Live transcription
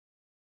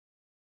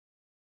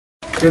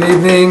Good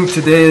evening.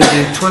 Today is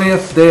the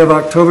 20th day of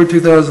October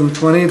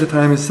 2020. The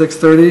time is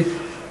 6:30.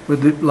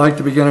 We'd like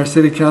to begin our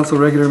City Council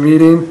regular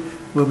meeting.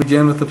 We'll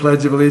begin with the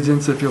Pledge of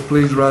Allegiance. If you'll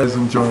please rise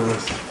and join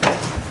us.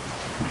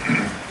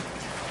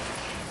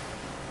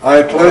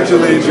 I pledge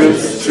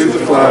allegiance to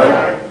the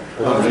flag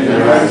of the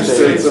United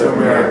States of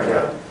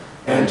America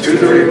and to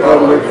the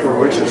republic for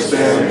which it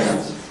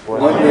stands,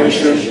 one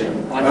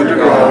nation, under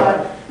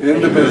God,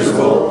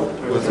 indivisible,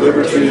 with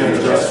liberty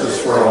and justice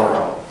for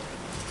all.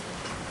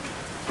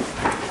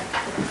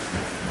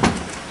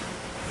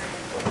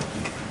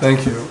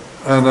 Thank you.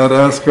 And I'd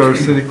ask our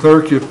city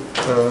clerk if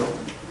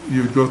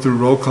you'd go through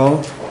roll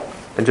call.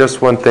 And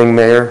just one thing,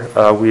 Mayor,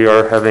 we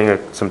are having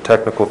some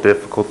technical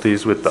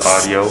difficulties with the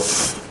audio,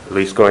 at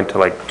least going to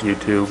like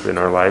YouTube and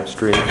our live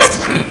stream.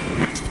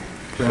 Okay.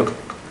 So,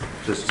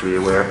 just to be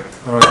aware.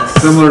 All right.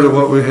 Similar to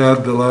what we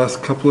had the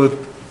last couple of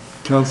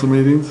council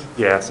meetings?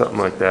 Yeah, something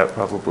like that,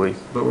 probably.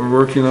 But we're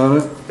working on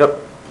it? Yep.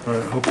 All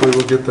right. Hopefully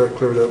we'll get that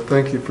cleared up.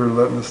 Thank you for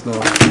letting us know.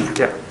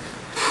 Yeah.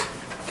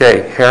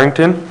 Okay,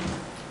 Harrington.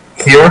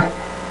 Here.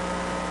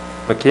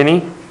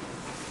 McKinney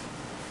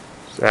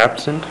is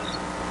absent.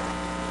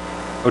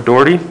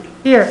 O'Doherty.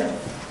 Here.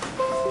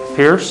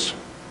 Pierce.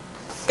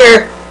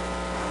 Here.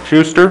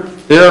 Schuster.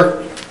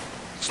 Here.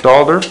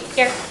 Stalder.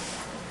 Here.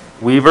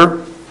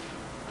 Weaver.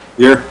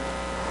 Here.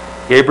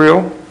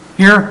 Gabriel.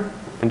 Here.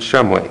 And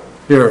Shumway.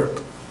 Here.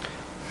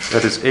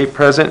 That is 8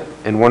 present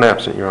and 1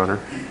 absent, Your Honor.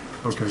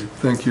 Okay,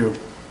 thank you.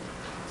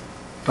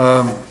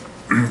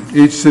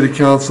 Each city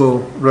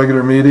council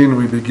regular meeting,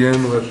 we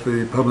begin with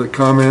the public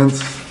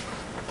comments.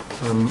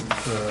 The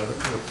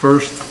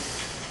first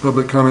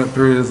public comment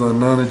period is on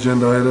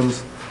non-agenda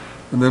items,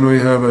 and then we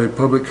have a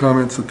public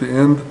comments at the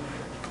end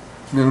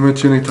in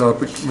which any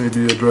topic may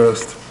be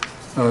addressed.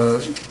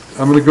 I'm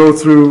going to go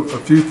through a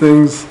few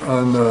things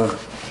on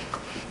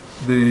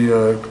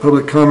the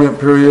public comment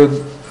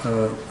period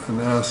and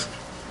ask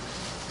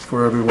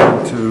for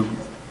everyone to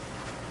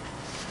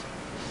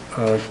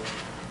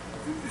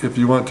if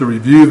you want to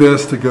review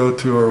this, to go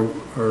to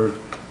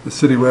the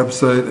city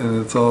website, and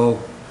it's all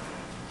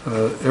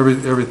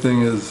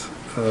everything is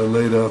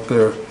laid out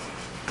there.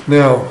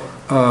 Now,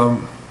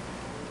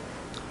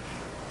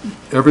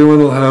 everyone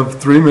will have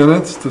 3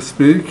 minutes to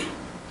speak.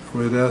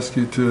 We'd ask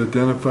you to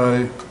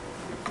identify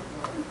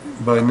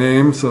by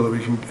name so that we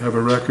can have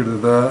a record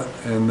of that,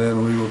 and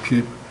then we will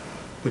keep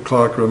the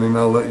clock running.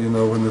 I'll let you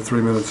know when the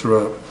 3 minutes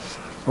are up.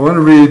 I want to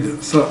read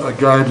a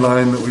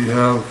guideline that we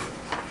have,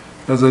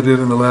 as I did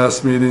in the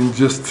last meeting,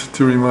 just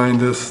to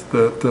remind us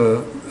that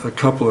a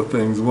couple of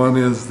things. One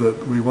is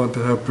that we want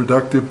to have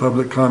productive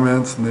public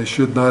comments, and they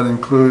should not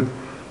include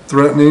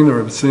threatening or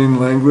obscene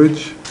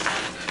language,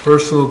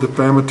 personal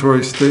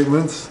defamatory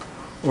statements,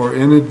 or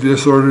any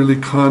disorderly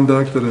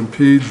conduct that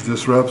impedes,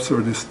 disrupts,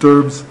 or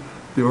disturbs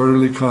the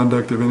orderly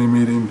conduct of any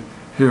meeting,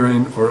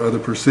 hearing, or other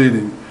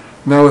proceeding.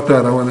 Now with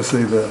that, I want to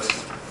say this.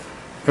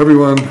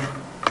 Everyone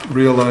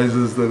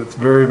realizes that it's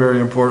very, very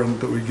important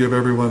that we give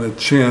everyone a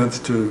chance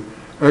to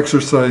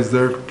exercise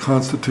their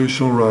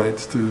constitutional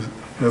rights to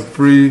have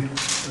free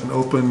and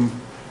open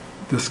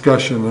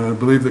discussion. And I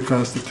believe the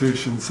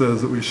Constitution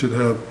says that we should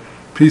have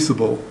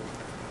peaceable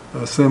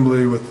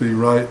assembly with the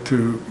right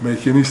to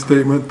make any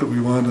statement that we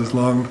want, as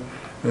long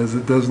as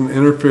it doesn't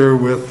interfere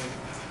with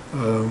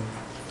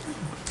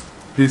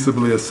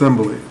peaceably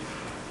assembly.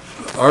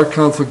 Our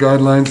council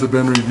guidelines have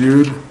been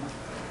reviewed,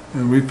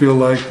 and we feel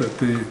like that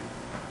the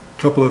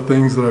couple of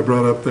things that I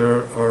brought up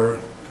there are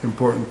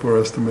important for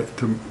us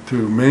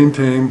to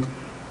maintain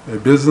a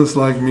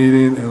business-like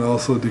meeting and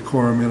also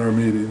decorum in our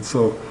meeting.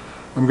 So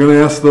I'm going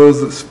to ask those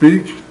that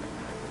speak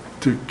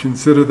to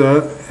consider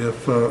that.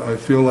 If I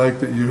feel like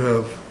that you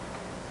have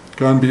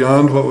gone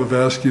beyond what we've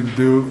asked you to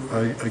do,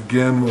 I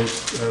again will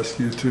ask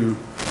you to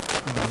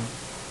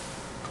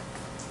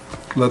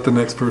let the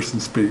next person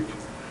speak.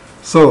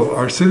 So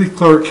our city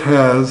clerk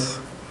has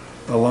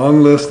a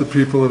long list of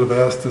people that have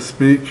asked to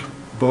speak,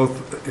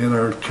 both in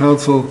our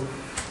council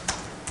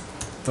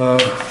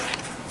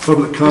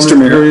public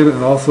comment period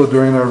and also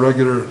during our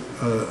regular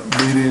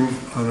meeting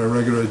on our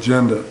regular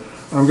agenda.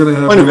 I'm going to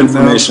have Point of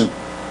information,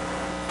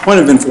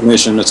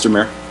 Mr.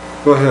 Mayor.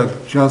 Go ahead,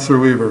 Councilor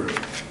Weaver.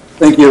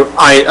 Thank you.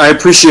 I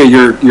appreciate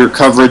your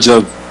coverage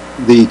of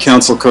the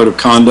council code of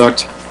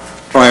conduct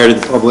prior to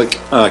the public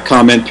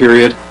comment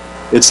period.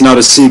 It's not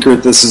a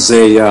secret. This is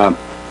a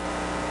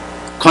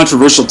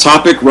controversial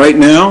topic right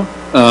now.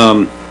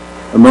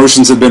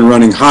 Emotions have been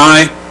running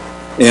high,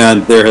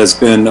 and there has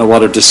been a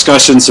lot of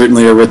discussion.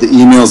 Certainly I read the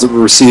emails that were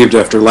received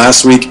after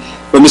last week.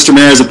 But Mr.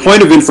 Mayor, as a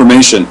point of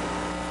information,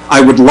 I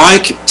would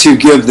like to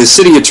give the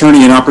city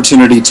attorney an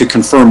opportunity to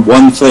confirm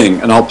one thing,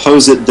 and I'll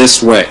pose it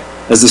this way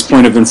as this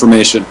point of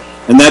information,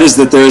 and that is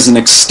that there is an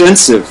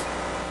extensive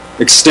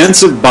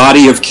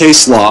body of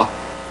case law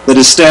that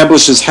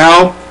establishes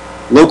how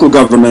local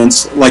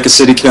governments, like a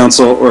city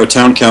council or a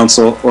town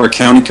council or a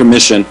county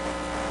commission,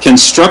 can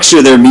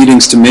structure their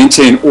meetings to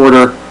maintain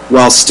order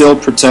while still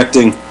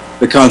protecting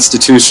the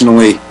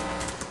constitutionally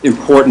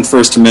important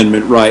First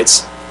Amendment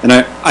rights. And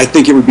I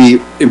think it would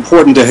be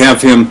important to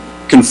have him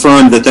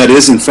confirmed that that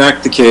is in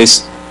fact the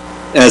case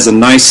as a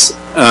nice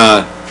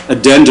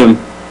addendum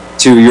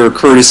to your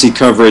courtesy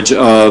coverage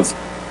of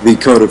the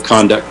Code of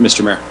Conduct,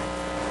 Mr. Mayor.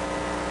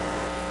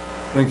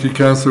 Thank you,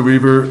 Councilor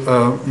Weaver.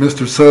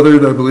 Mr.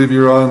 Southard, I believe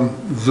you're on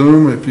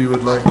Zoom. If you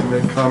would like to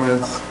make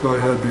comments, go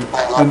ahead.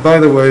 And by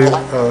the way,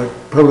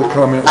 public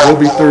comment will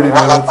be 30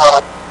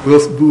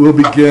 minutes. We'll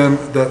begin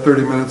that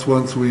 30 minutes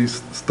once we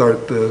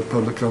start the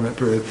public comment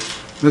period.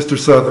 Mr.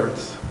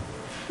 Southards.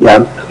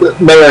 Yeah,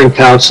 Mayor and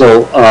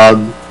Council,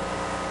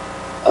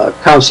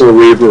 Councilor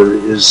Weaver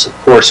is of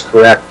course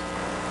correct.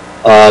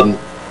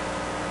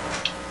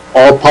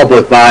 All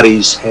public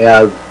bodies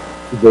have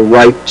the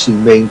right to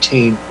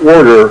maintain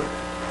order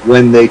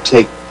when they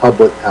take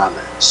public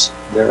comments.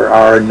 There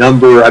are a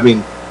number,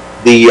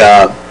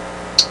 the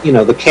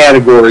the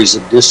categories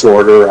of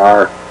disorder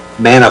are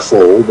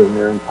manifold and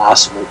they're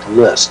impossible to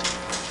list.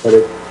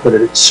 But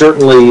it's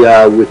certainly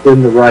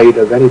within the right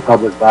of any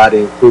public body,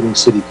 including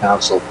City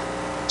Council,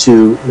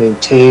 to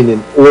maintain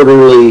an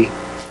orderly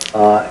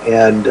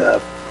and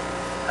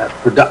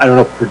I don't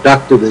know if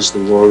productive is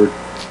the word,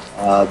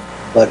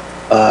 but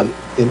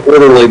in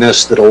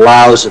orderliness that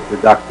allows a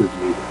productive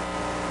meeting.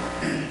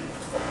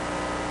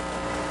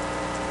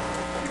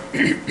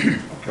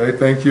 Okay,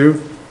 thank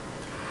you.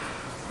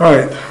 All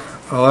right,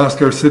 I'll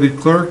ask our city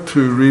clerk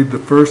to read the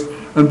first.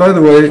 And by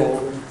the way,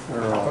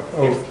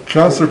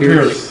 Councilor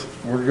Pierce,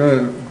 we're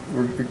going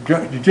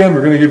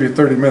to give you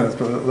 30 minutes,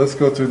 but let's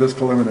go through this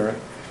preliminary.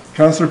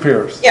 Councilor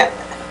Pierce. Yeah.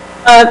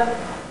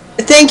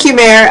 Thank you,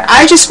 Mayor.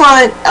 I just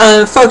want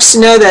folks to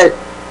know that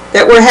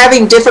we're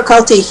having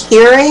difficulty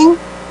hearing.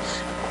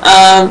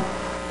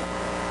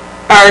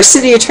 Our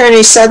city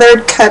attorney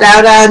Southard cut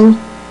out on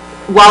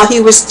while he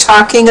was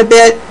talking a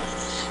bit,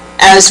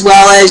 as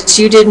well as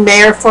you did,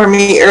 Mayor, for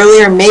me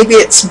earlier. Maybe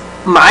it's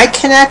my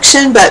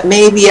connection, but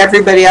maybe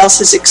everybody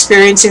else is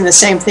experiencing the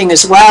same thing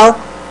as well.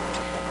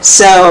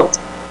 So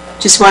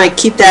just want to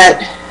keep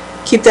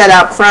that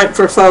out front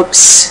for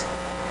folks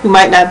who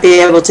might not be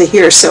able to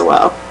hear so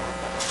well.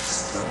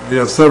 We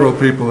have several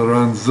people that are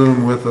on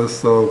Zoom with us,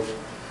 so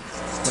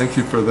thank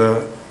you for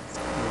that.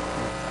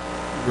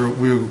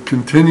 We'll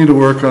continue to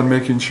work on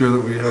making sure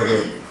that we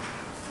have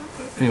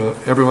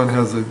everyone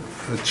has a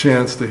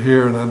chance to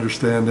hear and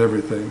understand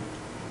everything.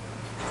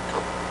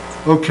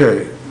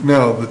 Okay,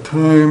 now the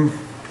time,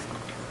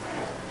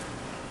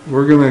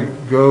 we're going to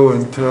go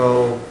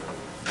until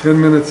 10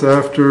 minutes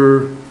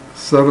after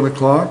 7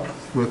 o'clock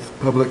with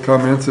public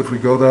comments if we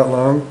go that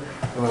long.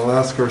 And I'll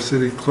ask our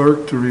city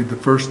clerk to read the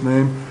first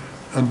name.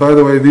 And by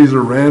the way, these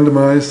are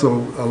randomized,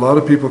 so a lot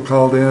of people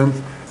called in,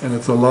 and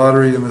it's a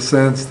lottery in the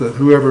sense that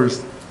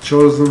whoever's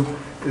chosen,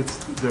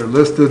 they're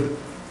listed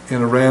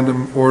in a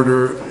random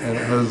order, and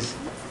it has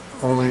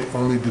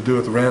only to do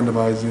with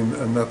randomizing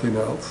and nothing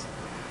else.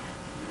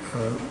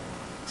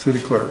 City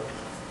clerk.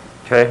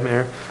 Okay,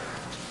 Mayor.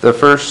 The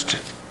first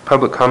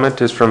public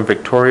comment is from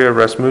Victoria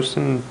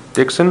Rasmussen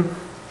Dixon.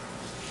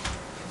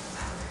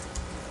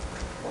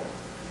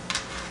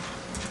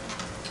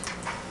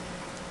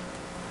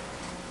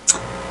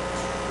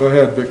 Go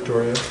ahead,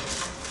 Victoria.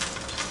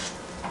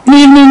 Good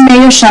evening,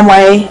 Mayor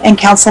Shumway and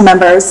council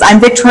members. I'm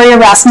Victoria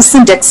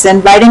Rasmussen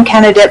Dixon, write-in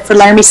candidate for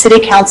Laramie City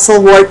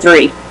Council, Ward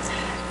 3.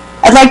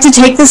 I'd like to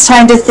take this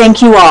time to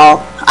thank you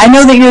all. I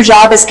know that your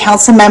job as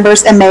council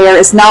members and mayor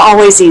is not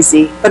always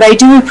easy, but I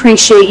do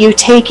appreciate you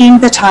taking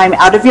the time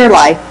out of your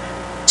life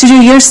to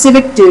do your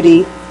civic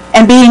duty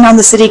and being on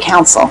the city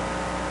council.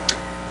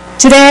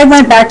 Today I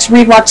went back to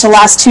rewatch the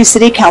last 2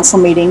 city council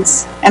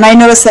meetings, and I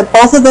noticed that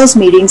both of those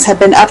meetings have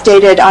been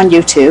updated on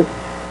YouTube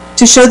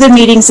to show the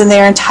meetings in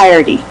their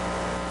entirety.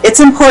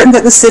 It's important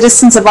that the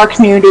citizens of our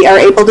community are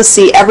able to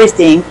see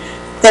everything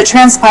that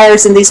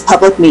transpires in these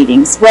public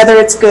meetings, whether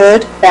it's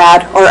good,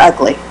 bad, or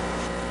ugly.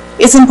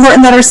 It's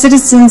important that our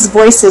citizens'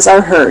 voices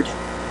are heard.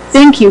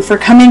 Thank you for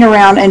coming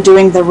around and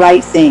doing the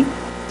right thing.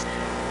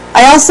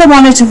 I also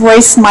wanted to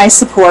voice my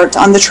support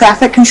on the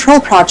traffic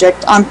control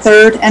project on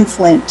 3rd and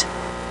Flint.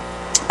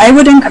 I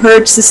would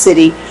encourage the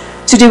city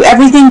to do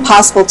everything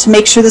possible to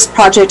make sure this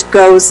project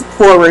goes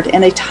forward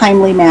in a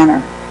timely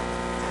manner.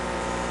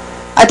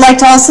 I'd like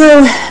to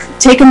also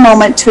take a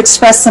moment to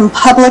express some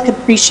public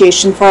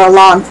appreciation for our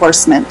law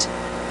enforcement,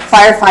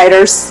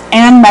 firefighters,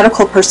 and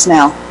medical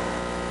personnel.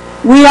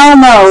 We all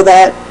know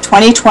that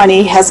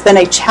 2020 has been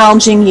a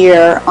challenging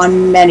year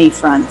on many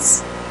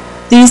fronts.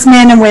 These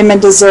men and women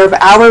deserve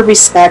our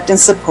respect and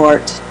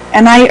support,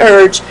 and I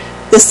urge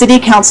the City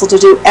Council to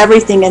do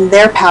everything in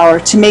their power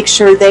to make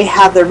sure they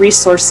have the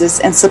resources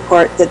and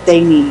support that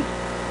they need.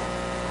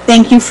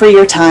 Thank you for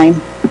your time.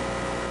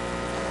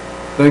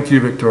 Thank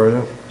you,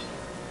 Victoria.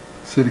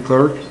 City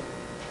Clerk.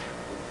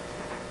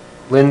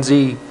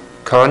 Lindsay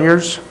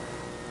Conyers.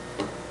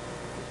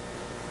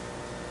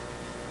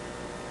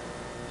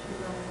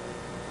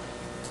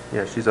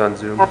 Yeah, she's on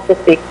Zoom. Have to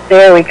speak.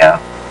 There we go.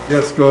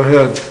 Yes, go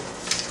ahead.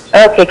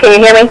 Okay, can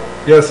you hear me?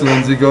 Yes,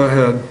 Lindsay, go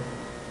ahead.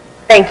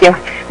 Thank you.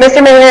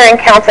 Mr. Mayor and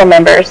council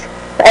members,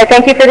 I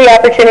thank you for the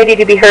opportunity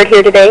to be heard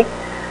here today.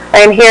 I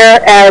am here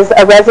as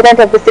a resident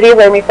of the city of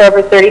Laramie for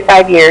over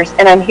 35 years,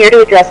 and I'm here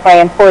to address my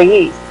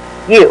employees,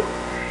 you.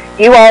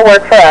 You all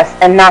work for us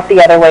and not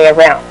the other way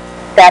around.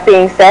 That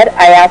being said,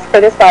 I ask for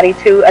this body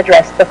to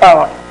address the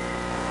following.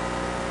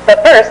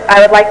 But first,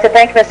 I would like to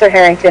thank Mr.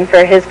 Harrington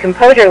for his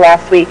composure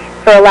last week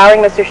for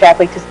allowing Mr.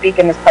 Shapley to speak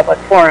in this public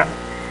forum.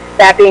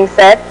 That being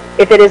said,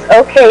 if it is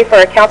okay for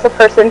a council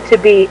person to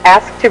be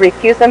asked to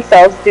recuse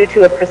themselves due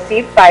to a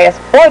perceived bias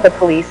for the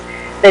police,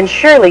 then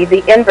surely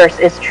the inverse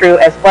is true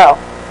as well.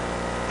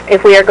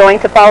 If we are going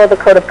to follow the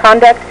code of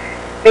conduct,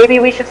 maybe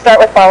we should start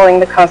with following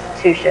the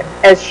Constitution,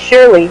 as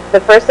surely the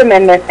First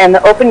Amendment and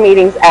the Open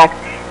Meetings Act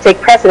take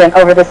precedent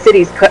over the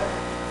city's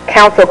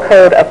council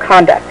code of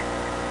conduct.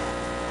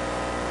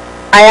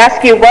 I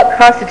ask you, what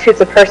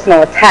constitutes a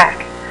personal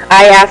attack?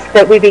 I ask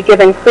that we be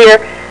given clear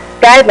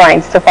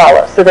guidelines to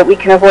follow so that we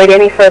can avoid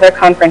any further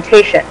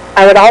confrontation.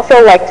 I would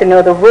also like to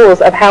know the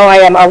rules of how I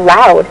am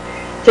allowed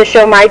to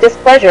show my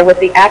displeasure with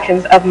the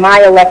actions of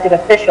my elected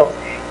officials.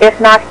 If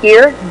not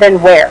here,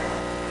 then where?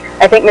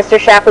 I think Mr.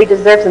 Shapley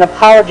deserves an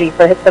apology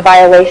for the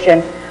violation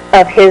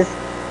of his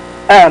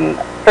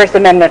First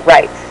Amendment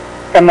rights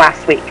from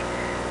last week.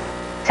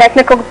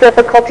 Technical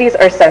difficulties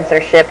or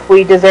censorship.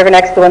 We deserve an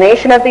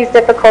explanation of these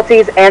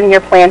difficulties and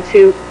your plan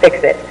to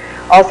fix it.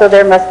 Also,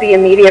 there must be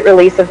immediate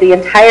release of the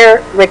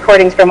entire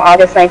recordings from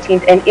August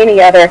 19th and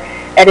any other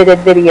edited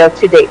video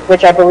to date,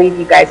 which I believe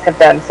you guys have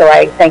done, so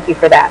I thank you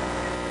for that.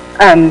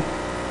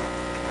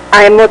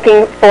 I am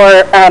looking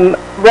for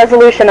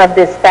resolution of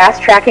this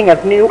fast tracking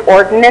of new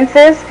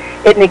ordinances.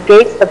 It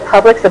negates the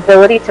public's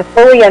ability to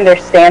fully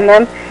understand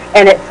them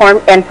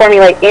and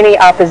formulate any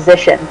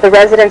opposition. The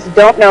residents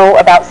don't know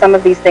about some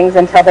of these things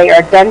until they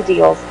are done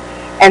deals,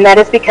 and that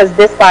is because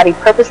this body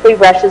purposely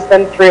rushes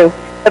them through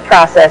the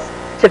process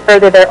to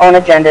further their own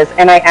agendas,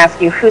 and I ask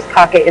you, whose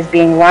pocket is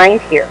being lined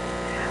here?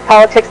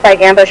 Politics by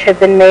ambush have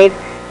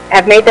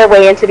made their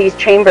way into these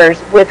chambers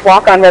with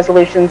walk-on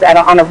resolutions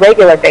on a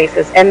regular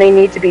basis, and they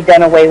need to be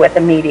done away with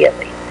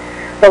immediately.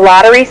 The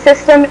lottery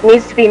system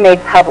needs to be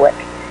made public,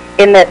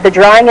 in that the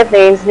drawing of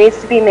names needs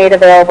to be made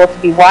available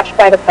to be watched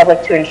by the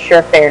public to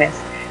ensure fairness.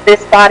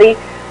 This body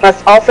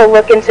must also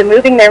look into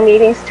moving their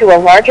meetings to a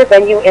larger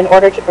venue in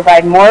order to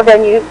provide more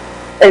venue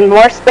and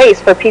more space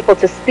for people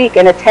to speak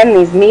and attend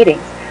these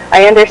meetings.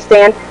 I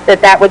understand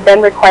that that would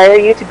then require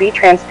you to be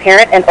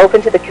transparent and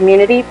open to the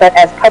community, but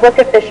as public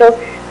officials,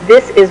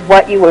 this is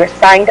what you were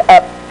signed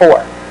up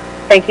for.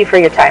 Thank you for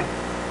your time.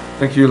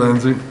 Thank you,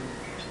 Lindsay.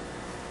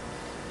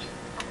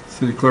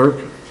 City Clerk?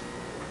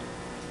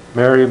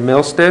 Mary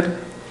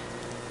Milstead?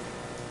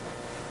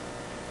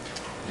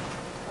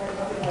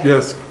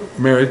 Yes,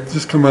 Mary,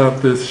 just come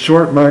up. This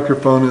short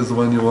microphone is the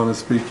one you want to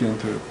speak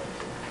into.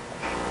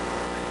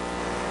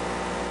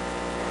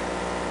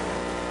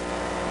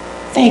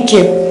 Thank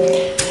you.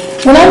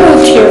 When I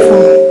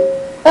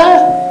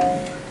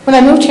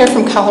moved here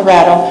from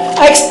Colorado,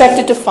 I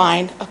expected to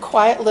find a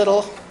quiet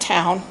little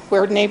town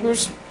where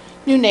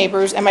new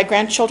neighbors, and my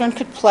grandchildren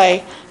could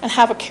play and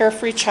have a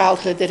carefree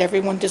childhood that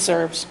everyone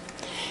deserves.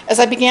 As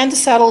I began to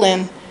settle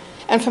in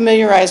and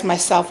familiarize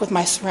myself with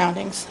my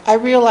surroundings, I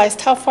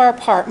realized how far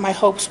apart my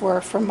hopes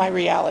were from my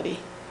reality.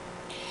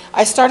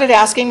 I started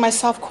asking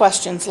myself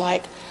questions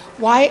like,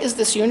 why is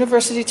this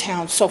university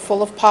town so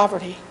full of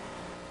poverty?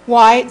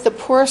 Why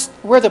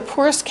we're the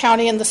poorest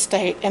county in the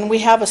state, and we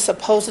have a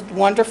supposed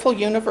wonderful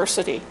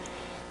university.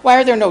 Why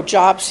are there no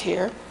jobs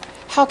here?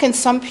 How can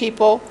some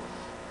people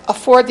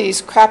afford these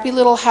crappy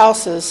little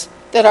houses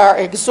that are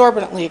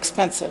exorbitantly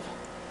expensive?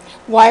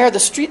 Why are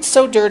the streets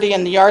so dirty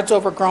and the yards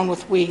overgrown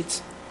with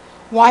weeds?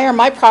 Why are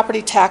my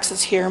property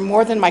taxes here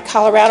more than my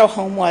Colorado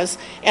home was,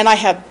 and I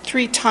have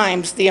 3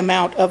 times the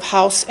amount of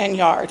house and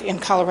yard in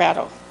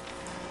Colorado?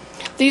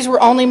 These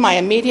were only my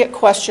immediate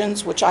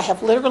questions, which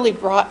have literally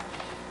brought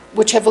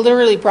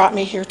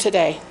me here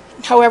today.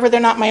 However, they're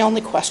not my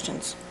only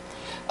questions.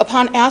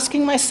 Upon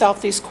asking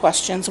myself these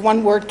questions,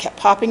 one word kept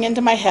popping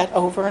into my head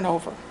over and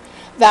over.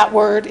 That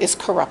word is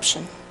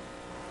corruption.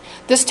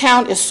 This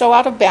town is so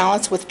out of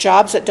balance, with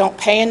jobs that don't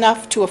pay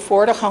enough to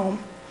afford a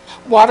home,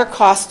 water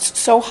costs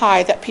so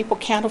high that people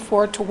can't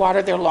afford to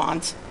water their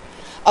lawns,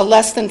 a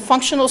less than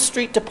functional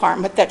street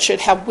department that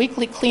should have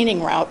weekly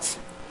cleaning routes,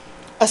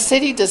 a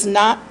city does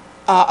not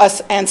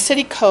and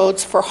city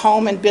codes for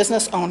home and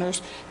business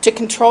owners to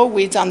control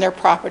weeds on their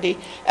property,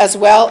 as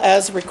well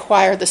as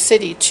require the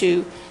city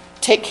to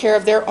take care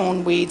of their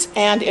own weeds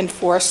and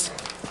enforce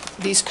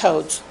these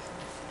codes.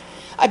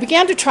 I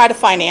began to try to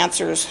find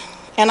answers,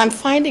 and I'm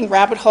finding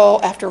rabbit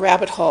hole after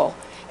rabbit hole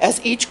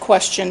as each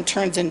question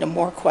turns into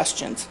more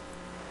questions.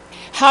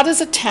 How does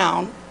a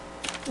town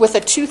with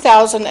a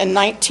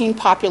 2019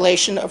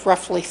 population of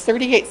roughly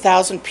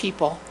 38,000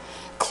 people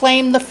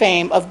claim the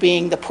fame of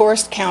being the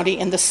poorest county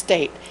in the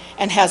state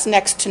and has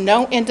next to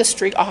no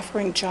industry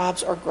offering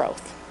jobs or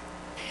growth?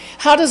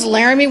 How does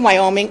Laramie,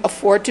 Wyoming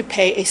afford to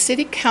pay a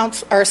city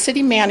council or a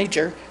city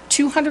manager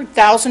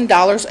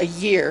 $200,000 a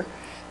year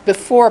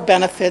before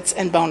benefits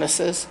and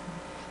bonuses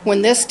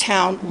when this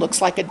town looks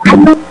like a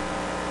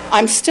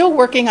I'm still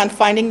working on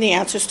finding the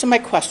answers to my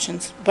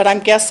questions, but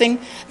I'm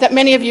guessing that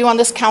many of you on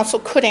this council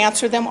could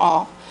answer them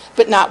all,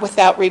 but not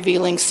without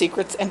revealing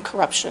secrets and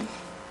corruption.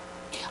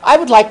 I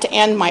would like to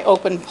end my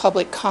open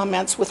public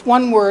comments with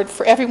one word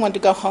for everyone to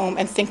go home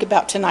and think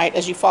about tonight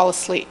as you fall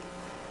asleep.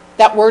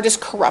 That word is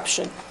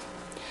corruption.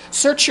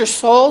 Search your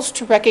souls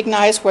to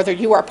recognize whether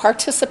you are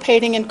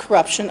participating in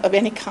corruption of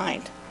any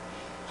kind.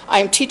 I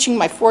am teaching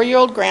my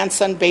 4-year-old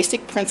grandson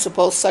basic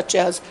principles such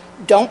as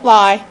don't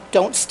lie,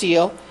 don't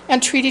steal,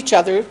 and treat each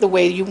other the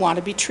way you want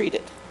to be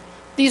treated.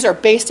 These are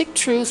basic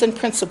truths and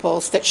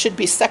principles that should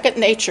be second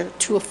nature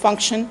to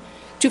function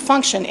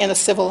in a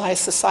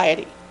civilized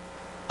society.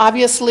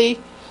 Obviously,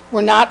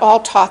 we're not all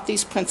taught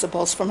these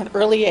principles from an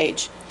early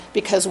age,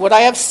 because what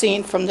I have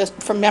seen from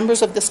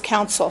members of this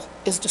council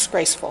is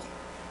disgraceful.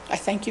 I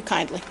thank you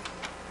kindly.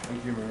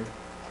 Thank you, Mary.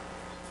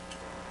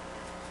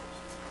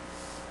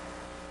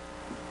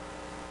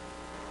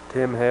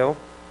 Tim Hale.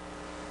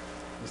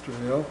 Mr.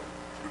 Hale?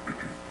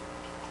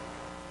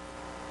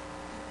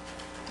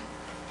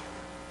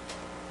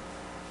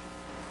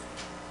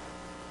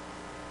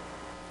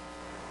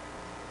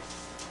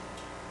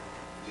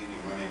 Good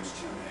evening, my name is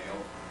Tim Hale.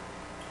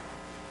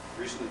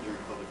 Recently, during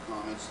public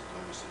comments at the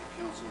Laramie City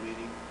Council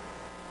meeting,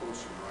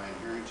 quotes from Brian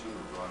Harrington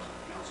were brought to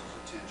the council's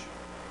attention.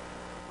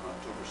 On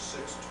October 6,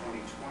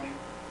 2020,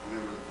 a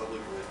member of the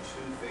public read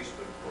 2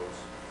 Facebook quotes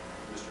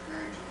Mr.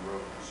 Harrington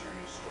wrote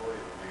concerning a story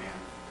of a man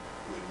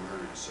who had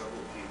murdered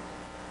several people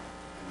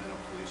and then a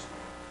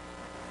policeman.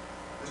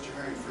 Mr.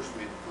 Harrington first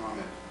made the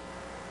comment,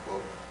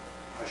 quote,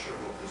 "I sure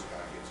hope this guy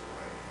gets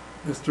away."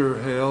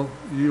 Mr. Hale,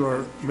 you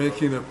are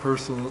making a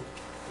personal,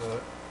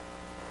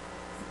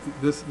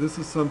 this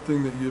is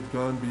something that you've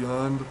gone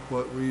beyond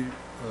what we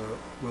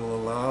will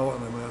allow,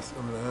 and I'm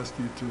going to ask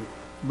you to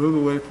move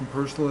away from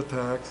personal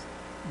attacks.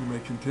 You may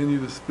continue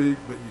to speak,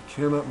 but you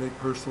cannot make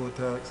personal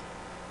attacks.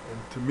 And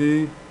to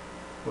me,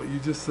 what you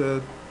just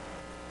said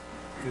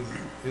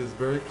is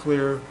very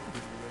clear. If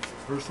you make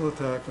a personal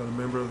attack on a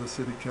member of the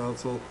city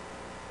council,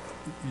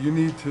 you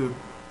need to,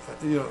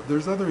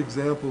 there's other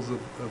examples of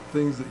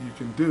things that you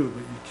can do,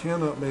 but you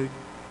cannot make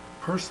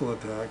personal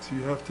attacks.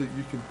 You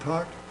can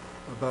talk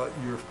about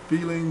your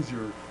feelings,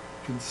 your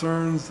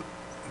concerns,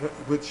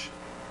 which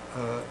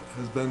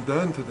has been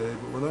done today,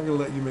 but we're not going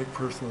to let you make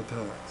personal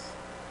attacks.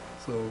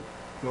 So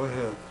go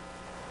ahead.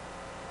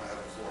 I have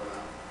the floor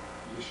now.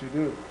 Yes, you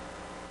do.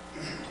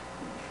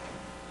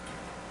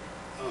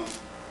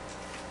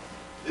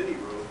 Then he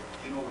wrote,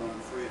 "You know what I'm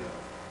afraid of?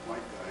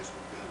 White guys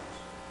with guns."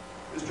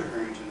 Mr.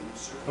 Harrington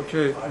certainly...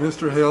 Okay,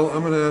 Mr. Hale,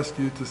 I'm going to ask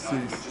you to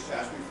No, you cease. just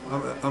asked me for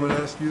my I'm going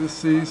to ask you to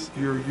cease.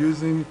 You're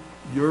using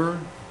your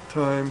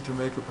time to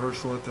make a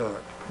personal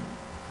attack.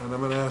 And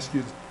I'm going to ask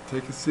you to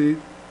take a seat,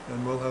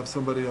 and we'll have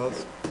somebody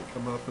else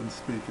come up and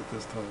speak at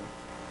this time.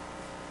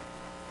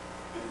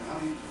 And how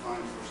do you define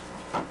personal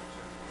attack?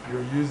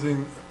 You're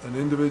using an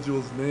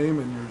individual's name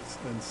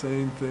and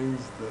saying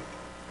things that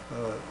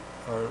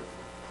are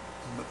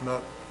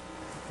not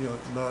in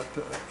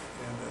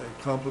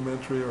a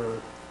complimentary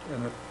or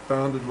in a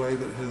founded way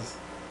that his...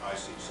 I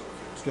see. So if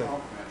it was Okay.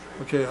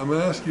 complimentary... Okay, I'm going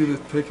to ask you to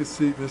take a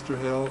seat, Mr.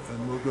 Hale,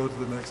 and we'll go to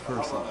the next How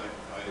person. about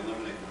I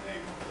eliminate the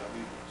name? Would that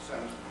be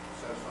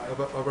satisfied?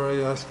 I've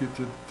already asked you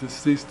to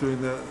cease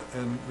doing that,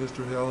 and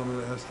Mr. Hale, I'm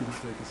going to ask you to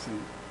take a seat.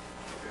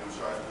 Okay, I'm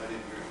sorry, I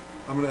didn't hear you.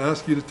 I'm going to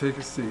ask you to take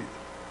a seat,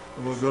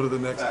 and we'll go to the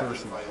next In fact,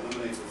 person. if I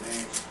eliminate the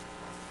names,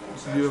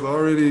 won't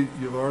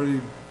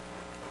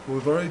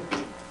We've already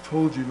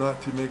told you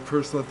not to make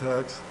personal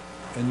attacks,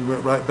 and you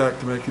went right back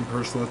to making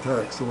personal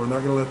attacks, so we're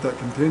not going to let that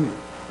continue.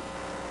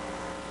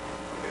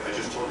 Okay, I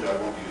just told you I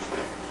won't use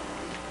names.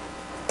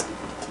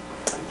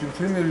 You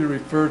continue to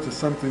refer to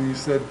something you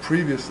said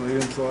previously,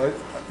 and so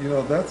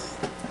that's,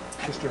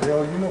 Mr.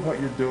 Hale, you know what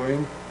you're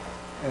doing,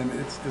 and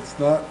it's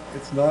not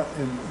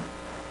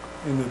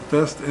in the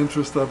best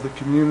interest of the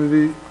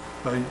community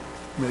by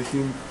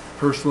making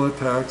personal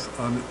attacks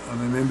on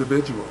an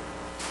individual.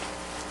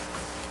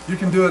 You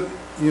can do it,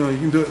 you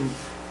can do it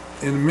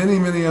in many,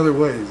 many other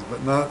ways,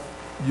 but not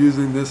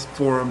using this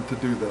forum to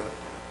do that.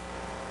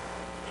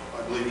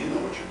 I believe you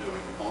know what you're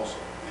doing also,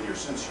 and you're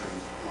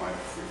censoring my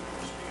freedom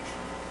of speech.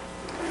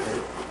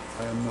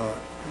 I am not.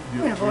 We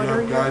Point of have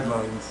order,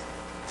 guidelines.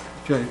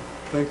 Okay,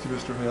 thank you,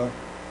 Mr. Hale.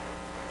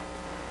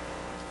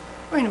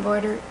 Point of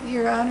order,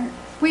 Your Honor.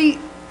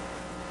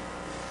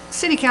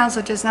 City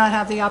Council does not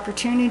have the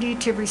opportunity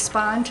to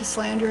respond to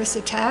slanderous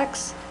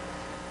attacks,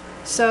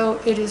 so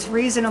it is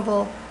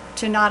reasonable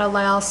to not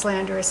allow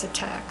slanderous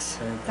attacks.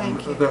 And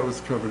Thank you. that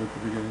was covered at the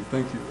beginning.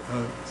 Thank you.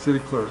 City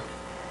Clerk.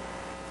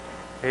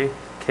 Okay,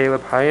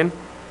 Caleb Hyen.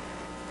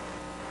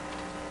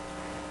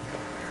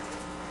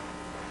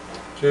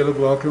 Caleb,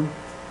 welcome.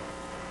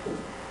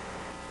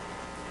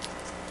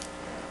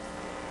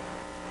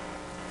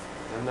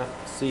 I'm not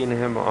seeing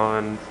him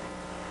on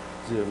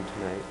Zoom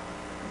tonight.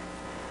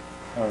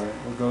 All right,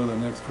 we'll go to the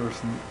next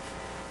person.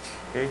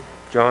 Okay,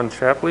 John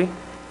Shapley.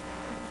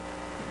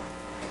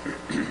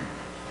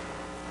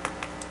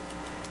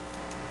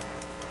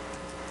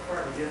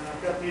 Again,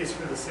 I've got these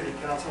for the city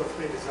council if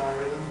they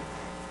desire them.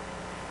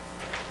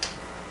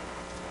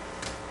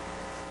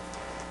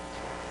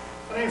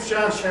 name's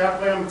John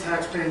Shapley. I'm a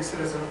taxpaying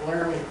citizen of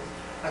Laramie.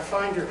 I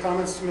find your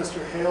comments to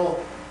Mr.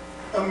 Hale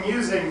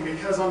amusing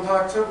because on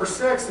October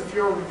 6th, if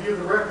you'll review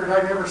the record,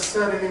 I never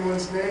said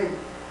anyone's name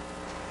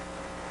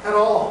at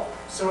all.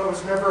 So it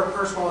was never a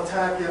personal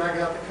attack, yet I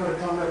got the code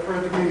of conduct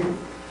read to me.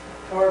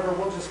 However,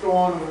 we'll just go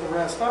on with the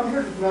rest. I'm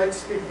here tonight to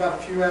speak about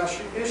a few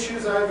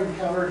issues I've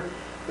encountered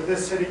with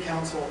this city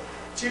council.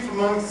 Chief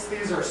amongst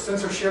these are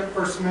censorship,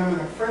 First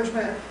Amendment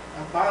infringement,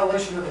 and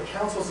violation of the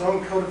council's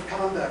own code of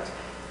conduct.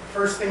 The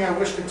first thing I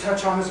wish to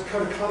touch on is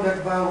code of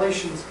conduct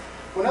violations.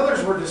 When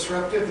others were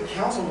disrupted, the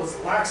council was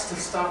lax to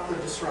stop the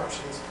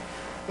disruptions.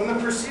 When the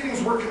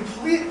proceedings were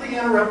completely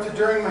interrupted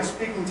during my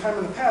speaking time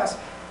in the past,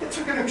 it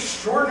took an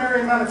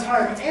extraordinary amount of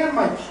time and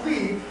my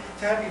plea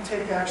to have you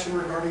take action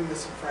regarding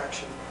this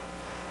infraction.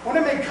 When I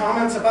made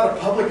comments about a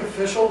public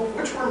official,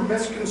 which were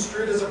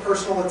misconstrued as a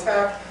personal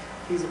attack,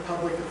 he's a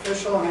public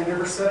official and I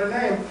never said a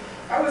name,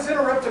 I was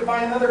interrupted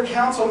by another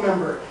council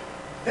member.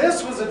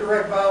 This was a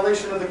direct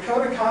violation of the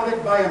code of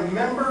conduct by a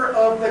member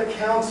of the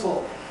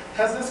council.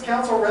 Has this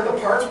council read the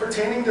parts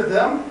pertaining to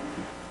them?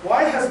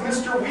 Why has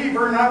Mr.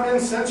 Weaver not been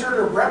censored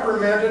or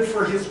reprimanded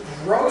for his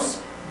gross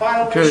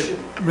violation? Okay,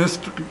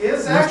 Mr.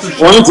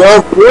 Point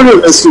of order,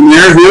 Mr.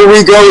 Mayor. Here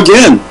we go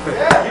again.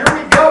 Yeah, here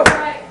we go.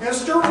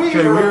 Mr.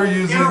 Weaver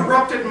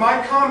interrupted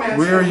my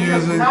comments and he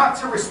is not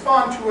to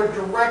respond to a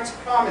direct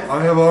comment.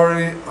 I've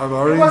already.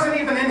 It wasn't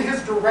even in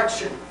his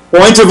direction.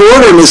 Point of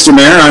order, Mr.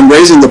 Mayor. I'm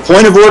raising the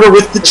point of order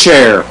with the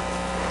chair.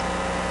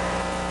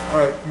 All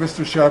right,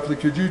 Mr. Shapley,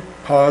 could you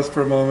pause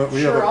for a moment?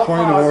 We have a I'll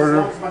point pause of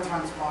order. As long as my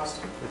time's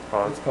paused.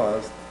 It's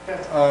paused.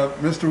 Okay.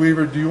 Mr.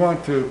 Weaver, do you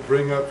want to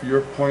bring up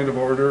your point of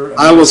order?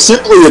 I will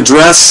simply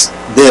address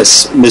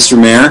this, Mr.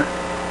 Mayor.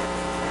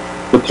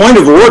 The point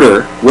of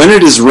order, when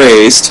it is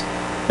raised,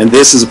 and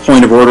this is a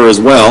point of order as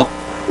well,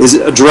 is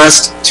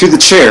addressed to the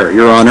chair,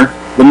 Your Honor,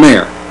 the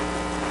mayor.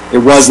 It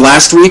was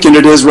last week and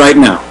it is right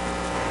now.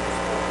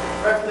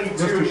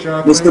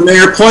 Mr.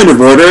 Mayor, point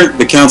of order.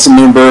 The council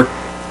member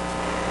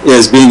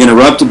is being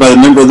interrupted by the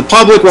member of the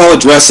public while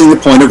addressing the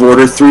point of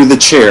order through the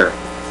chair.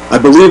 I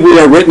believe we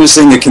are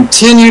witnessing a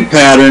continued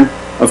pattern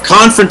of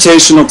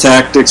confrontational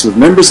tactics with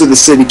members of the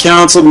city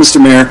council. Mr.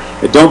 Mayor,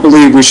 I don't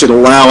believe we should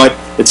allow it.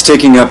 It's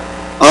taking up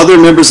other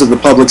members of the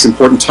public's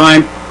important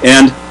time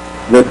and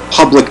the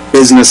public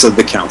business of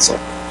the council.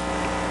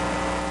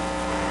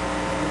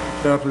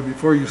 Shapley,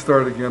 before you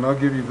start again, I'll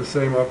give you the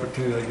same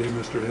opportunity I gave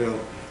Mr. Hale.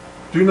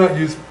 Do not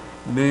use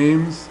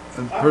names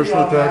and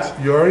personal attacks.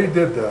 You already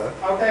did that.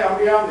 Okay, I'm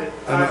beyond it.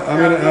 And I'm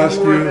going to ask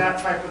you.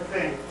 That type of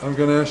thing. I'm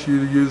going to ask you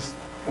to use,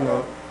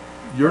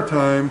 your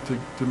time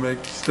to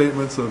make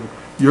statements of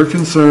your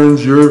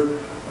concerns, your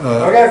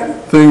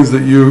things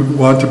that you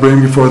want to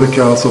bring before the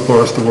council for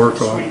us to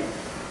work on.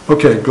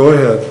 Okay, go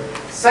ahead.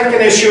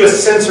 Second issue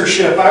is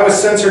censorship. I was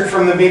censored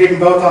from the meeting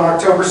both on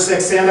October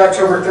 6th and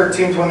October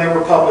 13th when they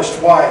were published.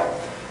 Why?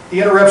 The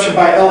interruption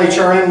by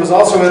LHRN was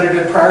also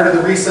edited prior to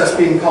the recess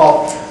being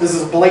called. This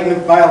is a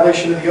blatant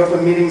violation of the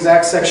Open Meetings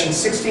Act, Section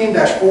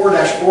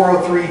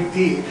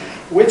 16-4-403D,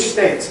 which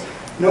states,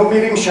 no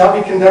meeting shall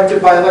be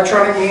conducted by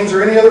electronic means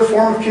or any other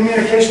form of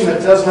communication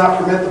that does not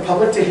permit the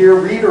public to hear,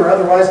 read, or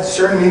otherwise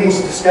discern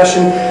meetings,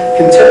 discussion,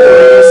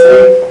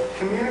 contemporaneously,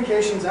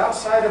 communications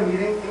outside a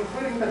meeting,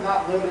 including but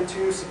not limited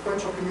to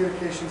sequential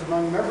communications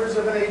among members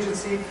of an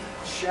agency,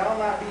 shall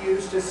not be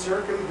used to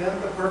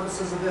circumvent the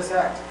purposes of this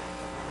act.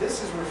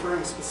 This is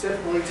referring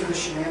specifically to the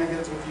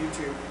shenanigans with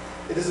YouTube.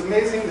 It is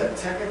amazing that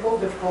technical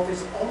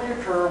difficulties only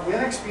occur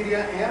when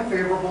expedient and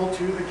favorable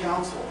to the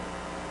council.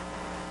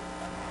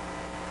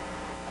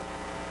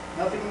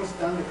 Nothing was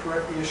done to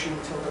correct the issue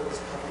until there was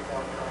public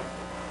outcry.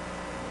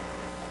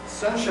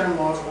 Sunshine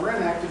laws were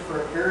enacted for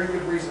a very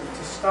good reason,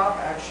 to stop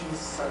actions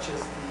such as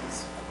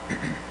these.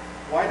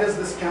 Why does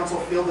this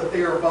council feel that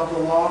they are above the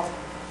law?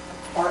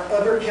 Are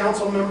other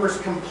council members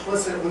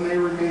complicit when they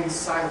remain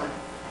silent?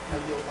 I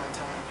yield my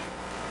time.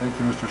 Thank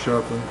you, Mr.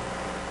 Shapley.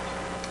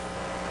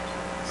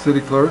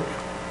 City Clerk?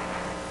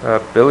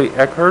 Billy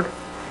Eckhart.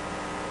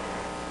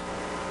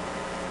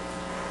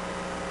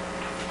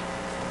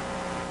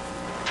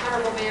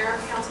 Honorable Mayor,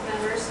 council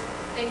members,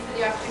 thank you for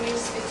the opportunity to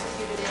speak with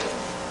you today.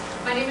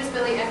 My name is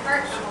Billy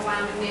Eckhart. I'm a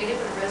Wyoming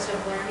native and a resident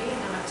of Laramie,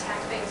 and I'm a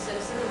taxpaying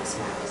citizen and a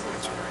small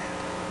business owner.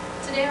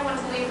 Today I want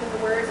to leave with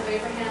the words of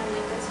Abraham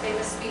Lincoln's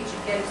famous speech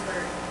at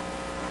Gettysburg.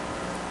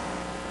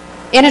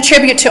 In a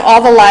tribute to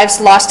all the lives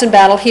lost in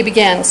battle, he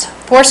begins,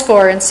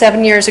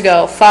 77 years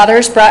ago,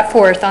 fathers brought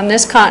forth on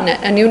this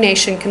continent a new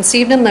nation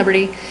conceived in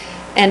liberty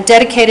and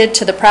dedicated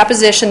to the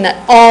proposition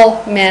that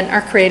all men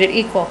are created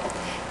equal.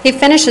 He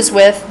finishes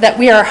with that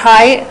we are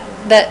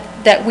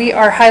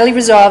highly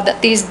resolved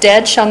that these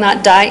dead shall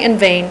not die in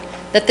vain,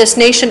 that this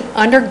nation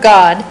under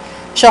God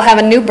shall have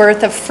a new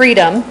birth of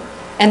freedom,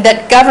 and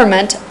that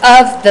government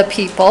of the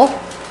people,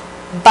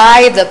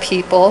 by the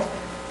people,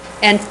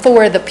 and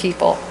for the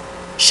people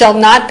shall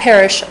not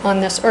perish on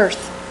this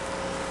earth.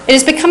 It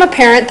has become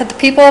apparent that to the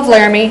people of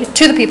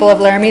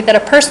Laramie, that a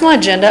personal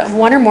agenda of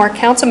one or more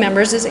council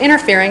members is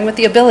interfering with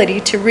the ability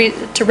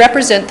to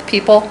represent the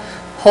people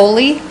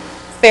wholly,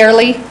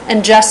 fairly,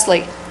 and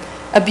justly.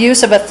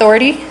 abuse of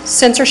authority,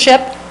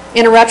 censorship,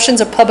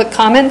 interruptions of public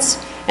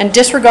comments, and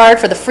disregard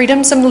for the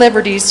freedoms and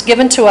liberties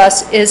given to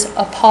us is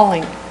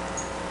appalling.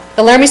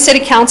 The Laramie City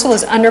Council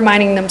is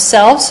undermining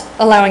themselves,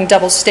 allowing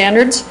double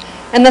standards,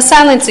 and the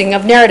silencing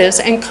of narratives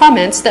and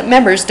comments that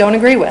members don't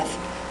agree with.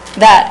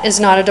 That is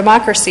not a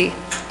democracy.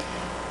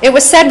 It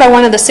was said by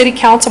one of the City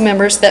Council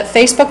members that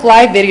Facebook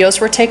Live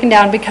videos were taken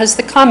down because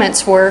the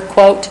comments were,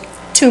 quote,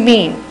 too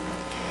mean.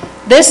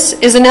 This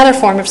is another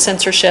form of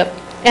censorship,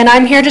 and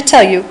I'm here to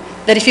tell you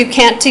that if you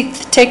can't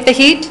take the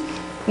heat,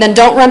 then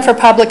don't run for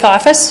public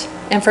office,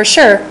 and for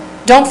sure,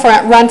 don't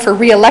run for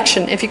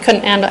re-election if you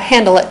couldn't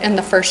handle it in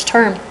the first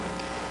term.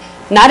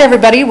 Not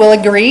everybody will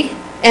agree,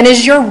 and it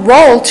is your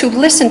role to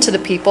listen to the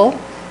people,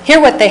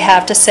 hear what they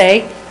have to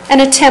say,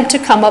 and attempt to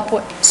come up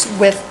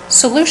with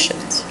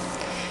solutions.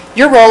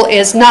 Your role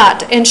is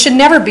not and should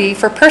never be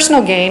for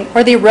personal gain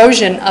or the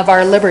erosion of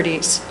our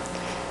liberties.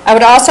 I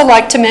would also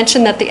like to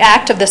mention that the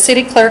act of the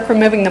city clerk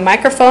removing the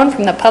microphone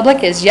from the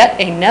public is yet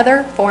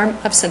another form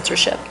of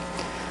censorship.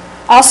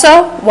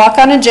 Also,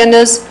 walk-on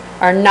agendas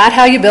are not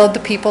how you build the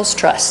people's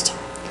trust.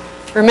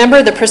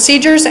 Remember, the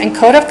procedures and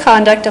code of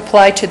conduct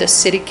apply to the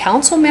city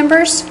council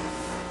members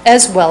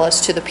as well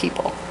as to the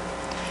people.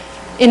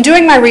 In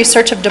doing my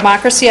research of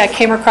democracy, I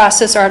came across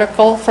this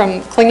article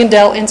from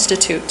Klingendale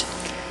Institute,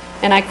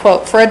 and I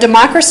quote, "For a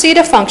democracy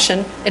to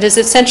function, it is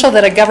essential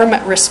that a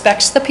government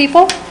respects the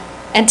people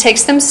and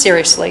takes them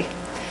seriously,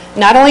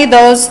 not only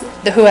those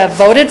who have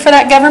voted for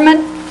that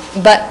government,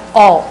 but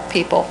all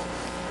people.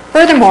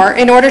 Furthermore,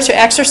 in order to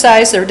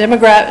exercise their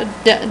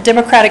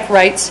democratic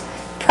rights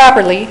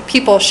properly,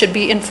 people should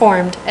be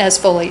informed as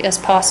fully as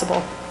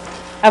possible."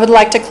 I would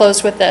like to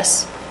close with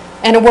this.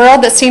 In a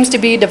world that seems to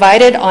be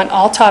divided on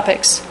all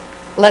topics,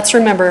 let's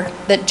remember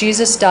that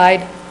Jesus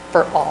died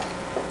for all.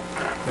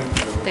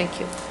 Thank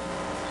you.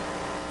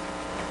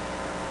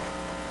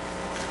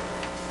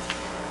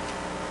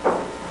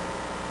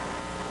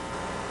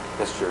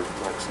 That's your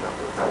mic's not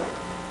working.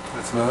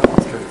 That's not?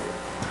 Okay.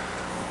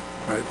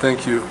 All right,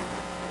 thank you.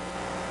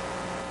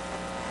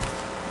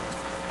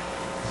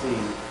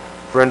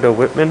 Brenda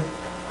Whitman.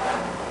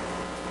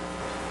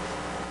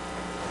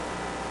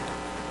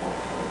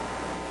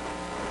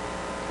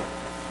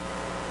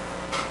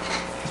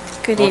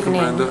 Good Welcome,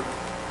 evening. Brenda.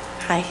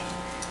 Hi.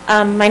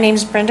 My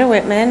name's Brenda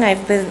Whitman.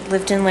 I've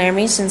lived in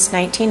Laramie since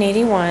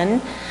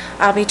 1981.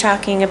 I'll be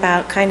talking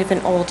about kind of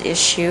an old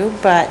issue,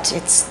 but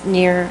it's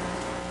near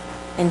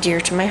and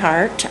dear to my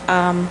heart.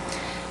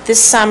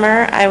 This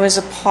summer, I was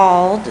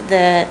appalled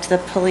that the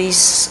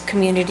Police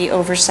Community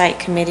Oversight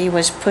Committee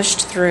was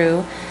pushed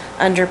through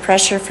under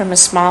pressure from a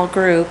small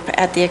group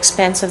at the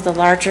expense of the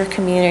larger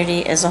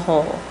community as a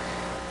whole.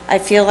 I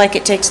feel like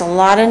it takes a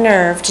lot of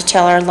nerve to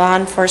tell our law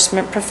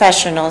enforcement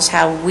professionals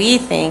how we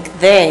think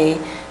they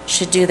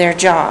should do their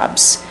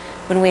jobs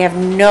when we have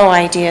no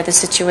idea the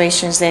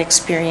situations they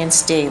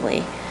experience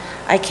daily.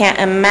 I can't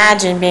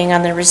imagine being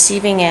on the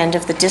receiving end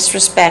of the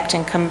disrespect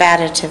and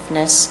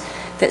combativeness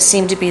that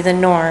seem to be the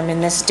norm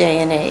in this day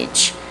and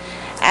age.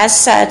 As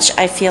such,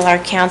 I feel our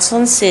council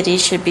and city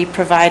should be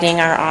providing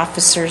our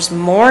officers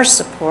more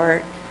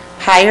support,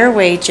 higher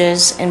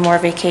wages, and more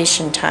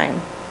vacation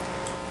time.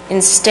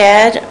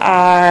 Instead,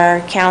 our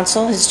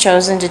council has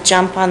chosen to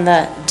jump on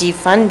the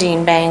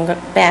defunding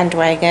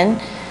bandwagon,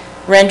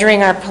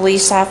 rendering our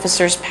police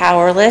officers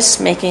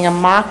powerless, making a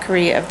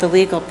mockery of the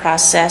legal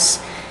process,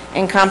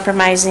 and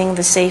compromising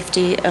the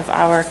safety of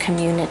our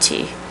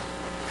community.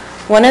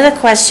 One of the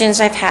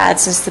questions I've had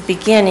since the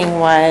beginning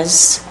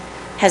was,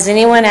 has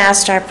anyone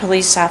asked our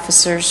police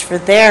officers for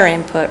their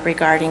input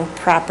regarding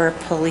proper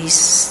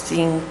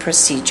policing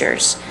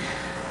procedures?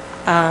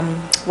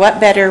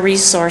 What better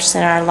resource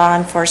than our law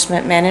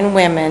enforcement men and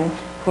women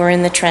who are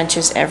in the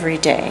trenches every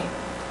day?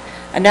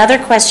 Another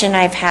question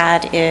I've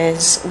had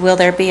is, will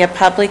there be a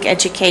public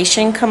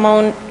education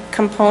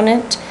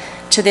component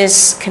to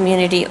this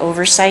community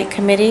oversight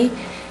committee?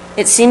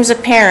 It seems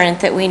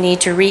apparent that we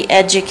need to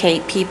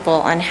re-educate people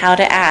on how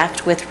to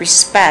act with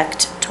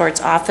respect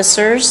towards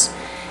officers,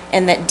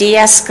 and that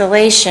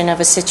de-escalation of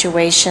a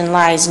situation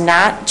lies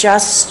not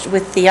just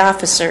with the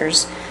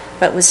officers,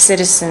 but with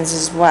citizens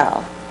as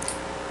well.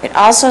 It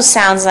also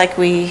sounds like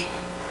we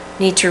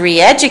need to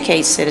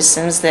re-educate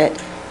citizens that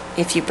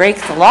if you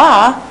break the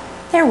law,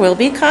 there will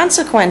be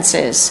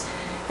consequences.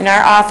 And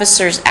our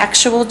officers'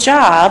 actual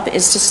job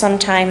is to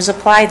sometimes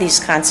apply these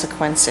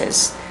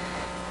consequences.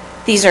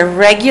 These are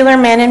regular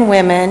men and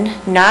women,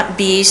 not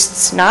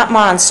beasts, not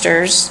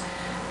monsters,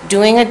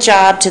 doing a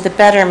job to the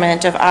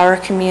betterment of our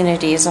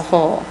community as a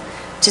whole.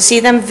 To see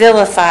them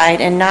vilified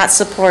and not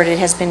supported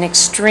has been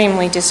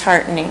extremely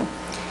disheartening.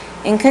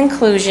 In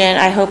conclusion,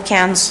 I hope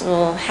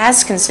Council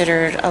has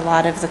considered a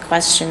lot of the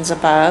questions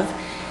above,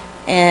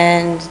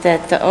 and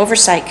that the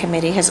Oversight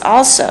Committee has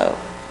also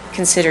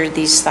considered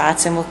these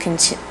thoughts and will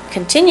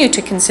continue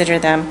to consider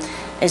them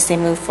as they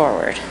move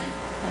forward.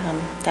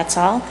 That's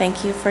all.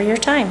 Thank you for your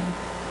time.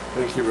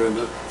 Thank you,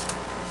 Brenda.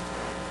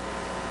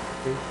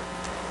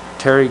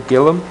 Terry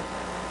Gillum.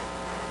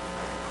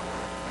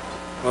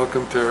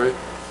 Welcome, Terry.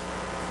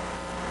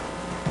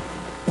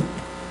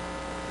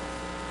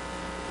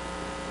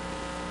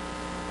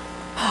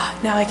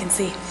 Now I can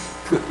see.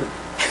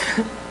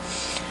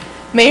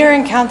 Mayor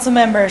and council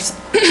members,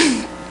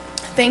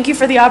 thank you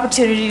for the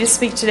opportunity to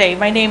speak today.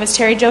 My name is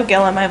Terry Jo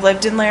Gillum. I've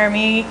lived in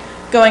Laramie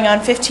going on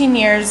 15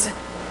 years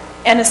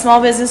and a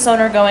small business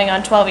owner going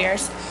on 12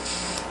 years.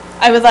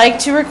 I would like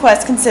to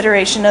request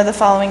consideration of the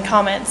following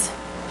comments.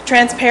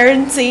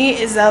 Transparency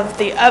is of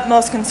the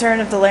utmost concern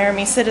of the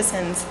Laramie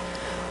citizens.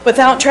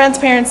 Without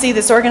transparency,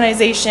 this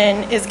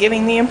organization is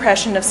giving the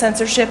impression of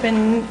censorship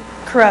and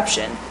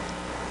corruption.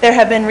 There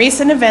have been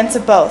recent events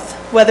of both.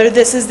 Whether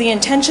this is the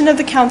intention of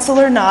the council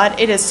or not,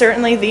 it is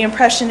certainly the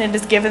impression it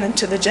is given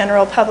to the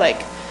general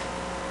public.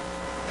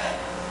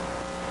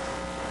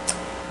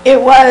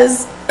 It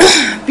was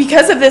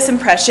because of this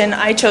impression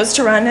I chose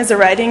to run as a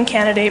write-in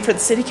candidate for the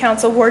City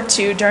Council Ward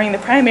 2 during the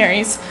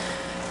primaries,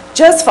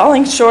 just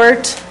falling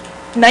short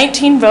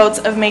 19 votes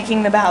of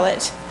making the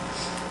ballot.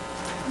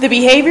 The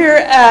behavior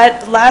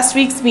at last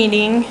week's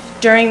meeting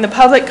during the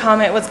public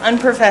comment was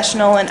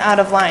unprofessional and out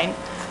of line.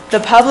 The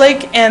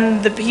public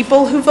and the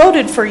people who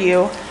voted for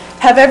you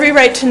have every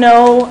right to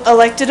know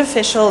elected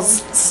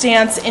officials'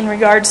 stance in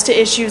regards to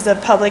issues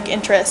of public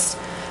interest.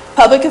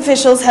 Public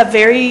officials have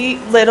very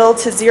little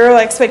to zero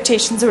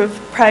expectations of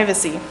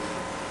privacy.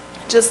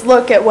 Just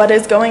look at what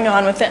is going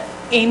on with the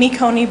Amy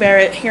Coney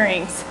Barrett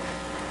hearings.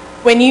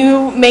 When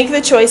you make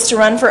the choice to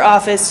run for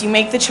office, you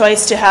make the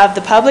choice to have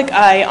the public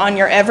eye on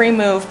your every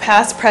move,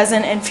 past,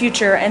 present, and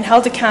future, and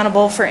held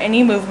accountable for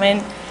any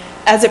movement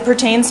as it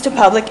pertains to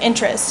public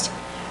interest.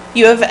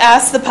 You have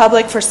asked the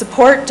public for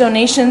support,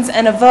 donations,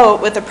 and a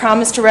vote with a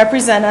promise to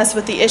represent us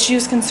with the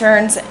issues,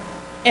 concerns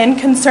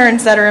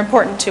that are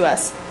important to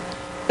us.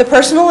 The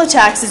personal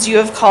attacks, as you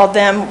have called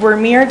them, were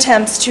mere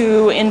attempts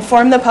to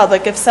inform the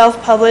public of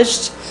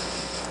self-published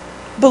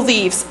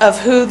beliefs of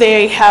who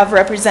they have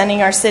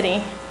representing our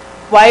city.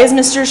 Why is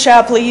Mr.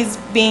 Shapley's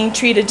being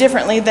treated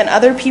differently than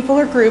other people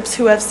or groups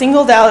who have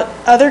singled out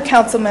other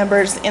council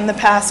members in the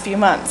past few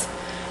months?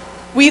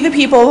 We, the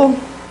people,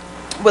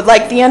 would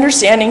like the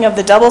understanding of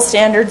the double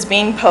standards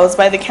being posed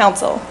by the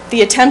council.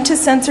 The attempt to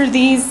censor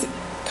these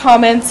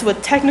comments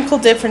with technical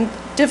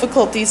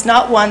difficulties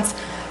not once,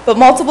 but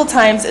multiple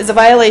times is a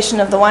violation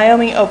of the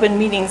Wyoming Open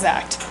Meetings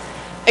Act.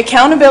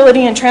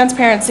 Accountability and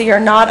transparency are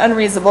not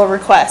unreasonable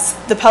requests.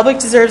 The public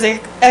deserves an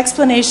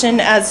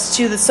explanation as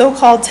to the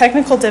so-called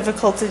technical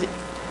difficulties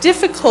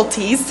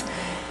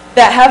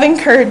that have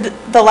occurred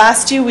the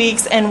last 2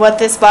 weeks and what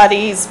this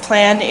body's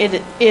plan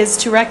is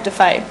to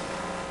rectify.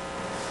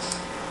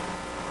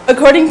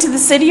 According to the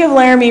City of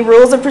Laramie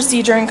Rules of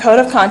Procedure and Code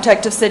of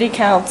Conduct of City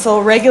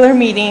Council, regular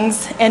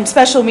meetings and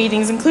special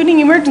meetings, including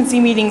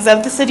emergency meetings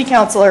of the City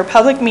Council, are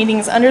public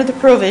meetings under the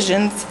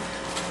provisions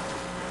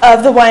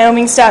of the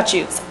Wyoming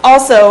statutes.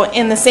 Also,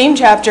 in the same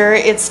chapter,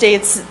 it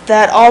states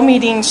that all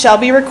meetings shall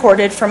be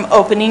recorded from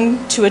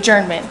opening to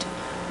adjournment.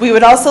 We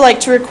would also like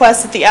to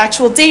request that the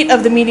actual date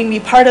of the meeting be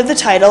part of the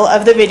title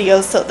of the video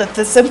so that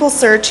the simple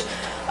search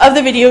of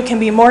the video can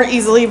be more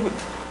easily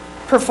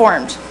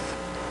performed.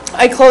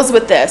 I close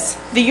with this.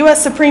 The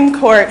U.S. Supreme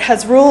Court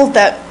has ruled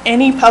that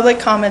any public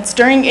comments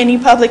during any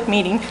public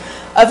meeting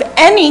of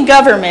any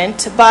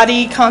government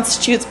body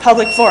constitutes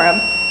public forum.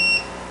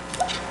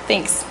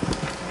 Thanks.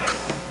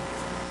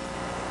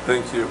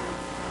 Thank you.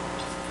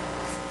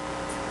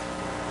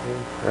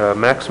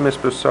 Maximus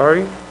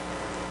Bossari?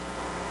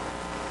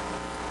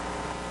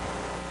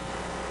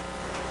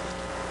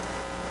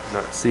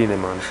 Not seeing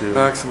him on Zoom.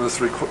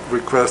 Maximus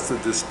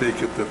requested to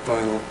speak at the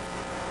final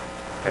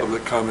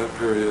public comment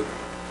period.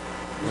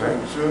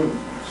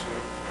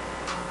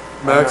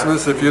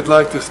 Maximus, if you'd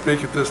like to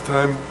speak at this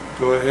time,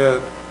 go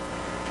ahead.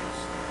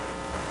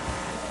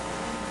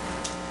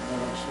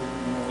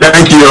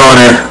 Thank you, Your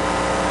Honor.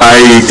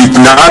 I did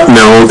not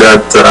know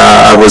that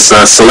I was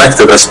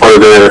selected as part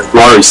of the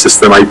lottery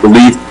system. I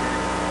believe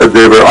that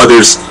there were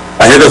others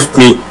ahead of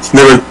me.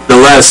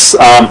 Nevertheless,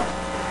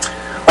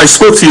 I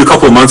spoke to you a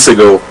couple of months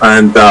ago,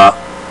 and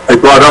I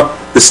brought up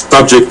the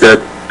subject that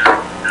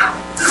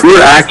your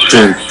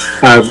actions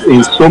have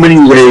in so many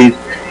ways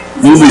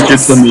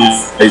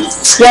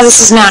delegitimized. Yeah,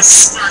 this is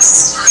Max.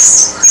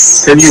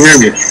 Can you hear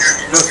me?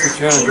 Yes, we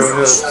can. Go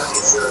ahead.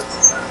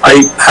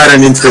 I had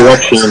an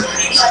interruption,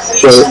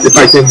 so if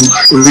I can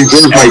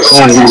reserve my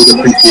time, we would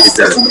appreciate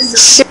that.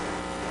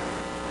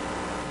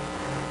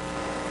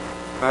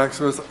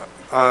 Maximus,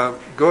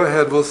 go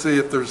ahead. We'll see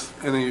if there's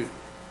any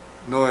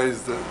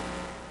noise that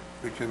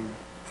we can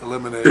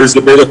eliminate. There's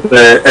a bit of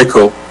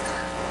echo.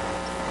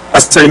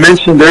 As I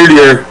mentioned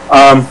earlier,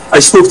 I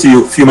spoke to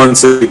you a few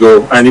months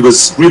ago, and it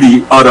was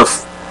really out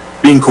of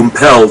being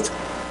compelled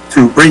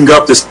to bring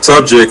up the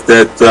subject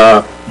that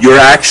your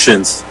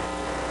actions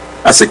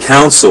as a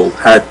council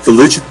had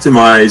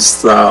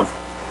delegitimized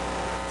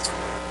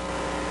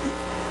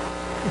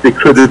the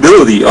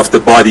credibility of the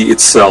body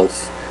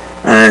itself,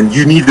 and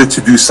you needed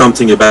to do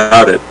something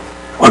about it.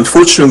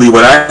 Unfortunately,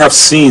 what I have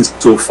seen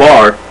so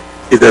far,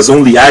 it has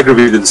only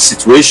aggravated the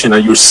situation,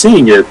 and you're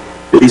seeing it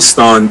based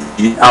on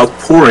the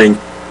outpouring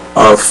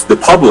of the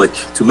public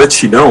to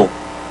let you know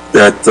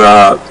that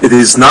it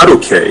is not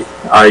okay.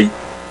 I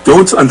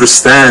don't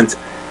understand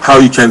how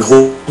you can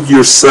hold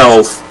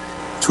yourself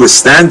to a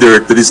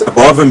standard that is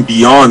above and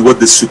beyond what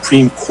the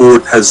Supreme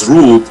Court has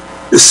ruled,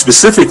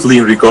 specifically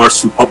in regards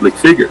to public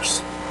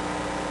figures.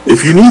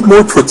 If you need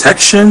more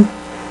protection,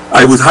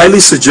 I would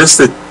highly suggest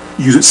that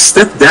you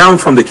step down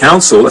from the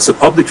council as a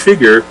public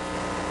figure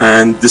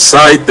and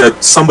decide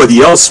that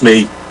somebody else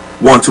may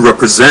want to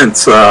represent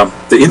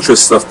the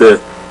interests of the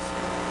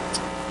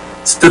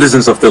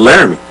citizens of the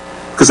Laramie.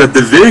 Because at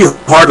the very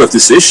heart of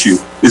this issue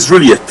is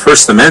really a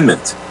First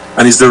Amendment,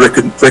 and is the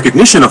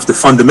recognition of the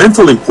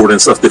fundamental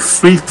importance of the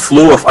free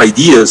flow of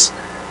ideas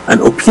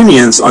and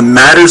opinions on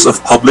matters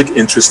of public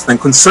interest and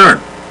concern.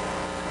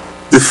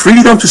 The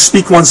freedom to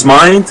speak one's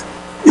mind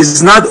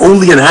is not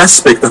only an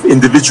aspect of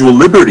individual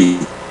liberty,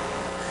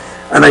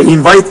 and I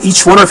invite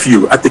each one of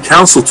you at the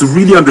council to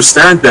really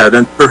understand that,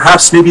 and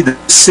perhaps maybe the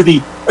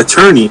city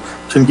attorney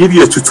can give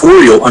you a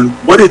tutorial on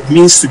what it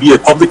means to be a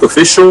public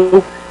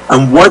official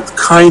and what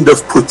kind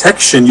of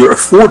protection you're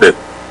afforded.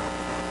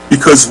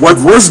 Because what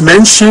was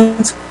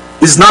mentioned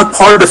is not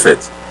part of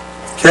it,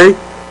 okay?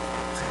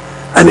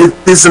 And it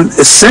is an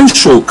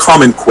essential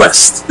common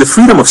quest, the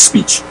freedom of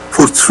speech,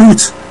 for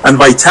truth and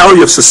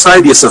vitality of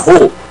society as a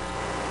whole.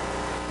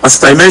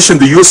 As I mentioned,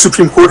 the U.S.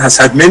 Supreme Court has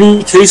had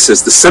many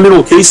cases. The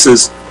seminal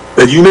cases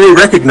that you may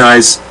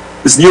recognize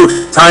is New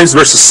York Times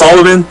versus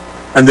Sullivan,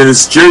 and then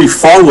it's Jerry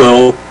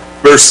Falwell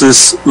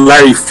versus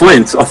Larry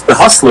Flint of the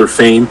Hustler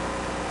fame.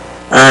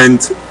 And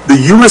the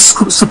U.S.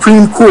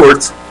 Supreme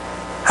Court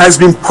has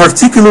been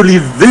particularly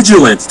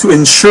vigilant to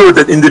ensure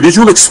that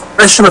individual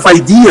expression of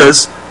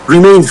ideas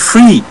remain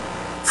free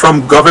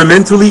from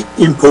governmentally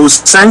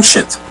imposed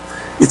sanctions.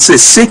 It's a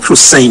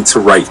sacrosanct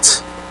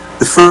right.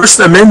 The First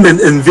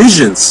Amendment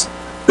envisions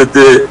that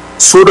the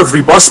sort of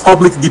robust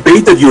public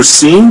debate that you're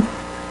seeing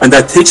and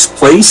that takes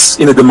place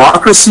in a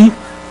democracy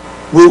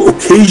will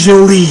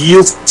occasionally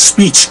yield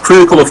speech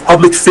critical of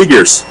public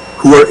figures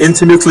who are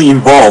intimately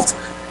involved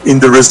in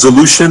the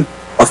resolution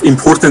of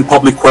important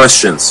public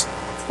questions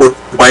or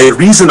by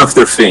reason of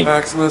their fame.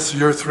 Maximus,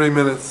 your 3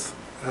 minutes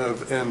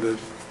have ended.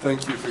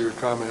 Thank you for your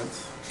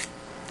comments.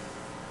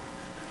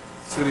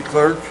 City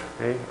Clerk?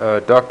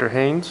 Okay, Dr.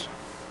 Haynes?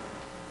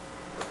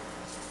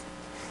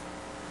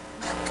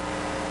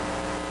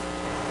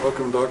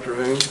 Welcome, Dr.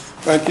 Haynes.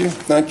 Thank you.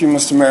 Thank you,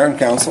 Mr. Mayor and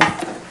Council.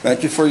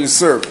 Thank you for your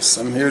service.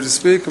 I'm here to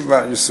speak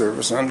about your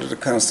service under the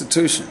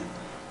Constitution.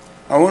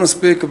 I want to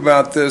speak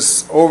about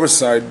this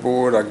oversight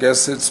board. I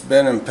guess it's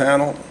been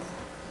impaneled.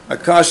 I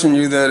caution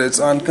you that it's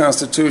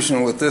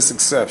unconstitutional with this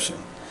exception.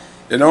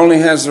 It only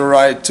has the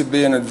right to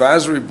be an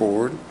advisory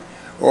board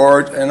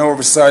or an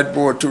oversight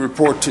board to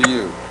report to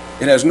you.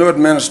 It has no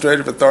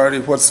administrative authority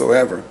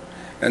whatsoever.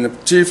 And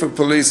the chief of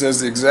police,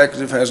 as the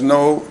executive, has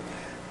no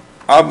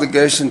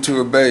obligation to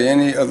obey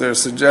any of their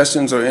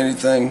suggestions or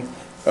anything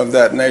of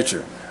that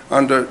nature.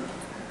 Under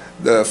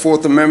the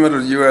Fourth Amendment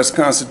of the U.S.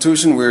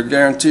 Constitution, we are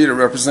guaranteed a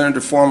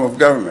representative form of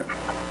government.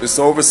 This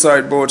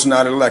oversight board is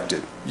not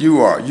elected. You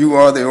are. You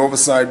are the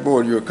oversight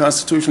board. You are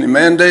constitutionally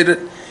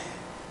mandated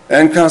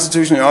and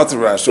constitutionally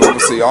authorized to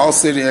oversee all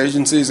city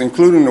agencies,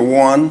 including the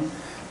one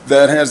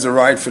that has the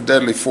right for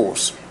deadly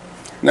force.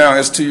 Now,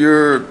 as to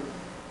your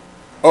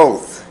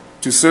oath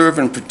to serve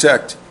and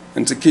protect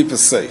and to keep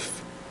us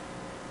safe,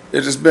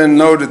 it has been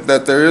noted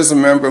that there is a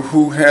member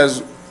who has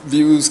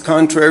views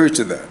contrary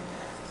to that.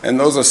 And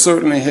those are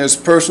certainly his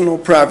personal,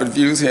 private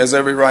views. He has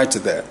every right to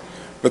that.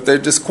 But they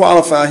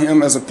disqualify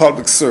him as a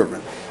public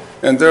servant.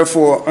 And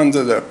therefore,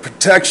 under the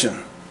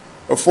protection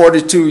of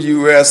 42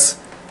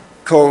 U.S.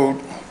 Code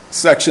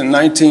Section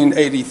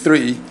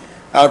 1983,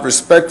 I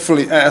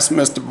respectfully ask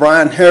Mr.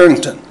 Brian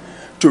Harrington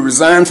to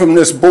resign from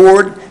this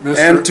board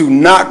and to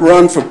not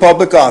run for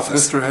public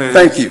office. Mr. Hayes.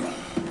 Thank you.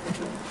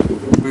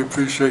 We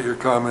appreciate your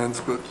comments,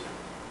 but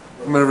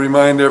I'm going to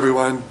remind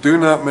everyone, do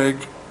not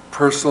make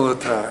personal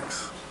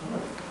attacks.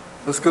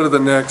 Let's go to the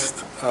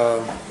next.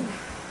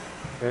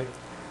 Okay.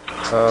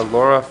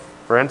 Laura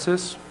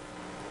Francis?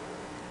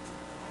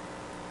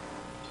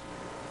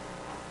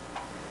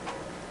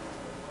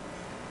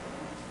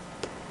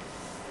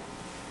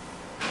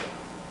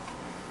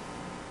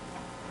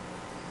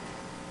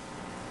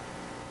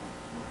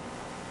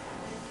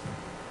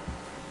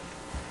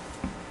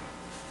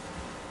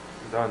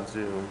 She's on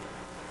Zoom.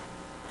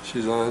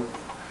 She's on.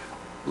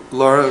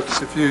 Laura,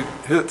 if you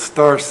hit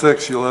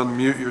 *6, you'll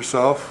unmute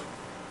yourself.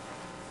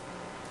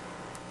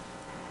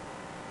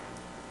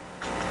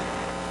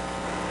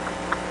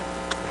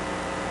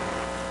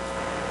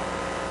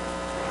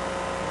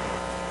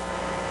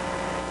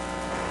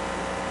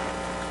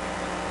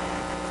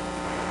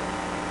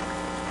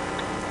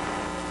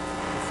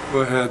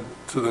 Go ahead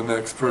to the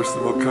next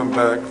person. We'll come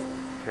back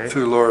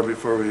to Laura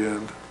before we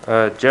end.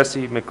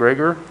 Jesse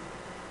McGregor?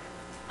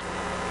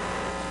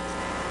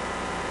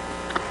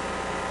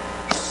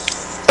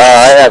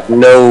 I have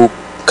no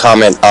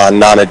comment on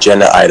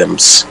non-agenda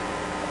items.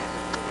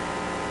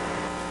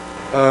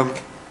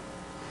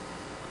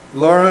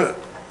 Laura,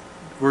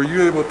 were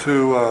you able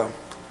to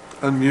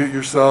unmute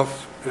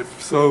yourself?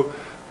 If so,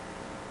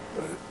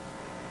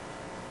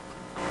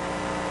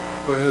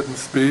 go ahead and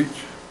speak.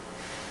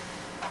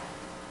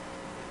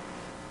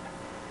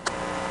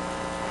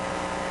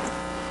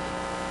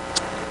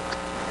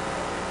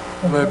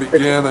 When I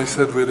began, I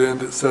said we'd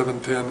end at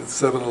 7:10,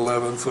 it's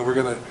 7:11, so we're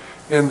going to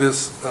end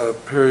this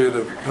period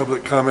of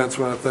public comments.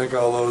 I want to thank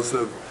all those that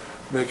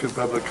have making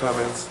public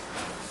comments.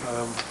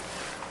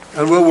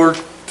 And we'll work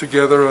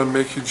together on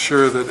making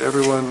sure that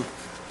everyone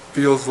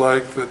feels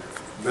like that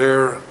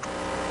their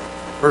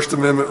First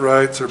Amendment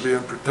rights are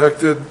being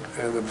protected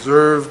and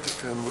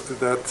observed, and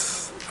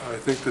that's, I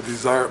think, the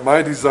desire,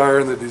 my desire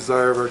and the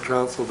desire of our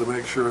council to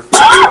make sure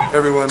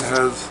everyone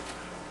has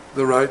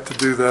the right to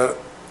do that.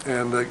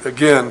 And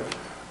again,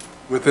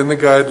 within the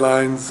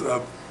guidelines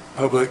of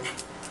public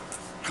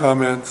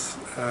comments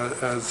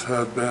as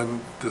had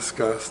been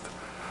discussed.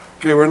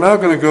 Okay, we're now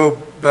going to go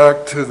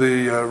back to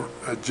the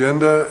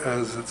agenda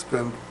as it's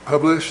been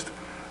published,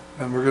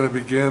 and we're going to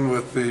begin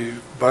with the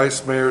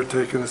Vice Mayor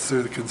taking us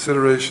through the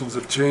considerations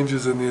of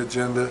changes in the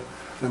agenda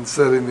and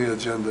setting the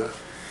agenda.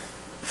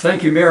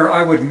 Thank you, Mayor.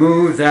 I would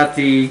move that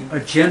the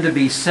agenda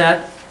be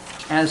set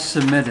as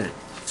submitted.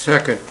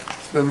 Second.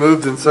 It's been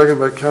moved and seconded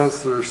by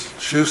Councilor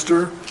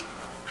Schuster.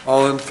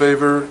 All in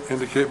favor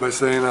indicate by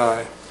saying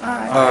aye.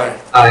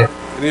 Aye. Aye.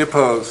 Any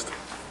opposed?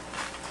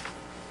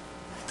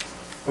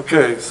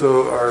 Okay,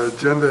 so our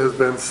agenda has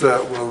been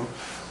set. Well,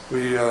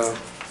 we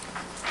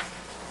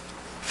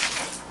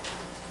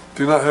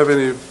do not have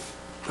any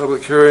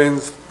public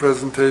hearings,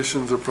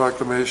 presentations, or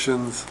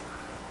proclamations.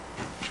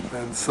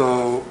 And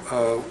so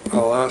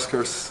I'll ask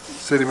our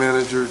city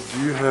manager,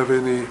 do you have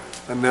any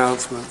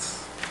announcements?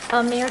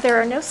 Mayor, there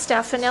are no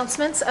staff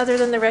announcements other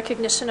than the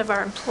recognition of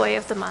our Employee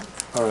of the Month.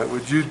 All right,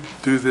 would you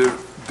do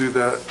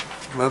that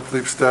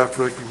monthly staff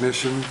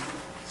recognition?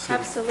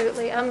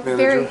 Absolutely. I'm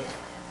Manager?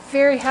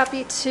 very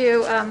happy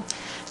to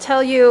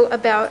tell you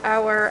about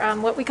our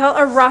what we call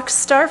our rock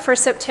star for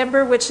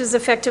September, which is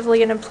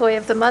effectively an Employee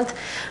of the Month.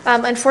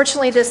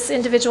 Unfortunately, this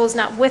individual is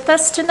not with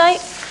us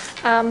tonight,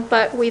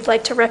 but we'd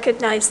like to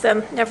recognize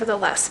them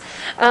nevertheless.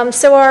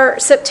 So our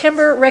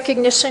September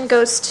recognition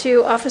goes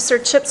to Officer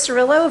Chip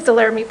Cirillo of the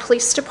Laramie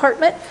Police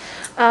Department.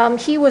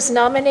 He was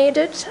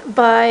nominated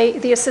by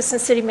the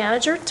Assistant City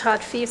Manager, Todd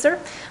Fieser.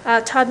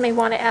 Todd may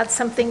want to add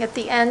something at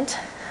the end,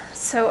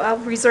 so I'll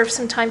reserve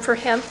some time for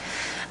him.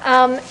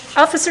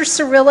 Officer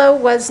Cirillo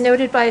was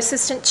noted by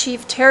Assistant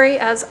Chief Terry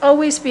as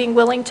always being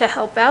willing to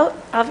help out.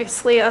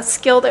 Obviously, a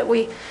skill that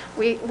we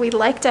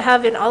like to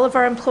have in all of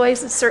our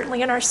employees and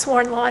certainly in our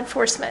sworn law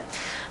enforcement.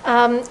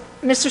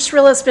 Mr.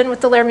 Cirillo has been with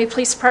the Laramie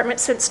Police Department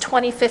since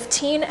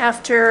 2015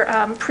 after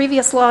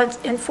previous law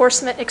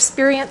enforcement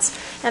experience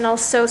and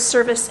also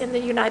service in the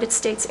United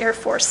States Air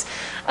Force.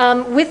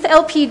 With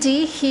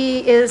LPD,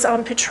 he is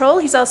on patrol.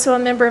 He's also a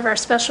member of our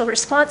special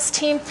response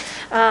team,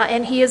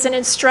 and he is an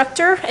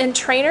instructor and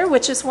trainer,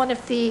 which is one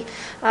of the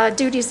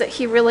duties that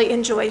he really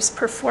enjoys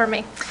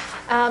performing.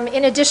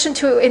 In addition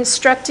to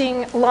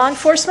instructing law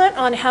enforcement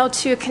on how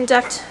to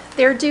conduct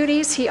their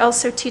duties, he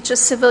also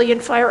teaches civilian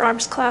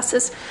firearms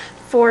classes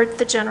for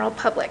the general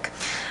public.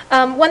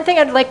 One thing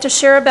I'd like to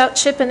share about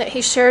Chip and that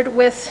he shared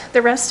with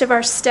the rest of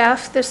our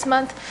staff this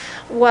month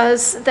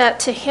was that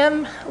to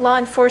him, law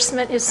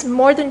enforcement is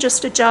more than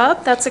just a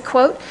job. That's a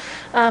quote.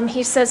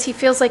 He says he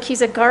feels like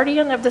he's a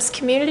guardian of this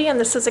community, and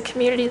this is a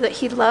community that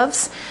he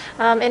loves.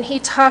 And he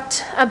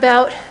talked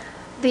about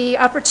the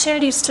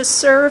opportunities to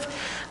serve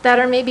that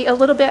are maybe a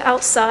little bit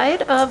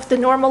outside of the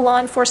normal law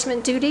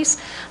enforcement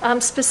duties,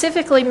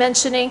 specifically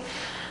mentioning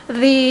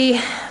the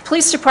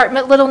police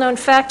department, little known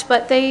fact,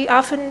 but they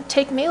often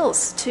take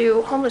meals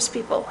to homeless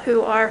people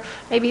who are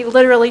maybe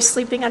literally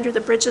sleeping under the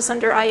bridges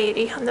under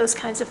I-80 and those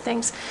kinds of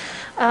things.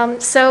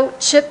 So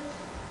Chip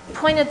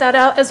pointed that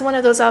out as one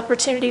of those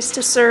opportunities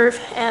to serve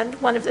and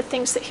one of the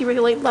things that he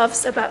really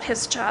loves about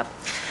his job.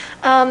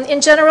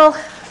 In general,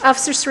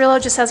 Officer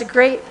Cirillo just has a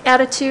great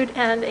attitude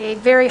and a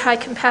very high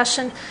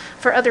compassion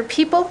for other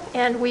people,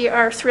 and we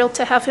are thrilled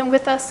to have him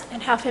with us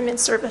and have him in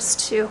service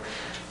to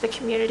the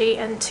community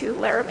and to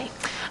Laramie.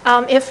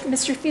 If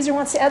Mr. Fieser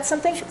wants to add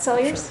something, it's all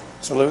yours.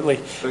 Absolutely.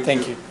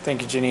 Thank you.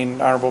 Thank you,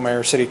 Janine, Honorable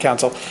Mayor, City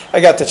Council. I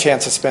got the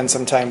chance to spend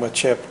some time with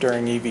Chip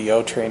during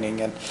EVO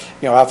training, and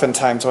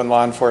oftentimes when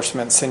law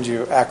enforcement sends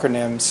you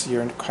acronyms,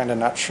 you're kind of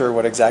not sure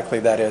what exactly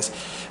that is.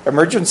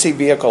 Emergency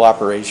Vehicle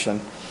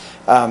Operation.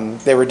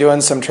 They were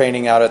doing some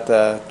training out at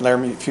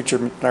the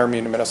future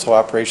Laramie Municipal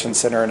Operations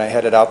Center, and I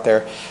headed out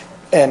there,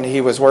 and he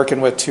was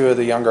working with two of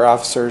the younger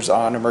officers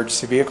on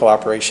emergency vehicle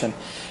operation.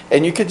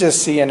 And you could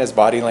just see in his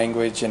body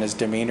language and his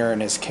demeanor and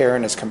his care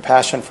and his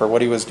compassion for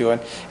what he was doing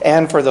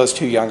and for those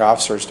two young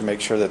officers to make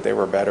sure that they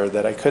were better,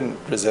 that I couldn't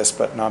resist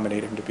but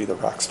nominate him to be the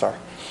rock star.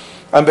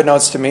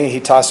 Unbeknownst to me, he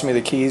tossed me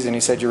the keys and he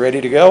said, "You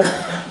ready to go?"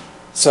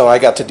 So I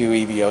got to do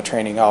EVO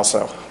training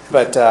also.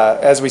 But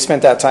as we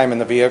spent that time in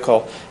the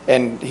vehicle,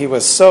 and he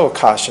was so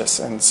cautious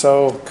and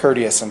so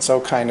courteous and so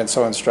kind and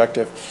so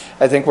instructive,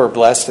 I think we're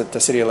blessed at the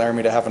City of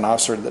Laramie to have an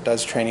officer that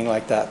does training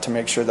like that to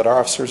make sure that our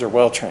officers are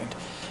well trained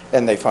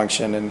and they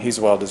function, and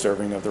he's well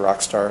deserving of the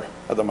Rock Star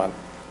of the Month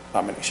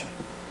nomination.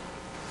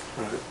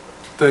 Right.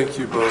 Thank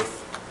you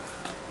both.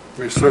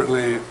 We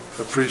certainly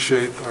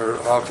appreciate our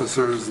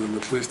officers and the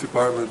police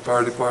department,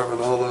 fire department,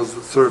 all those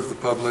that serve the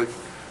public.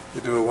 You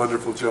do a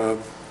wonderful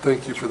job.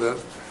 Thank you for that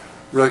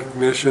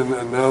recognition,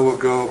 and now we'll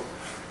go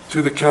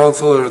to the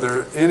council. Are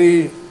there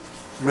any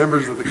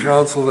members of the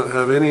council that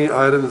have any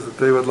items that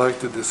they would like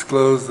to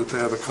disclose that they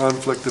have a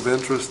conflict of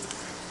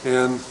interest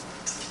in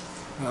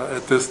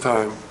at this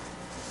time?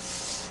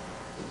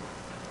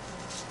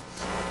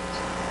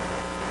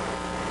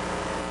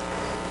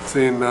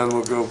 Seeing none,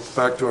 we'll go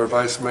back to our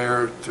Vice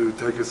Mayor to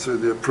take us through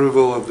the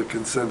approval of the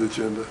consent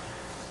agenda.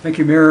 Thank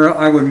you, Mayor.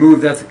 I would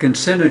move that the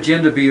consent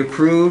agenda be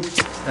approved,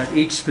 that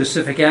each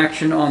specific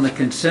action on the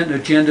consent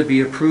agenda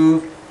be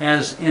approved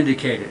as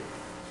indicated.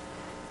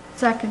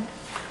 Second.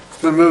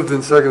 It's been moved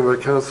and seconded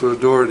by Councilor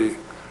Doherty.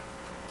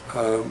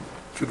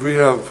 Could we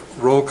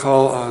have roll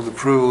call on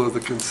approval of the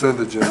consent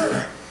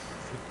agenda?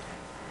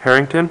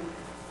 Harrington?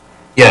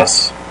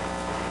 Yes.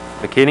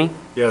 McKinney?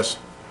 Yes.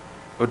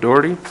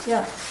 O'Doherty?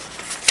 Yes.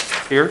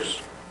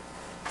 Pierce?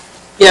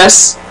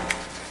 Yes.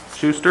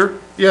 Schuster?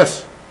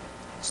 Yes.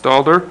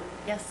 Stalder?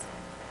 Yes.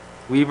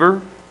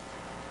 Weaver?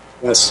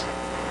 Yes.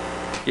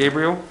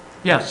 Gabriel?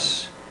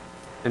 Yes.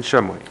 And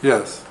Shumway.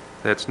 Yes.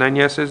 That's 9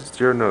 yeses,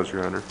 0 noes,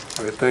 Your Honor.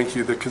 All right, thank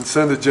you. The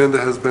consent agenda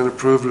has been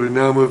approved. We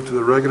now move to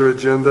the regular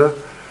agenda.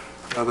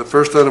 The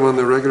first item on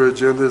the regular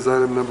agenda is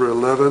item number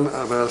 11.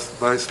 I've asked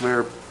Vice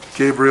Mayor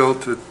Gabriel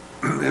to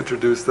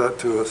introduce that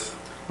to us.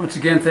 Once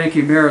again, thank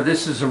you, Mayor.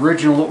 This is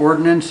original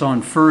ordinance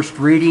on first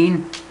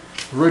reading.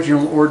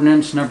 Original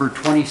ordinance number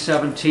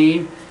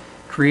 2017,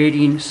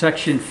 creating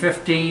section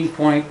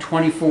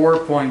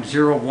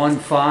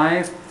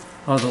 15.24.015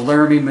 of the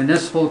Laramie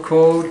Municipal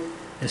Code,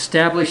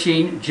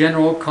 establishing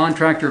general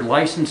contractor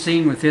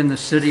licensing within the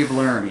city of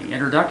Laramie.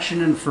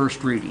 Introduction and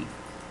first reading.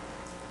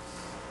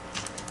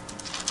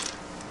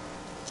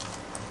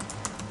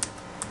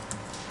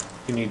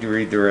 You need to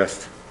read the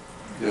rest.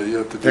 Yeah, you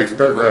have to Next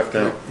paragraph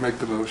down. make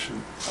the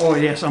motion. Oh,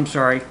 yes, I'm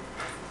sorry.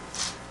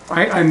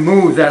 I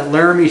move that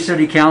Laramie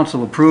City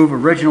Council approve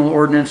original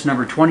ordinance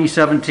number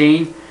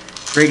 2017,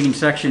 creating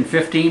section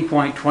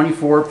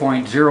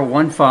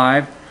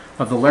 15.24.015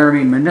 of the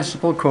Laramie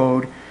Municipal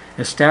Code,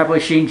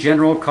 establishing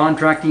general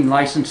contracting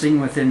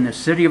licensing within the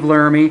city of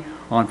Laramie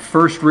on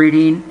first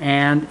reading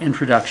and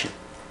introduction.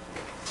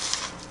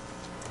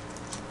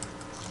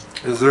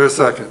 Is there a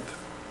second?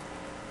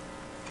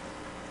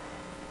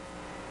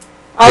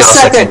 I'll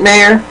second,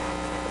 Mayor.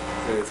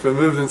 Okay, it's been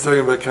moved and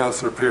seconded by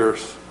Councilor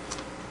Pierce.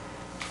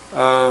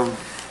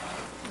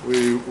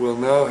 We will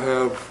now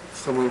have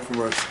someone from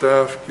our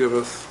staff give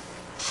us,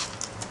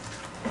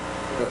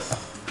 yes.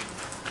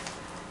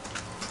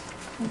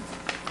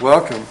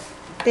 Welcome.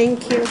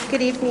 Thank you.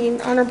 Good evening,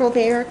 Honorable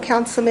Mayor,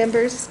 council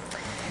members.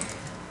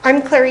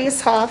 I'm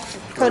Clarice Hoff,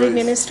 Code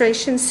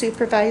Administration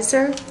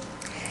Supervisor,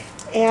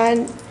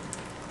 and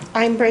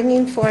I'm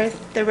bringing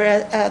forth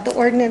the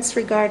ordinance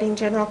regarding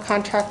general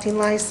contracting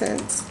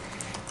license.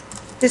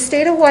 The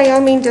state of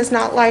Wyoming does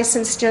not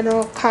license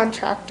general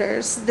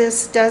contractors.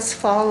 This does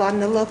fall on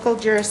the local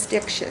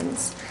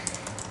jurisdictions.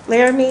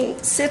 Laramie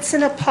sits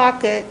in a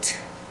pocket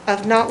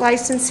of not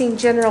licensing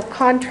general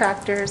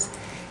contractors,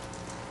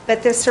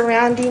 but the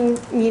surrounding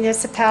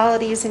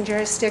municipalities and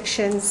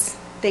jurisdictions,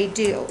 they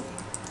do.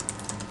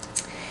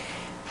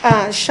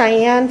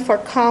 Cheyenne,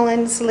 Fort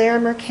Collins,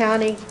 Larimer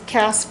County,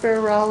 Casper,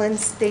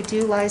 Rawlins, they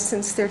do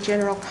license their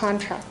general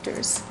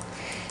contractors.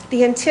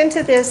 The intent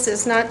of this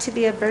is not to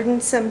be a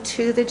burdensome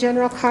to the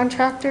general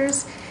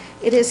contractors.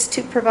 It is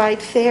to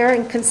provide fair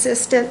and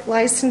consistent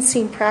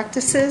licensing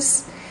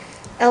practices,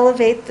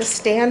 elevate the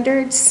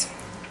standards,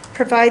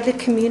 provide the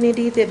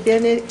community the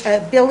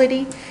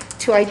ability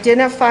to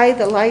identify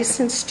the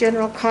licensed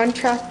general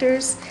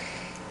contractors,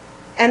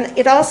 and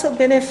it also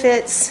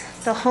benefits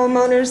the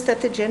homeowners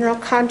that the general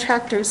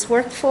contractors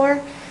work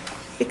for,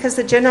 because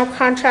the general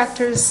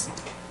contractors,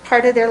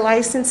 part of their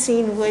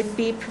licensing would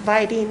be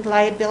providing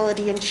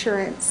liability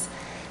insurance.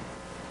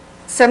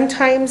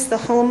 Sometimes the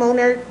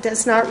homeowner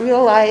does not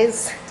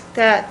realize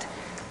that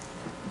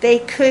they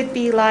could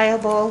be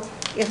liable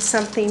if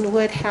something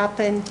would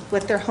happen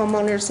with their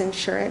homeowner's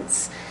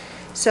insurance.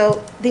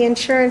 So the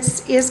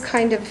insurance is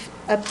kind of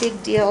a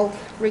big deal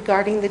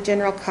regarding the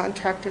general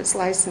contractor's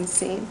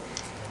licensing.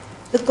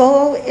 The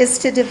goal is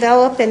to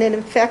develop an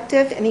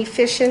effective and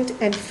efficient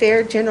and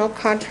fair general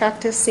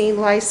contracting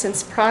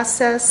license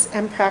process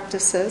and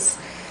practices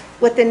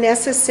with the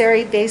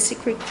necessary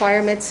basic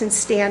requirements and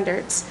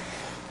standards.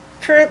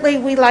 Currently,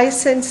 we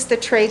license the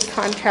trade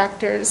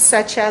contractors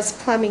such as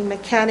plumbing,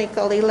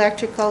 mechanical,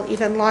 electrical,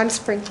 even lawn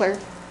sprinkler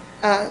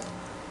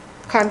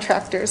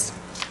contractors.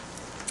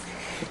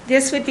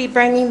 This would be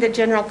bringing the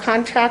general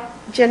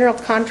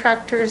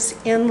contractors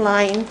in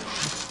line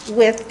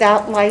with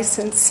that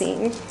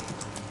licensing.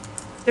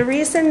 The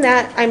reason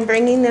that I'm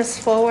bringing this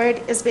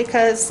forward is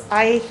because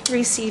I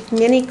received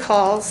many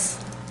calls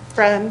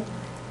from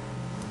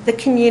the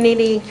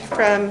community,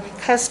 from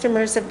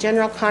customers of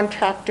general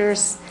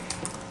contractors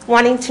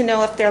wanting to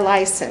know if they're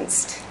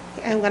licensed.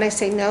 And when I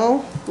say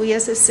no, we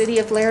as the city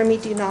of Laramie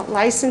do not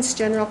license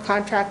general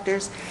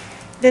contractors,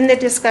 then the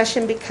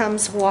discussion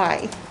becomes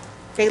why.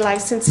 They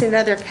license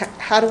another,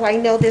 how do I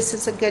know this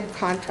is a good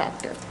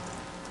contractor?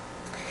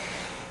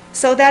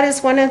 So that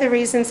is one of the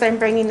reasons I'm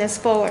bringing this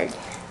forward.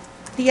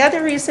 The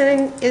other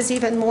reason is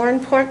even more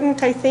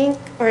important, I think,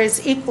 or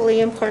is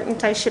equally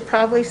important, I should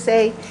probably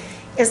say,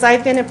 is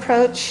I've been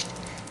approached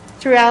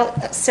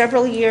throughout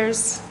several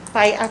years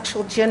by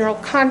actual general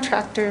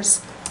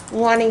contractors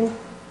wanting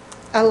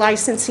a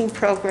licensing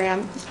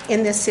program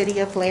in the city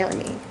of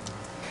Laramie.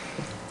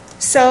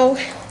 So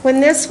when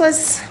this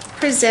was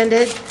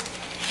presented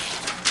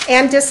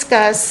and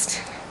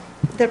discussed,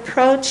 the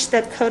approach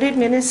that code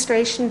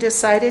administration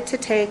decided to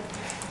take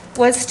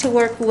was to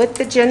work with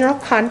the general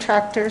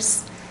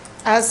contractors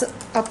as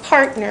a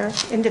partner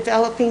in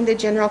developing the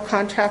general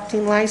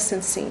contracting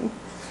licensing.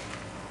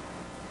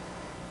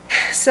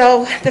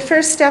 So the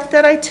first step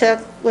that I took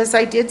was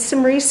I did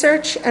some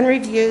research and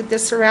reviewed the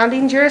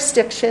surrounding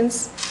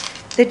jurisdictions,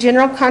 the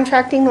general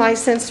contracting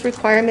license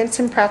requirements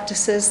and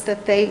practices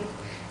that they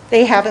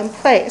have in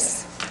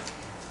place.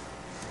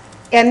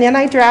 And then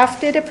I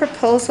drafted a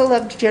proposal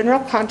of general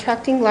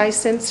contracting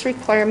license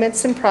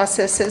requirements and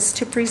processes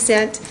to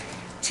present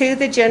to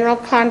the general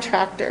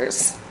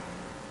contractors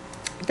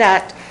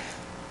that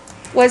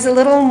was a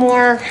little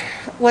more,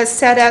 was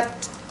set up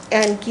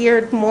and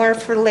geared more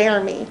for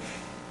Laramie.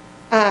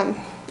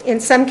 In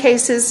some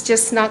cases,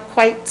 just not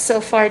quite so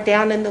far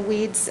down in the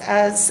weeds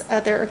as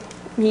other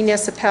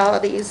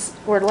municipalities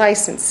or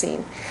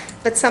licensing,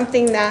 but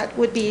something that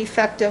would be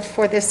effective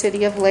for the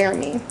city of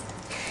Laramie.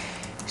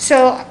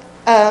 So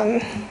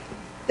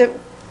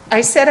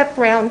I set up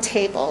round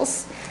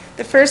tables.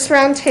 The first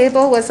round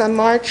table was on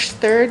March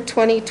 3rd,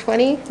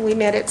 2020. We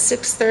met at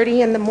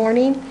 6:30 in the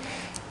morning,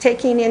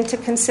 taking into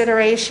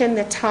consideration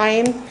the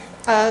time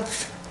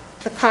of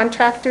the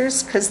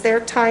contractors, because their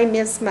time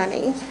is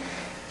money.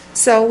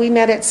 So we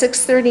met at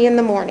 6:30 in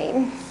the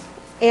morning.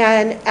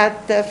 And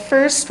at the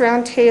first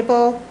round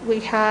table, we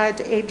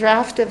had a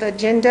draft of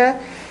agenda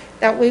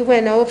that we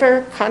went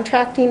over: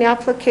 contracting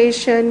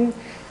application,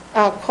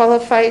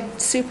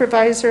 qualified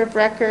supervisor of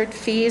record,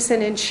 fees,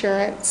 and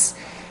insurance.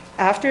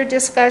 After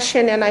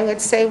discussion, and I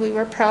would say we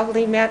were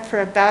probably met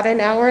for about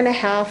an hour and a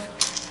half,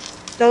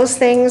 those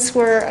things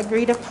were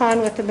agreed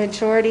upon with a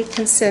majority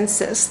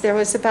consensus. There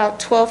was about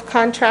 12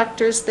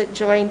 contractors that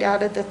joined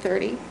out of the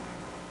 30.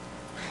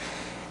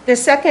 The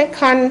second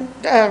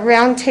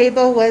round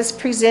table was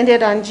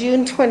presented on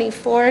June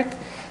 24th,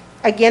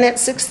 again at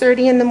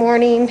 6:30 in the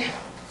morning.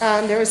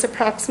 There was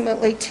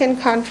approximately 10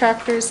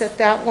 contractors at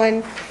that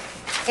one,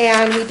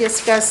 and we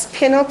discussed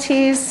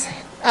penalties.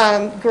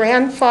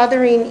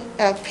 Grandfathering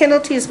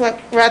penalties went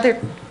rather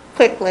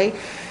quickly.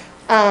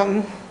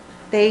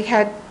 They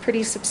had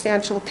pretty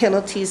substantial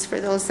penalties for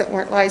those that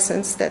weren't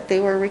licensed that they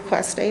were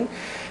requesting.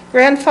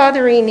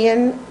 Grandfathering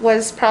in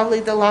was probably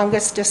the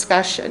longest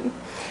discussion,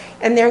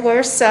 and there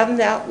were some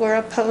that were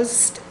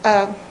opposed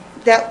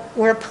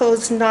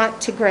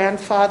not to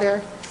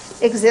grandfather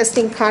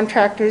existing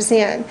contractors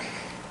in.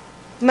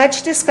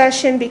 Much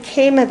discussion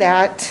became of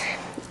that,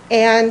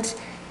 and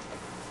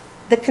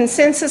the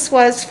consensus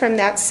was from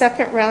that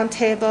second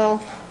roundtable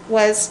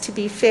was to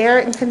be fair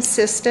and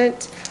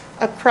consistent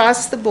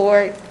across the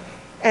board,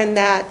 and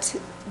that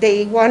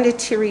they wanted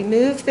to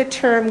remove the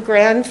term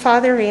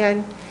grandfather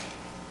in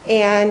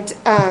and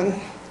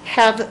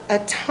have a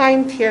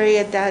time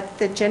period that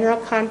the general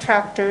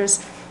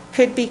contractors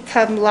could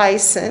become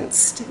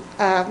licensed.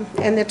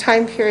 And the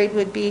time period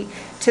would be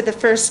to the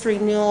first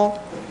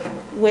renewal,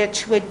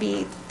 which would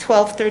be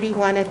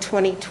 12/31 of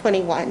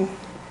 2021.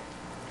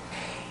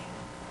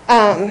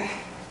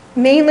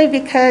 Mainly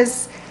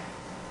because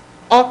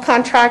all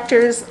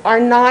contractors are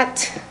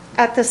not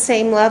at the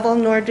same level,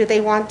 nor do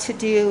they want to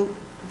do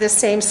the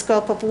same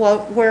scope of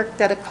work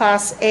that a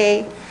Class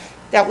A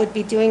that would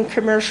be doing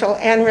commercial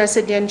and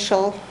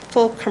residential,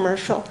 full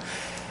commercial,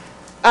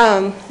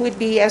 would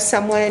be as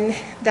someone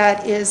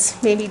that is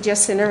maybe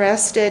just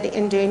interested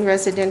in doing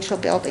residential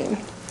building.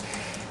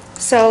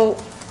 So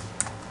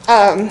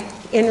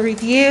in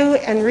review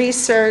and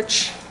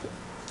research,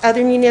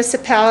 other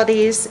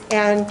municipalities,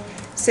 and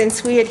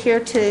since we adhere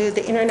to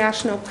the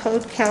International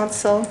Code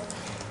Council,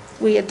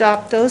 we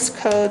adopt those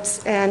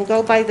codes and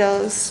go by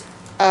those.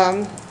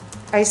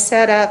 I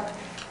set up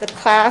the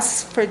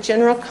class for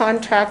general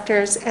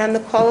contractors and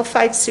the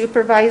qualified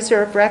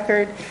supervisor of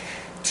record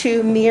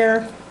to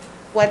mirror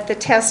what the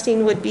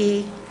testing would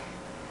be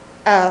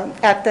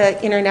at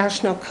the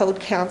International Code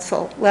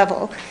Council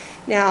level.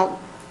 Now,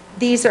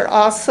 these are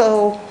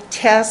also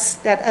tests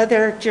that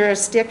other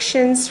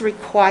jurisdictions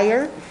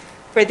require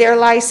for their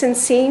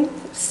licensing.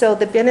 So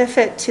the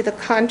benefit to the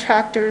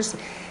contractors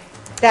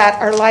that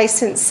are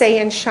licensed, say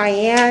in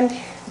Cheyenne,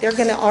 they're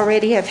going to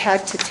already have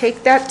had to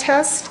take that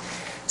test.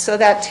 So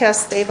that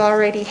test they've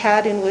already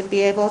had and would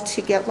be able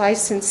to get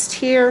licensed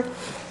here,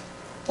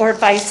 or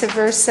vice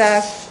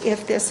versa.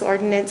 If this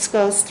ordinance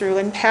goes through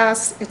and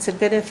pass, it's a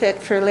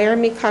benefit for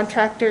Laramie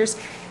contractors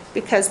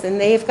because then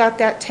they've got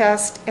that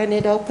test and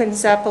it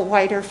opens up a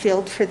wider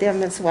field for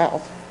them as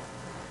well.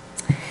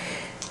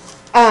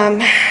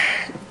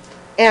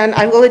 And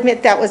I will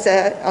admit that was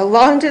a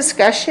long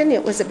discussion.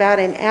 It was about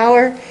an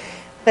hour,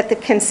 but the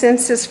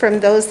consensus from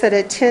those that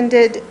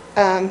attended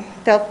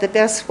felt the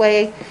best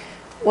way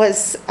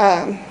was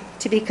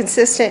to be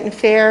consistent and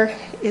fair,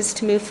 is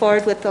to move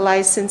forward with the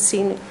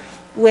licensing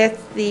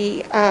with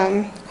the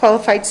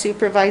qualified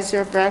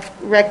supervisor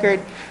of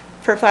record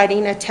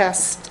providing a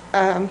test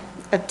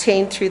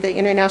obtained through the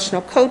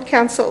International Code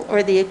Council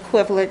or the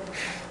equivalent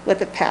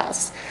with a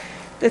pass.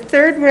 The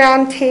third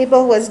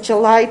roundtable was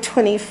July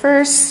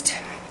 21st.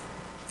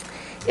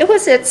 It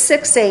was at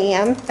 6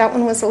 a.m. That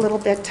one was a little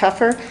bit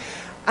tougher,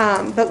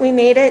 but we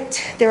made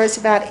it. There was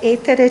about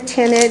 8 that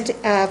attended.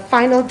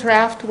 Final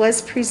draft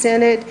was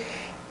presented,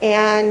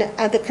 and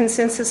the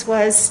consensus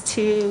was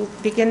to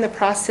begin the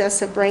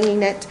process of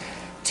bringing it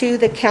to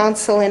the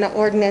council in an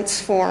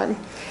ordinance form.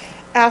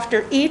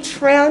 After each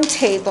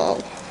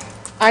roundtable,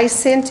 I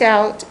sent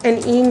out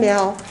an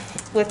email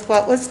with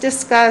what was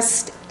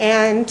discussed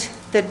and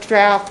the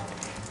draft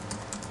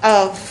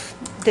of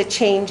the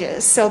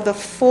changes. So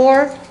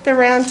before the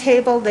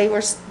roundtable,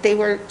 they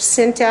were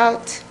sent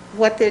out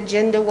what the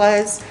agenda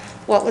was,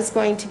 what was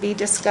going to be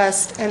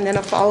discussed, and then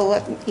a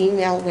follow-up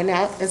email went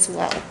out as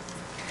well.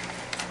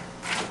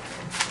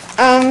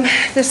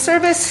 The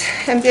service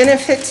and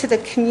benefit to the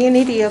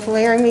community of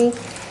Laramie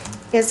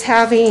is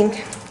having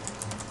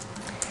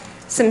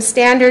some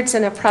standards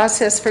and a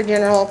process for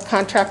general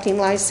contracting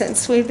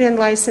license. We've been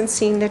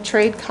licensing the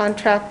trade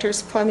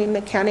contractors, plumbing,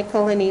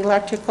 mechanical, and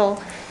electrical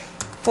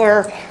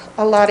for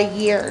a lot of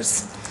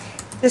years.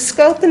 The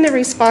scope and the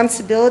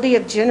responsibility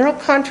of general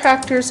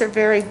contractors are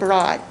very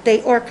broad.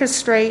 They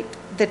orchestrate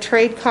the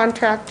trade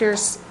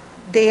contractors.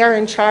 They are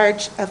in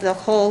charge of the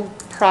whole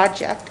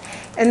project,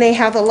 and they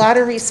have a lot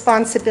of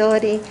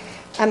responsibility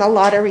and a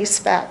lot of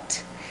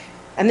respect.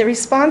 And the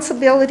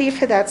responsibility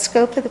for that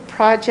scope of the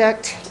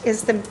project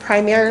is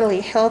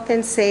primarily health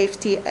and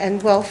safety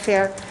and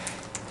welfare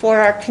for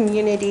our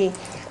community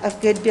of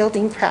good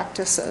building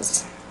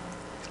practices.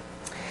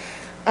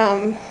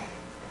 And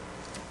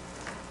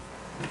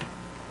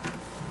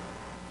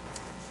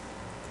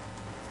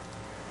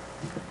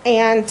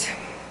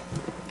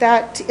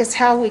that is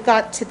how we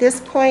got to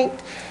this point.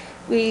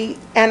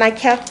 And I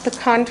kept the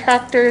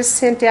contractors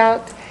sent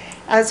out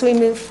as we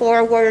move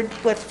forward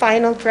with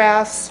final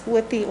drafts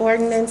with the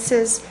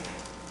ordinances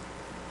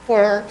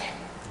for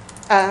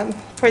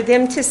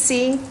them to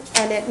see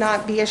and it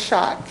not be a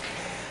shock.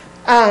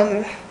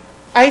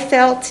 I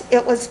felt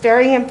it was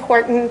very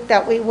important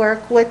that we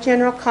work with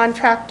general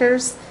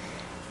contractors.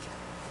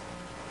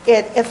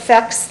 It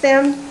affects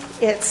them.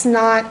 It's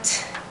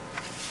not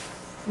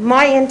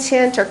my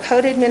intent or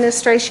code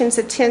administration's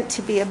intent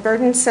to be a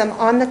burdensome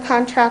on the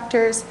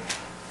contractors,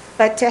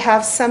 but to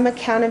have some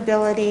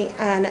accountability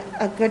and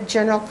a good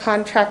general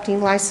contracting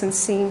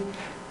licensing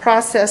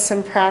process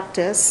and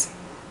practice.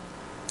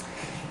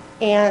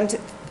 And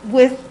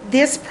with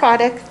this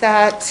product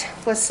that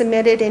was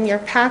submitted in your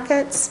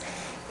packets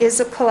is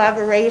a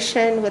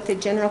collaboration with the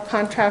general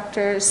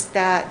contractors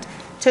that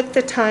took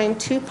the time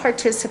to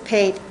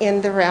participate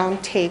in the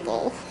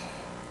roundtable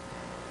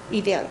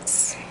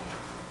events.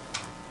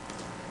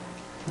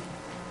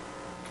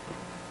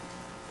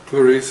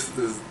 Clarice,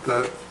 is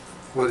that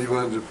what you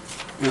wanted to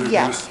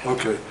introduce? Yeah.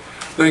 Okay.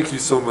 Thank you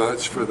so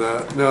much for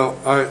that. Now,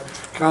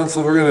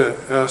 Council, we're going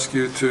to ask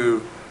you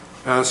to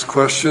ask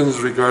questions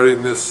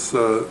regarding this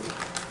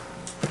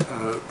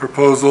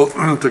proposal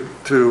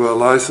to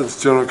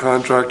license general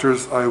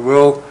contractors. I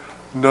will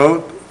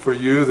note for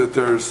you that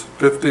there's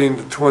 15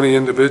 to 20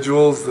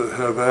 individuals that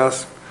have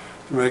asked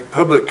to make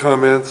public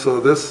comments, so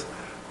this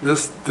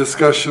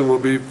discussion will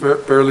be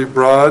fairly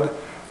broad.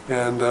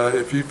 And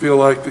if you feel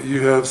like that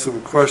you have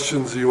some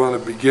questions you want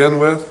to begin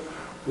with,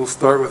 we'll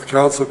start with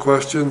council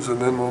questions and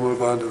then we'll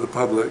move on to the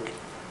public.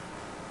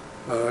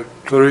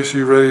 Clarice,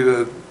 you ready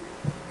to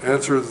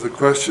answer the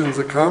questions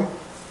that come?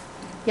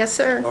 Yes,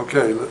 sir.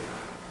 Okay,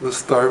 let's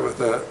start with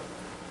that.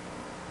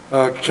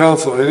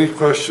 Council, any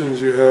questions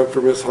you have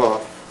for Ms.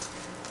 Hoff?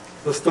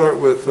 Let's start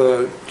with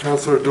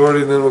Councilor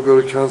Doherty and then we'll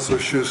go to Councilor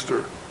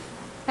Schuster.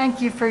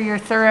 Thank you for your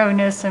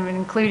thoroughness and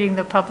including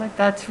the public.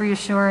 That's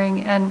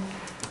reassuring. And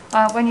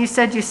when you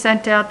said you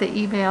sent out the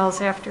emails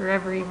after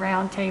every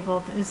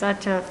roundtable, is that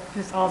to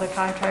just all the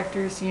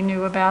contractors you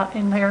knew about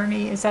in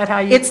Laramie? Is that how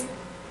you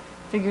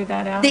figured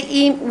that out?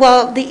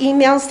 Well, the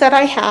emails that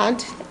I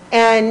had,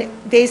 and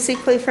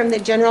basically from the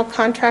general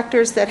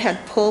contractors that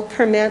had pulled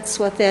permits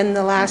within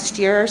the last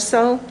year or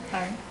so.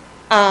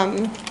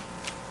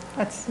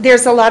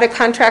 There's a lot of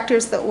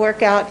contractors that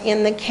work out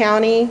in the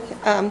county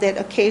that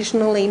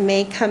occasionally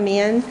may come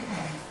in.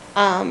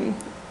 And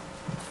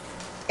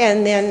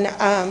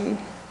then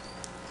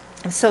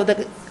so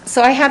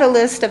I had a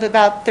list of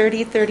about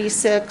 30,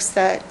 36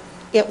 that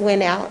it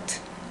went out.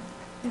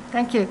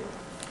 Thank you.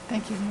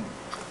 Thank you.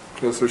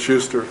 Councilor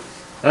Schuster.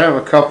 I have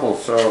a couple.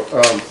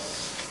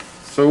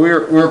 So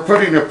we're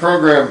putting a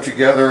program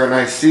together, and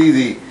I see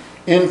the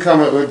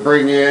income it would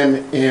bring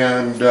in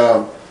and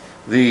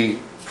the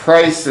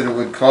price that it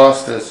would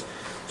cost us.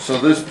 So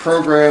this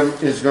program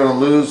is going to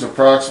lose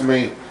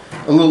approximately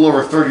a little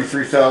over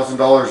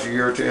 $33,000 a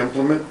year to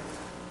implement?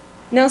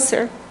 No,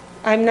 sir.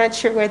 I'm not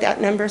sure where that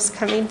number's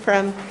coming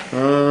from.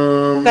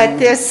 But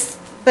this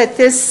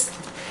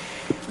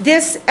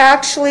This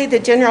actually, the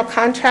general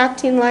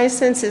contracting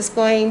license is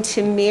going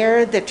to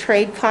mirror the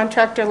trade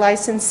contractor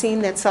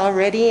licensing that's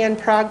already in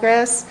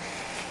progress.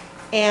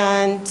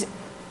 And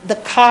the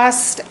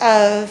cost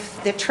of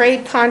the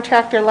trade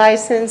contractor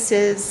license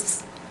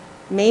is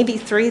maybe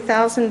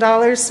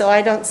 $3,000, so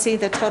I don't see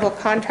the total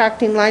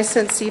contracting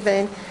license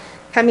even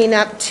coming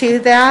up to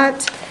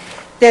that.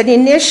 That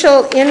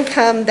initial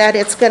income that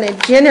it's going to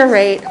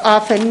generate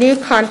off of new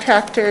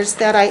contractors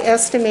that I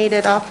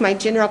estimated off my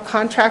general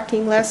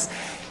contracting list,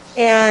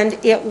 and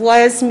it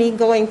was me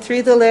going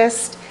through the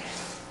list,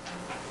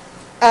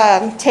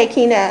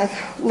 taking a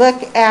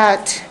look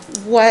at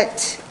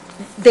what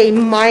they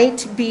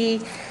might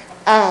be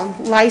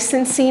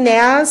licensing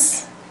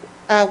as,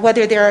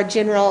 whether they're a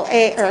general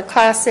A or a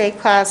Class A,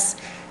 Class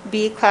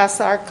B, Class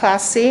R,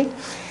 Class C.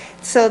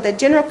 So the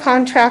general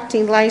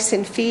contracting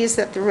license fees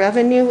that the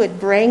revenue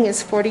would bring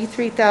is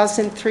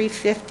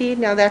 $43,350.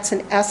 Now that's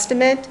an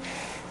estimate.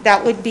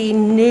 That would be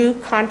new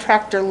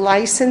contractor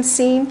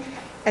licensing,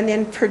 and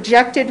then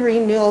projected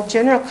renewal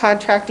general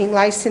contracting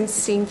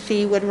licensing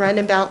fee would run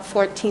about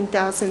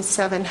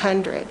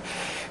 $14,700.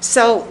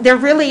 So there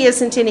really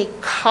isn't any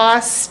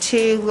cost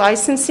to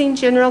licensing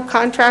general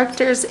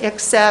contractors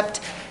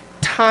except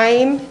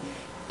time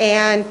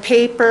and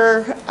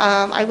paper.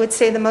 I would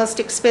say the most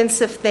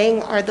expensive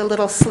thing are the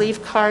little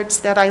sleeve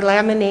cards that I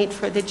laminate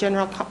for the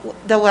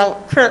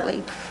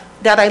currently,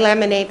 that I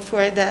laminate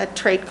for the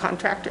trade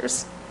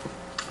contractors.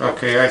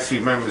 Okay, I see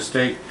my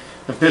mistake.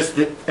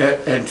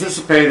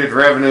 Anticipated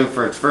revenue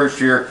for its first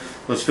year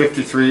was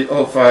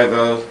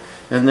 $53,050,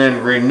 and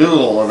then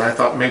renewal, and I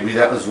thought maybe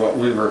that was what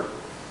we were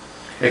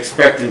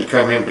expecting to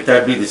come in, but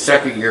that'd be the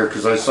second year,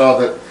 because I saw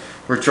that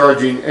we're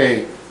charging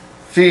a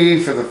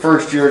fee for the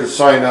first year to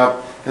sign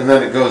up, and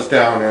then it goes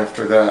down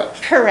after that.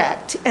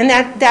 Correct, and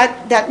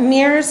that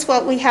mirrors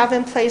what we have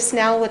in place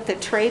now with the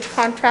trade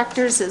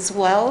contractors as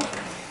well.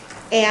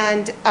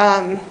 And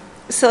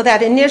so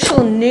that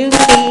initial new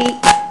fee,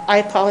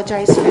 I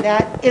apologize for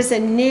that, is a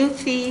new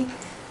fee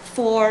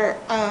for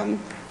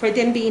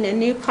them being a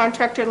new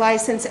contractor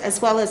license, as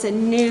well as a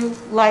new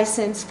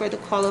license for the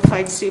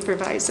qualified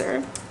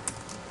supervisor.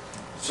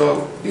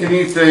 So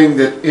anything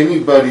that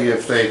anybody,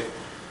 if they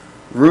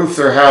roof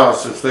their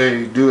house, if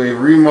they do a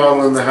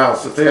remodel in the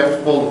house, if they have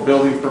to pull a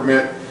building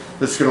permit,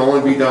 this can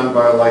only be done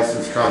by a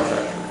licensed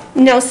contractor?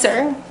 No,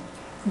 sir.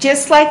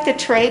 Just like the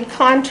trade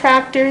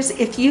contractors,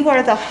 if you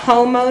are the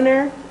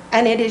homeowner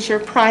and it is your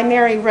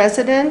primary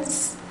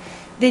residence,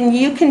 then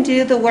you can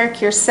do the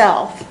work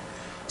yourself.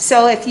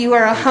 So if you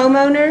are a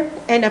homeowner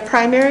and a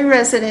primary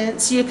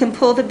residence, you can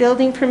pull the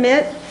building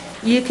permit,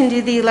 you can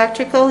do the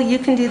electrical, you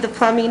can do the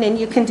plumbing, and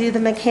you can do the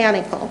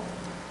mechanical.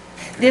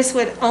 This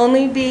would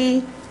only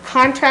be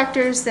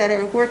contractors that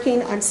are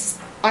working on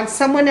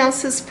someone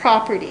else's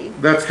property.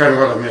 That's kind of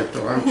what I meant,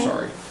 though. I'm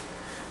sorry.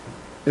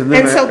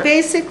 And so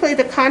basically,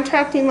 the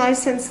contracting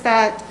license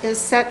that is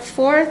set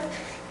forth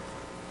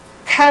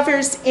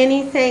covers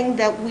anything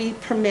that we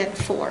permit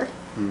for.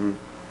 Mm-hmm.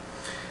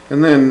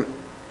 And then,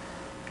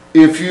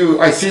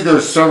 I see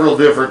there's several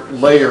different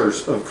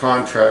layers of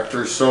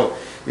contractors. So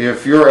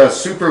if you're a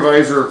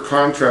supervisor or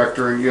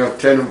contractor and you have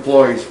 10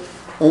 employees,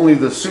 only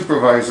the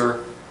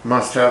supervisor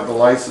must have the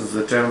license,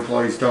 the 10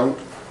 employees don't?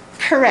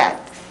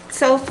 Correct.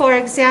 So for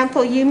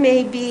example, you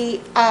may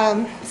be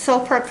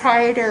sole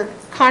proprietor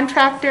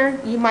contractor,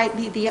 you might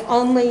be the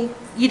only,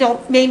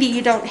 maybe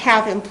you don't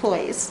have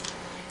employees.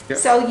 Yep.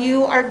 So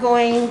you are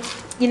going,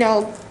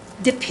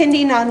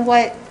 depending on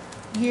what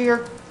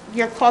your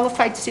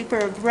qualified super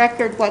of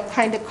record, what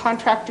kind of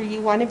contractor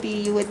you want to be,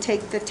 you would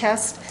take the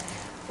test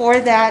for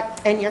that,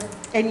 and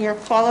you're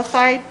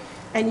qualified,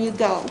 and you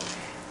go.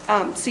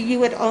 So you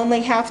would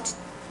only have to,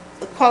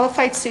 the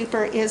qualified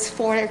super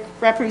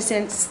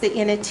represents the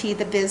entity,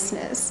 the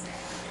business.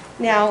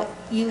 Now,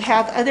 you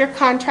have other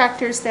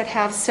contractors that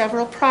have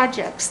several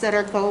projects that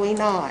are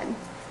going on.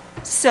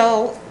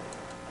 So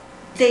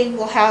they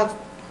will have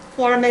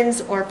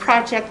foremans or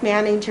project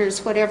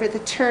managers, whatever the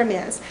term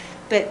is,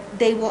 but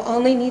they will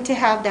only need to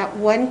have that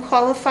one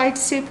qualified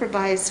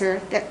supervisor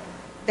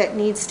that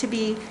needs to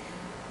be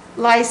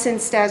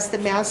licensed as the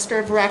master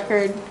of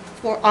record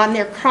on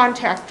their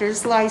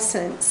contractor's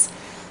license.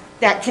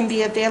 That can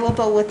be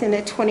available within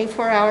a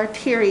 24-hour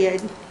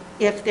period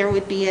if there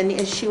would be an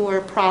issue or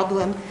a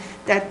problem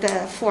that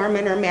the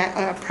foreman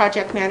or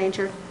project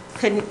manager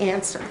couldn't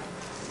answer.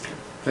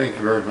 Thank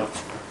you very much.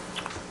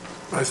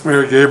 Vice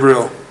Mayor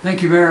Gabriel.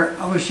 Thank you, Mayor.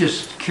 I was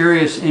just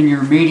curious, in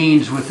your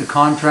meetings with the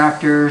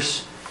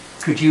contractors,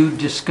 could you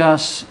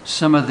discuss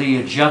some of the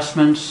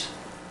adjustments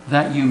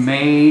that you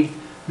made?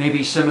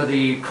 Maybe some of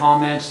the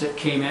comments that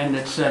came in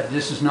that said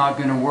this is not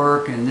going to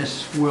work and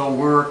this will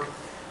work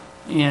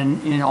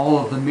in all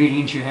of the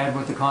meetings you had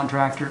with the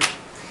contractors?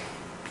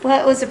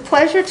 Well, it was a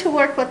pleasure to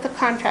work with the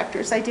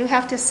contractors, I do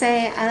have to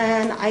say,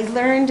 and I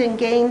learned and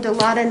gained a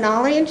lot of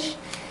knowledge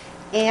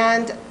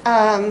and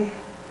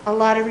a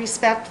lot of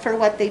respect for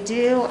what they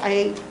do.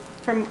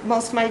 For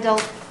most of my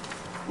adult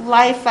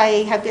life,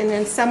 I have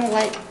been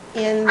somewhat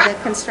in the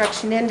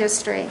construction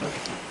industry.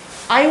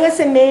 I was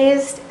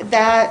amazed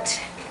that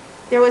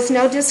There was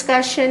no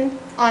discussion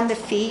on the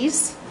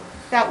fees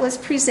that was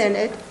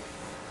presented.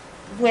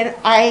 When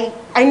I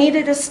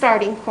needed a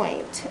starting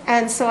point,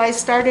 and so I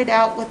started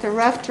out with a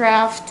rough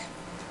draft,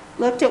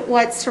 looked at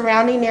what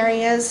surrounding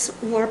areas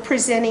were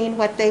presenting,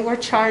 what they were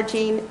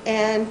charging,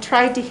 and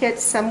tried to hit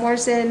somewhere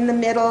in the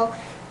middle,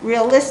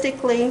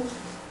 realistically,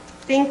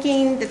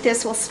 thinking that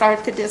this will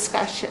start the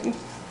discussion.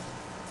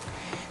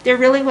 There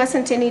really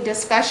wasn't any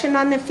discussion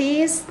on the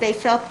fees. They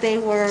felt they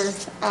were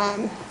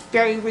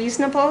very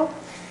reasonable.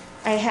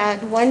 I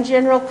had one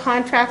general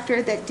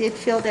contractor that did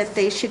feel that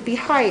they should be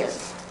higher.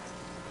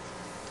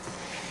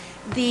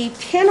 The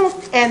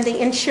penalty and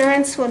the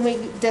insurance, when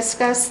we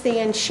discussed the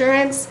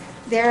insurance,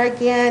 there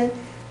again,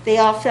 they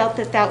all felt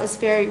that that was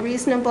very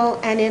reasonable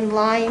and in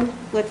line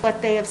with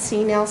what they have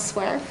seen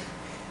elsewhere.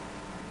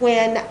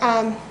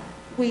 When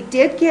we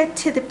did get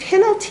to the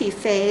penalty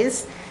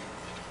phase,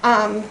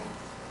 I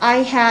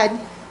had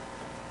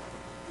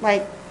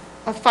like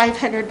a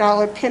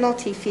 $500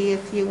 penalty fee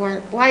if you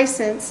weren't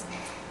licensed,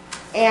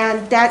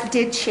 and that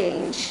did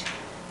change.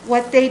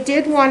 What they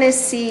did want to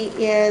see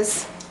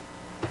is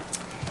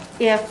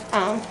if,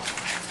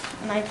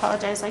 and I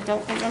apologize, I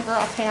don't remember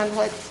offhand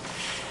what,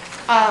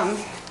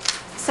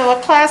 so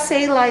a Class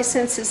A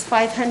license is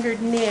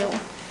 $500 new.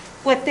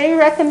 What they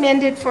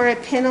recommended for a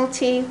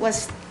penalty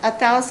was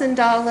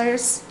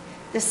 $1,000.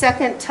 The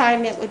second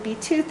time it would be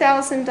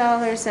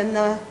 $2,000, and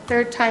the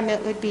third time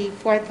it would be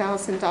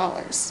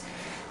 $4,000.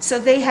 So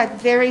they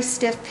had very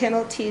stiff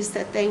penalties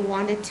that they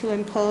wanted to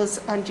impose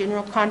on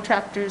general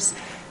contractors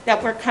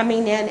that were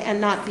coming in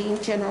and not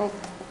being general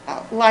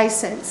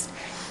licensed.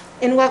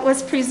 And what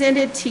was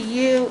presented to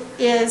you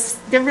is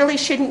there really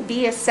shouldn't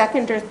be a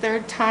second or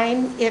third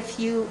time if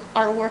you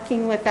are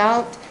working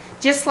without,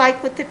 just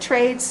like with the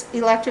trades,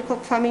 electrical,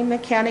 plumbing,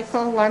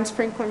 mechanical, lawn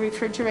sprinkler,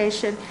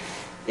 refrigeration.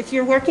 If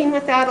you're working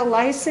without a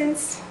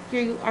license,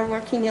 you are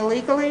working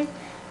illegally,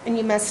 and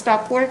you must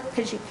stop work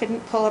because you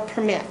couldn't pull a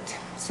permit.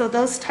 So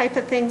those type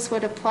of things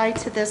would apply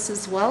to this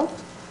as well.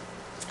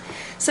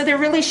 So there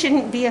really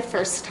shouldn't be a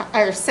first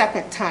or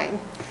second time.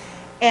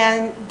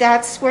 And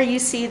that's where you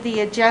see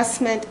the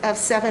adjustment of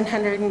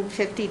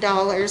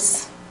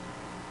 $750.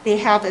 They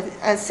have a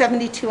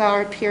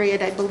 72-hour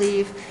period, I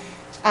believe,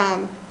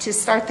 to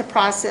start the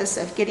process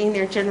of getting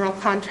their general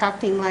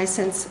contracting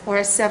license, or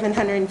a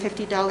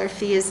 $750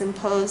 fee is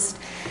imposed.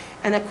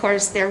 And of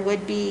course, there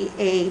would be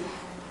a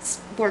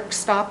work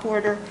stop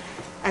order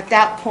at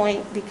that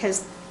point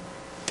because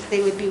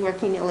they would be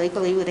working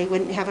illegally, they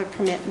wouldn't have a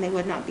permit, and they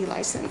would not be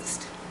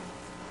licensed.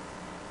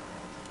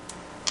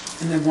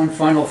 And then one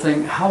final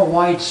thing, how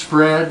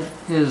widespread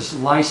is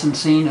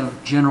licensing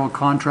of general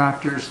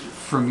contractors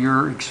from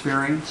your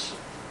experience?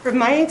 From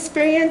my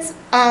experience,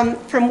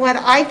 from what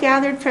I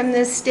gathered from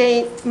this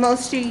state,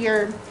 most of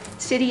your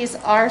cities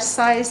our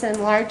size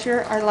and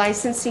larger are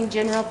licensing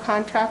general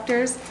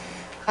contractors.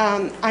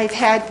 I've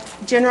had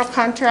general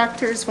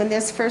contractors, when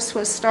this first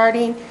was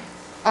starting,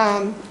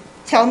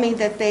 tell me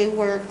that they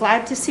were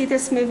glad to see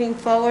this moving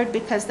forward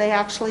because they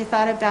actually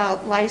thought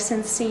about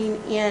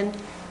licensing in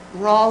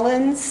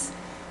Rawlins,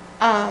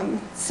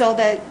 so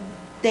that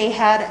they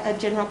had a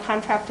general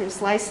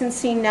contractor's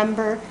licensing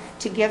number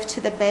to give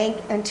to the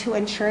bank and to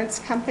insurance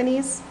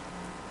companies.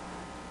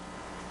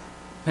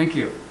 Thank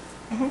you.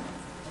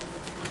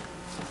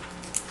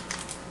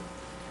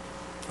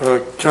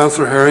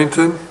 Councilor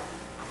Harrington?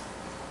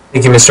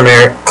 Thank you, Mr.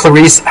 Mayor.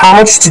 Clarice, how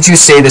much did you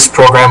say this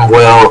program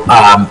will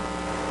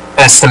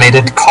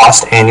estimated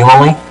cost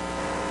annually?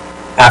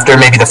 After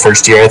maybe the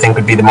first year, I think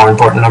would be the more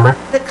important number.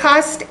 The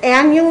cost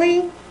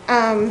annually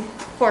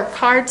for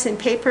cards and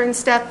paper and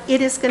stuff, it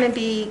is going to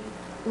be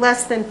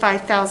less than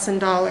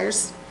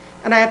 $5,000.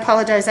 And I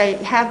apologize, I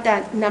have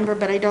that number,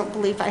 but I don't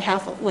believe I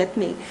have it with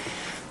me.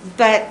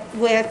 But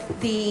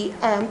with the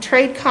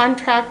trade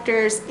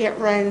contractors, it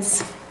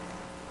runs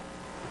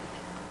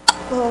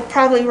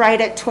probably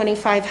right at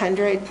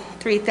 $2,500,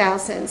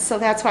 $3,000. So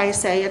that's why I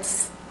say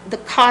it's the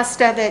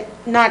cost of it,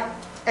 not,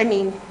 I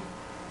mean,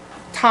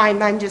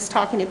 time, I'm just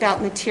talking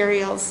about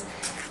materials.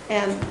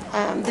 And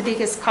the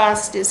biggest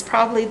cost is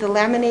probably the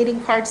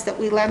laminating cards that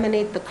we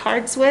laminate the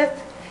cards with.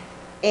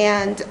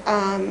 And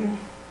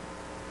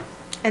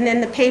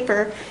then the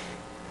paper.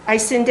 I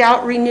send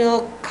out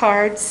renewal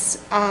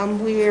cards.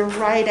 We're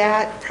right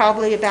at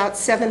probably about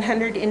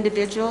 700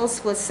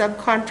 individuals with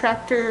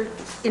subcontractor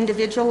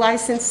individual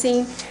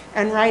licensing,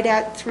 and right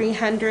at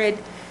 300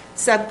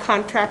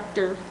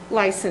 subcontractor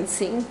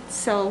licensing.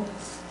 So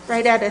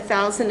right at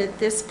 1,000 at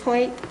this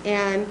point,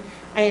 and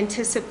I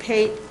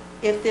anticipate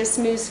if this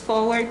moves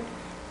forward,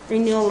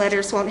 renewal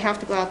letters won't have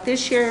to go out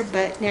this year,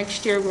 but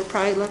next year we're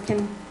probably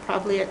looking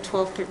probably at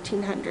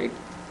 1,100.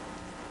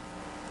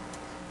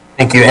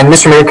 Thank you. And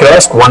Mr. Mayor, could I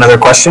ask one other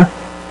question?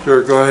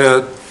 Sure, go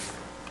ahead.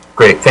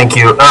 Great, thank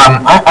you.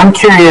 I'm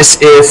curious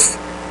if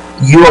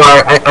you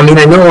are, I mean,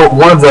 I know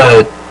one of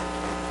the,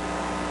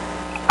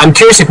 I'm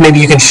curious if maybe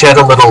you can shed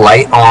a little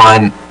light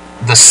on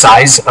the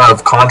size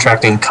of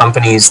contracting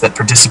companies that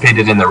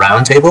participated in the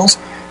roundtables.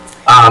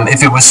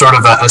 If it was sort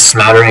of a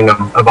smattering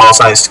of all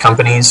sized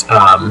companies,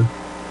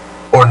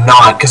 or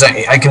not? Because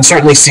I can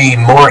certainly see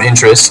more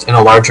interest in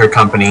a larger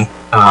company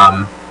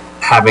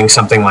having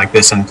something like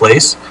this in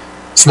place.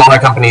 Smaller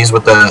companies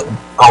with the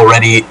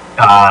already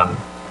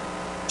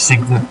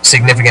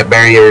significant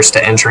barriers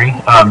to entry.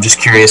 Just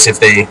curious if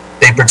they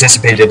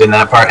participated in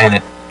that part,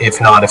 and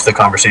if not, if the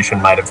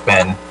conversation might have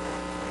been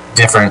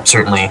different,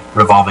 certainly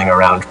revolving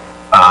around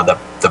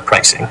the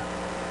pricing.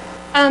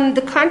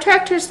 The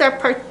contractors that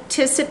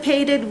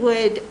participated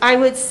I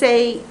would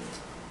say,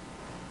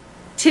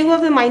 2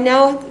 of them I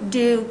know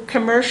do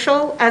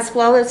commercial as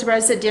well as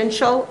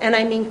residential, and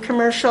I mean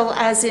commercial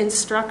as in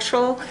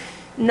structural,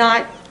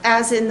 not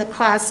as in the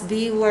Class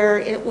B where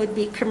it would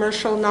be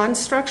commercial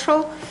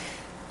non-structural.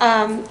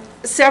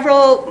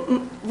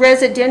 Several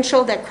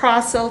residential that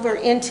cross over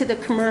into the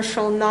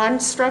commercial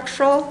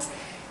non-structural,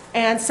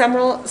 and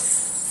several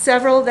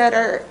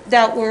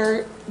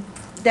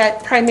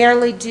that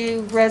primarily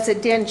do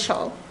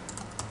residential.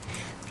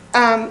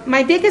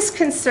 My biggest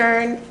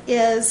concern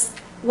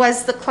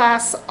was the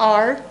Class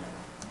R,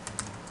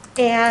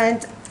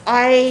 and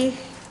I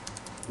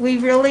was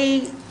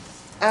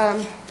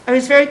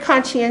very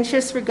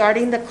conscientious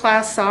regarding the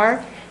Class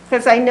R,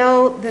 because I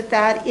know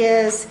that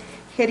is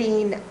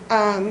hitting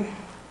the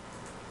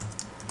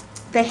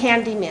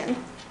handymen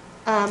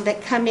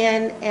that come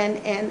in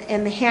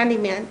and the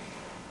handymen.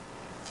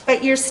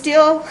 But you're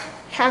still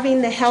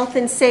having the health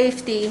and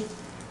safety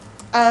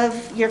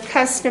of your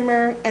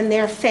customer and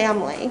their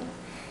family.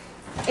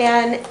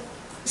 And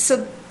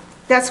so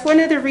that's one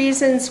of the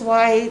reasons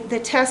why the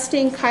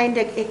testing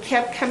it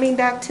kept coming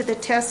back to the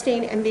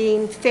testing and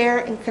being fair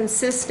and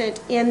consistent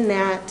in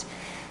that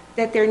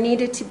there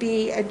needed to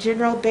be a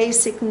general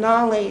basic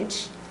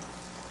knowledge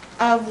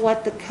of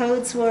what the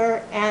codes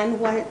were and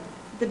what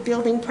the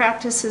building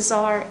practices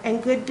are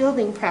and good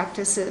building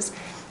practices.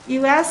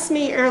 You asked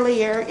me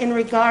earlier in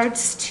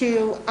regards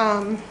to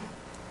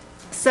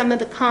some of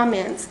the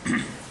comments.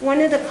 One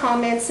of the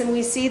comments, and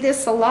we see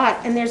this a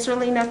lot, and there's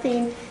really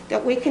nothing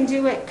that we can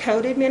do at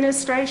code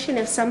administration.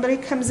 If somebody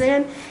comes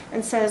in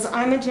and says,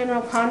 I'm a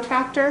general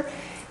contractor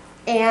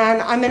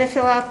and I'm going to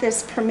fill out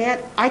this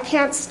permit, I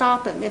can't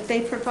stop them. If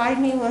they provide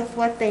me with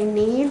what they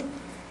need,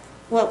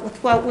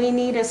 what we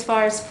need as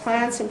far as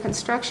plans and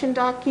construction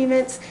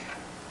documents,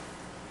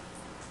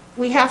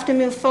 we have to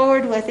move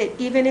forward with it.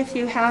 Even if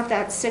you have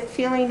that sick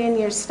feeling in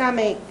your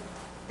stomach,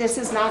 this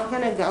is not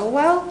going to go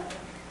well.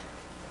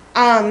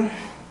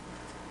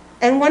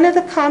 And one of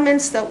the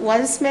comments that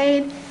was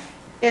made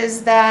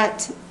is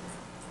that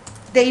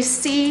they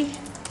see,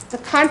 the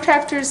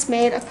contractors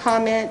made a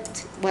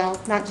comment, well,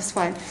 not just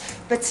one,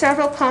 but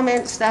several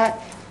comments that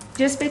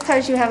just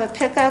because you have a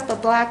pickup, a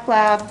black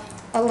lab,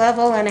 a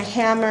level, and a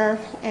hammer,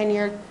 and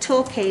your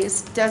tool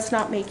case does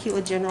not make you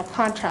a general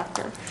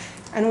contractor.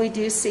 And we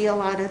do see a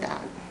lot of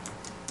that.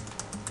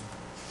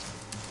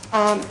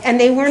 And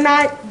they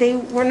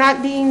were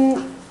not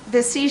being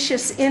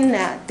facetious in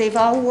that. They've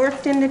all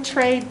worked in the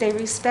trade, they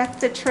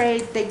respect the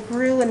trade, they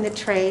grew in the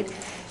trade.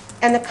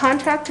 And the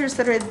contractors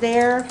that are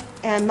there,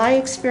 and my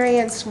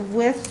experience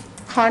with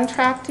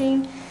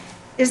contracting,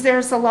 is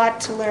there's a lot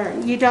to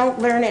learn. You don't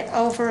learn it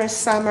over a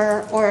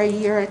summer or a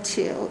year or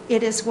two.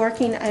 It is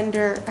working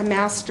under a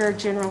master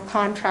general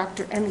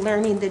contractor and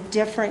learning the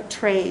different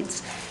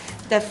trades,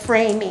 the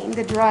framing,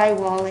 the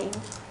drywalling.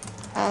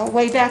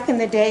 Way back in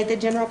the day, the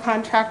general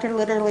contractor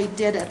literally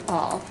did it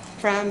all,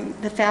 from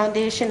the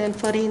foundation and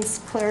footings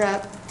clear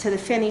up to the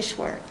finish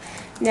work.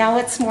 Now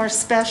it's more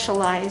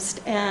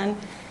specialized, and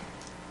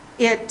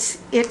it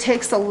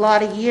takes a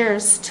lot of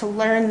years to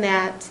learn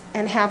that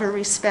and have a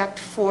respect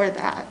for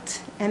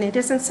that. And it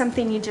isn't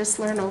something you just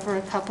learn over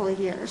a couple of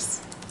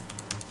years.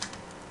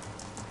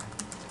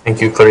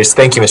 Thank you, Clarice.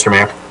 Thank you, Mr.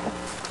 Mayor.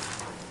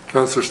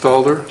 Councilor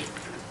Stalder?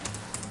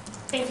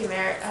 Thank you,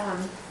 Mayor.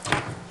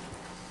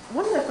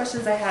 One of the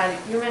questions I had,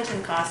 you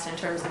mentioned cost in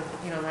terms of,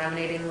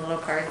 laminating the little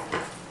cards.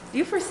 Do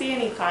you foresee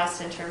any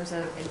cost in terms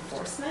of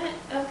enforcement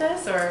of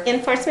this, or?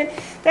 Enforcement?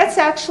 That's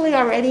actually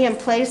already in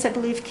place. I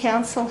believe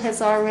council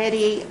has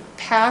already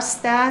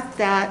passed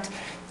that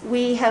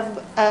we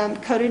have,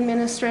 code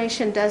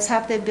administration does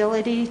have the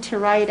ability to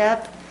write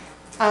up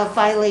a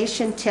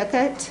violation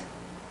ticket,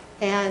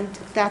 and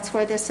that's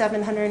where the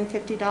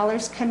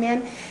 $750 come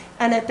in.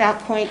 And at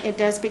that point, it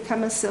does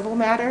become a civil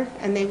matter,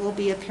 and they will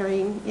be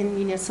appearing in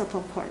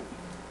municipal court.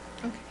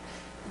 Okay.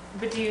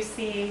 But do you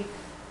see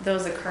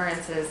those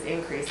occurrences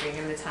increasing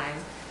in the time?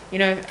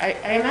 I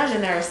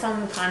imagine there are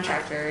some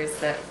contractors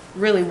that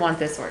really want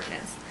this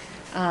ordinance,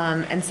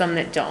 and some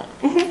that don't.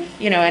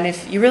 And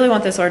if you really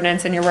want this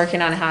ordinance and you're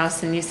working on a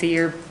house and you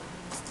see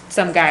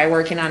some guy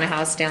working on a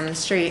house down the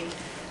street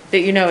that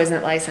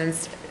isn't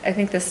licensed, I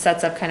think this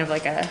sets up kind of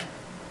like a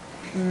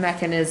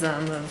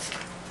mechanism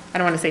of, I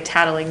don't want to say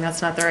tattling,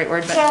 that's not the right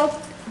word, but.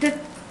 Well,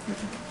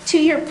 to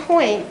your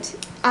point,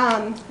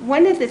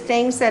 one of the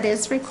things that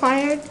is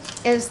required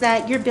is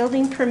that your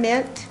building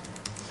permit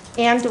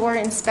and/or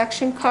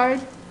inspection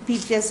card be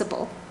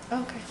visible.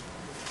 Okay.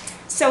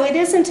 So it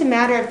isn't a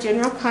matter of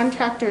general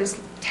contractors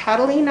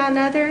tattling on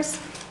others.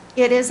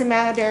 It is a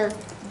matter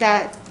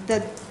that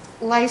the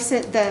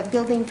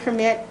building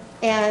permit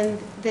and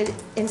the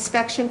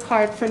inspection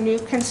card for new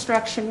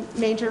construction,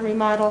 major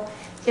remodel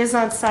is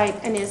on site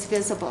and is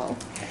visible.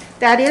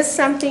 That is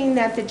something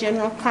that the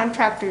general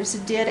contractors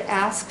did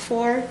ask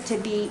for to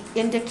be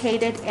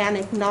indicated and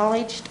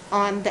acknowledged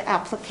on the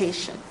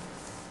application.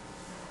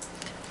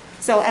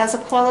 So as a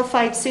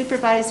qualified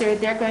supervisor,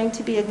 they're going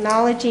to be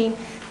acknowledging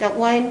that,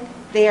 one,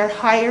 they are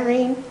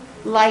hiring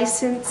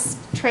licensed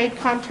trade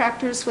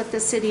contractors with the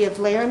city of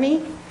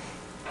Laramie,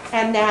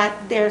 and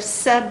that their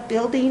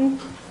sub-building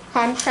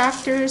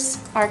contractors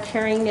are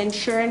carrying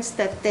insurance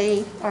that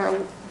they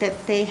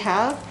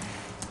have,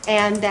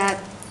 and that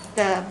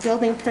the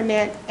building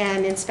permit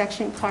and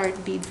inspection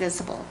card be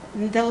visible.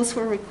 And those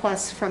were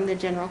requests from the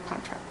general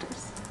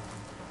contractors.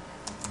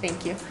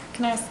 Thank you.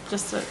 Can I ask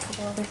just a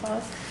couple other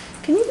follow-ups?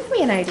 Can you give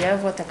me an idea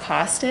of what the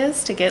cost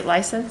is to get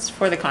licensed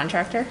for the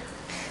contractor?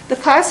 The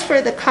cost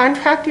for the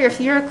contractor, if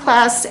you're a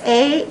Class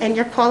A and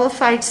you're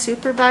qualified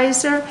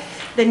supervisor,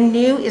 the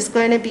new is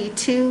going to be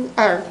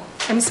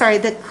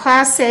the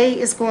Class A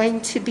is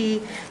going to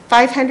be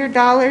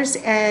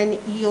 $500, and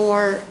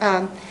your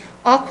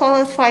all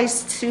qualified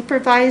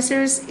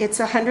supervisors, it's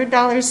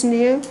 $100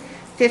 new,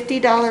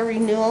 $50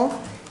 renewal.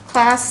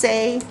 Class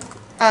A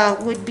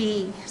would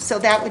be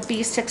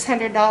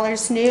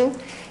 $600 new,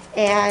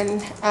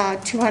 and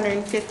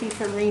 $250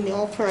 for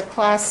renewal for a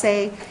Class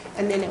A,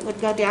 and then it would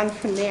go down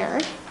from there.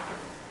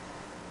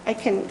 I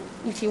can,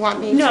 if you want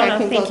me to, I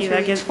can go through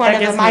each one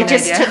of them. I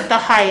just took the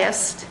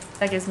highest.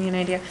 That gives me an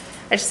idea.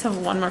 I just have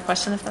one more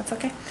question, if that's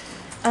okay.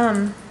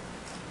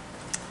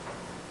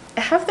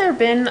 Have there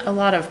been a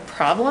lot of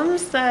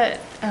problems that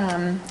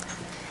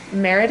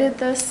merited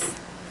this?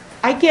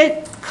 I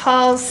get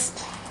calls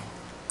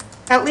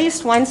at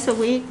least once a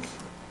week.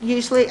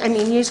 Usually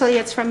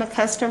it's from a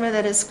customer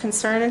that is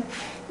concerned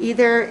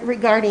either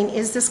regarding,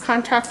 is this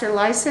contractor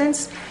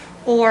licensed,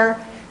 or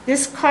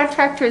this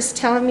contractor is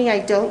telling me I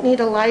don't need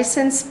a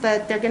license,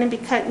 but they're going to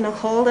be cutting a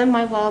hole in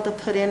my wall to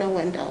put in a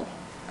window.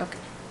 Okay.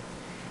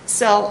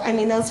 So,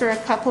 those are a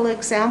couple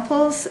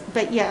examples,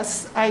 but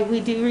yes, we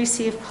do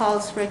receive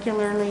calls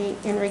regularly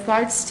in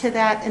regards to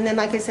that. And then,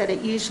 like I said,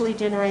 it usually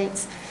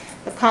generates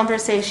a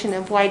conversation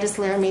of why does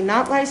Laramie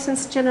not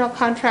license general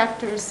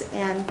contractors?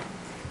 And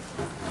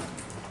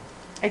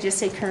I just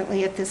say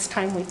currently at this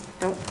time we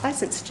don't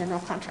license general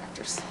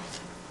contractors.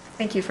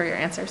 Thank you for your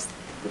answers.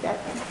 You bet.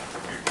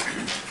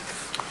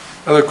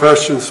 Other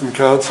questions from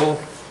council?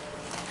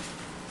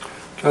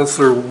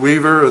 Councillor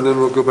Weaver, and then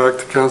we'll go back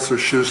to Councillor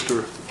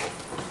Schuster.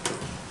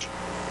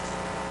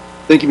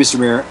 Thank you, Mr.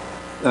 Mayor.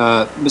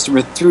 Mr.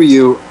 Mayor, through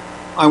you,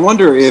 I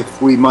wonder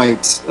if we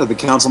might, the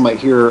council might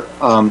hear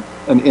an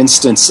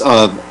instance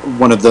of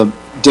one of the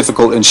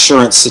difficult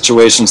insurance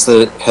situations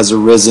that has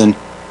arisen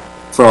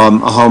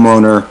from a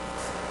homeowner,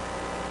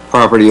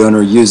 property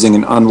owner using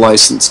an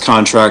unlicensed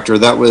contractor.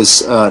 That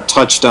was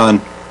touched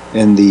on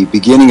in the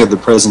beginning of the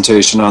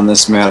presentation on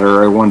this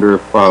matter. I wonder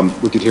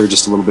if we could hear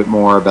just a little bit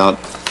more about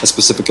a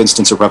specific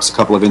instance, or perhaps a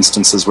couple of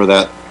instances where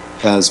that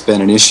has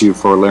been an issue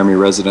for Laramie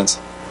residents.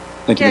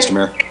 Thank you, Mr.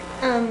 Mayor.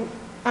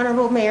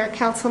 Honorable Mayor,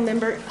 council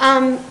member,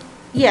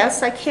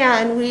 yes, I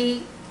can.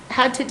 We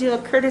had to do a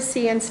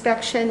courtesy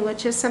inspection,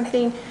 which is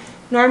something,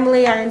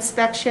 normally our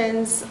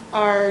inspections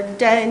are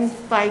done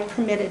by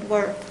permitted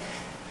work.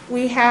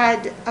 We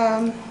had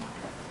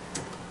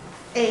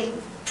a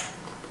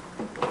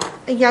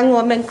young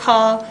woman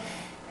call,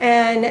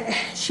 and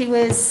she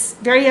was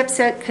very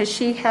upset because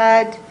she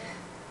had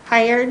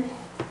hired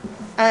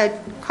a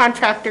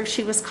contractor.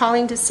 She was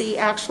calling to see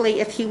actually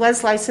if he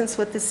was licensed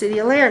with the city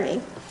of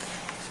Laramie.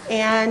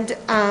 And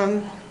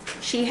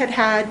she had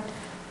had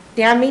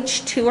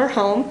damage to her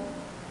home.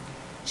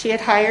 She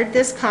had hired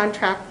this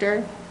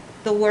contractor.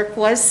 The work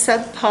was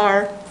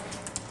subpar,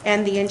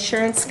 and the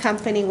insurance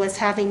company was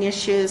having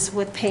issues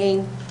with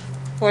paying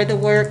for the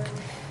work.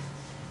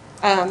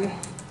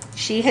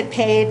 She had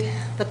paid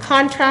the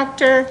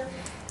contractor,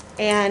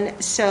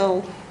 and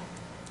so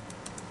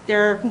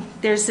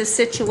there's a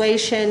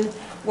situation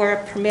where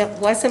a permit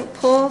wasn't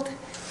pulled.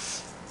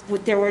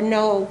 There were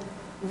no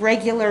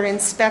regular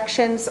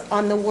inspections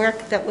on the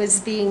work that was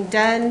being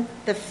done,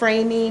 the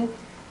framing.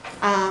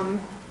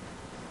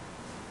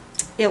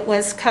 It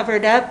was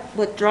covered up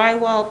with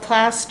drywall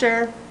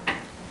plaster,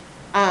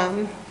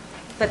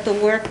 but the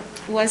work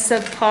was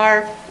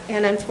subpar,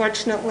 and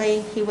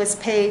unfortunately he was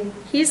paid.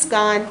 He's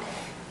gone,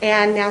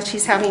 and now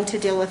she's having to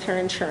deal with her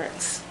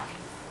insurance.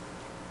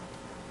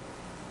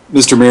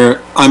 Mr.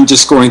 Mayor, I'm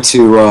just going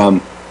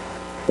to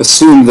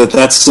assume that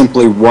that's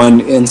simply one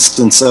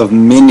instance of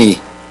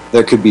many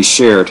that could be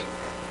shared.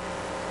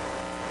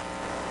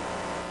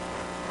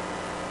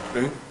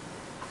 Okay.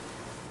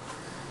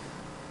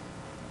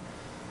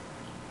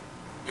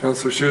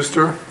 Councillor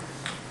Schuster?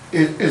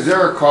 Is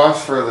there a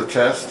cost for the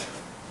test?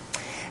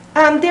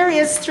 There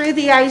is through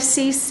the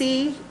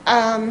ICC.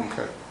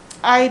 Okay.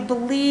 I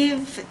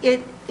believe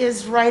it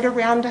is right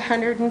around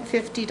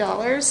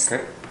 $150.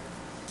 Okay.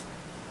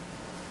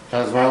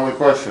 That's my only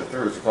question.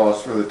 There is a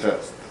cost for the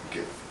test.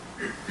 Okay.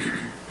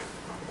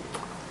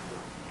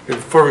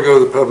 Before we go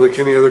to the public,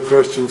 any other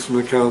questions from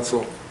the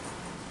council?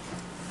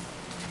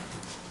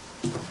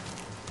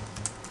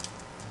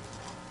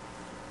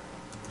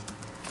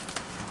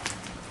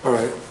 All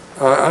right.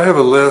 I have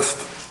a list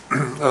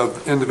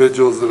of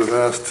individuals that have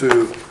asked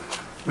to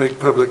make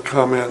public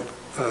comment,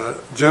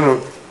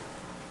 general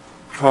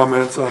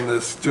comments on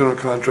this general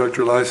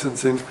contractor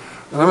licensing.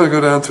 And I'm going to go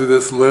down through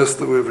this list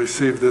that we've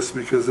received this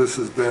because this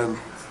has been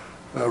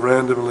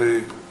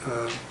randomly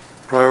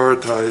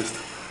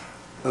prioritized.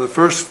 The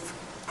first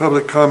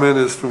public comment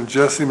is from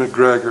Jesse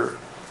McGregor.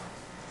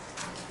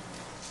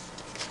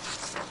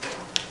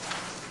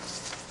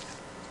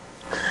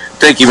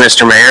 Thank you,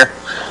 Mr. Mayor.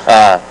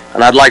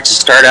 And I'd like to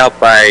start out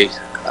by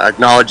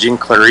acknowledging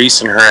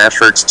Clarice and her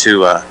efforts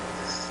to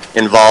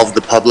involve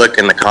the public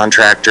and the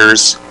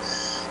contractors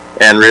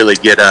and really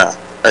get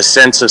a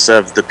census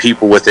of the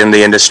people within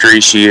the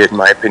industry. She, in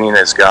my opinion,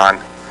 has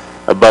gone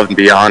above and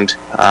beyond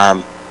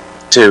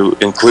to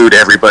include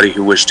everybody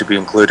who wished to be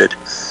included.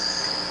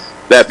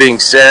 That being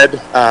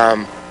said,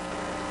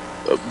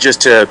 just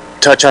to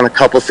touch on a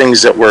couple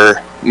things that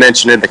were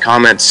mentioned in the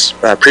comments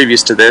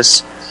previous to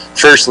this.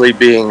 Firstly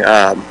being,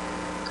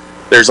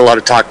 there's a lot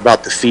of talk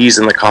about the fees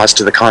and the cost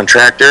to the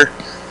contractor.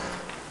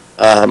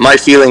 My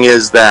feeling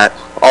is that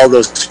all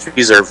those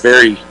fees are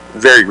very,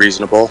 very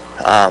reasonable,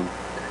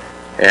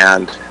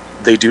 and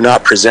they do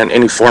not present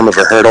any form of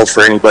a hurdle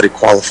for anybody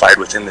qualified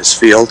within this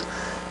field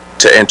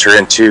to enter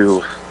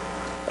into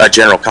a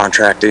general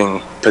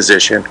contracting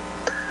position.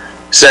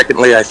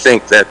 Secondly, I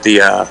think that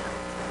the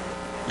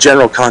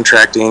general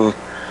contracting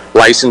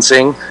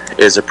licensing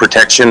is a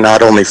protection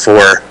not only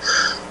for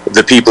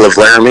the people of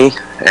Laramie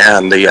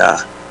and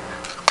the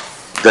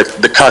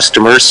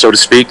customers, so to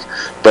speak,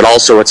 but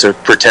also it's a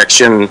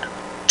protection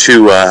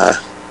to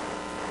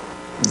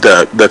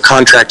the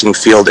contracting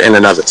field in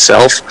and of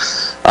itself.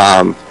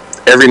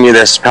 Every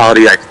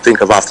municipality I can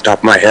think of off the top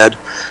of my head,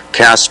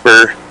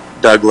 Casper,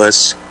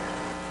 Douglas,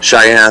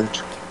 Cheyenne,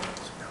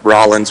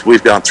 Rollins,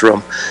 we've gone through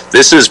them.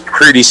 This is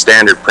pretty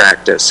standard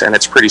practice, and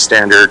it's pretty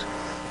standard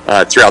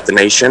throughout the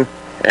nation,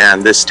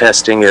 and this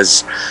testing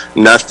is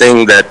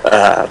nothing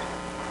that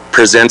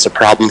presents a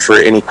problem for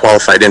any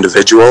qualified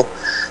individual.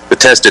 The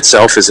test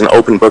itself is an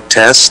open book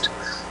test.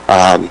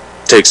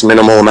 Takes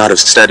minimal amount of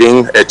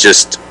studying. It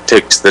just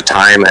takes the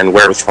time and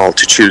wherewithal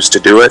to choose to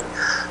do it.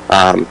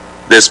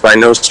 This by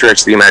no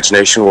stretch of the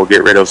imagination will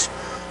get rid of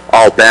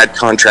all bad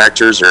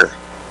contractors or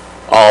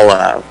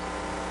all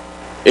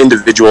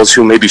individuals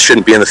who maybe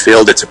shouldn't be in the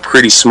field. It's a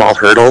pretty small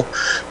hurdle,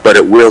 but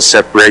it will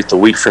separate the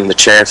wheat from the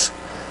chaff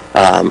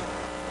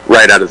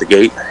right out of the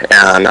gate,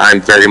 and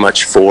I'm very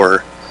much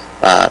for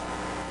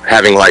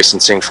having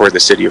licensing for the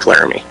city of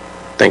Laramie.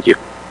 Thank you.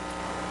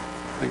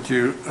 Thank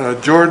you.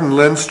 Jordan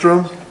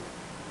Lindstrom.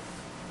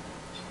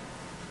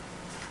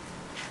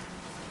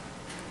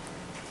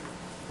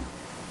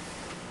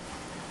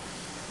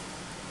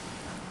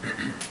 I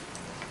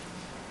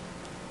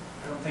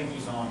don't think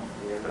he's on.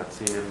 Yeah, not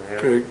seeing him there.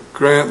 Okay,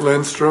 Grant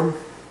Lindstrom.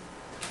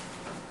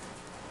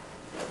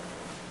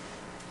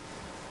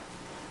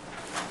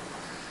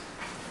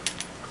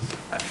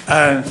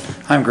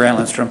 I'm Grant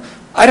Lindstrom.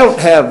 I don't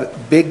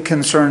have big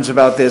concerns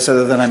about this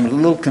other than I'm a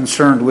little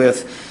concerned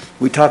with,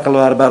 we talk a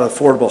lot about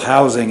affordable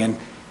housing, and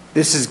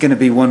this is going to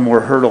be one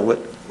more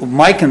hurdle.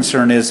 My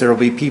concern is there will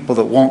be people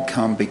that won't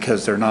come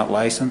because they're not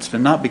licensed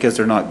and not because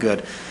they're not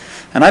good.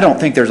 And I don't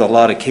think there's a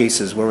lot of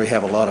cases where we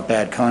have a lot of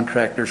bad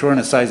contractors. We're in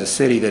a size of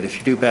city that if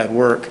you do bad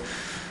work,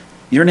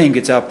 your name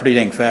gets out pretty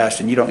dang fast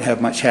and you don't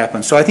have much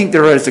happen. So I think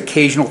there is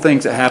occasional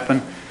things that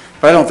happen,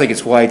 but I don't think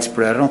it's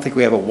widespread. I don't think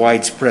we have a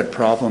widespread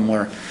problem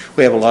where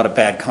we have a lot of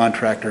bad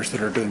contractors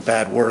that are doing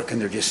bad work and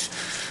they're just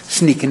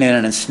sneaking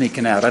in and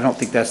sneaking out. I don't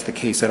think that's the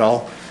case at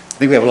all. I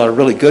think we have a lot of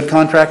really good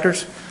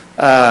contractors.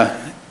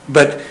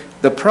 But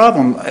the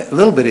problem, a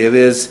little bit of,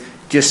 is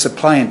just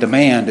supply and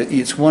demand.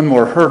 It's one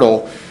more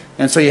hurdle.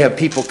 And so you have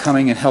people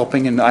coming and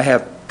helping, and I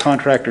have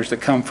contractors that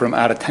come from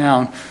out of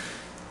town.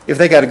 If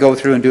they got to go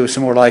through and do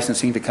some more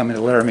licensing to come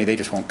into Laramie, they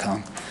just won't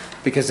come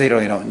because they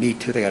don't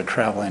need to. They got to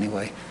travel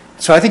anyway.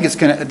 So I think it's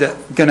going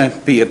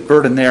to be a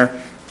burden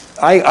there.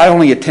 I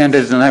only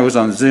attended, and I was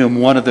on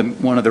Zoom, one of the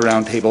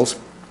roundtables,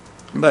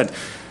 but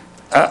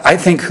I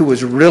think who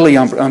was really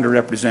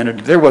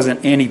underrepresented, there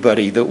wasn't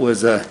anybody that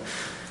was that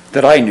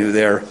I knew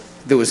there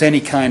was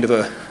any kind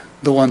of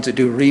the ones that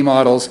do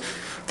remodels,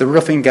 the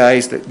roofing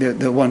guys,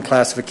 the one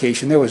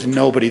classification. There was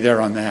nobody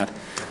there on that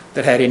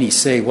had any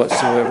say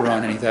whatsoever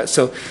on any of that.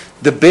 So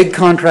the big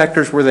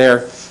contractors were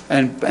there,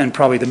 and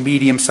probably the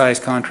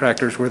medium-sized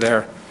contractors were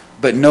there,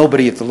 but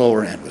nobody at the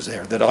lower end was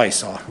there that I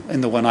saw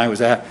in the one I was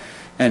at.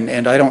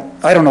 And I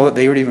don't know that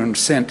they were even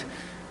sent,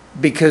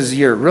 because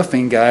you're a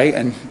roofing guy,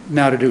 and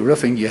now to do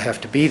roofing you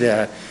have to be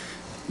that.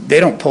 They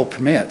don't pull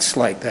permits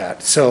like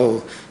that,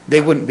 so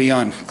they wouldn't be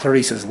on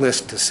Clarice's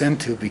list to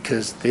send to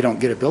because they don't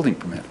get a building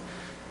permit.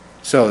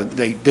 So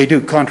they do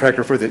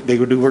contractor they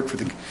would do work for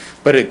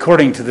but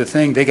according to the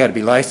thing, they got to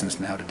be licensed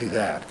now to do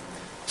that.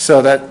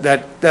 So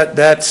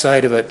that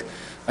side of it,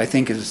 I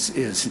think,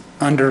 is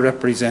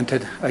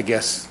underrepresented, I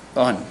guess,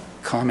 on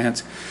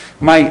comments.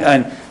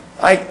 I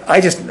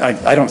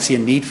don't see a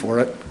need for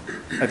it.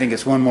 I think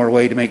it's one more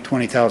way to make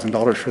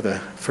 $20,000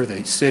 for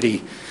the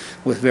city.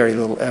 with very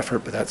little effort,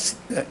 but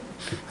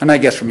and I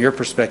guess from your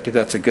perspective,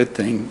 that's a good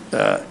thing.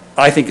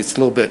 I think it's a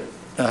little bit,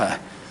 I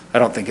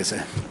don't think it's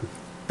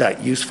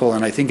that useful,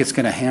 and I think it's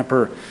going to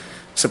hamper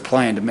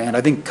supply and demand.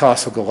 I think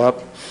costs will go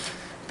up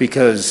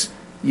because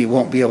you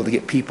won't be able to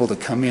get people to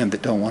come in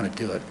that don't want to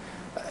do it.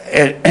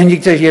 And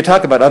you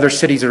talk about other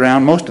cities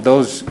around, most of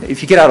those,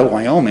 if you get out of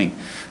Wyoming,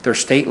 they're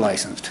state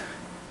licensed.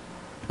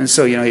 And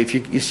so,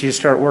 if you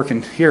start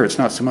working here, it's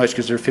not so much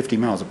because they're 50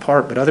 miles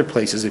apart, but other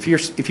places, if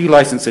you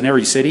license in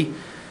every city,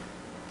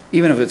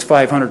 even if it's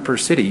 500 per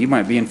city, you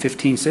might be in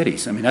 15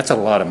 cities. I mean, that's a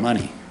lot of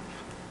money.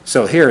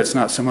 So here, it's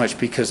not so much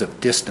because of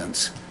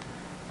distance.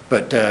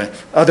 But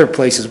other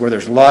places where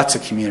there's lots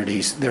of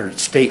communities, there are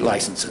state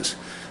licenses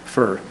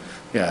for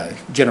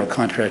general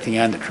contracting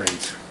and the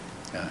trades.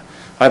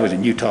 I was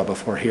in Utah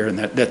before here, and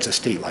that's a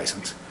state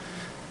license.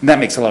 And that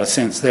makes a lot of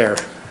sense there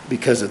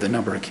because of the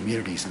number of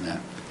communities in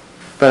that.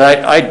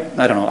 But I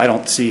don't know, I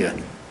don't see a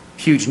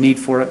huge need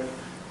for it,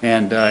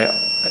 and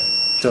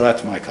so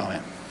that's my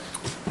comment.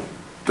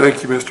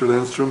 Thank you, Mr.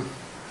 Lindstrom.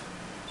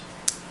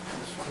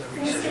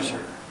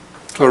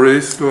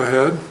 Clarice, go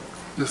ahead.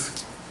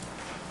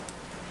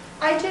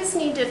 I just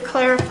need to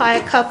clarify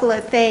a couple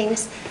of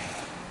things.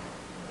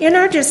 In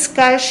our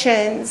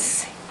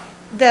discussions,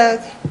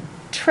 the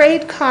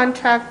trade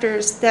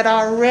contractors that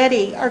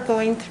already are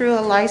going through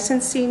a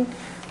licensing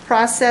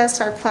process,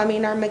 our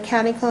plumbing, our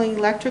mechanical, and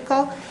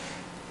electrical,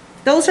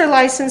 those are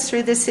licensed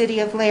through the city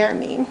of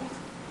Laramie.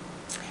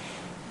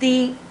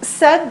 The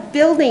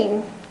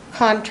sub-building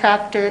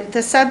contractor, the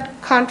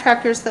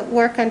subcontractors that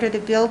work under the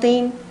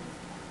building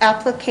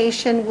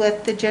application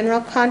with the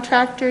general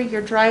contractor,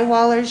 your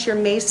drywallers, your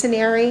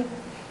masonry,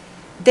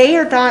 they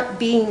are not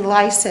being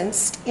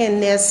licensed in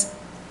this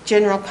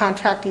general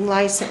contracting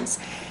license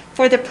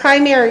for the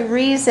primary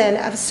reason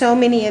of so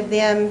many of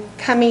them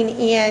coming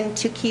in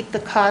to keep the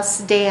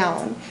costs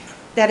down,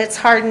 that it's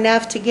hard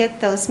enough to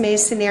get those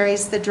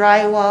masoneries, the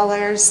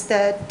drywallers,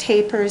 the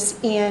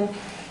tapers in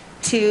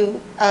to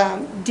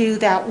do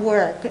that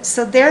work.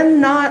 So they're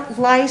not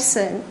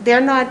licensed, they're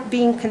not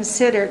being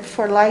considered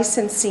for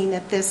licensing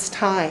at this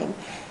time.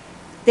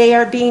 They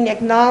are being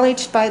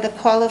acknowledged by the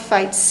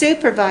qualified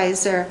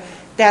supervisor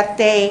that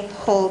they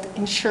hold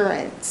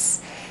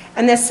insurance.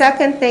 And the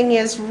second thing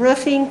is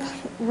roofing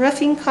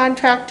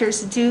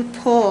contractors do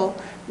pull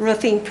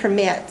roofing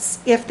permits.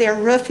 If they're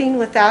roofing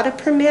without a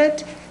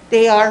permit,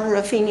 they are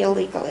roofing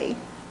illegally.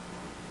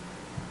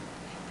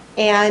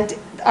 And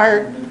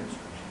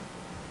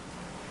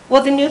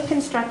the new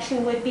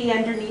construction would be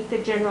underneath the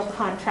general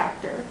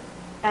contractor,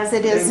 as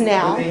it is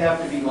now. Would they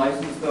have to be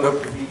licensed,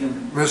 though, to be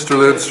in? Mr.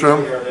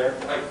 Lindstrom,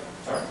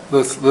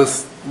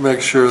 let's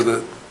make sure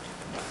that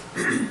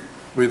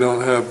we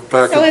don't have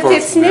back and forth. So if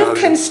it's new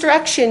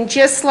construction,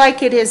 just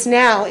like it is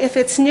now, if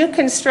it's new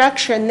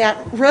construction, that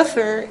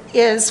roofer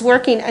is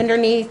working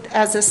underneath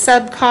as a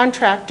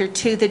subcontractor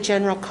to the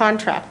general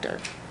contractor.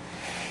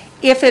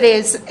 If it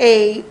is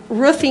a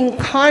roofing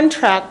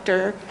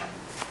contractor,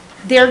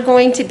 they're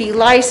going to be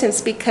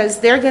licensed because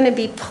they're going to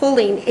be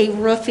pulling a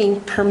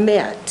roofing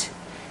permit.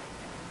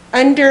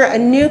 Under a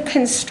new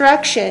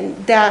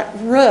construction, that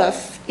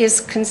roof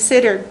is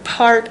considered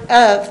part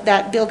of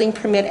that building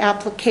permit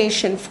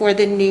application for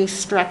the new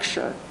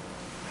structure.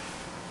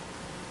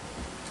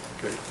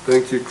 Okay,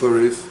 thank you,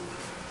 Clarice.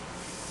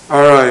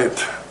 All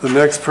right, the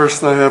next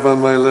person I have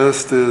on my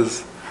list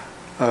is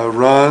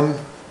Ron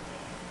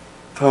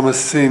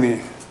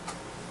Tomasini.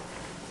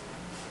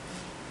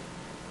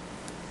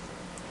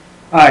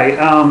 Hi,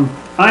 I'm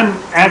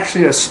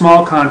actually a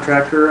small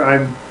contractor.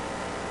 I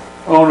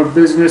own a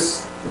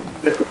business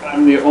that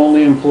I'm the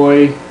only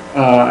employee.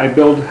 I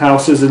build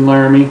houses in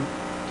Laramie,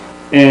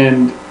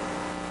 and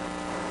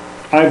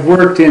I've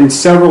worked in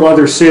several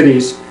other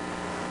cities,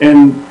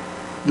 and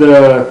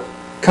the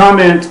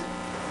comment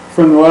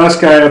from the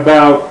last guy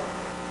about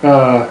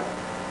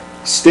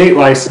state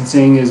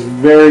licensing is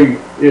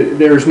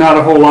there's not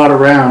a whole lot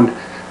around.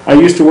 I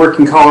used to work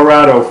in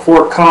Colorado,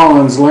 Fort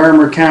Collins,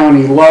 Larimer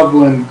County,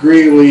 Loveland,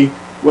 Greeley,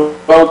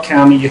 Weld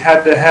County. You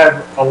had to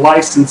have a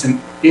license in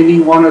any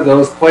one of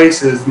those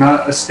places,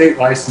 not a state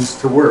license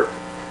to work.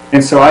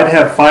 And so I'd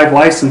have 5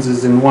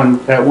 licenses at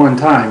one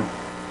time.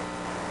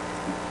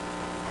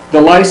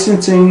 The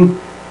licensing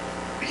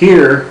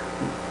here,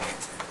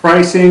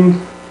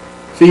 pricing,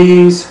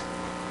 fees,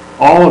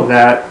 all of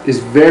that is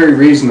very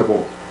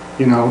reasonable.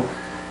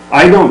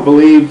 I don't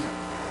believe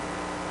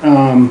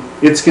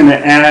it's going to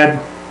add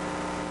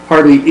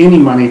hardly any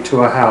money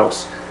to a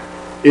house.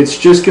 It's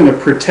just going to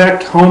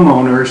protect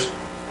homeowners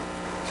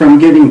from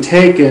getting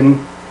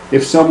taken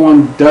if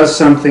someone does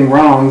something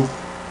wrong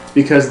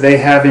because they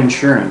have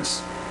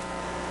insurance.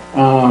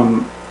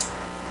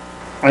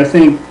 I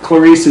think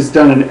Clarice has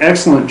done an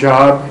excellent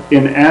job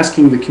in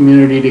asking the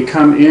community to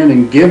come in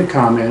and give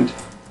comment,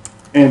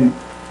 and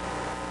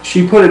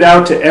she put it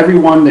out to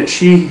everyone that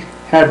she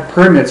had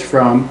permits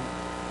from,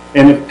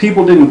 and if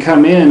people didn't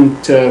come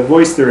in to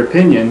voice their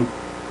opinion,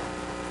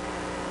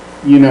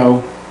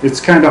 it's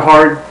kind of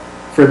hard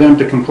for them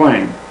to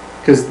complain.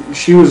 because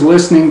she was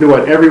listening to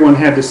what everyone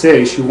had to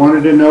say. She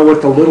wanted to know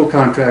what the little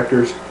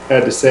contractors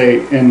had to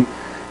say, and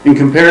in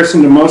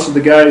comparison to most of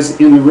the guys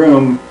in the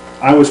room,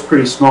 I was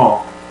pretty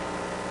small.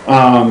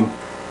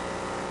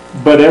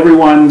 But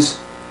everyone's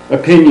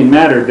opinion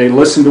mattered. They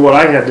listened to what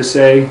I had to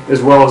say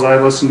as well as I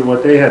listened to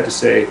what they had to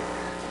say.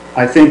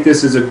 I think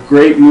this is a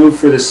great move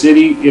for the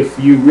city if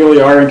you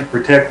really are into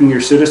protecting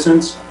your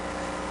citizens,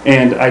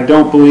 and I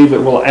don't believe it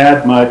will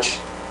add much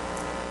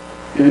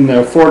in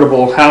the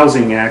Affordable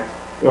Housing Act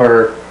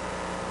or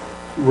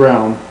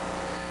realm.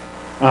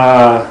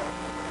 I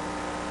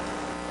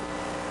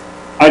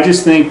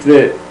just think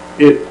that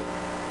it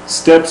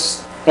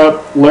steps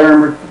up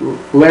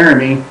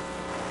Laramie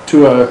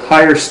to a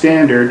higher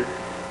standard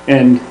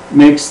and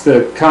makes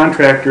the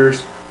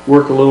contractors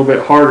work a little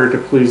bit harder to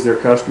please their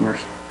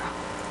customers.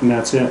 And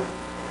that's it.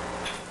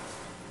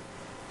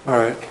 All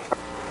right.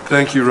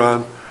 Thank you,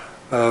 Ron.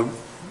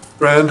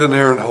 Brandon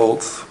Aaron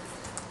Holtz.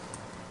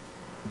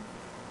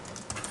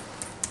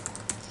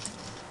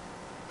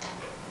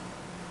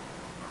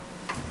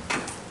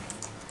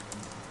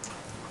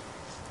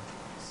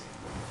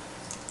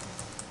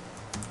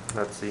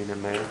 Not seen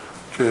him, Mayor.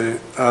 Okay.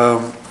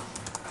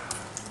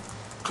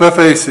 Cliff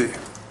Acey.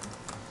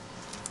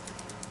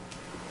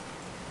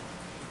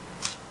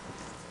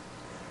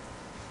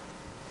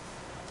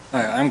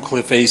 Hi, I'm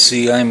Cliff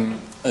Acey.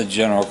 I'm a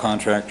general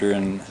contractor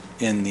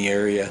in the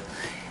area.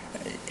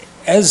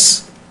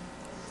 As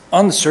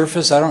on the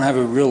surface, I don't have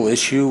a real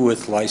issue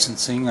with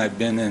licensing. I've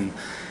been in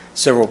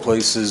several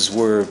places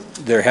where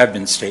there have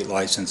been state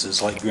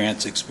licenses, like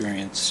Grant's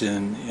experience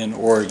in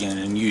Oregon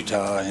and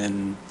Utah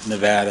and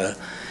Nevada.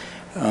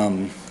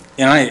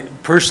 And I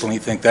personally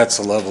think that's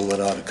the level that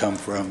ought to come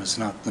from. It's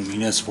not the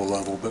municipal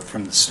level, but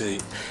from the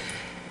state.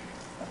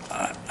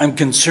 I'm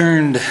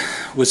concerned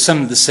with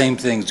some of the same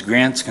things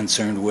Grant's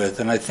concerned with,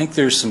 and I think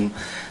there's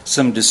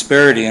some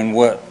disparity in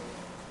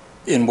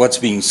what's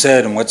being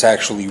said and what's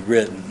actually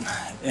written,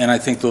 and I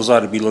think those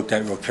ought to be looked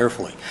at real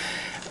carefully.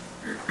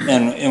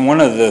 And one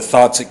of the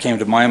thoughts that came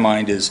to my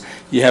mind is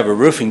you have a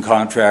roofing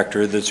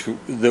contractor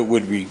that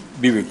would be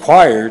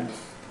required,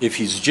 if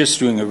he's just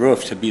doing a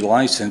roof, to be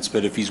licensed,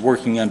 but if he's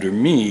working under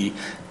me,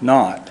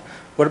 not.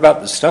 What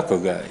about the stucco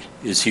guy?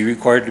 Is he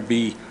required to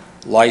be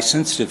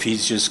licensed if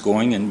he's just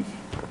going and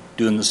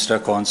doing the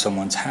stucco on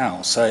someone's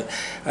house? I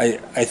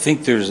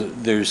think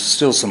there's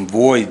still some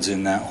voids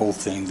in that whole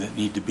thing that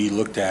need to be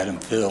looked at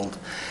and filled.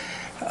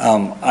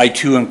 I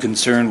too am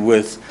concerned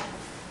with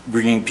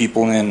bringing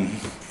people in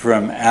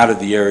from out of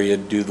the area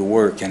to do the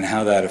work and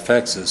how that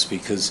affects us,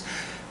 because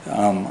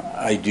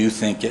I do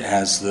think it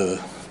has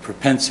the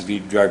propensity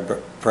to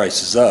drive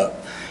prices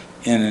up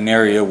in an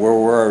area where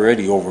we're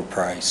already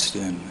overpriced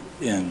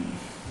in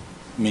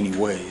many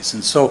ways.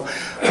 And so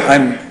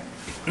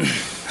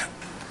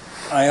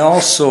I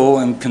also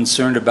am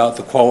concerned about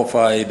the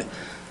qualified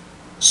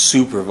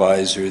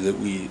supervisor that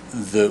we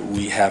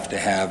have to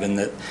have, and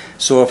that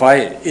so if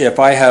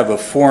I have a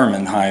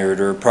foreman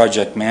hired or a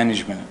project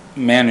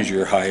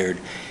manager hired,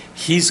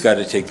 he's got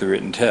to take the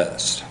written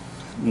test,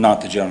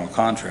 not the general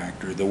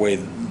contractor, the way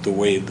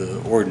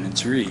the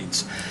ordinance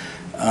reads.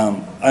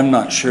 I'm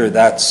not sure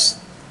that's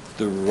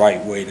the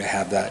right way to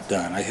have that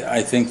done.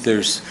 I think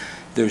there's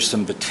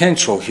some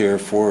potential here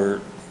for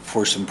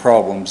some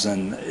problems,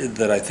 and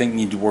that I think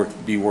need to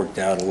be worked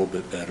out a little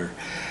bit better.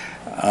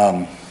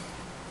 I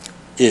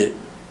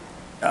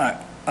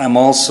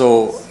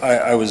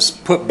was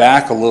put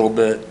back a little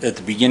bit at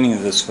the beginning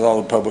of this with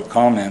all the public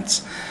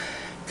comments,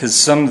 because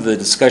some of the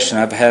discussion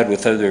I've had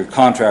with other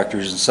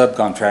contractors and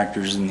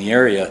subcontractors in the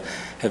area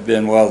have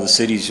been, well, the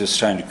city's just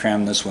trying to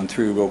cram this one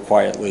through real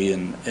quietly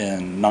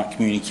and not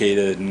communicate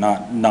it and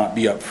not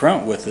be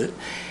upfront with it.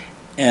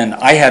 And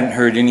I hadn't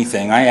heard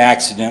anything. I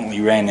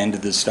accidentally ran into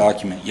this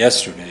document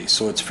yesterday,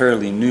 so it's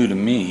fairly new to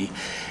me.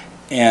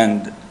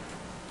 And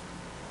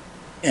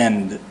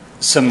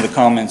some of the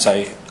comments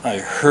I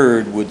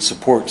heard would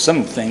support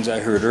some of the things I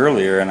heard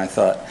earlier, and I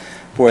thought,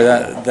 boy,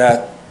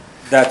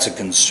 that's a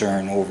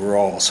concern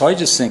overall. So I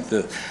just think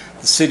that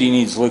the city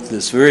needs to look at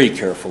this very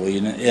carefully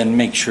and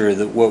make sure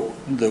that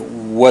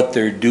what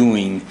they're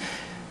doing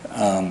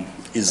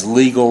is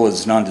legal,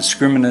 is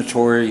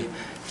non-discriminatory,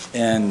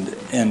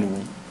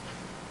 and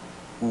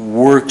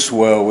works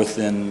well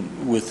within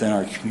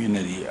our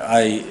community.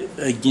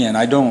 I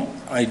don't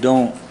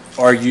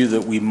argue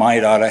that we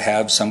ought to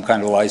have some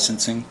kind of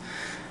licensing.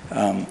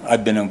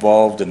 I've been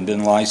involved and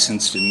been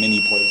licensed in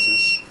many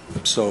places,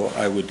 so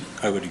I would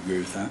agree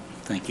with that.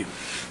 Thank you.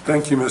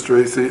 Thank you,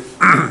 Mr. Acey.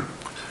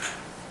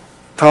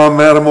 Tom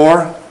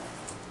Matamore.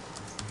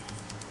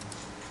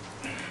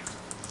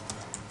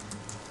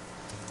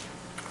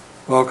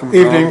 Welcome, Tom.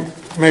 Evening,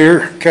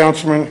 Mayor,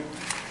 Councilman.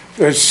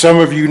 As some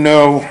of you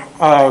know,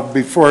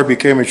 before I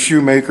became a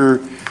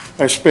shoemaker,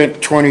 I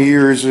spent 20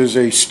 years as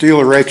a steel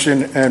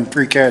erection and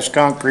precast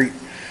concrete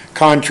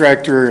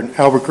contractor in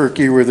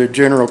Albuquerque with a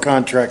general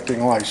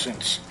contracting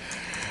license.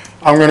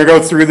 I'm going to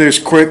go through this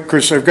quick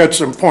because I've got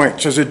some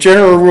points. As a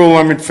general rule,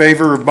 I'm in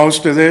favor of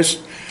most of this.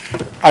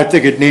 I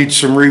think it needs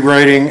some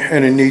rewriting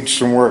and it needs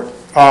some work.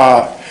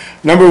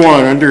 Number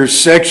one, under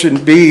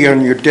section B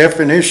on your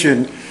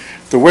definition,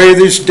 the way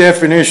this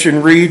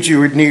definition reads,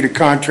 you would need a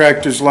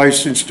contractor's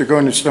license to go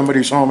into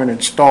somebody's home and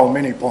install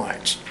mini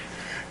blinds.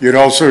 You'd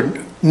also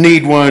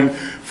need one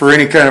for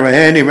any kind of a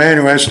handyman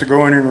who has to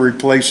go in and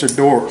replace a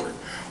door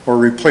or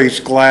replace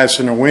glass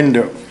in a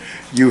window.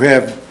 You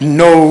have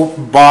no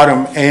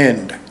bottom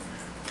end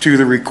to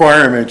the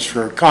requirements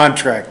for a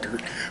contractor,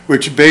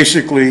 which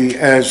basically,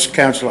 as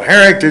Councilor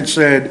Harrington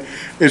said,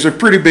 is a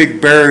pretty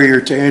big barrier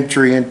to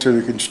entry into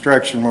the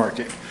construction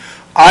market.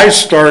 I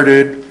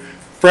started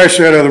fresh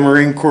out of the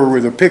Marine Corps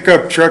with a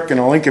pickup truck and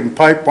a Lincoln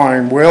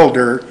pipeline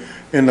welder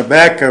in the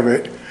back of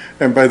it,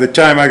 and by the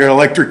time I got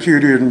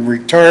electrocuted and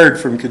retired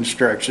from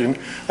construction,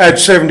 I had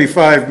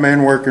 75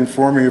 men working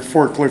for me, a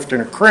forklift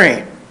and a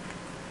crane.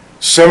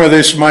 Some of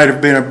this might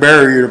have been a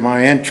barrier to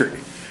my entry.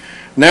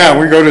 Now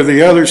we go to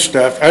the other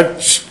stuff.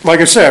 Like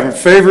I said, I'm in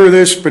favor of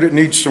this, but it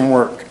needs some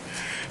work.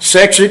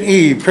 Section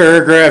E,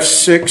 paragraph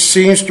 6,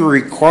 seems to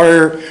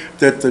require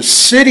that the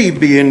city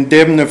be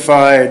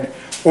indemnified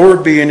or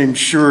be an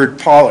insured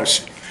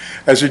policy.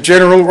 As a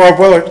general,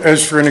 well,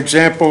 as for an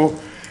example,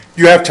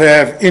 you have to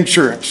have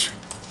insurance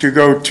to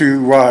go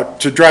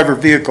to drive a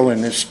vehicle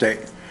in this state.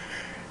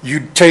 You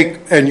take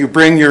and you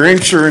bring your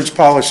insurance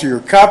policy or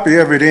copy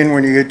of it in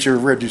when you get your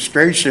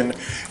registration.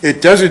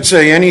 It doesn't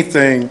say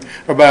anything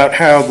about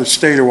how the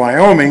state of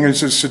Wyoming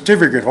is a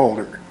certificate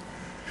holder.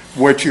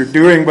 What you're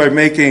doing by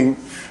making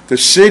the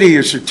city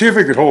a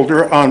certificate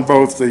holder on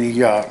both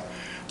the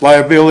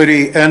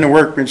liability and the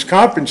workman's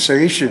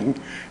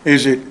compensation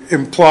is it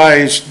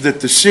implies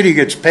that the city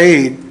gets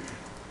paid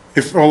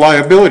if a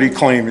liability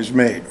claim is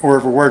made or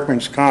if a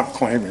workman's comp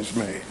claim is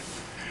made.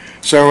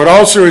 So it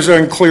also is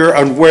unclear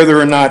on whether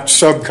or not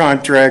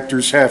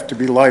subcontractors have to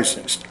be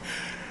licensed.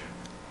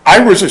 I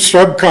was a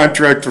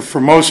subcontractor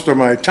for most of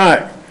my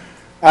time.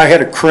 I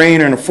had a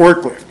crane and a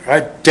forklift.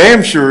 I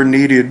damn sure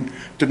needed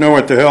to know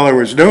what the hell I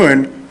was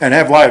doing and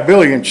have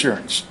liability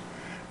insurance.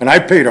 And I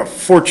paid a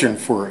fortune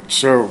for it.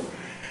 So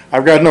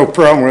I've got no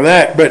problem with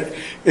that, but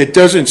it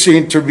doesn't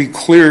seem to be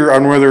clear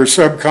on whether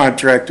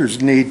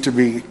subcontractors need to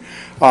be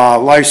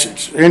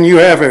licensed. And you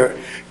have a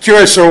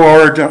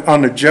QSOR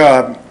on the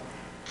job.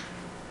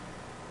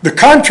 The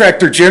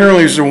contractor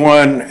generally is the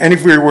one,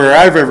 anywhere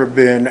I've ever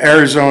been,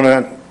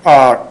 Arizona,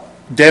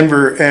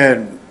 Denver,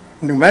 and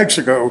New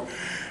Mexico,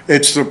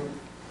 it's the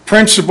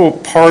principal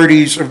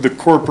parties of the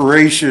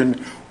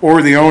corporation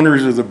or the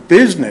owners of the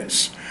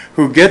business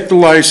who get the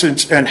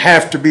license and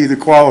have to be the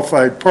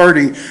qualified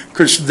party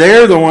because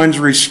they're the ones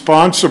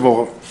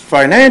responsible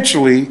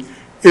financially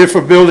if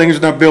a building is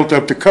not built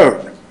up to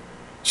code.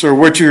 So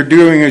what you're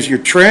doing is you're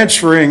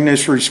transferring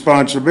this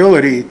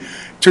responsibility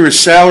to a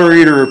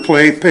salaried or a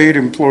paid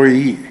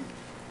employee.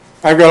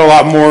 I've got a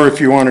lot more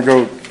if you want to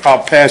go,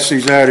 I'll pass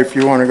these out if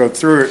you want to go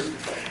through it.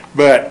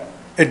 But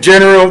in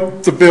general,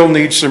 the bill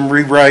needs some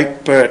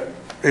rewrite, but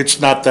it's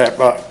not that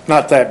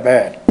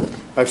bad.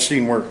 I've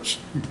seen worse.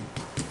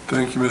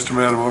 Thank you, Mr.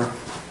 Matamore.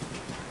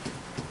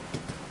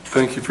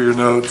 Thank you for your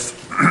notes.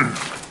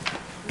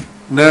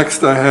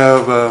 Next, I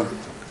have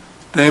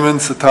Damon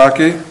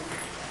Satake.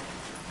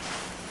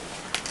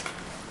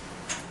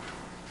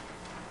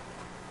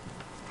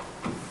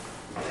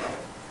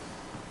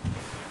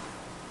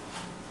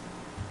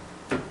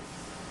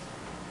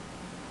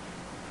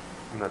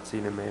 I'm not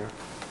seeing him, Mayor.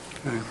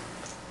 Okay.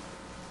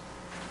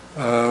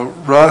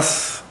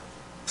 Russ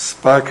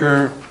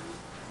Spiker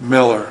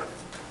Miller.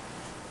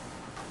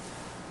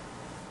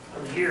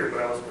 I'm here,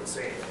 but I wasn't going to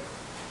say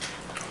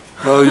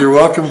anything. Well, you're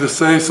welcome to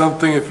say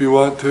something if you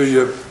want to. You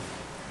have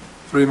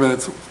 3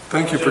 minutes.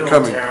 Thank you for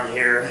coming. I'm down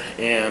here,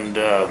 and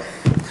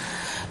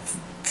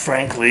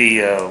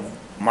frankly,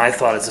 my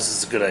thought is this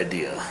is a good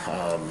idea.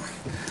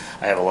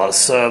 I have a lot of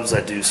subs.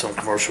 I do some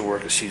commercial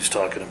work, as she's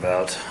talking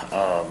about.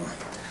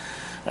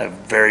 I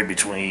vary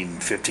between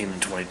 15 and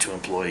 22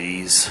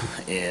 employees,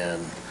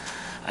 and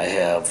I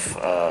have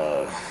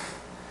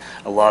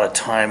a lot of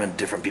time in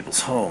different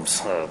people's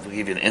homes. I'll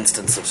give you an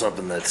instance of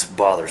something that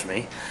bothers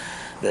me,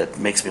 that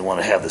makes me want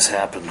to have this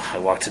happen. I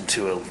walked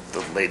into a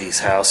lady's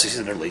house. She's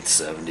in her late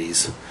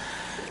 70s,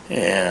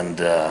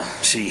 and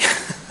she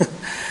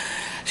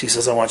she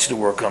says, "I want you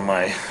to work on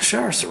my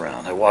shower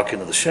surround." I walk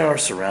into the shower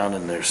surround,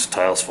 and there's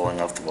tiles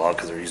falling off the wall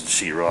because they're using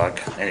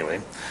sheetrock.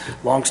 Anyway,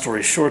 long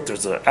story short,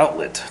 there's an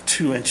outlet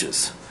 2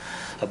 inches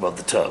above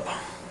the tub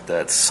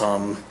that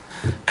some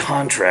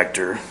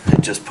contractor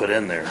had just put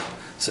in there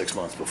 6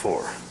 months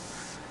before.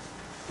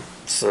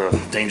 It's a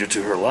danger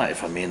to her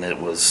life. I mean, it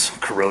was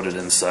corroded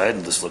inside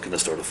and just looking to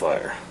start a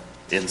fire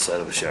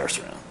inside of a shower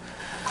surround.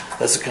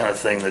 That's the kind of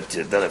thing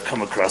that I've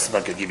come across. I'm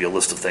not going to give you a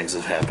list of things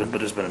that have happened, but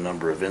there's been a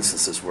number of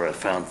instances where I've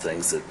found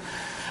things that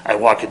I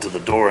walk into the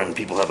door and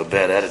people have a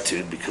bad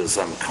attitude because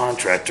I'm a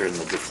contractor and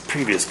the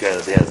previous guy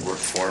that they had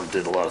worked for him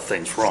did a lot of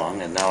things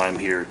wrong, and now I'm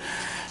here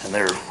and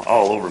they're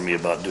all over me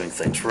about doing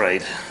things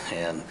right.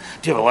 And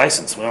do you have a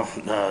license? Well,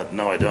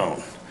 no, I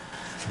don't.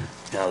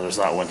 Now, there's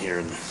not one here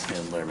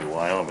in Laramie,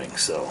 Wyoming,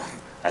 so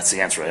that's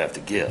the answer I have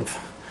to give.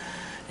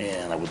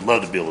 And I would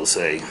love to be able to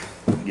say,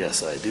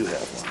 yes, I do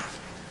have one.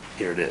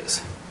 Here it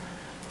is.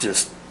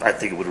 I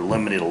think it would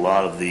eliminate a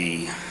lot of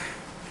the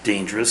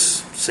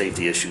dangerous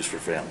safety issues for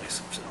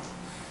families, so,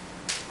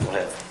 go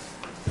ahead.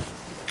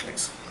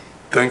 Thanks.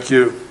 Thank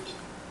you.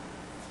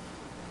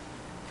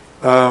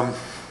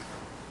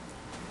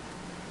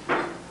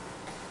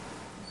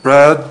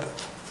 Brad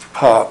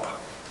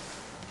Pop.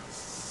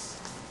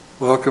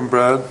 Welcome,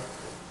 Brad.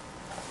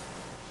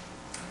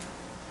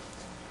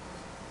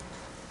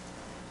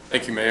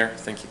 Thank you, Mayor.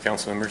 Thank you,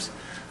 council members.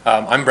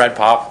 I'm Brad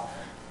Pop,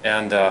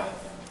 and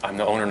I'm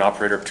the owner and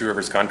operator of Two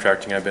Rivers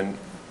Contracting. I've been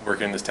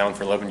working in this town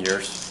for 11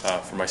 years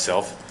for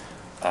myself.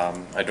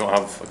 I don't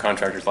have a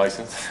contractor's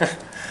license,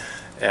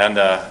 and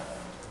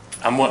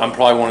I'm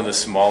probably one of the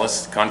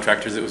smallest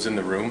contractors that was in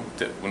the room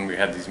when we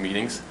had these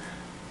meetings.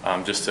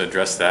 Just to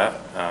address that,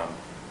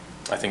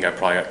 I think I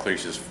probably got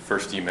Clarissa's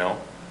first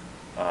email,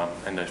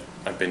 and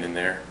I've been in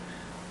there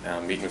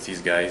meeting with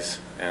these guys,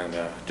 and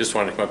just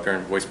wanted to come up here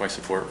and voice my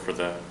support for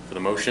the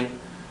motion.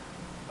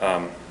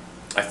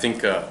 I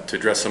think to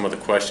address some of the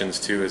questions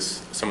too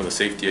is some of the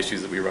safety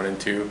issues that we run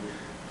into.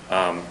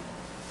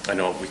 I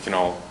know we can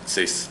all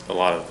say a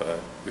lot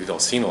of, we've all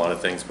seen a lot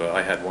of things, but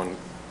I had one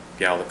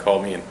gal that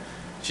called me and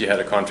she had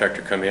a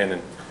contractor come in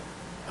and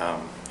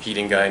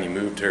heating guy, and he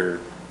moved her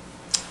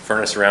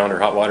furnace around, her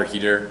hot water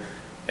heater,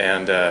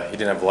 and he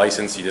didn't have a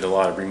license. He did a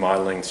lot of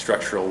remodeling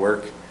structural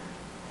work.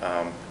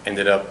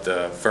 Ended up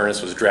the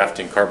furnace was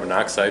drafting carbon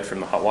monoxide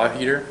from the hot water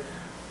heater,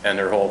 and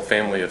their whole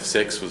family of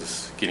 6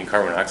 was getting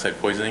carbon monoxide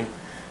poisoning.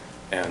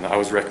 And I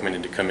was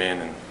recommended to come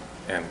in,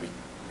 and we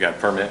got a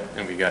permit,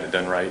 and we got it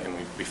done right, and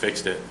we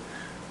fixed it.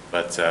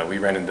 But we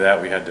ran into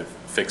that. We had to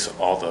fix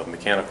all the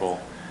mechanical,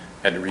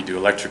 had to redo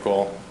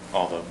electrical,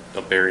 all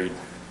the buried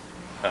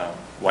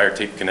wire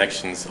tape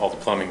connections, all the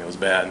plumbing that was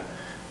bad.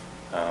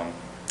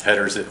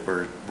 Headers that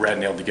were rat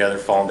nailed together,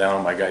 falling down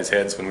on my guys'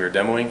 heads when we were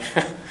demoing.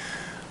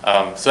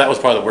 So that was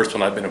probably the worst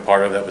one I've been a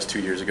part of. That was 2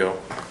 years ago.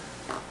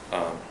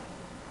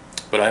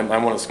 But I'm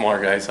one of the smaller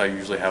guys. I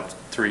usually have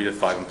 3 to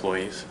 5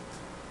 employees.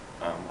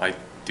 I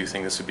do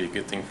think this would be a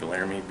good thing for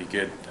Laramie. It'd be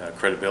good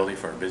credibility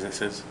for our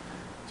businesses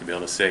to be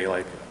able to say,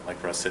 like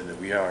Russ said, that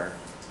we are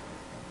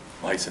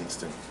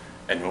licensed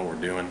and know what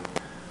we're doing.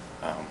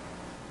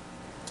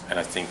 And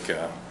I think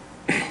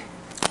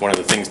one of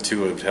the things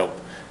too that would help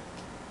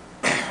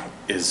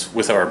is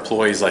with our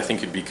employees. I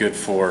think it'd be good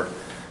for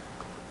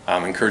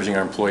encouraging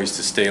our employees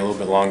to stay a little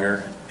bit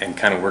longer and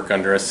kind of work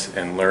under us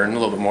and learn a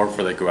little bit more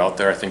before they go out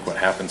there. I think what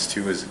happens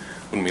too is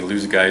when we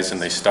lose guys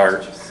and they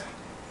start,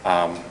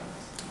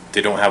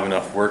 they don't have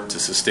enough work to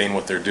sustain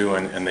what they're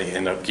doing, and they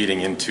end up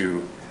getting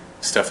into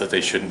stuff that they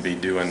shouldn't be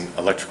doing,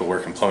 electrical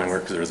work and plumbing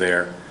work, because they're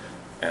there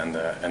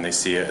and they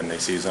see it and they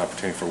see it as an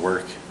opportunity for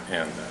work,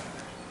 and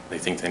they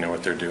think they know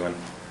what they're doing,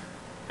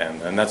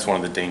 and that's one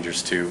of the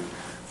dangers too.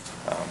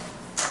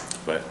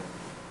 But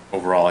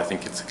overall, I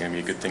think it's going to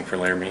be a good thing for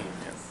Laramie.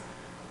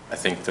 I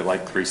think that,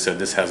 like Clarice said,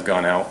 this has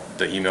gone out,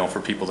 the email for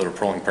people that are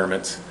pulling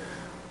permits,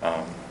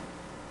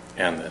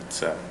 and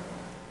that's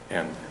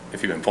and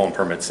if you've been pulling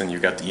permits, then you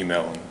got the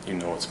email and you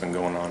know what's been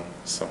going on.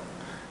 So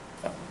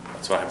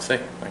that's what I have to say.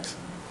 Thanks.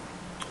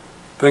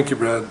 Thank you,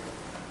 Brad.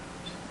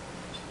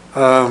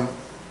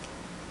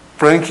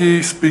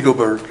 Frankie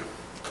Spiegelberg.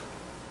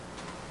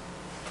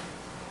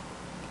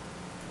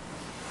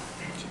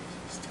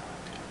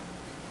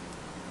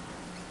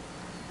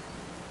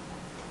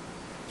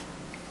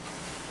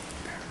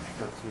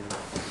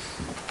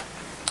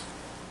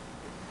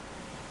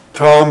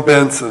 Tom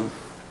Benson.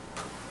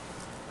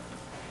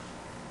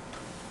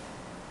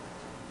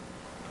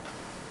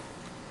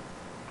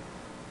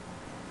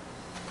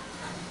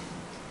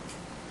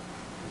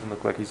 Doesn't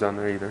look like he's on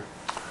there either.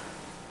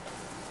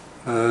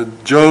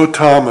 Joe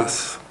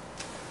Thomas.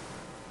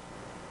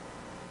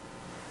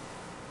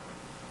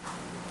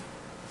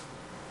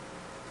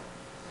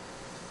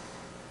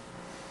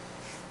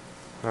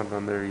 Not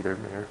on there either,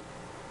 Mayor.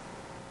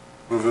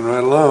 Moving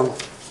right along.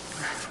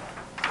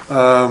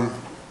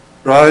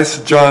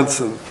 Bryce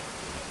Johnson.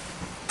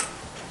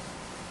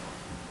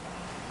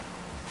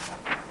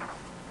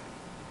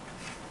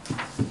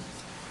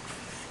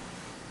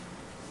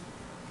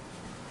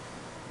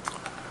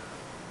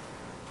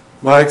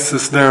 Mike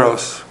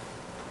Cisneros.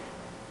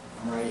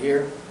 I'm right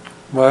here.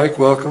 Mike,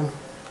 welcome.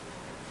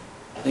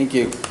 Thank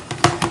you.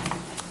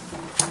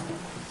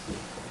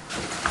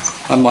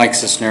 I'm Mike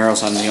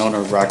Cisneros. I'm the owner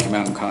of Rocky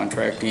Mountain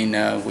Contracting.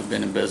 We've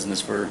been in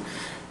business for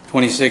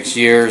 26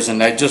 years,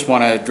 and I just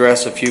want to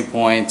address a few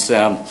points.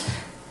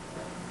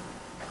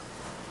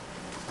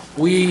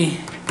 We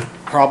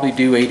probably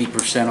do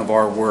 80% of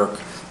our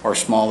work are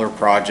smaller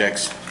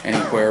projects,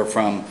 anywhere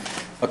from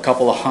a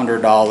couple of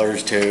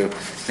 $100 to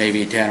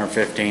maybe $10,000 or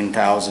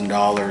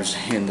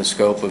 $15,000 in the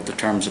scope of the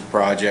terms of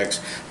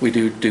projects. We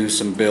do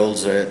some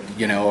builds that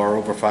are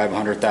over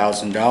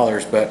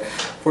 $500,000, but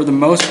for the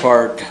most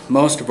part,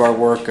 most of our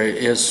work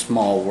is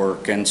small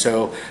work. And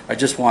so I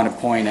just want to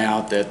point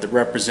out that the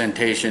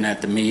representation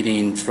at the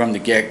meeting from the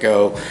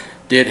get-go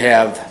did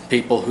have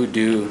people who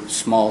do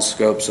small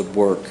scopes of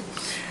work.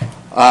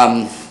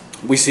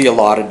 We see a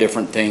lot of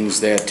different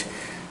things that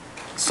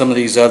some of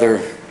these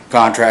other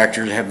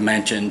contractors have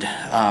mentioned.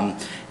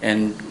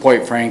 And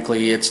quite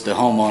frankly, it's the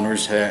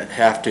homeowners that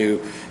have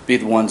to be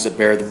the ones that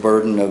bear the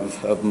burden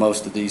of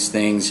most of these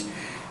things.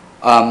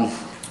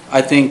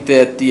 I think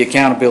that the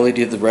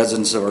accountability of the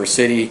residents of our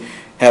city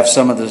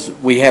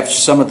we have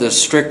some of the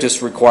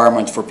strictest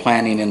requirements for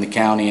planning in the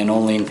county, and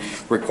only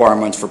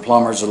requirements for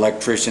plumbers,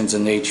 electricians,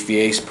 and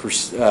HVAC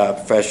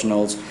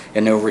professionals,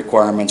 and no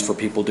requirements for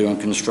people doing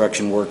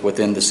construction work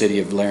within the city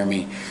of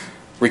Laramie,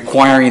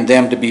 requiring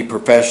them to be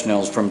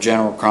professionals from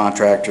general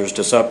contractors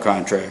to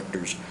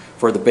subcontractors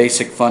for the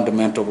basic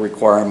fundamental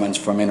requirements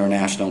from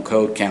International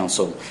Code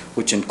Council,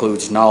 which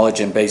includes knowledge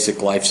and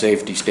basic life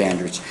safety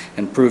standards,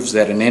 and proves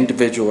that an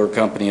individual or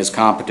company is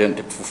competent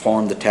to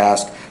perform the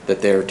task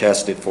that they are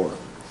tested for.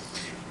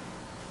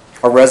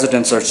 Our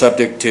residents are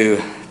subject to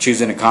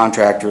choosing a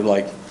contractor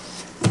like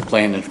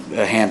playing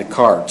a hand of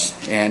cards.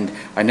 And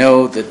I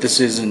know that this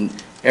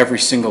isn't every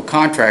single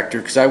contractor,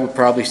 because I would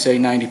probably say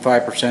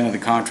 95% of the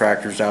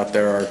contractors out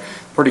there are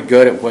pretty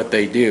good at what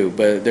they do,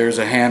 but there's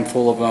a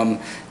handful of them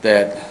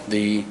that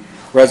the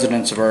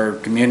residents of our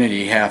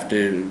community have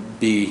to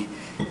be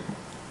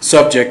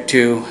subject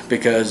to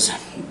because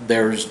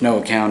there's no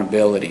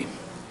accountability.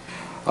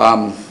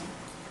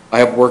 I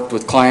have worked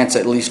with clients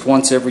at least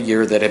once every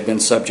year that have been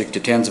subject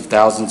to tens of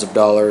thousands of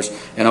dollars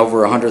and over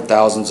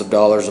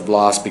 $100,000 of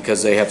loss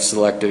because they have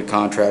selected a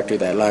contractor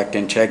that lacked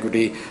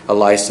integrity, a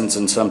license,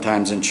 and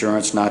sometimes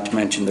insurance, not to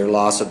mention their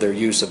loss of their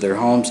use of their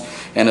homes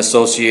and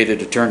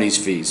associated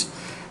attorney's fees.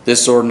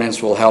 This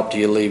ordinance will help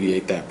to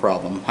alleviate that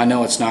problem. I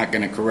know it's not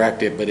going to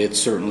correct it, but it's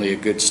certainly a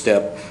good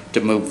step to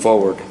move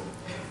forward.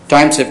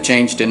 Times have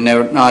changed, and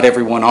not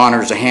everyone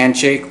honors a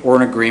handshake or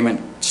an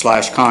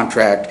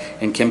agreement/contract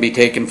and can be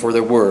taken for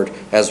their word,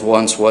 as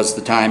once was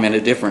the time in a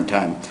different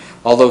time.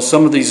 Although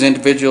some of these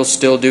individuals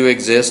still do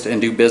exist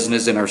and do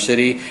business in our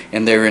city,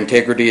 and their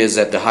integrity is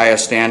at the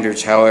highest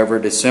standards, however,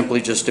 it is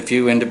simply just a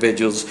few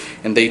individuals,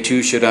 and they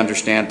too should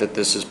understand that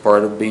this is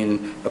part of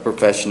being a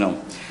professional.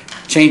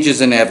 Change is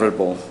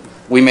inevitable.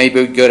 We may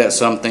be good at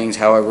some things,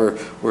 however,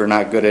 we're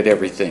not good at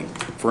everything.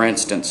 For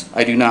instance,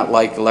 I do not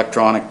like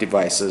electronic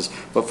devices,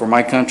 but for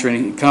my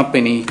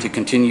company to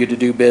continue to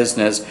do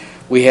business,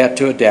 we had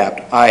to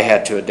adapt. I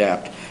had to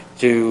adapt.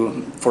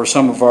 For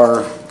some of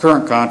our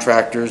current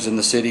contractors in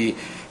the city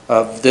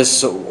of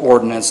this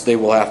ordinance, they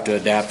will have to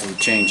adapt to the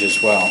change as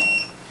well.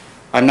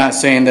 I'm not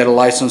saying that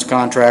licensed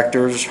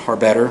contractors are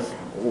better.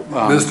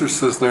 Mr.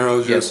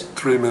 Cisneros, yes. Your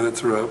 3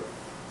 minutes are up.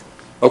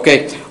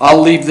 Okay,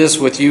 I'll leave this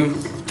with you,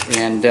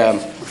 and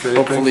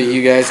hopefully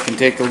you guys can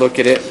take a look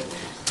at it.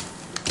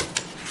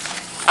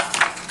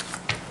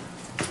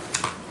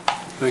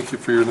 Thank you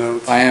for your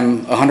notes. I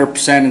am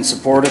 100% in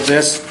support of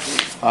this.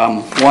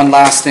 One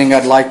last thing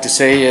I'd like to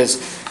say is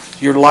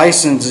your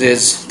license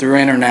is through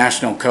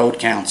International Code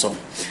Council.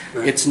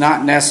 It's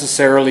not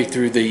necessarily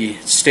through the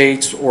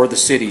states or the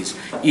cities.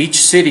 Each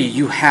city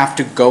you have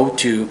to go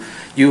to,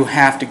 you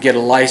have to get a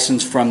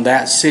license from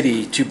that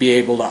city to be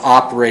able to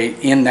operate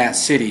in that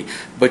city.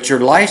 But your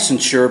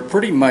licensure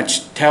pretty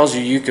much tells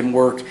you can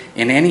work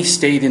in any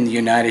state in the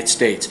United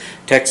States.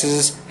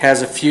 Texas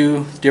has a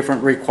few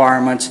different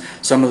requirements.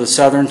 Some of the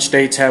southern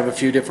states have a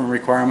few different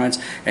requirements,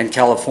 and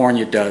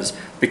California does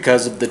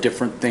because of the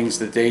different things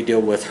that they deal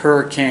with,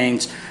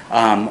 hurricanes,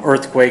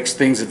 earthquakes,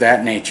 things of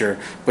that nature.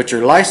 But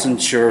your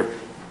licensure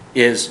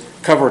is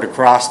covered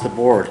across the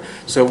board.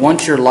 So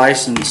once you're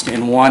licensed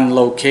in one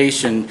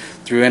location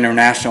through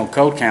International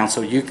Code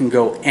Council, you can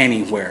go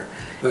anywhere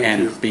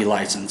and be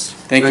licensed.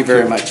 Thank you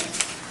very much.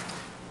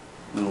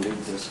 I'm going to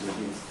leave this with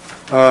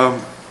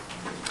you.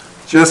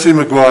 Jesse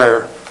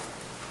McGuire.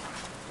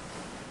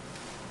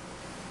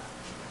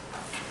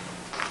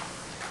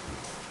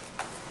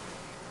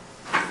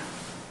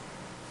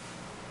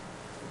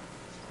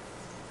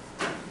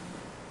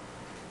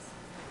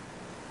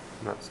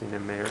 Not seen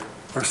him, Mayor.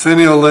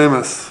 Arsenio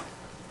Lemus.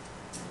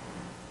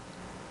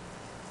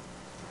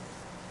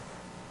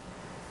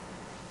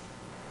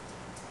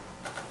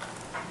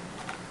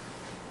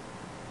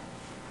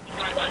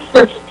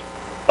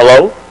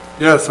 Hello?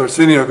 Yes,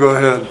 Arsenio, go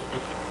ahead.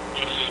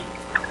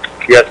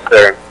 Yes,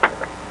 sir.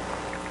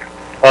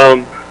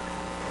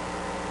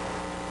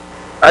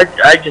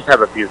 I just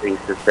have a few things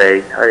to say.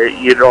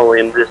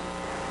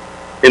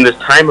 In this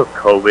time of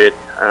COVID,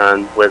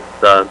 and with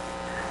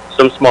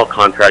some small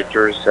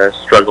contractors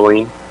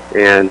struggling,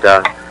 and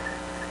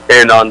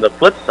on the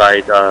flip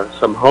side,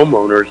 some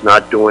homeowners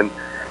not doing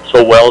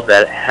so well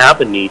that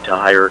have a need to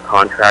hire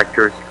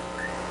contractors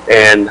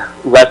and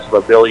less of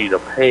ability to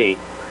pay.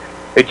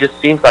 It just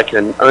seems like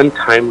an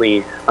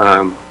untimely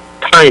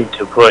time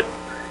to put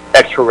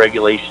extra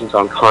regulations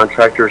on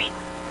contractors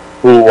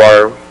who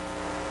are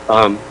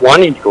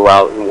wanting to go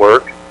out and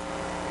work.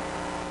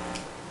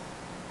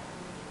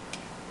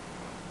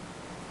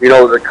 You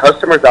know, the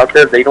customers out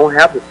there, they don't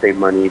have the same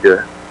money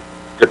to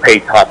pay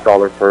top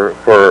dollar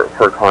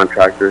for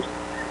contractors.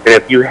 And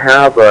if you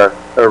have a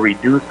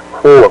reduced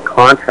pool of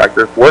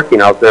contractors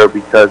working out there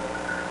because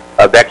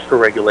of extra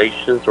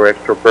regulations or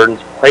extra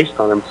burdens placed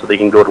on them so they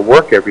can go to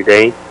work every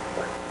day,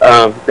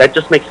 that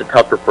just makes it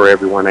tougher for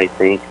everyone, I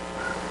think.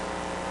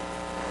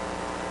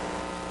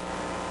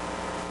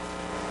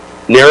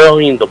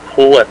 narrowing the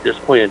pool at this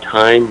point in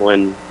time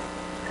when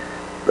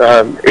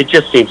it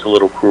just seems a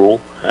little cruel.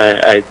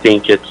 I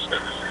think it's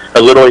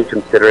a little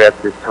inconsiderate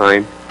at this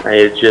time.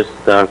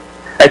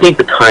 I think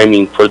the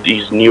timing for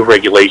these new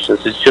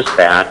regulations is just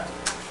bad.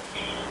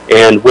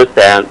 And with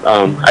that,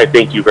 I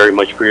thank you very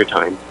much for your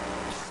time.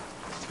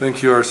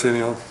 Thank you,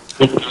 Arsenio.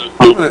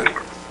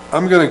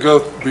 I'm going to go,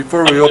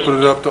 before we open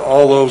it up to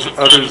all those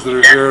others that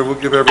are here, we'll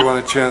give everyone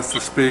a chance to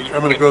speak.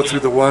 I'm going to go through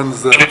the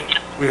ones that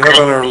we have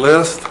on our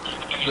list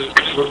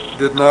that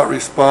did not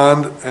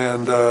respond,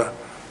 and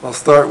I'll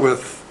start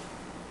with,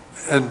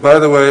 and by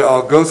the way,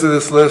 I'll go through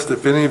this list.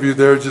 If any of you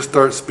there, just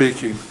start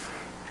speaking.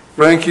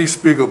 Frankie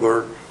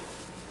Spiegelberg,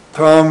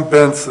 Tom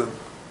Benson,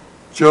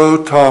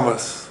 Joe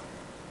Thomas,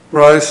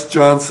 Bryce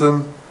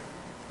Johnson,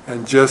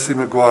 and Jesse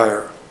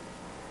McGuire.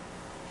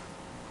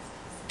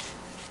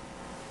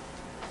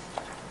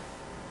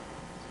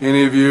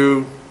 Any of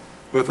you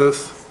with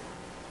us?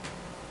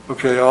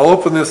 Okay, I'll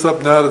open this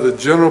up now to the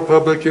general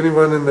public.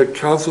 Anyone in the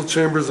council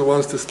chambers that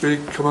wants to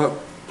speak, come up,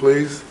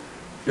 please.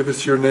 Give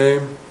us your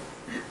name.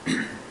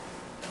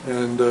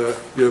 And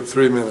you have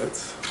 3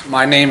 minutes.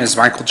 My name is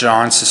Michael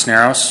John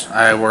Cisneros.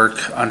 I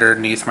work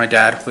underneath my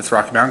dad with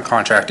Rocky Mountain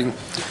Contracting,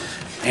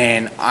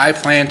 and I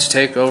plan to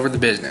take over the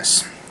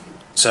business.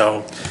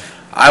 So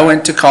I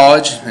went to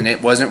college, and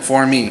it wasn't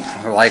for me,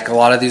 like a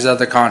lot of these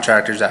other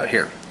contractors out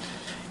here.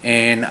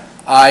 And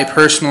I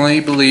personally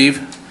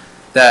believe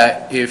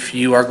that if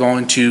you are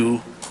going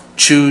to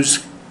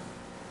choose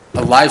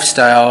a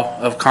lifestyle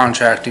of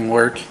contracting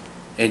work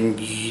and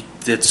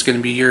it's going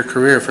to be your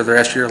career for the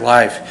rest of your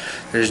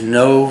life, there's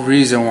no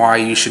reason why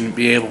you shouldn't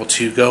be able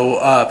to go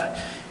up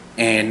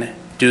and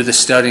do the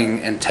studying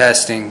and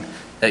testing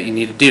that you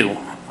need to do.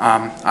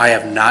 I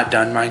have not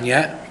done mine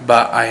yet,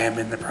 but I am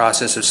in the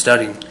process of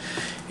studying.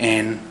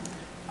 And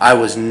I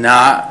was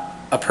not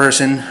a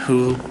person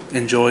who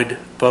enjoyed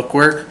book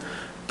work,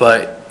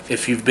 but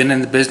if you've been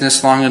in the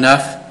business long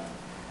enough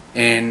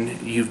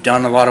and you've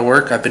done a lot of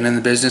work, I've been in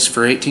the business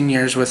for 18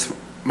 years with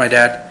my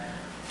dad,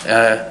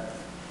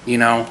 you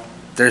know,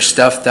 there's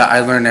stuff that I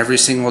learn every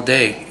single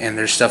day, and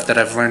there's stuff that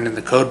I've learned in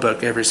the code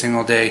book every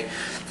single day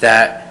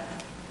that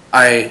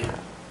I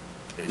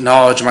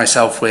acknowledge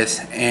myself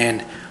with.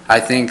 And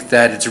I think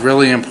that it's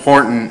really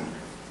important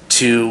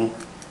to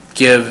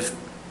give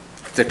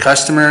the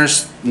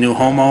customers, new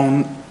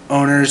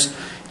homeowners,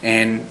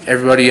 and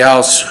everybody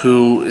else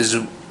who is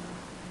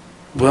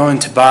willing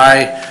to buy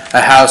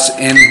a house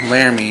in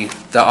Laramie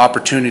the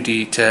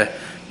opportunity to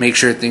make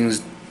sure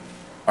things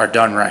are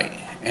done right.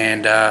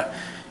 And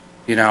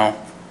you know,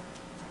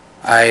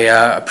 I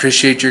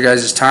appreciate your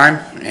guys'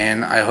 time,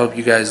 and I hope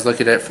you guys look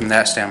at it from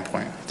that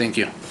standpoint. Thank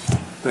you.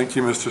 Thank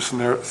you, Mr.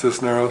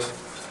 Cisneros.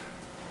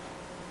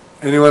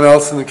 Anyone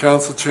else in the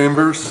council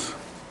chambers?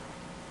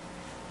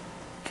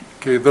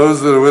 Okay,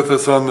 those that are with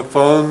us on the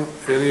phone,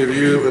 any of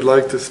you that would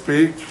like to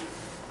speak?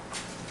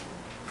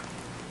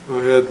 Go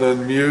ahead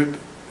and unmute,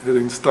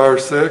 hitting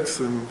 *6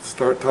 and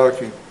start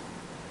talking.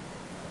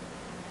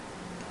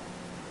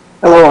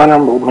 Hello,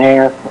 Honorable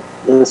Mayor.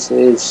 This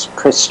is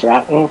Chris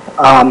Stratton.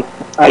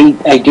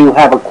 I do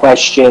have a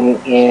question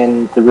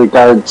in the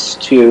regards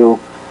to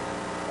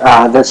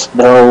this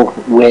bill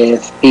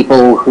with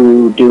people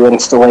who do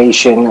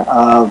installation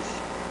of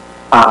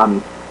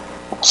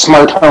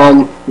smart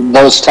home,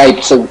 those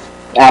types of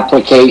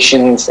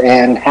applications,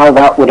 and how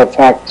that would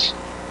affect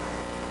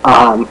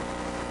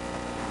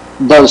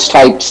those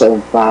types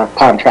of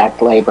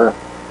contract labor.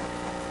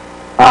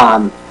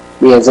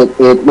 Because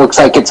it looks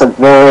like it's a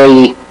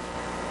very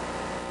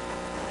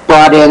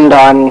broad end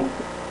on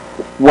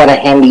what a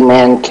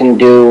handyman can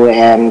do,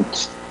 and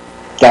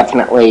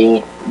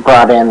definitely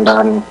broad end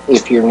on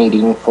if you're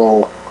needing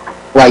full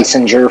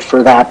licensure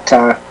for that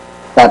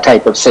that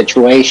type of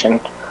situation.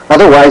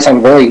 Otherwise,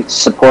 I'm very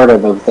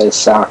supportive of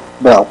this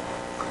bill.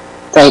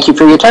 Thank you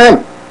for your time.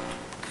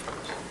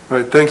 All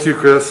right, thank you,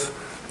 Chris.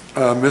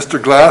 Mr.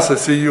 Glass, I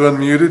see you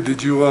unmuted.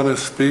 Did you want to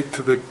speak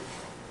to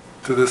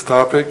this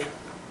topic?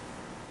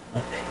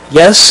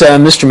 Yes,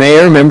 Mr.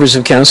 Mayor, members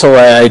of council,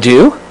 I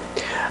do.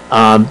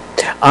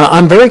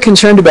 I'm very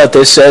concerned about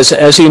this.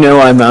 As you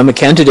know, I'm a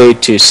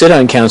candidate to sit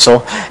on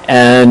council,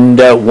 and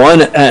of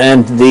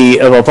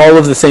all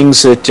of the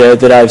things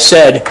that I've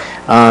said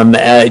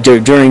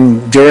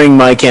during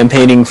my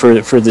campaigning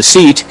for the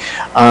seat,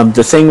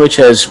 the thing which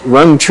has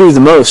rung true the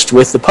most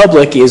with the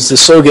public is the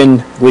slogan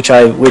which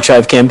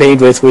I've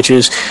campaigned with, which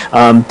is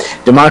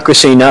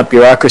democracy, not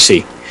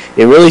bureaucracy.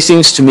 It really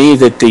seems to me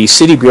that the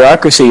city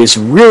bureaucracy is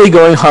really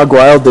going hog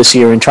wild this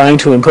year and trying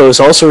to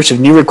impose all sorts of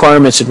new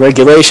requirements and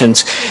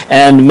regulations,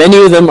 and many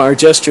of them are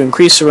just to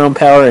increase their own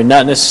power and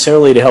not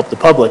necessarily to help the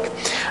public.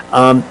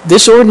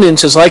 This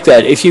ordinance is like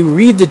that. If you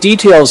read the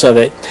details of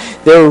it,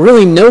 there are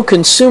really no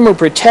consumer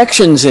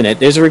protections in it.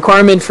 There's a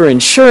requirement for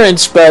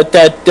insurance, but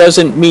that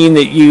doesn't mean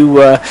that you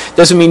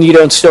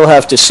don't still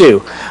have to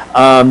sue.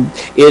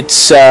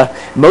 It's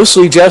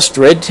mostly just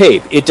red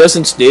tape. It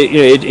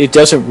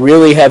doesn't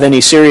really have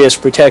any serious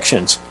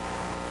protections.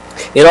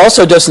 It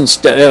also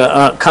doesn't,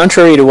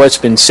 contrary to what's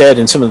been said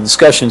in some of the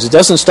discussions, it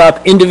doesn't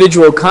stop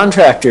individual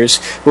contractors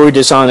who are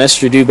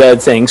dishonest or do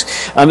bad things.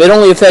 It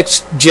only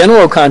affects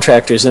general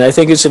contractors, and I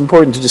think it's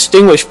important to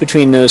distinguish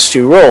between those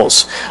two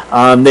roles.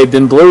 They've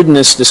been blurred in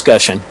this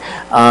discussion.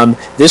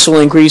 This will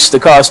increase the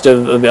cost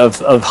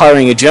of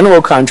hiring a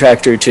general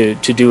contractor to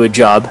do a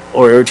job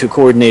or to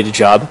coordinate a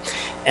job.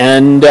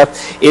 And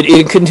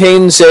it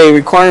contains a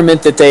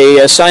requirement that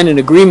they sign an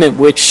agreement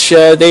where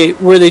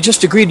they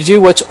just agree to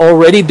do what's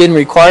already been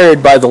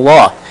required by the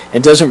law,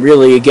 and doesn't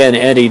really, again,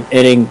 adding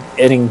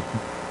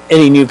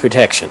any new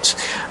protections.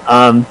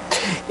 Now,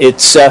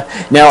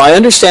 I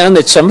understand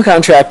that some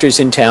contractors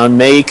in town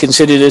may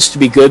consider this to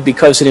be good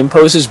because it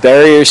imposes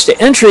barriers to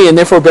entry and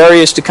therefore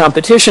barriers to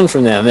competition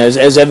from them,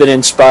 as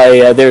evidenced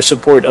by their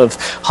support of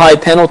high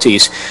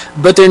penalties.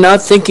 But they're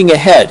not thinking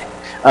ahead.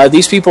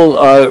 These people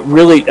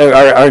really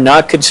are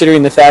not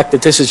considering the fact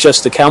that this is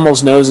just the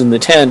camel's nose in the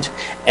tent,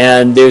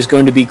 and there's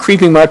going to be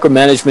creeping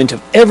micromanagement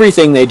of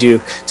everything they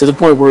do to the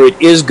point where it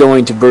is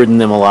going to burden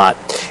them a lot.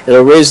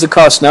 It'll raise the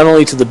cost not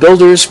only to the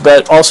builders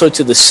but also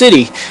to the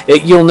city.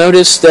 You'll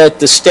notice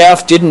that the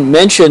staff didn't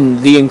mention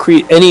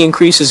any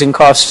increases in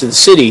costs to the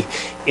city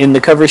in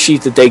the cover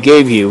sheet that they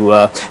gave you.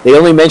 They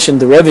only mentioned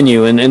the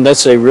revenue, and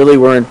that's they really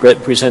weren't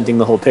presenting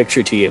the whole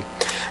picture to you.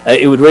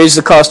 It would raise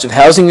the cost of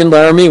housing in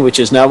Laramie, which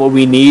is not what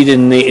we need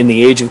in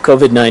the age of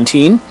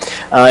COVID-19.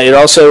 It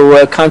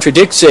also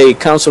contradicts a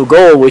council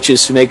goal, which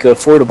is to make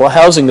affordable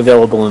housing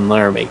available in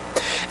Laramie.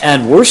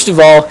 And worst of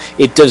all,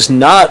 it does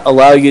not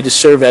allow you to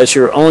serve as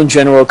your own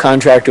general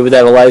contractor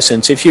without a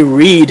license. If you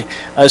read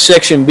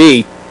Section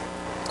B,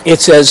 it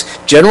says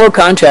general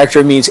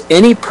contractor means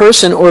any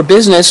person or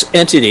business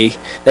entity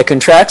that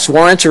contracts,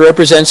 warrants, or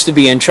represents to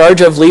be in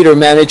charge of, lead, or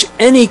manage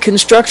any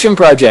construction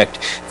project.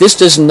 This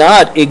does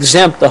not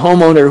exempt the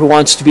homeowner who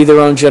wants to be their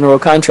own general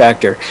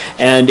contractor.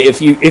 And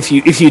if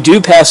you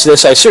do pass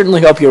this, I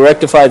certainly hope you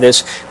rectify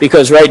this,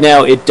 because right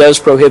now it does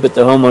prohibit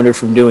the homeowner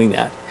from doing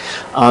that.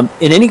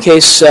 In any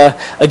case,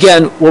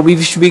 again, what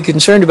we should be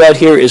concerned about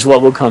here is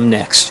what will come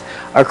next.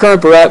 Our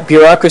current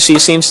bureaucracy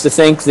seems to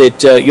think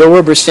that you'll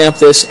rubber stamp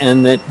this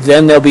and that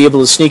then they'll be able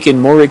to sneak in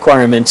more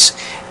requirements,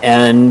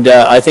 and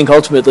I think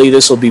ultimately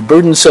this will be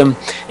burdensome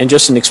and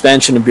just an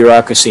expansion of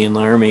bureaucracy in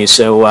Laramie.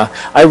 So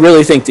I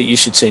really think that you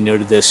should say no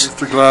to this.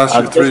 Mr. Glass,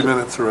 your 3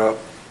 minutes are up.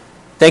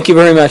 Thank you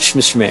very much,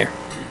 Mr. Mayor.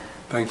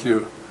 Thank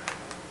you.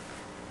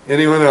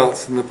 Anyone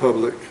else in the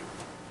public?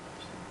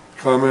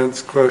 Comments,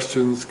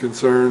 questions,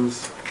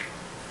 concerns?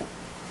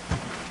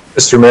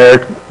 Mr.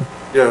 Mayor?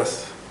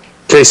 Yes.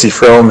 Casey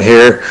Frome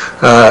here.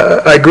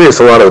 I agree with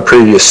a lot of the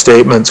previous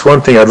statements.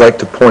 One thing I'd like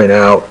to point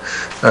out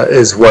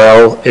as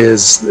well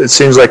is it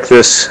seems like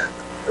this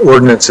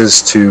ordinance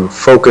is to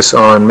focus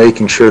on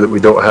making sure that we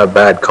don't have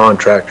bad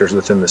contractors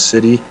within the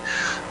city.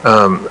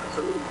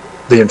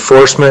 The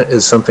enforcement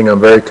is something I'm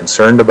very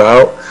concerned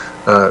about.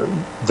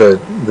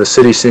 The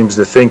city seems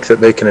to think that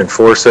they can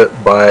enforce it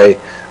by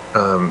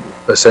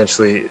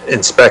essentially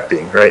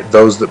inspecting, right?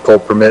 Those that pull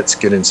permits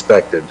get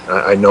inspected.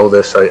 I know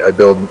this, I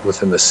build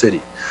within the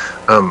city.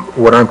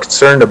 What I'm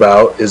concerned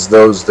about is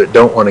those that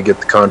don't want to get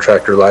the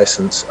contractor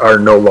license are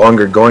no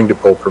longer going to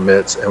pull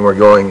permits, and we're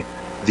going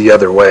the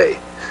other way,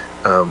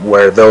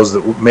 where those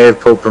that may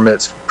have pulled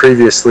permits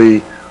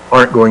previously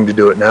aren't going to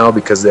do it now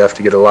because they have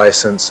to get a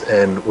license,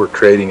 and we're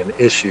creating an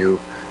issue,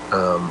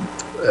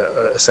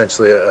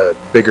 essentially a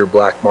bigger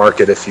black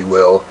market, if you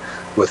will,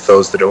 with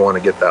those that don't want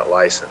to get that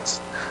license.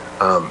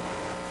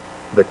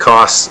 The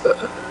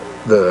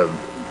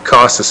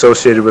costs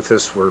associated with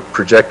this were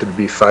projected to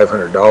be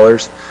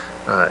 $500.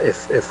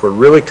 If we're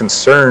really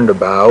concerned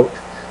about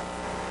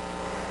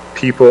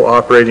people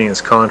operating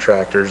as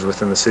contractors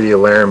within the city of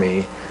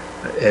Laramie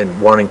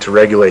and wanting to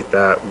regulate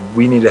that,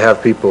 we need to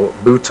have people,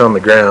 boots on the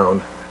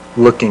ground,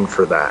 looking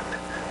for that.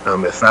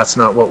 If that's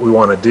not what we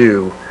want to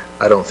do,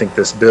 I don't think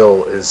this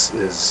bill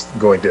is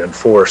going to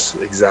enforce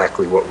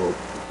exactly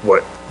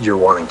what you're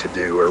wanting to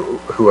do, or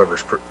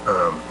whoever's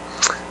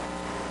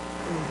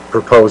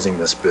proposing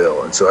this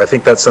bill. And so I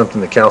think that's something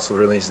the council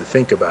really needs to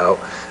think about.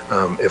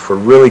 If we're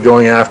really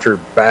going after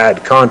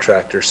bad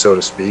contractors, so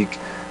to speak,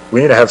 we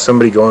need to have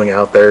somebody going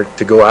out there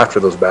to go after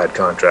those bad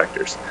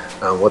contractors.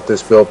 What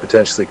this bill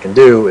potentially can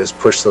do is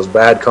push those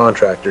bad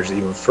contractors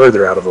even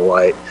further out of the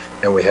light,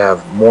 and we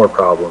have more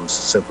problems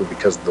simply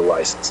because of the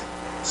licensing.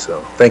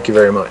 So thank you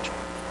very much.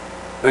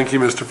 Thank you,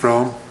 Mr.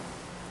 Frome.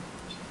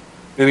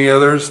 Any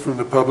others from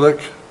the public?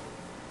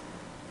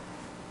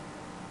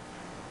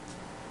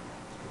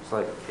 Looks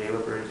like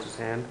Caleb raised his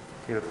hand.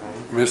 Caleb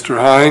Hine. Mr.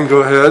 Hine,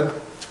 go ahead.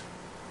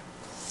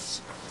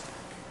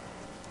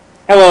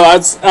 Hello,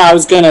 I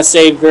was going to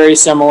say very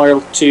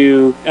similar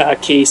to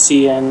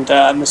Casey and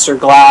Mr.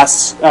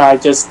 Glass.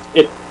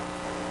 It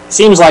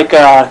seems like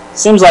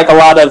a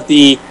lot of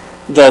the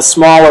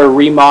smaller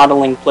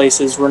remodeling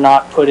places were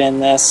not put in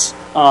this.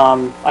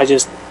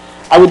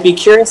 I would be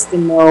curious to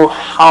know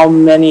how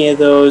many of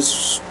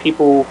those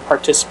people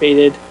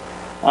participated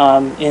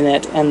in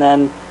it. And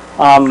then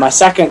my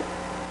second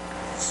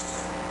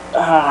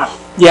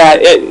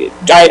Yeah,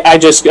 I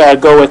just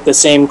go with the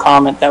same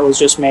comment that was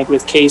just made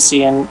with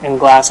Casey and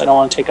Glass. I don't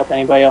want to take up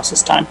anybody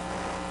else's time.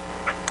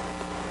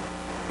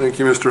 Thank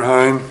you, Mr.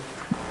 Hine.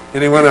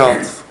 Anyone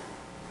else?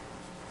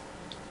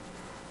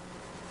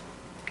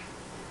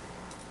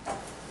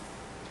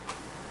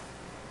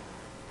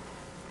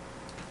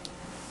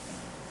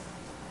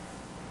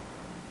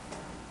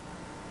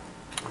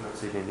 I'm not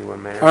seeing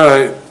anyone, Mayor. All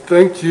right,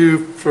 thank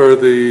you for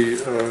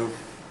the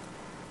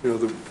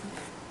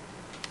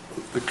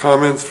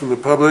comments from the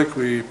public.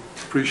 We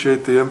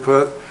appreciate the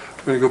input.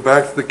 I'm going to go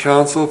back to the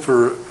council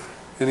for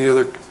any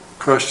other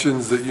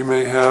questions that you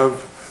may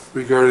have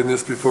regarding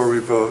this before we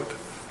vote.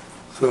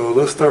 So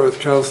let's start with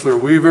Councilor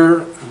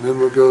Weaver, and then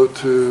we'll go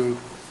to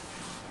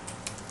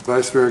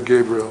Vice Mayor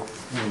Gabriel.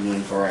 And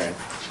then Brian.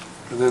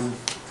 And then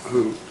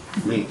who?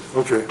 Me.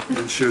 Okay,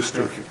 and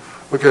Schuster.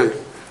 Okay.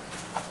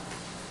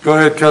 Go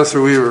ahead,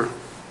 Councilor Weaver.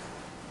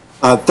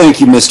 Thank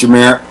you, Mr.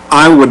 Mayor.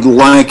 I would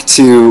like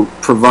to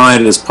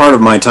provide, as part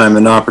of my time,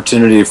 an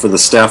opportunity for the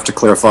staff to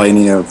clarify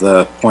any of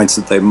the points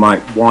that they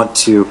might want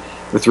to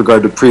with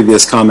regard to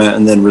previous comment,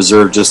 and then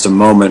reserve just a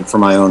moment for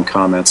my own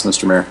comments,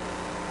 Mr. Mayor.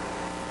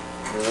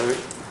 All right.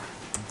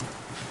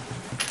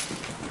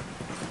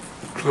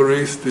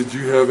 Clarice, did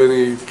you have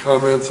any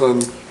comments on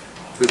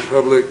the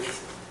public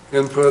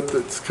input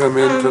that's come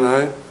in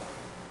tonight?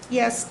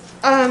 Yes.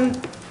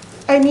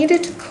 I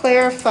needed to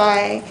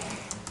clarify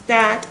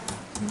that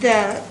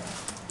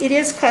it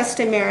is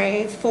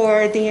customary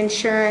for the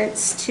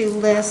insurance to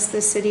list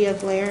the City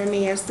of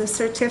Laramie as the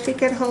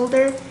certificate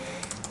holder.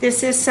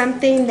 This is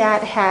something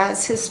that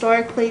has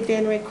historically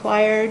been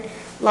required,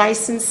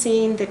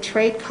 licensing the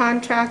trade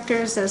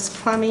contractors as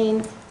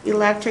plumbing,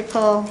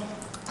 electrical,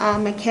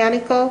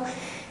 mechanical.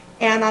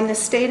 And on the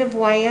state of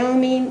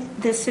Wyoming,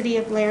 the City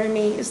of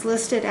Laramie is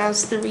listed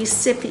as the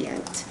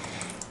recipient.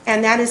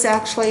 And that is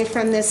actually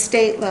from the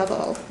state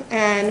level.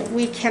 And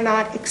we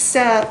cannot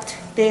accept,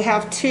 they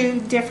have two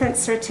different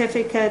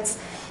certificates.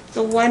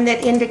 The one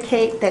that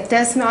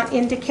does not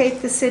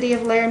indicate the City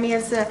of Laramie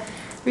as the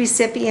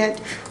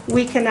recipient,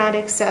 we cannot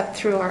accept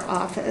through our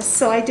office.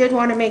 So I did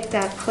want to make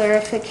that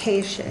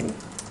clarification.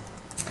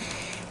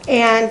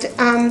 And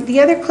the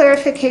other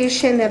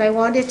clarification that I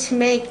wanted to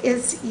make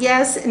is,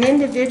 yes, an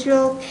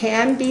individual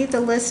can be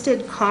the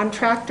listed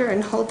contractor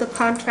and hold the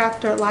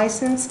contractor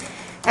license,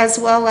 as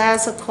well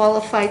as a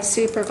qualified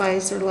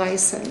supervisor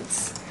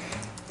license.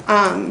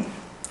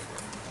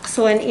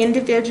 So an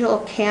individual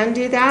can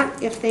do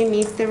that if they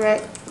meet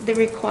the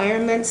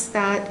requirements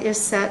that is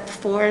set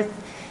forth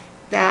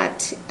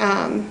that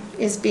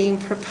is being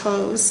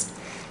proposed.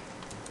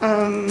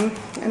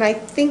 And I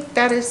think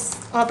that is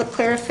all the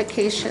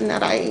clarification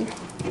that I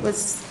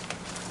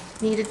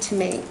needed to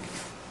make.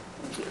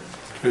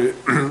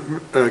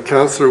 Okay.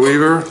 Councilor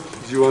Weaver,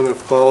 do you want to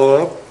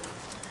follow up?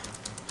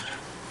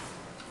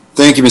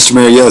 Thank you, Mr.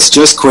 Mayor. Yes,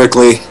 just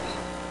quickly,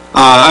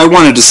 I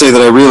wanted to say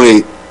that I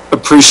really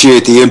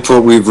appreciate the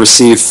input we've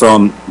received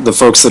from the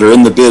folks that are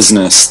in the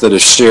business that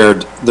have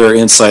shared their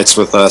insights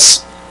with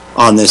us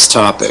on this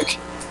topic.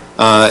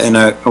 And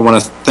I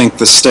want to thank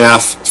the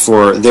staff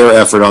for their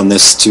effort on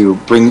this to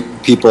bring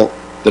people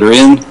that are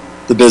in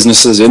the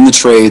businesses, in the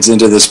trades,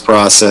 into this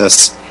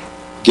process,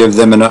 give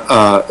them,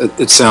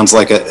 it sounds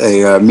like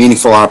a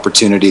meaningful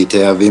opportunity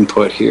to have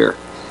input here.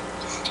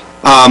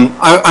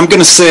 I'm going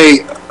to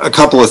say a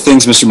couple of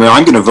things, Mr. Mayor.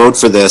 I'm going to vote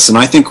for this, and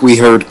I think we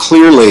heard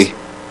clearly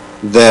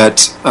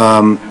that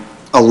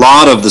a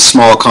lot of the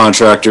small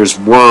contractors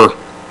were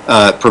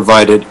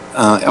provided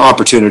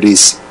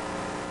opportunities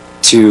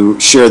to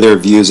share their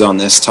views on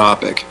this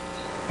topic.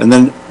 And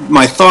then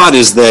my thought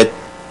is that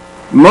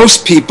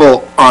most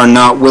people are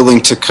not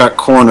willing to cut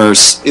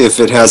corners if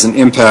it has an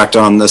impact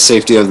on the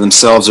safety of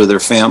themselves or their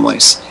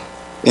families.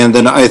 And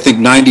then I think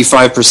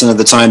 95% of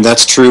the time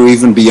that's true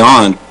even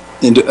beyond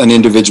an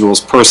individual's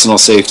personal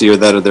safety or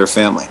that of their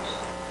family.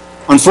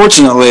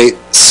 Unfortunately,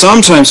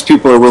 sometimes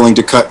people are willing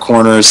to cut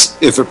corners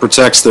if it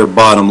protects their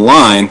bottom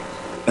line,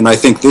 and I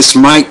think this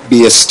might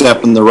be a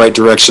step in the right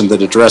direction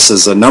that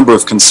addresses a number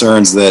of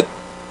concerns that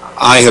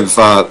I have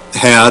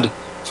had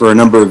for a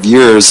number of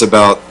years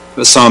about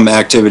some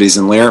activities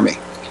in Laramie.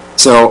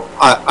 So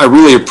I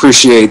really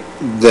appreciate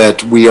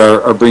that we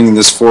are bringing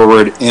this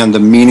forward and the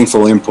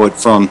meaningful input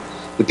from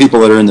the people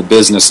that are in the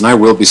business, and I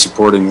will be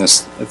supporting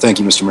this. Thank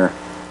you, Mr. Mayor.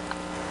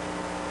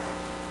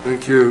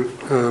 Thank you.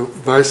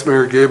 Vice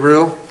Mayor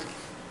Gabriel.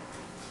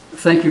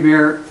 Thank you,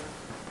 Mayor.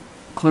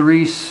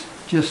 Clarice,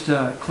 just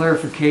a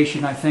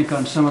clarification, I think,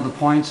 on some of the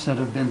points that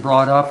have been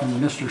brought up, and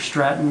Mr.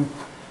 Stratton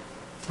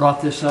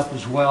brought this up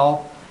as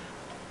well.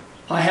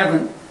 I have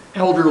an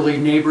elderly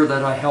neighbor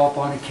that I help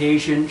on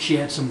occasion. She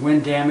had some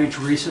wind damage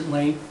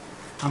recently.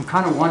 I'm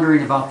kind of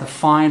wondering about the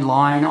fine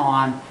line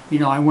on,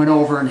 I went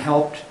over and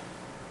helped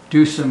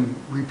do some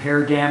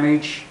repair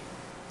damage.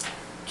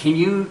 Can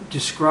you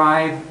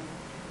describe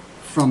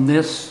from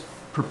this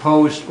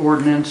proposed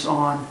ordinance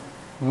on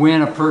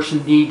when a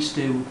person needs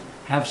to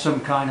have some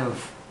kind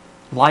of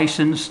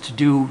license to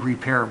do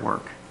repair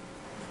work?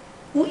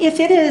 Well, if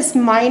it is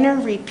minor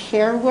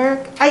repair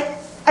work,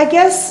 I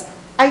guess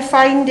I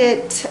find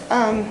it,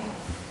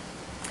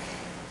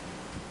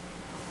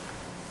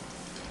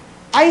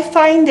 I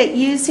find that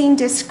using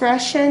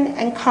discretion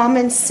and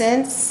common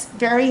sense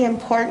very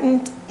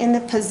important in the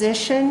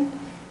position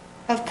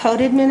of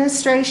code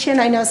administration.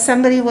 I know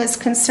somebody was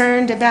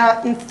concerned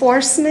about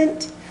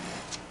enforcement.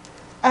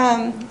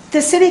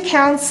 The City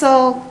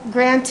Council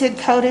granted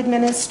code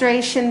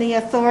administration the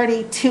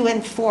authority to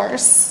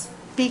enforce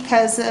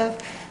because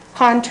of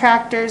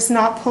contractors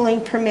not pulling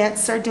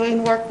permits or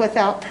doing work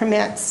without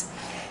permits.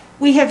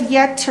 We have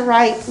yet to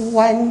write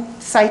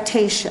one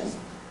citation.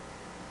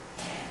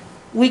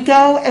 We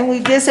go and we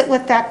visit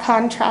with that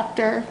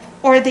contractor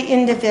or the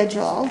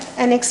individual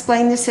and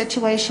explain the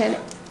situation.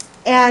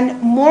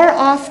 And more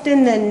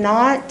often than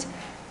not,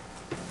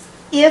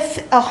 if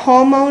a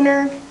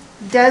homeowner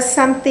does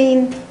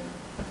something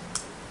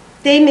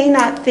they may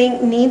not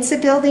think needs a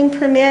building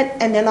permit,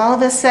 and then all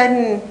of a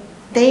sudden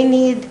they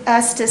need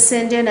us to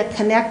send in a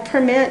connect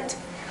permit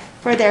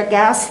for their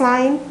gas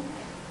line,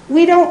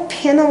 we don't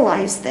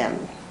penalize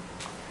them.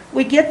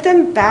 We get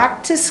them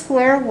back to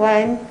square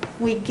one,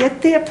 we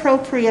get the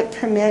appropriate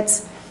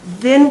permits,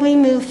 then we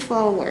move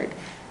forward.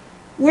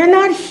 We're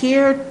not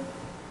here,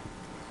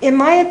 in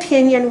my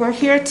opinion, we're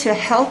here to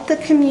help the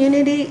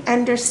community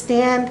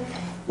understand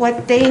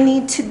what they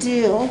need to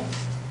do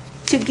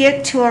to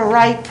get to a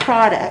right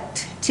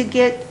product, to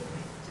get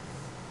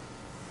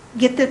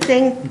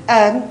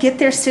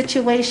their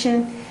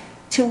situation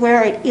to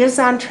where it is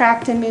on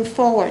track to move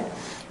forward.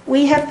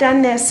 We have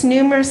done this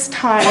numerous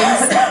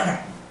times,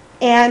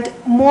 and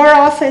more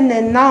often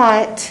than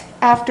not,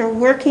 after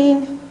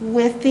working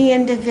with the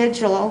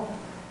individual,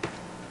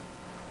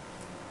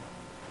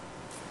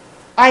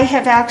 I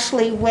have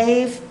actually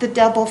waived the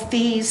double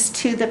fees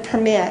to the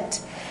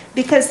permit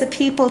because the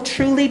people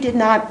truly did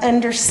not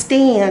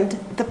understand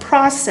the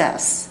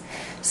process.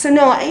 So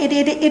no,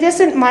 it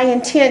isn't my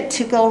intent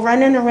to go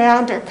running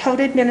around, or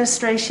code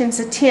administration's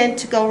intent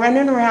to go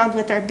running around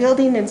with our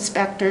building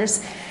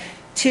inspectors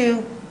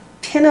to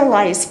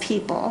penalize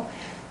people.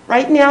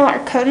 Right now, our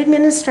code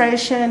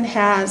administration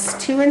has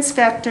 2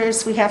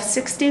 inspectors. We have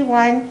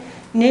 61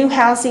 new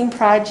housing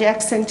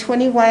projects and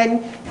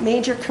 21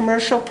 major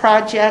commercial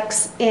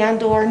projects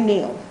and or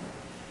new.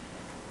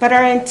 But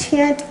our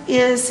intent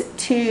is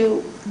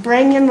to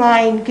bring in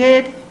line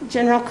good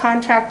general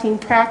contracting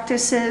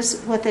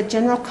practices with a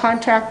general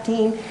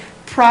contracting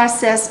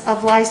process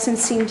of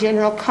licensing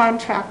general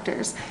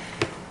contractors.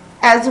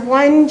 As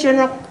one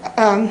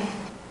an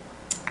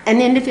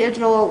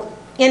individual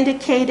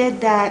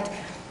indicated that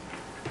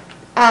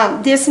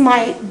this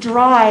might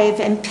drive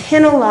and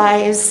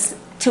penalize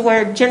to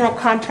where general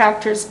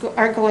contractors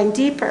are going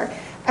deeper.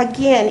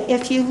 Again,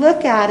 if you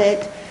look at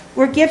it,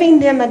 we're giving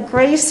them a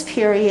grace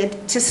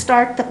period to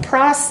start the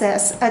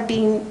process of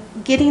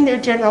getting their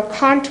general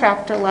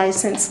contractor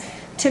license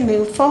to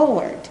move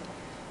forward.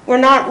 We're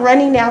not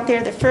running out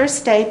there the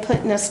first day,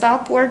 putting a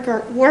stop work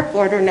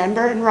order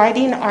number and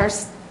writing our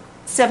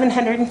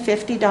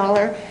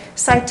 $750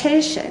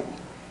 citation.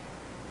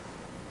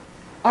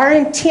 Our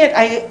intent,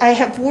 I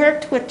have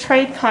worked with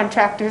trade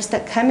contractors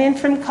that come in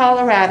from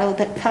Colorado,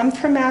 that come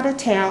from out of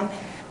town,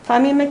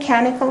 plumbing,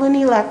 mechanical, and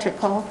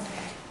electrical,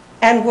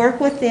 and work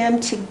with them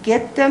to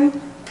get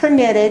them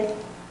permitted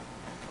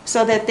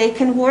so that they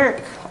can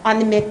work on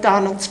the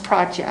McDonald's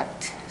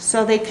project,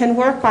 so they can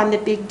work on the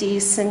Big D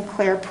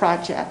Sinclair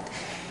project.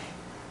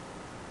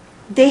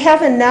 They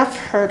have enough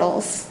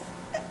hurdles.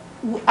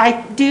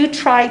 I do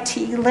try to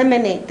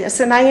eliminate this,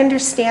 and I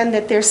understand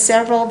that there's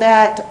several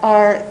that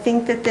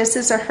think that this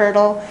is a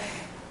hurdle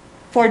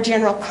for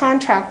general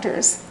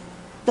contractors.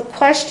 The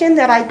question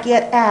that I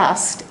get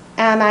asked,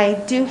 and I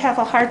do have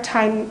a hard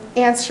time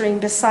answering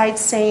besides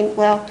saying,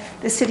 well,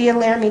 the City of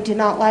Laramie do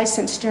not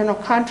license general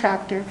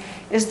contractor,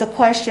 is the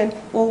question,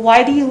 well,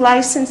 why do you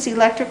license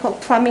electrical,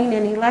 plumbing,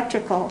 and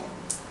electrical?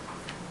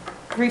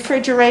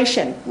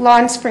 Refrigeration,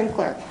 lawn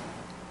sprinkler,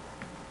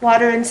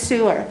 water and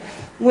sewer,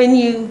 when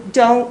you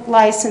don't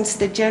license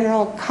the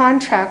general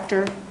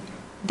contractor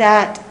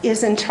that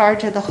is in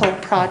charge of the whole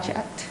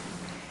project?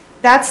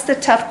 That's the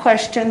tough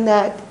question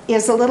that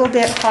is a little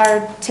bit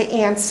hard to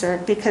answer,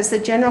 because the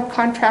general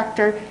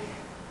contractor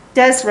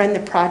does run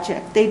the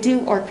project. They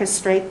do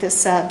orchestrate the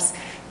subs.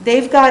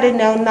 They've got to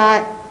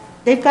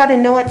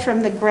know it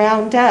from the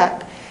ground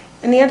up.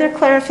 And the other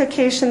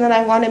clarification that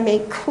I want to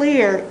make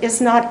clear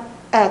is not,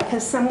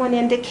 because someone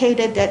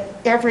indicated that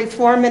every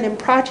foreman and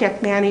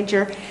project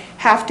manager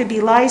have to be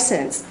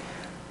licensed.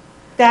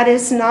 That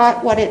is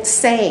not what it's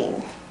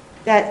saying.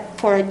 That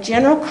for a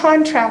general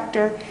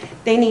contractor,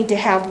 they need to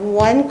have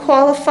one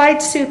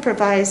qualified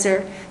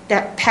supervisor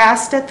that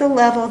passed at the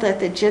level that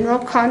the general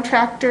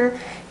contractor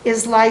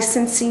is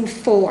licensing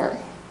for.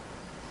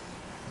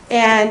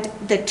 And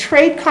the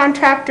trade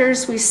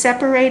contractors, we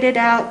separated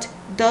out.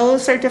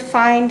 Those are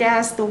defined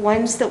as the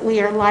ones that we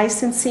are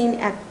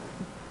licensing at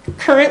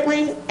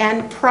currently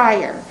and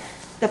prior.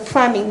 The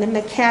plumbing, the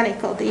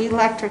mechanical, the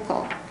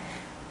electrical.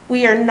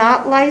 We are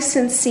not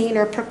licensing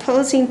or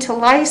proposing to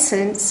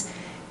license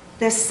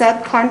the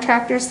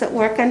subcontractors that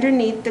work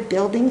underneath the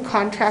building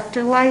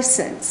contractor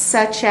license,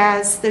 such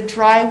as the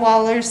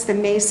drywallers, the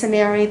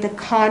masonry, the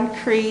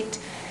concrete,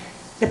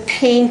 the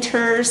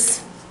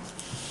painters,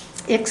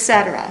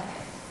 etc.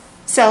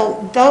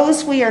 So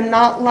those we are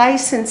not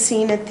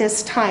licensing at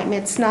this time.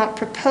 It's not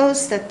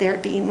proposed that they're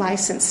being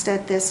licensed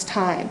at this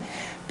time.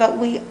 But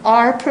we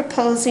are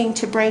proposing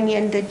to bring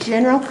in the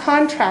general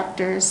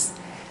contractors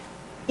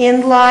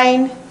in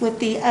line with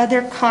the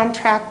other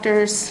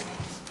contractors,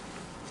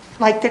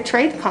 like the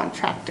trade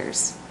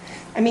contractors.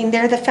 I mean,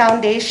 they're the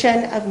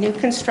foundation of new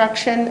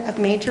construction, of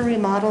major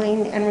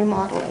remodeling and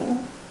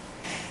remodeling.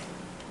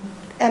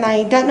 And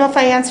I don't know if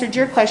I answered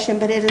your question,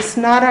 but it is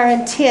not our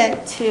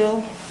intent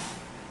to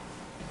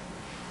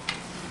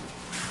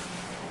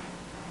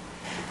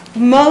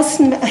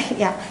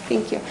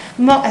thank you.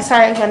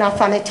 Sorry, I went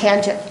off on a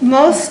tangent.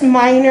 Most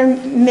minor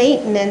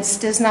maintenance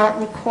does not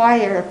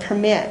require a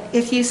permit.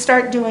 If you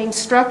start doing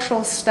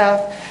structural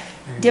stuff,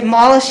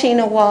 demolishing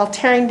a wall,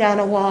 tearing down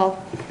a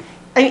wall,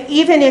 I mean,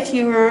 even if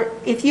you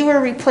were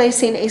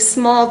replacing a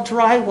small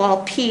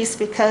drywall piece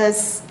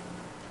because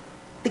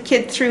the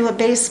kid threw a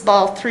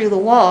baseball through the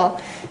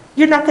wall,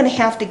 you're not going to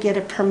have to get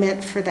a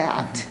permit for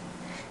that.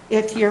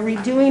 If you're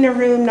redoing a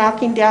room,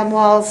 knocking down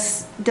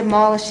walls,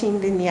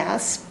 demolishing, then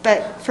yes.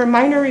 But for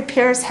minor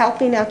repairs,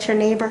 helping out your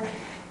neighbor,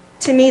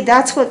 to me,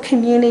 that's what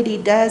community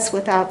does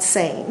without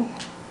saying.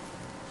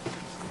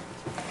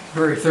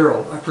 Very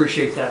thorough. I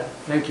appreciate that.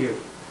 Thank you.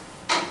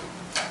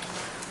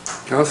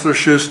 Councilor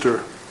Schuster.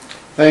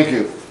 Thank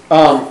you.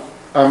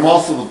 I'm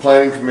also the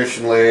Planning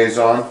Commission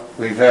liaison.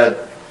 We've had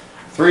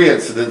 3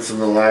 incidents in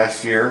the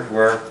last year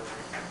where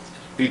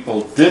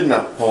people did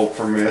not pull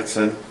permits,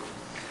 and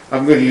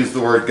I'm going to use the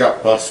word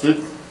got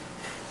busted.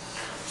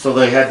 So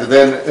they had to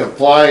then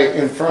apply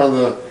in front of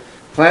the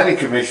Planning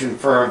Commission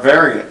for a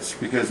variance,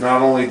 because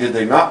not only did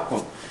they not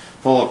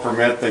pull a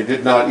permit, they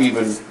did not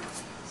even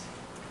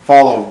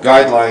follow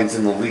guidelines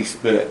in the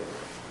least bit.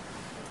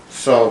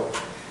 So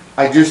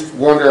I just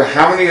wonder,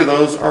 how many of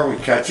those are we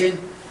catching?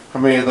 How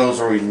many of those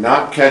are we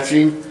not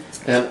catching?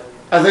 And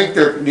I think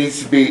there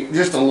needs to be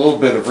just a little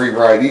bit of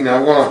rewriting.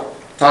 I want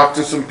to talk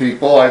to some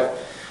people. I've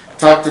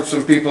talked to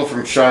some people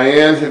from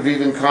Cheyenne, have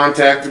even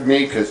contacted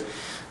me because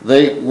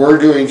they were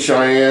doing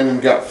Cheyenne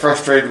and got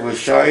frustrated with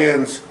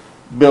Cheyenne's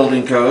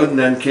building code and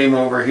then came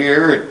over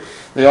here. And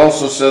they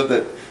also said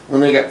that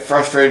when they got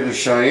frustrated with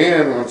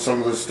Cheyenne on some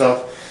of the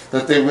stuff,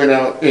 that they went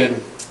out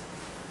and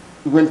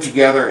went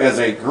together as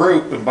a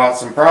group and bought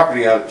some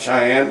property out at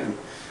Cheyenne and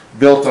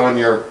built on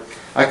your,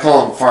 I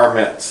call them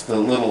farmettes, the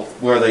little,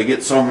 where they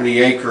get so many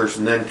acres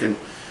and then can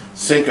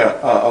sink a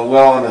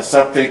well and a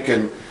septic.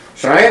 And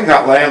Cheyenne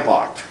got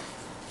landlocked.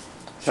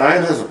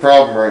 Cheyenne has a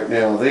problem right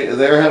now.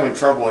 They're having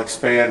trouble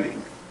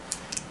expanding.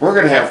 We're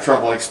going to have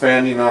trouble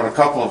expanding on a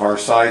couple of our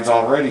sides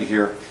already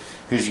here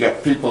because you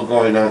got people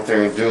going out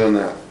there and doing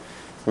that.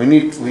 We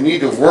need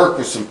to work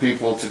with some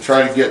people to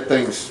try to get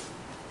things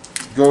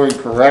going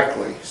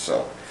correctly.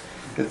 So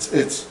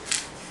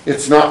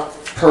it's not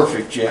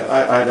perfect yet.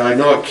 I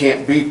know it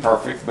can't be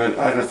perfect, but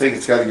I don't think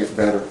it's got to get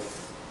better.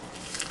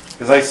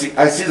 Because I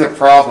see the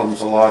problems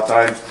a lot of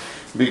times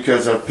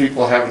because of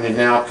people having to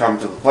now come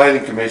to the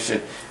Planning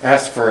Commission,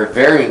 ask for a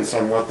variance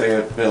on what they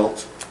have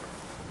built.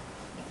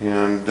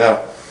 And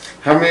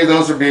how many of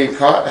those are being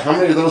caught? How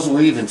many of those are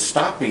we even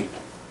stopping?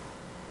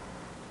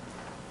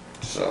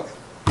 So,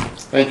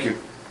 thank you.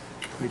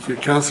 Thank you.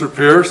 Councilor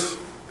Pierce,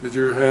 did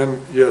your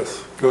hand?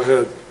 Yes, go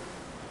ahead.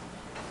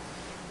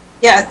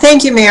 Yeah,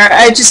 thank you, Mayor.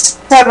 I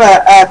just have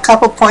a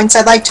couple points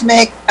I'd like to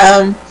make.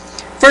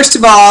 First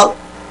of all,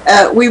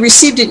 we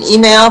received an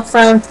email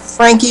from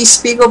Frankie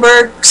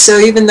Spiegelberg, so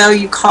even though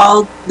you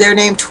called their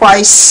name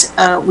twice,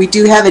 we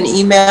do have an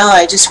email.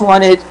 I just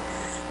wanted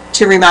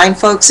to remind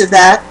folks of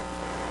that.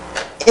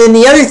 And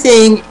the other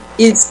thing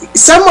is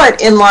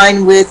somewhat in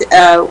line with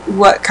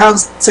what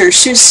Councilor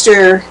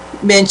Schuster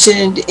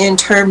mentioned in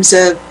terms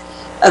of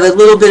a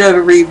little bit of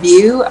a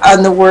review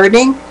on the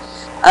wording.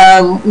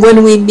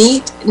 When we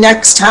meet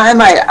next time,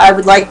 I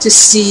would like to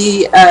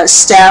see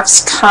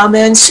staff's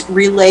comments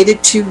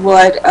related to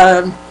what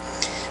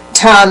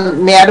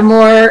Tom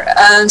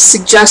Matamore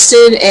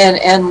suggested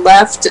and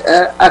left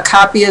a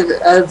copy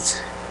of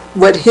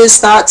what his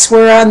thoughts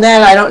were on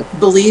that. I don't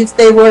believe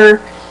they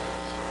were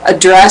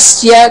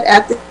addressed yet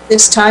at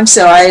this time,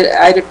 so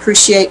I'd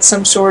appreciate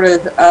some sort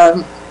of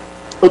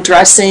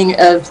addressing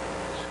of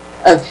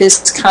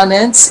his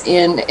comments.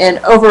 And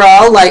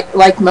overall,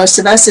 like most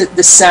of us,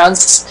 this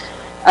sounds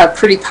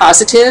pretty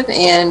positive,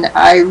 and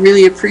I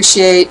really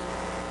appreciate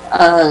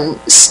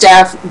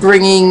staff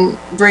bringing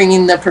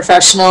the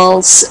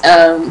professionals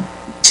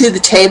to the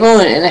table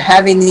and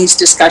having these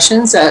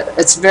discussions.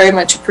 It's very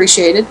much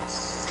appreciated.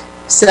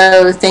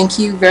 So thank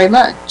you very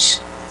much.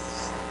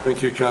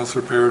 Thank you,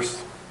 Councilor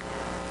Pierce.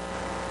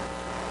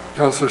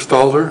 Councilor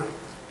Stalder.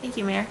 Thank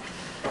you, Mayor.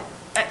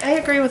 I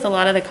agree with a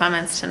lot of the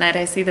comments tonight.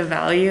 I see the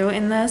value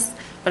in this,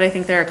 but I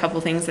think there are a couple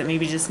things that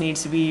maybe just need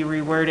to be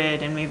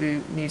reworded and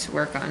maybe need to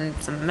work on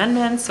some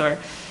amendments, or,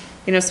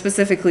 you know,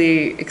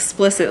 specifically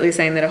explicitly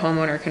saying that a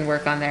homeowner can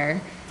work on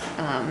their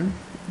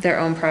their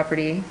own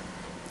property.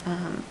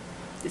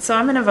 So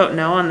I'm going to vote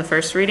no on the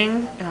first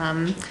reading,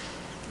 and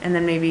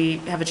then maybe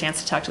have a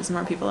chance to talk to some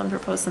more people and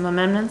propose some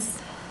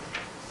amendments.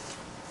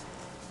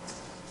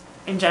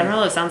 In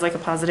general, it sounds like a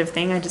positive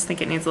thing. I just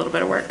think it needs a little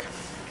bit of work.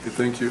 Okay,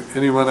 thank you.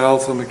 Anyone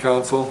else on the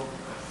council?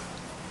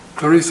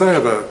 Clarice, I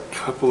have a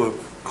couple of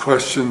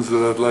questions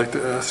that I'd like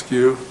to ask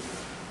you.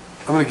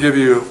 I'm going to give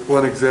you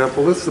one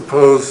example. Let's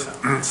suppose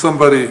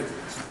somebody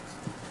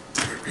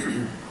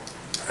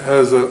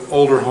has an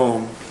older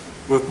home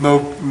with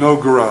no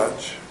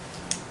garage.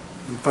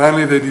 And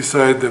finally they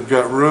decide they've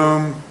got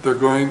room, they're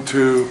going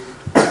to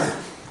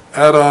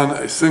add on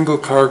a single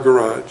car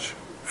garage.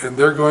 And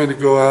they're going to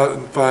go out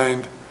and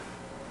find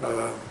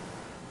a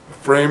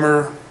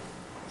framer,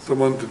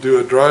 someone to do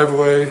a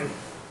driveway,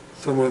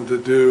 someone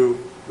to do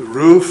the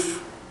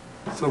roof,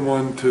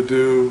 someone to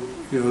do,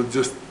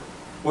 just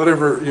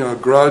whatever,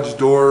 garage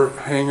door,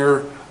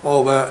 hanger,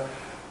 all that.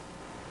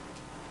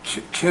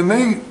 Can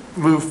they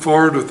move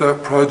forward with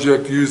that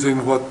project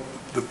using what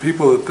the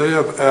people that they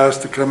have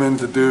asked to come in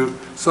to do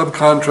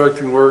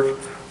subcontracting work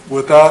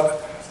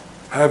without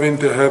having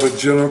to have a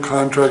general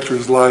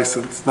contractor's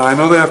license? Now, I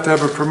know they have to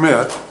have a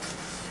permit,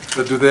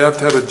 but do they have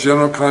to have a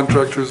general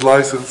contractor's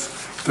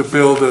license to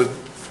build a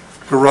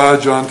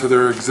garage onto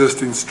their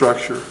existing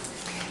structure?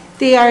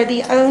 They are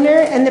the owner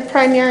and the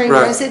primary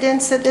Correct.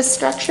 residence of this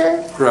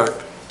structure? Correct.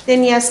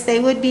 Then yes, they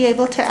would be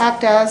able to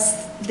act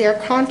as their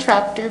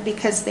contractor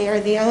because they are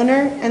the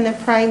owner and the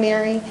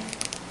primary,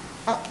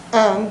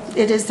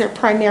 it is their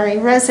primary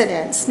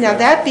residence. Now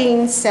that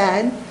being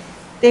said,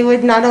 they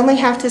would not only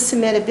have to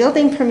submit a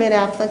building permit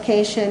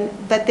application,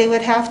 but they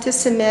would have to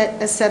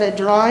submit a set of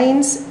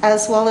drawings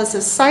as well as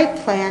a site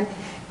plan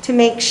to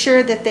make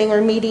sure that they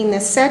were meeting the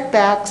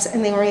setbacks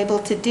and they were able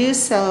to do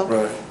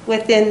so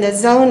within the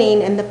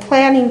zoning and the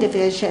planning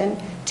division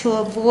to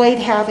avoid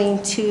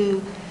having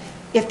to,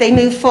 if they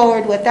move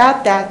forward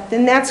without that,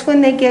 then that's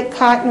when they get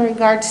caught in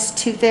regards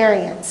to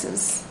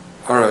variances.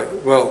 All right.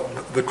 Well,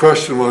 the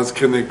question was,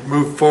 can they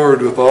move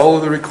forward with all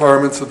of the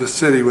requirements of the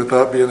city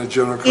without being a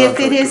general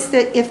contractor?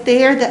 If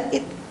they are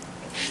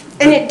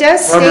and it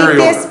does state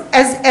this,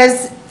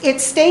 as it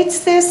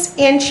states this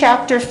in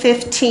Chapter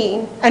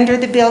 15 under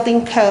the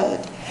building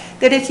code,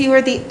 that if you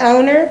are the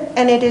owner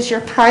and it is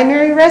your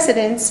primary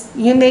residence,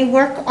 you may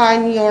work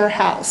on your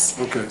house.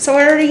 Okay. So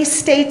it already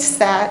states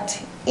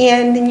that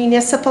in the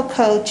municipal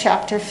code,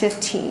 Chapter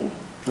 15.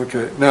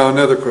 Okay. Now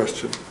another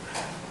question.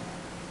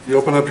 You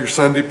open up your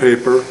Sunday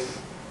paper,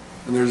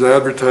 and there's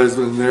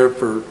advertisement in there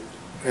for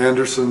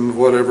Anderson,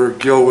 whatever,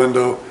 Gill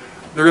window.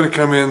 They're going to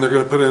come in, they're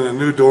going to put in a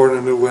new door and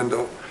a new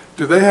window.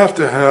 Do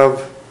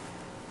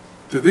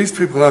these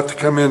people have to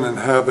come in and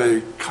have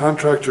a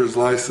contractor's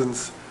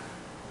license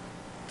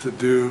to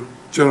do,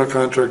 general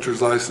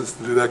contractor's license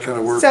to do that kind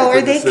of work? So are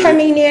within the they city?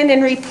 coming in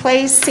and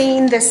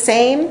replacing the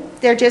same?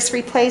 They're just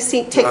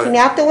replacing, taking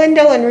out the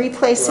window and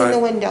replacing the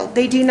window.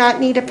 They do not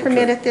need a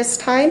permit at this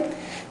time,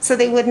 so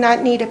they would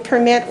not need a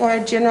permit or a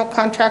general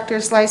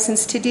contractor's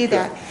license to do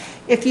that.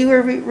 If you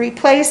were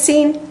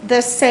replacing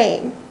the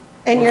same,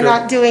 and you're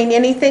not doing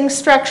anything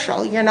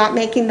structural, you're not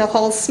making the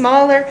hole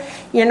smaller,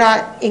 you're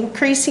not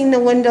increasing the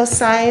window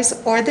size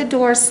or the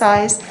door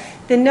size,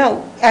 then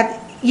no,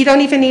 you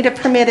don't even need a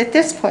permit at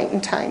this point in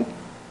time.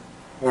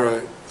 All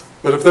right.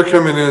 But if they're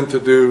coming in to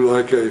do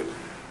like a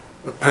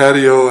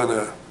patio and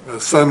a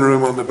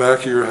sunroom on the back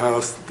of your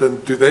house,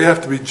 then do they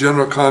have to be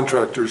general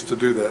contractors to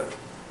do that?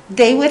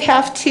 They would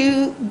have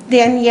to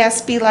then,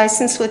 yes, be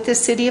licensed with the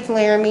city of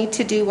Laramie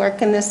to do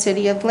work in the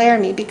city of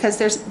Laramie because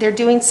they're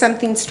doing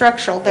something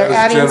structural. They're As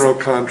adding general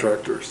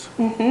contractors?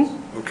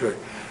 Mm-hmm. Okay.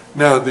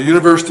 Now, the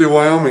University of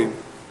Wyoming,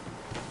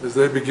 as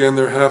they begin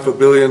their $500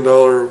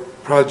 million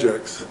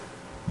projects,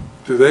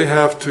 do they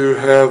have to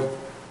have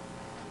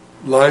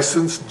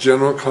licensed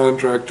general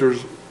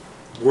contractors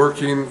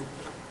working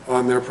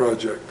on their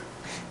project?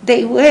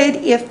 They would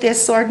if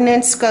this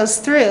ordinance goes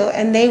through,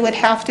 and they would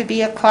have to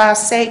be a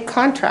Class A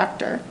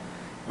contractor.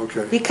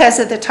 Okay. Because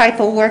of the type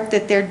of work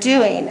that they're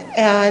doing.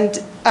 And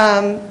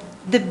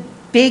the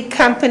big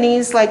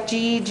companies like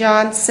GE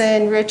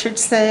Johnson,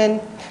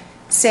 Richardson,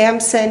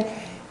 Sampson,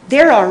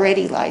 they're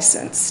already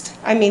licensed.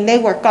 I mean, they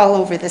work all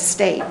over the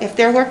state. If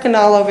they're working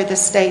all over the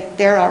state,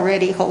 they're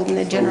already holding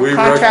the general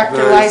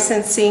contractor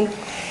licensing.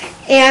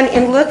 And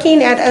in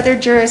looking at other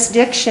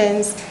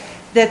jurisdictions,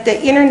 that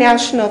the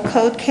International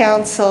Code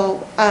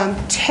Council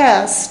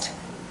test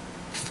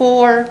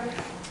for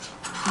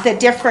the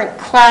different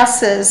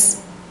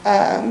classes,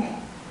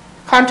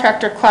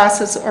 contractor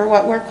classes, or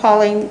what we're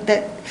calling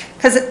that,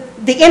 because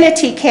the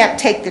entity can't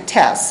take the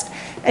test.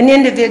 An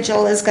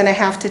individual is going to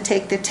have to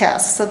take the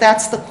test. So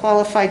that's the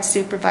qualified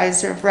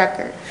supervisor of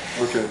record.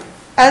 Okay.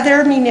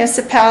 Other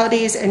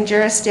municipalities and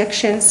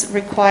jurisdictions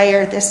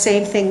require the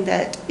same thing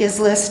that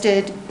is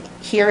listed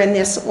here in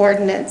this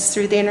ordinance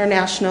through the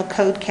International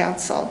Code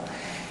Council.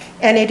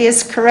 And it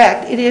is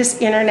correct, it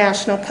is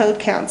International Code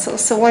Council.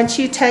 So once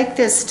you take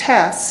this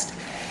test,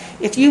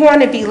 if you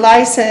want to be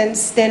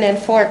licensed then in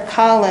Fort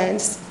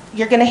Collins,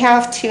 you're going to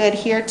have to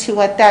adhere to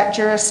what that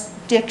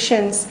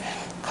jurisdiction's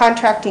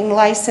contracting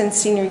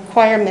licensing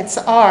requirements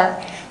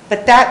are,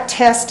 but that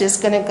test is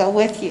going to go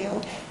with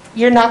you.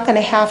 You're not going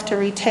to have to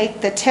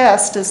retake the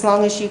test as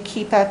long as you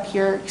keep up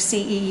your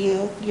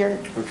CEU, your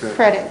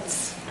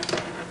credits.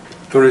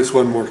 There is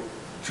one more,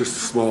 just a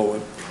small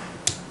one.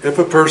 If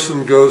a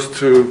person goes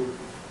to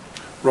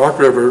Rock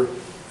River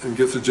and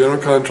gets a general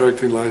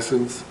contracting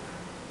license,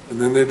 and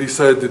then they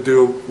decide to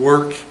do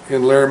work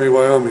in Laramie,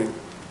 Wyoming,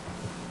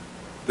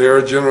 they're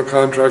a general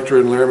contractor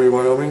in Laramie,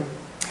 Wyoming?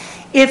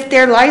 If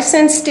they're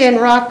licensed in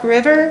Rock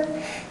River,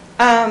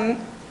 I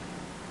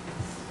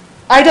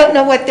don't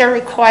know what their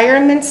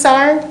requirements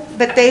are,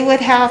 but they would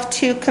have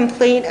to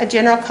complete a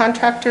general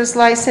contractor's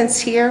license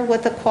here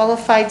with a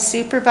qualified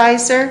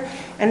supervisor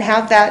and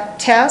have that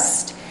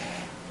test.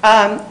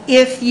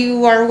 If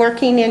you are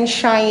working in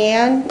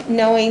Cheyenne,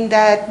 knowing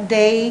that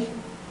they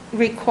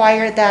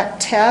require that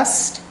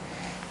test,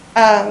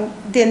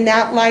 then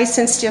that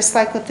license, just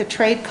like with the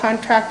trade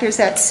contractors,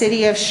 that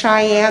City of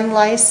Cheyenne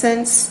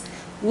license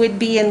would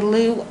be in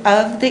lieu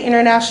of the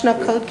International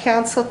Code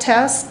Council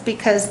test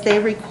because they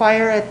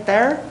require it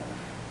there.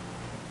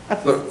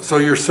 So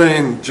you're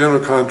saying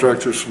general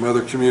contractors from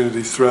other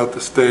communities throughout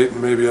the state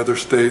and maybe other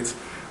states,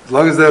 as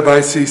long as they have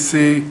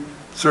ICC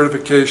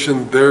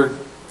certification, they're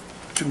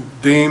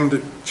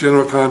deemed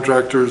general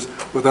contractors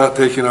without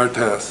taking our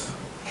tests?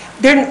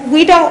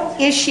 We don't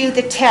issue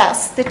the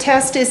test. The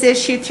test is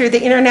issued through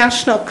the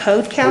International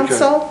Code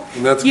Council. Okay.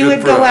 And that's you good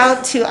would for go us.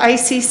 out to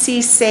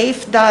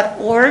iccsafe.org.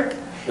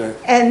 Okay.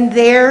 And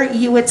there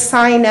you would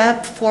sign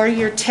up for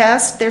your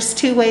test. There's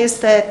two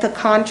ways that the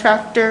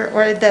contractor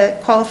or the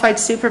qualified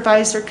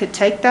supervisor could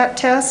take that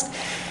test.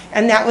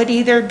 And that would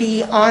either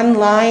be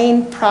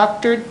online,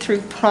 proctored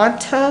through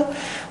Pronto,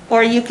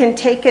 or you can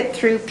take it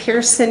through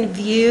Pearson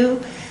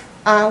View,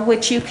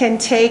 which you can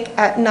take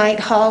at Night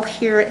Hall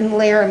here in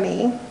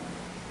Laramie,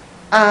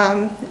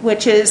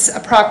 which is a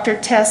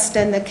proctored test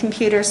and the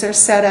computers are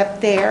set up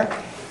there.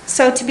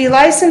 So to be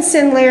licensed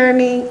in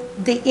Laramie,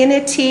 the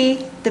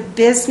entity, the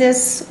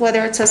business,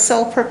 whether it's a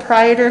sole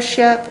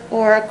proprietorship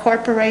or a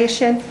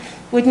corporation,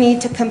 would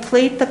need to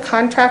complete the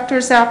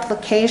contractor's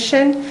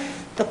application.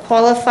 The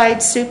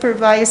qualified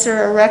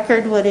supervisor or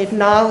record would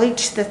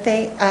acknowledge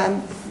the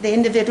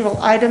individual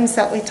items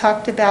that we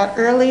talked about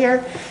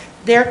earlier,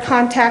 their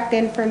contact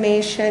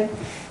information.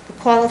 The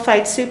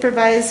qualified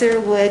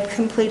supervisor would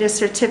complete a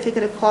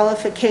certificate of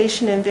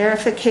qualification and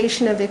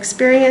verification of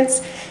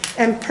experience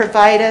and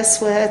provide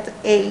us with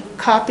a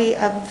copy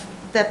of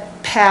the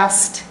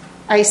past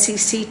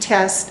ICC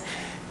test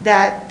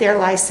that they're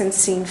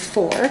licensing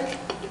for.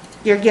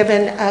 You're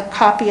given a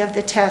copy of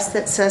the test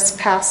that says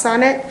pass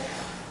on it.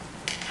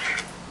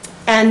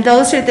 And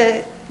those are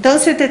the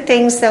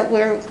things that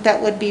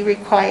would be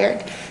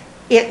required.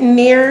 It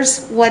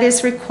mirrors what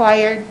is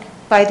required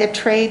by the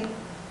trade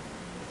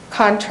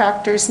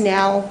contractors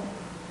now,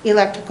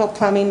 electrical,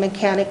 plumbing,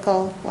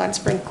 mechanical, lawn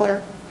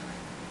sprinkler.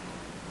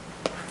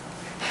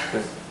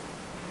 Okay.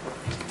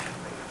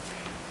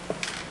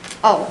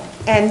 Oh,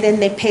 and then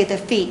they pay the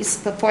fees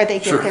before they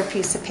get Sure. their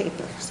piece of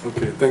paper.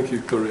 Okay, thank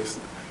you, Clarice.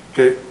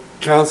 Okay,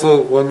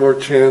 council, one more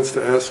chance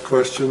to ask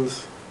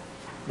questions,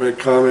 make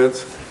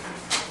comments.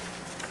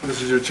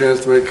 This is your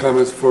chance to make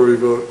comments before we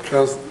vote.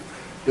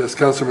 Yes,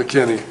 Councilor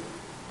McKinney.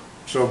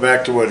 So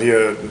back to what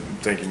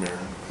thank you, Mayor.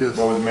 Yes.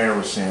 What the mayor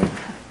was saying.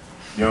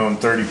 You own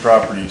 30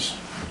 properties.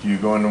 Do you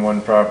go into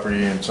one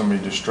property and somebody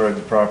destroyed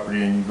the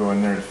property and you go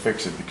in there to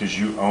fix it because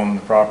you own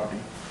the property,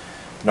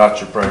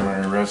 not your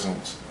primary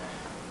residence?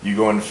 You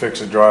go in to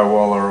fix a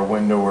drywall or a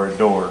window or a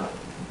door,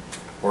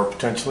 or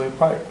potentially a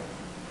pipe.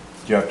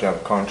 Do you have to have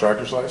a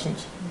contractor's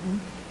license?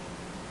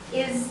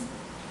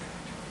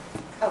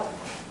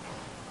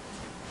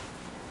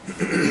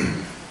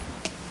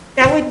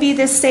 That would be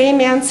the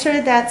same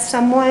answer that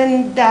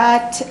someone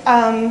that,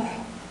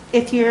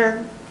 if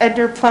you're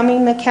under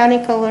plumbing,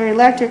 mechanical, or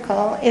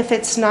electrical, if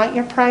it's not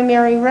your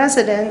primary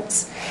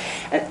residence,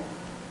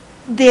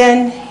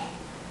 then,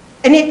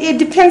 and it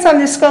depends on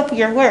the scope of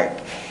your work.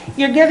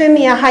 You're giving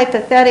me a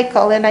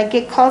hypothetical, and I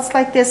get calls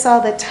like this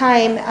all the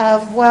time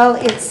of, well,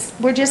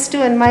 we're just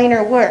doing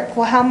minor work.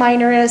 Well, how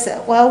minor is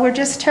it? Well, we're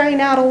just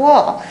tearing out a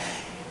wall.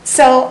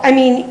 So, I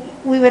mean,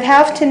 we would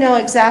have to know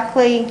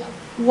exactly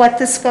what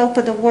the scope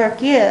of the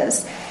work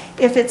is.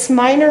 If it's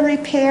minor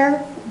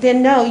repair,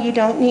 then no, you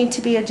don't need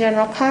to be a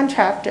general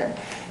contractor.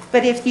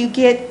 But if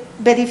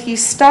you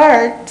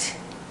start,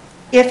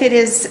 if it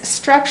is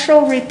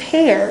structural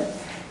repair,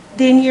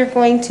 then you're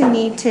going to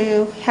need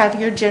to have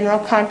your general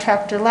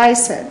contractor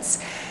license.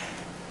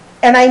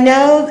 And I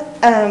know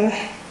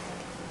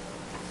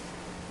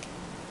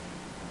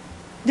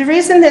the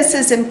reason this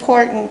is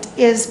important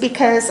is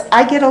because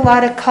I get a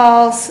lot of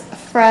calls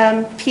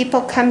from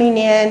people coming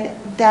in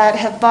that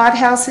have bought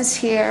houses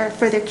here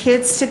for their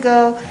kids to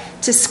go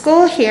to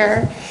school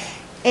here.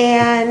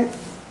 And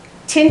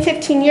 10,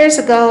 15 years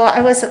ago,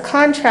 I was a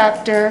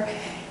contractor,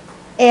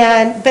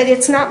 but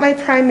it's not my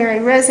primary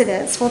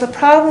residence. Well, the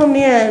problem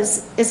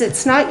is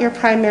it's not your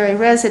primary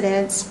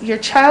residence. Your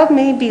child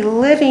may be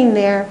living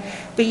there,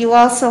 but you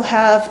also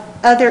have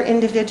other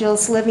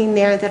individuals living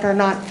there that are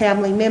not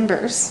family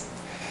members.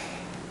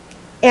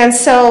 And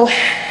so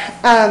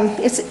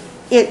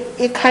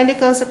it kind of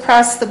goes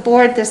across the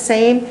board the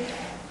same.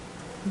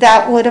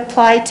 That would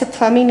apply to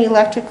plumbing,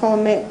 electrical,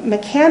 and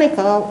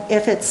mechanical.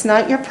 If it's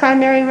not your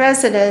primary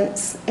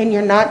residence and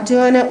you're not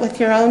doing it with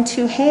your own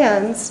two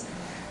hands,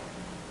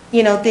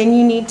 you know, then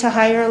you need to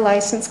hire a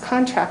licensed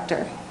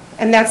contractor.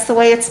 And that's the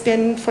way it's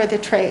been for the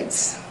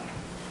trades.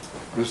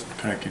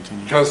 Can I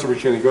continue? Councilor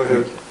McKinney, go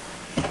ahead.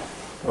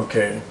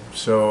 Okay,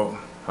 so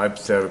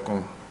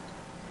hypothetical,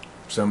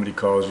 somebody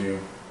calls you,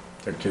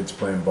 their kid's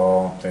playing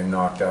ball, they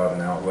knocked out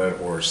an outlet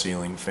or a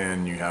ceiling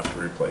fan, you have to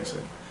replace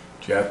it.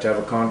 Do you have to have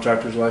a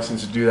contractor's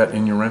license to do that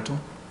in your rental?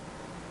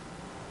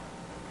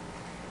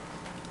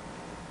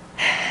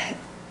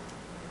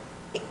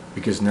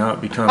 Because now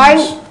it becomes,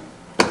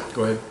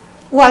 go ahead.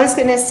 Well, I was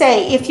going to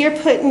say, if you're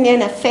putting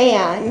in a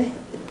fan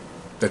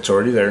That's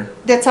already there.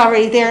 that's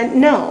already there,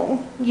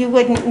 no, you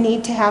wouldn't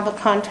need to have a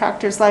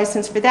contractor's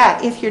license for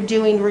that. If you're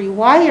doing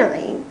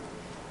rewiring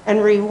and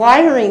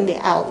rewiring the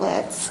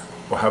outlets.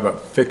 Well, how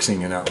about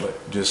fixing an outlet?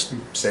 Just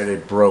say they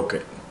broke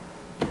it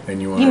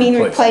and you want You to mean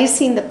replace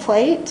replacing the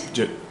plate?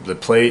 it. The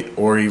plate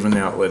or even the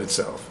outlet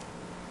itself.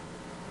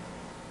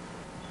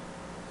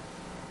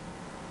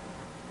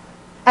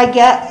 I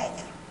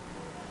get,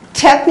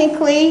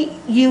 technically,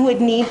 you would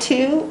need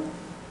to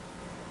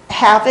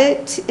have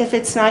it if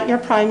it's not your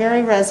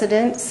primary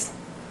residence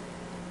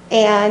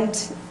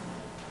and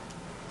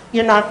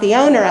you're not the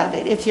owner of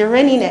it, if you're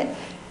renting it.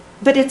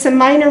 But it's a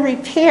minor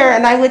repair,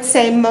 and I would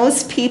say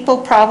most people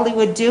probably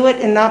would do it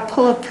and not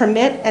pull a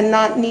permit and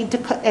not need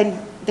to, and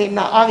they're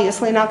not,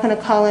 obviously not going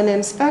to call an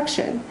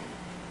inspection.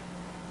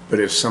 But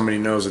if somebody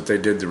knows that they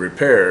did the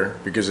repair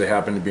because they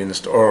happen to be in the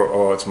store,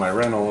 or, oh, it's my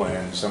rental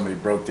and somebody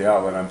broke the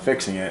outlet, I'm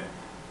fixing it,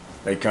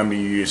 they come to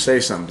you, you say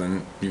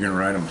something, you're going to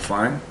write them a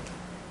fine?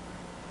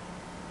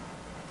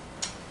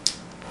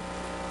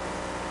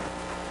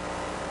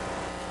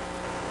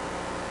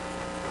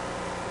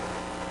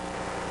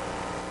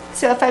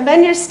 So if I'm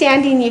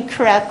understanding you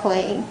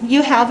correctly,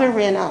 you have a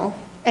rental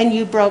and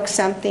you broke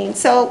something.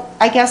 So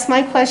I guess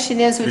my question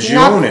is, would Because you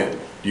you not? own it.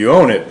 You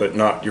own it, but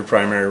not your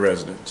primary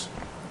residence.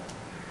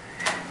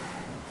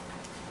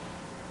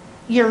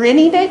 You're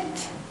renting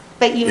it,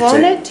 but you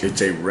own it?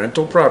 It's a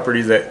rental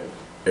property that,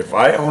 if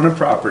I own a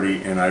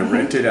property and I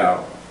rent it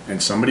out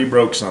and somebody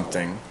broke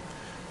something,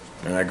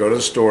 and I go to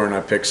the store and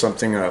I pick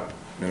something up,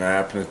 and I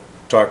happen to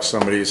talk to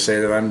somebody to say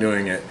that I'm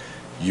doing it,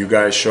 you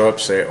guys show up,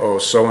 say, oh,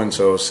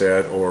 so-and-so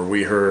said, or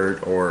we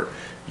heard, or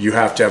you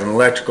have to have an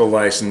electrical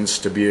license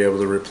to be able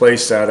to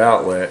replace that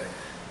outlet,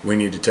 we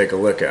need to take a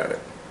look at it.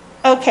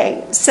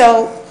 Okay,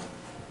 so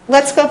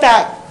let's go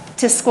back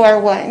to square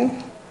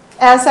one.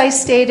 As I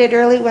stated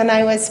earlier when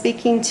I was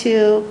speaking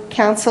to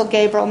Council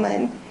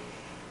Gabrielman,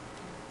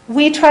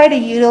 we try to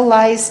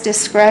utilize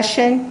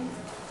discretion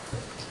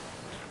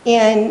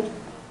in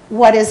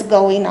what is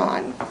going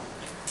on.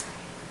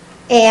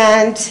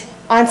 And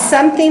on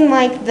something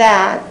like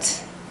that,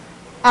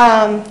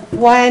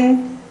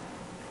 when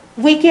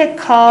we get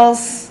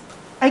calls,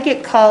 I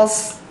get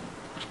calls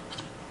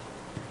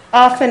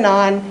off and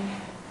on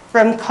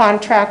from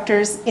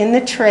contractors in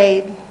the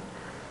trade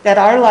that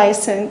are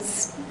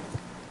licensed,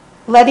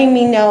 letting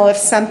me know if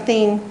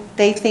something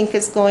they think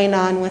is going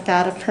on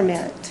without a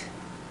permit.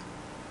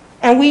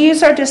 And we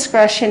use our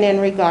discretion in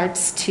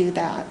regards to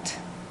that.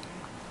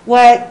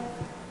 What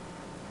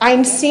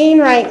I'm seeing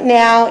right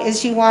now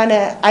is you want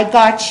a I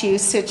got you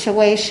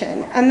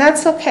situation, and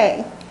that's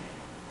okay.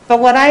 But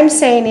what I'm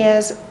saying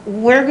is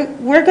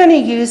we're going to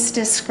use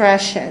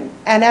discretion.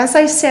 And as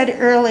I said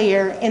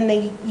earlier, in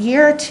the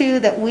year or two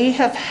that we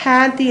have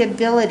had the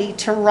ability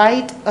to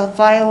write a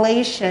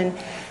violation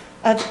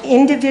of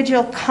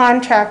individual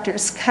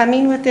contractors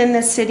coming within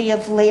the city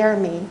of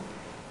Laramie,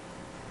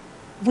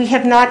 we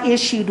have not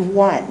issued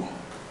one.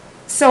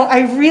 So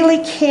I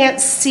really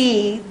can't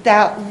see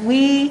that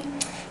we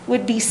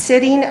would be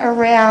sitting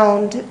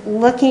around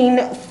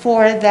looking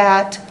for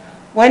that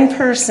one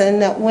person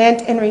that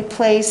went and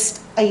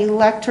replaced an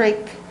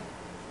electric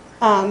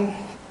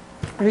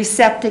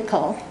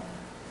receptacle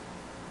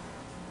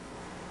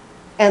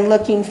and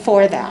looking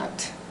for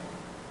that.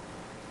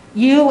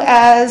 You,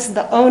 as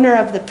the owner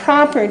of the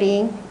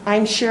property,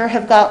 I'm sure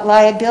have got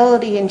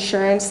liability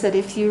insurance that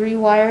if you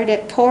rewired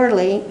it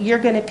poorly, you're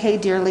going to pay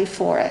dearly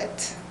for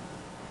it.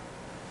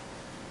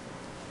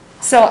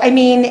 So, I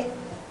mean,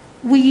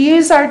 we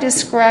use our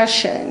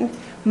discretion.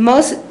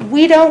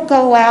 We don't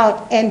go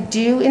out and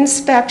do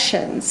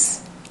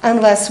inspections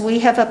unless we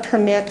have a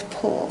permit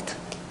pulled.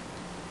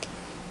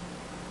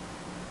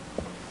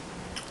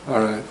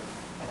 All right.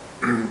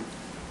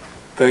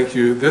 Thank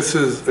you. This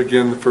is,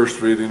 again, the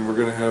first reading. We're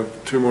going to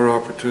have 2 more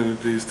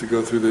opportunities to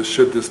go through this,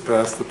 should this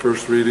pass the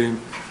first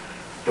reading.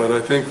 But I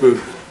think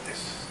we've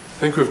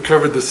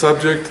covered the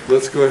subject.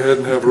 Let's go ahead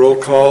and have roll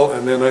call,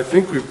 and then I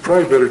think we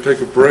probably better take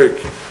a break.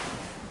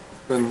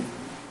 It's been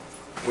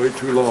way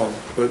too long,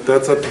 but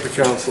that's up to the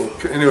council.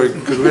 Anyway,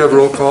 could we have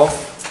roll call?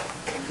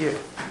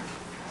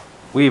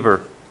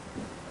 Weaver.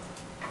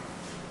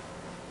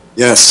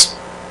 Yes.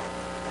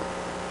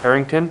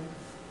 Harrington,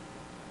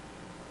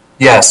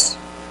 Yes.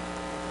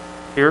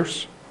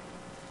 Pierce,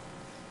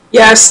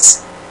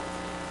 Yes.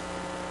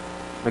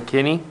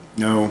 McKinney,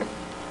 No.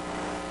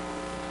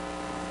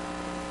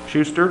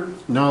 Schuster,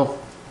 No.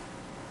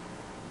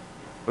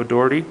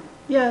 O'Doherty,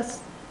 Yes.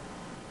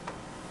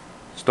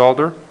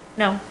 Stalder,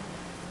 No.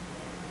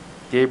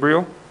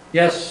 Gabriel,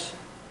 Yes.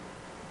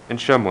 and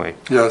Shumway.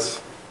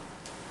 Yes.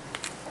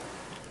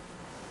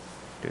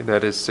 Okay,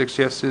 that is 6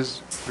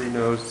 yeses, 3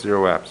 noes,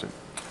 0 absent.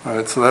 All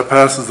right, so that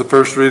passes the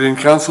first reading.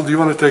 Council, do you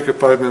want to take a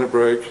 5-minute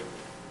break?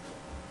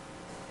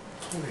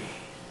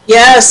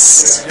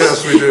 Yes.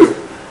 Yes, we do.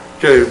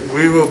 Okay,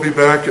 we will be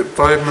back at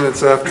 5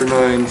 minutes after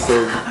 9,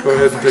 so go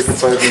ahead and take a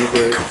 5-minute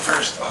break.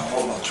 First,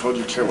 hold on, hold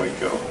your chair while you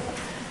go.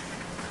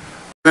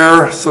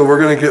 There, so we're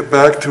going to get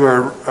back to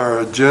our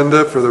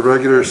agenda for the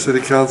regular city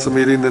council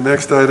meeting. The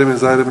next item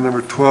is item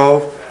number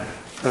 12.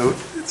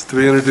 It's to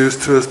be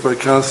introduced to us by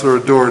Councilor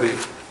O'Doherty.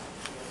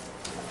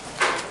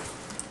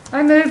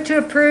 I move to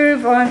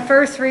approve on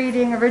first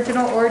reading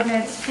original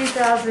ordinance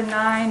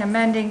 2009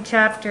 amending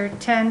chapter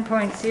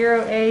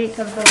 10.08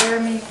 of the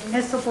Laramie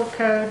Municipal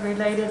Code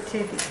related to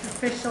the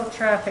official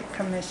traffic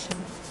commission.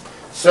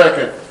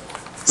 Second.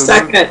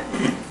 Second.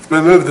 It's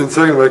been moved and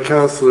seconded by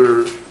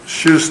Councilor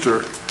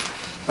Schuster.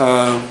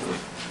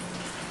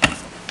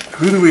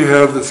 Who do we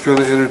have that's going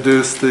to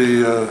introduce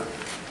the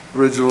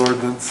original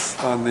ordinance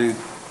on the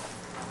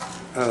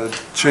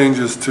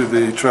changes to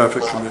the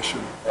traffic commission?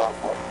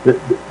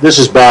 This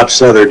is Bob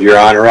Southard, Your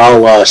Honor.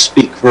 I'll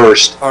speak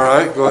first. All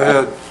right, go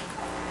ahead.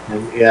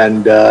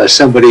 And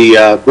somebody,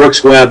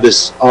 Brooks Webb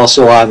is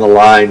also on the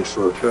line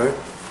for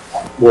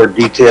more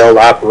detailed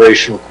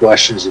operational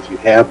questions if you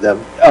have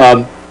them.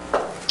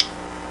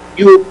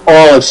 You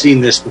all have seen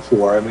this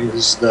before. I mean,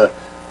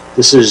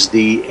 this is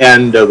the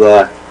end of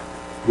a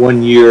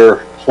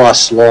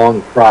 1-year-plus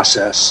long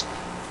process.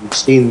 You've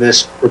seen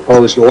this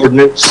proposed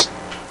ordinance,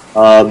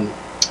 and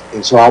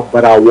so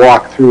I'll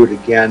walk through it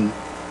again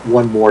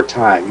one more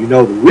time. You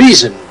know the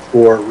reason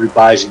for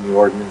revising the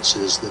ordinance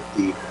is that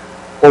the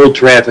old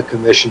Traffic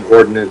Commission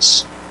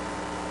ordinance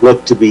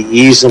looked to be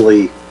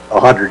easily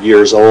 100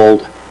 years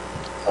old,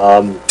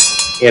 and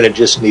it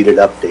just needed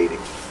updating.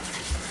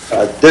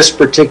 This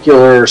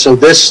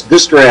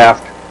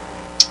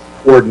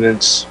draft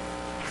ordinance,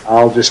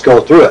 I'll just go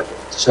through it.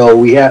 So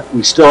we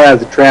still have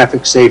the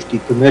Traffic Safety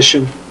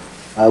Commission.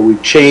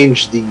 We've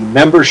changed the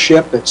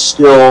membership. It's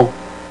still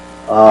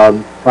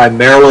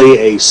primarily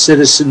a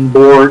citizen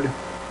board,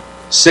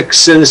 6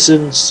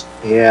 citizens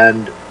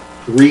and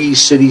 3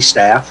 city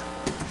staff.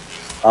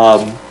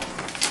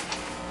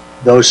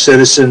 Those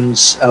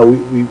citizens,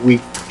 we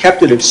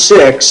kept it at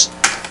 6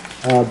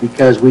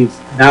 because we've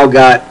now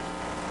got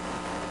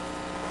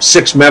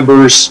 6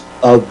 members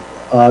of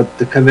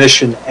the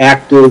commission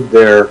active.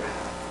 Their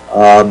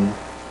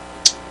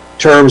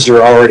terms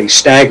are already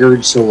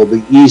staggered, so it'll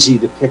be easy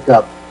to pick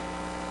up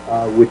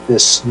with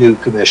this new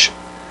commission.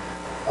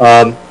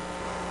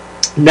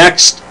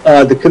 Next,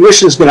 the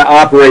commission is going to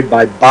operate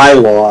by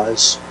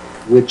bylaws,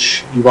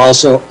 which you've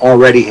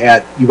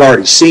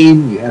already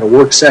seen. You had a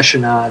work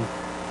session on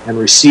and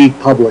received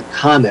public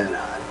comment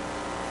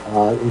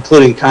on,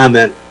 including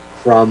comment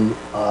from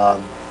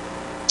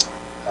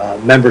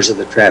members of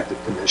the Traffic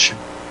Commission.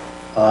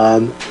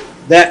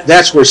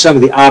 That's where some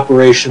of the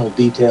operational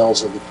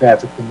details of the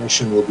Traffic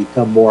Commission will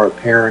become more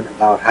apparent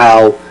about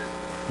how,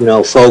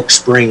 folks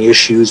bring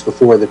issues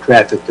before the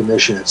Traffic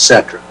Commission,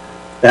 etc.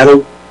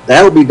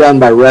 That'll be done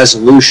by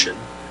resolution.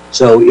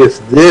 So if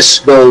this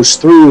goes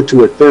through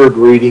to a 3rd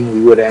reading,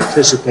 we would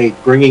anticipate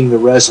bringing the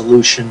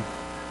resolution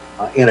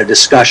in a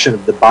discussion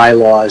of the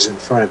bylaws in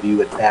front of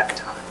you at that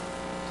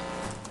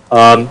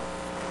time.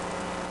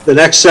 The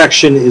next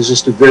section is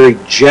just a very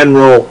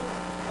general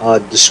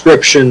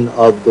description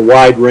of the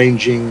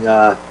wide-ranging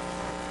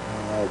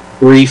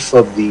brief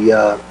of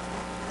the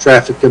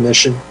Traffic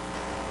Commission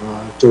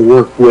to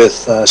work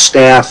with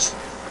staff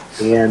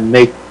and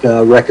make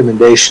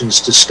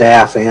recommendations to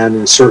staff and,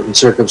 in certain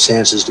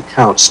circumstances, to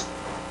council.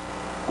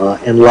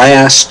 And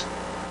last,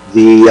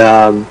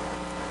 the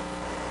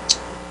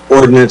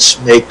ordinance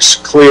makes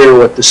clear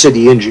what the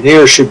city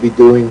engineer should be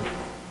doing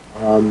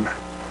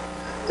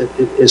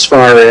as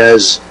far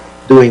as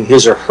doing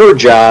his or her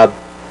job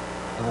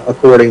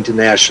according to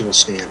national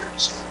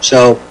standards.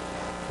 So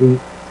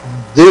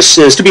this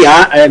is, to be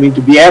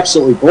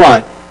absolutely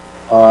blunt,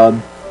 I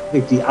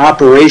think the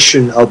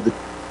operation of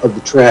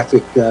the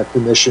Traffic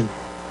Commission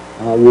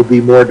will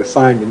be more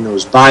defined in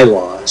those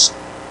bylaws,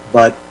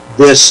 but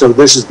this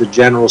is the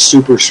general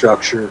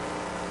superstructure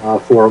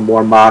for a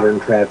more modern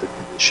Traffic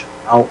Commission.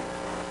 Now,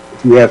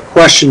 if you have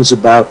questions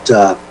about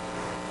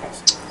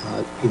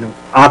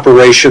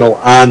operational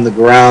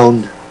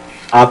on-the-ground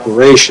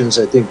operations,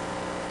 I think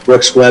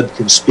Brooks Webb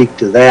can speak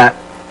to that.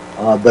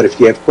 But if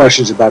you have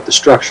questions about the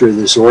structure of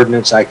this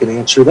ordinance, I can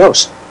answer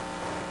those.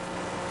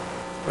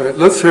 All right,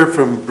 let's hear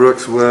from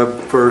Brooks Webb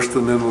first,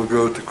 and then we'll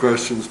go to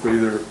questions for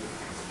either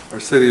our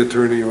city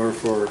attorney or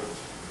for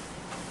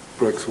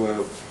Brooks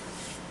Webb.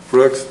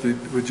 Brooks,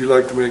 would you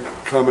like to make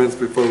comments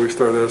before we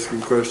start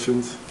asking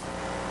questions?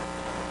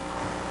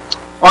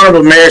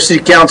 Honorable Mayor,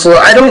 City Council,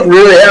 I don't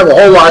really have a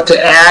whole lot to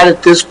add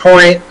at this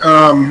point.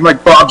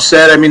 Like Bob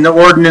said, I mean, the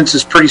ordinance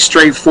is pretty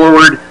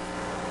straightforward.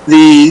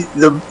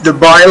 The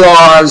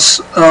bylaws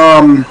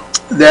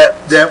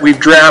that we've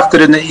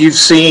drafted and that you've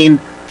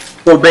seen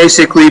will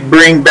basically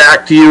bring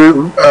back to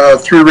you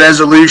through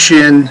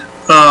resolution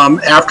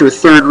after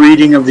third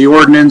reading of the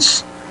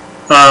ordinance.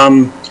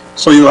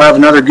 So you'll have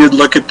another good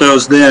look at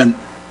those then.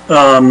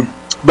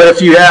 But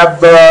if you've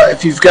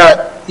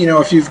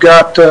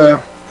got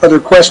other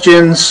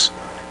questions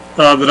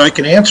that I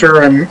can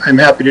answer, I'm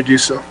happy to do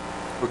so.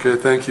 Okay,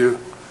 thank you.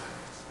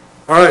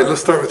 All right,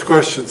 let's start with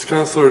questions.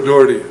 Councilor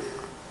Doherty.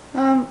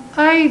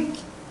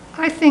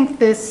 I think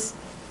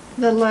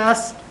the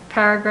last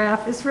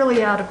paragraph is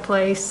really out of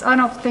place. I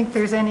don't think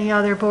there's any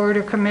other board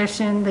or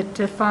commission that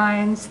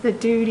defines the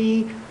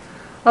duty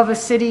of a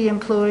city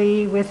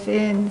employee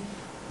within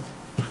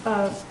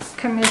a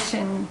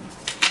commission.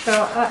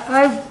 So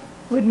I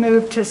would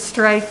move to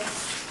strike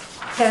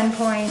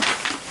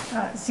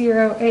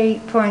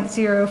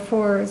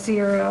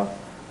 10.08.040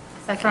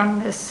 from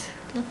this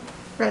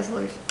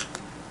resolution.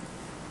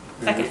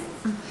 Second.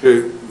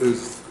 Okay,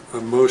 there's a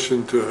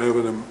motion to have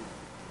an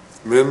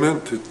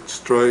amendment to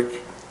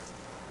strike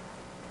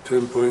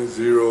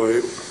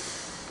 10.08.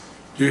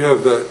 Do you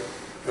have that,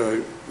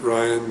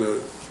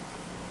 Ryan?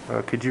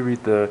 Could you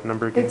read the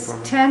number again It's for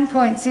me?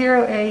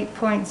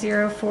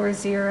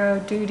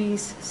 10.08.040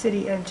 duties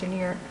city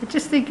engineer. I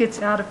just think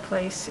it's out of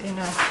place in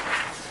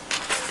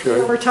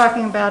we're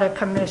talking about a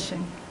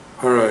commission.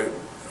 All right.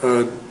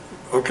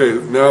 Okay,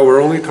 now we're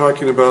only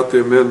talking about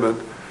the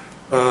amendment.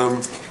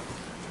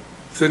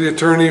 City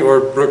Attorney or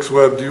Brooks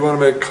Webb, do you want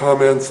to make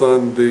comments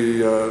on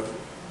the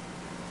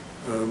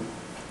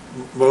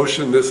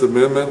motion, this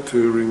amendment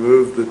to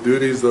remove the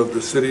duties of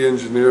the city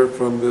engineer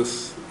from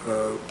this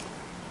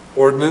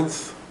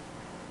ordinance?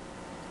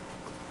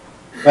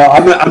 Well,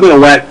 I'm going to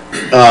let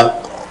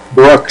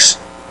Brooks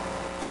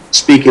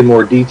speak in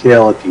more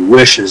detail if he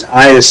wishes.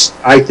 I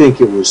think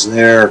it was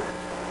there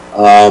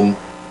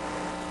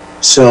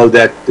so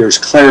that there's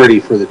clarity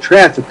for the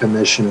Traffic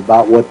Commission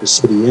about what the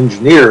city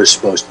engineer is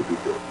supposed to be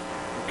doing.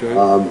 Okay.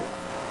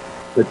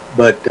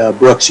 But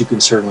Brooks, you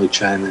can certainly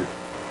chime in.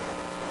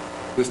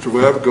 Mr.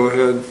 Webb, go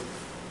ahead.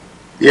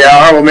 Yeah,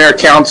 Honorable Mayor,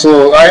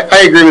 Council,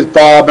 I agree with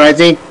Bob, and I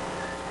think,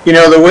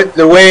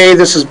 the way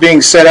this is being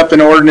set up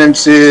in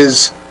ordinance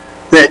is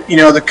that,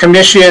 the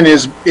commission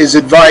is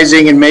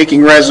advising and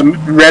making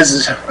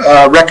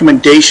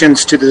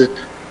recommendations to the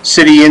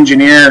city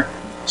engineer.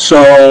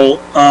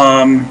 So,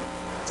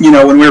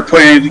 when we were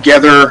putting it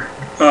together,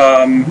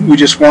 we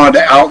just wanted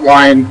to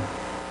outline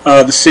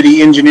the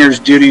city engineer's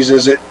duties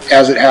as it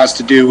has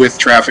to do with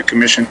Traffic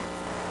Commission.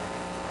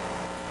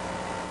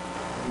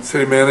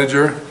 City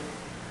Manager.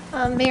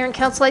 Mayor and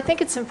Council, I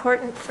think it's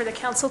important for the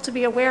Council to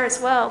be aware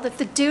as well that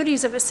the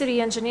duties of a city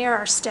engineer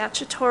are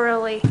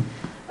statutorily,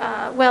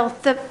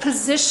 the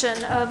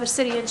position of a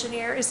city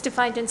engineer is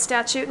defined in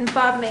statute, and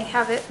Bob may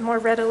have it more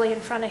readily in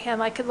front of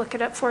him. I could look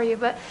it up for you,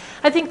 but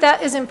I think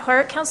that is in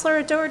part,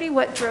 Councilor Doherty,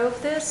 what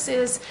drove this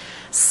is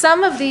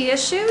some of the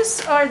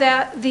issues are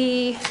that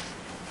the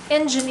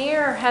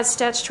engineer has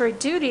statutory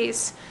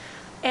duties,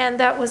 and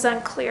that was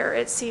unclear,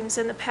 it seems,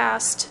 in the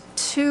past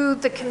to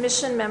the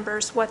commission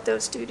members what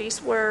those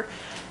duties were.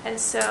 And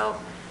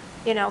so,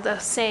 the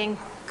saying,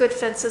 good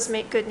fences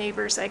make good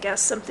neighbors, I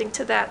guess, something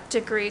to that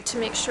degree, to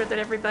make sure that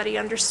everybody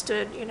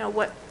understood,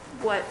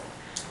 what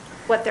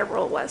their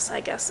role was,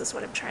 I guess, is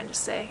what I'm trying to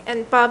say.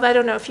 And Bob, I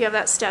don't know if you have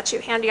that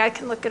statute handy. I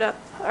can look it up.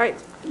 All right,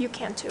 you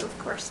can too, of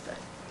course. But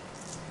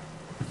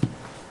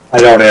I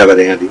don't have it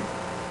handy.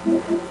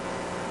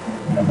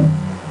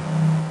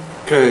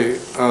 Okay,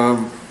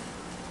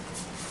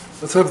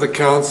 let's have the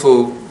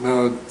council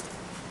now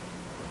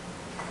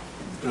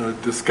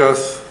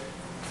discuss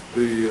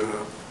the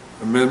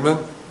amendment.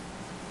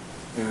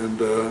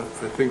 And I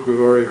think we've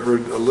already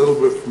heard a little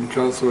bit from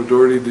Councilor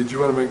Doherty. Did you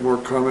want to make more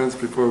comments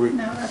before we?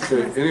 No, that's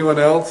okay. fine. Anyone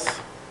else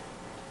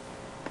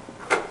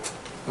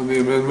on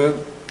the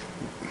amendment?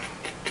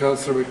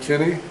 Councilor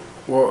McKinney?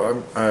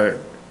 Well,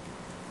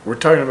 we're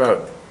talking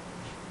about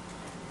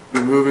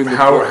removing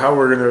how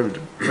we're going to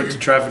put the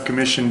Traffic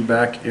Commission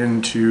back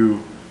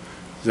into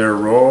their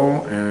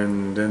role,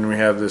 and then we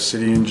have the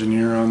city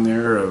engineer on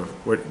there of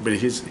what, but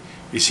is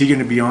he going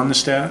to be on the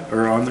staff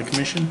or on the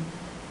commission?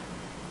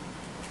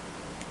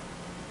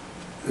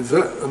 Is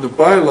that, in the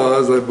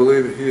bylaws, I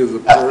believe he is a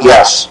part.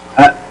 Yes.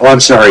 I'm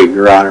sorry,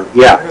 Your Honor.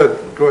 Yeah.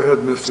 Go ahead,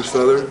 Mr.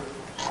 Southern.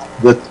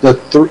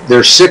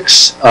 There's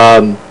 6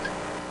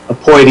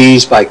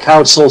 appointees by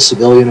council,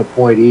 civilian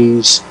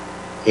appointees,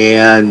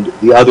 and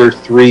the other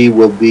 3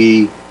 will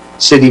be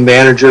city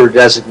manager or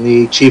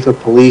designee, chief of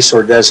police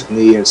or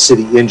designee, and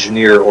city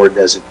engineer or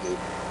designee.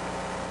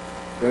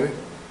 Okay.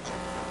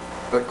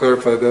 That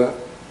clarified that?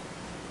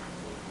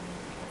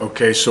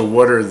 Okay, so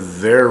what are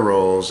their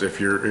roles if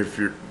you're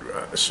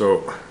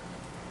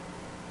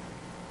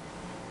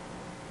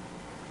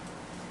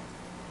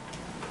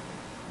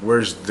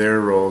where's their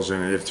roles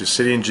in it? If the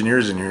city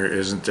engineer's in here,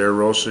 isn't their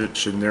role,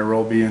 shouldn't their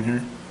role be in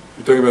here?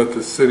 You're talking about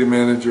the city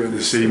manager and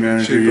The city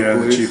manager, chief of yeah, the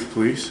police? chief of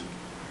police?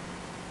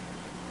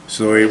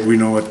 So we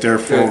know what their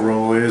full Okay.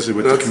 role is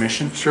with the That's-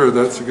 commission? Sure,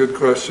 that's a good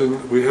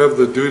question. We have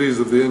the duties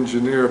of the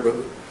engineer, but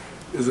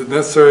is it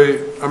necessary,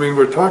 I mean,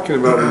 we're talking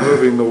about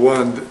removing the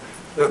one,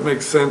 that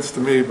makes sense to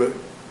me, but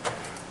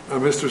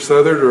Mr.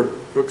 Southard or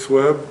Brooks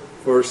Webb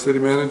or city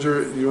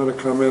manager, you want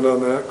to comment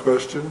on that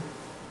question?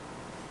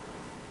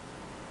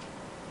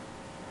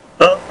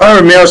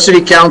 Mayo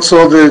City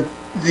Council, the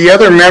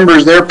other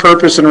members, their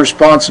purpose and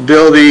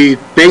responsibility,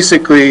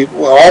 basically,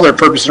 well, all their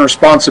purpose and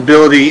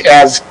responsibility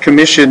as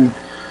commission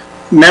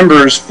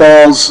members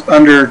falls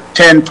under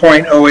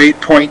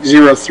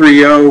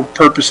 10.08.030,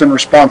 purpose and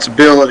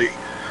responsibility.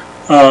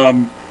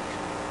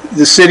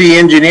 The city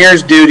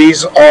engineer's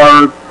duties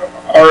are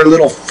a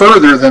little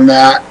further than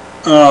that,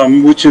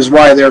 which is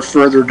why they're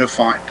further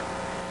defined.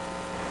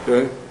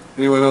 Okay,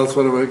 anyone else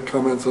want to make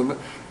comments on that?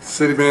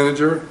 City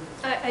manager?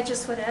 I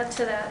just would add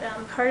to that,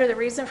 part of the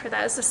reason for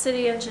that is the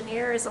city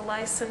engineer is a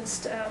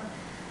licensed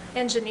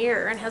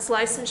engineer and has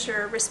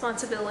licensure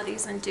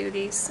responsibilities and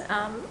duties,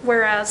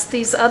 whereas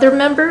these other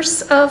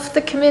members of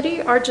the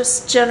committee are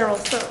just general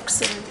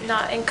folks and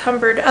not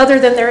encumbered, other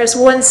than there is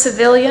one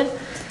civilian.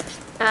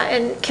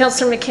 And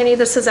Councilor McKinney,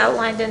 this is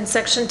outlined in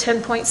section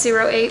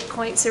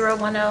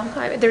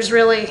 10.08.010. There's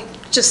really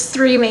just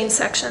 3 main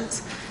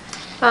sections.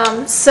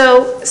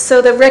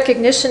 So the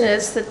recognition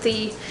is that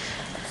the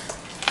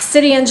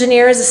city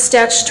engineer is a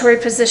statutory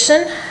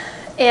position,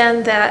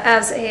 and that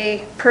as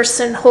a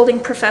person holding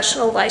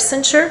professional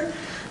licensure,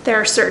 there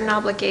are certain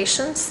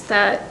obligations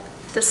that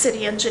the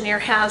city engineer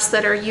has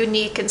that are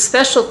unique and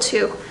special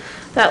to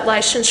that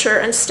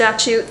licensure and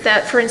statute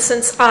that, for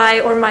instance, I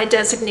or my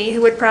designee,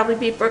 who would probably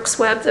be Brooks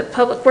Webb, the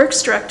Public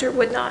Works Director,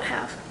 would not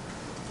have.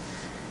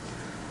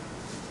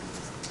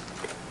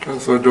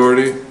 Councilor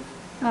Doherty?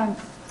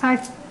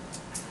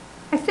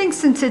 I think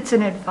since it's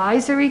an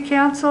advisory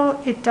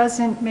council, it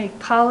doesn't make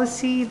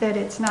policy that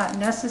it's not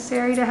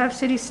necessary to have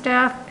city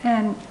staff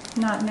and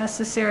not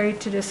necessary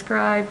to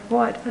describe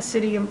what a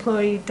city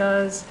employee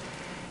does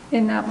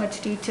in that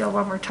much detail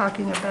when we're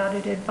talking about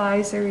an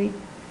advisory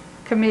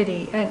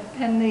committee.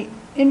 And the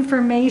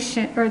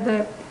information or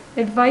the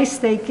advice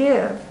they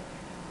give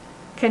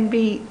can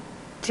be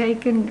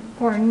taken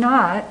or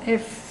not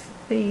if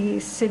the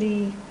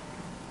city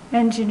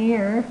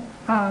engineer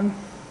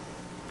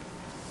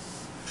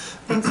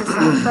thinks it's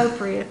not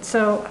appropriate.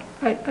 So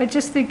I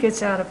just think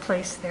it's out of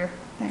place there.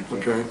 Thank you.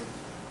 Okay.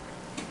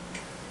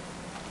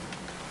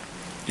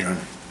 John?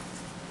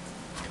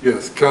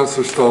 Yes,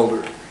 Councilor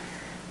Stalder.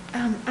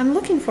 I'm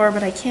looking for,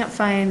 but I can't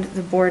find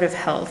the Board of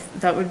Health.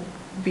 That would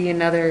be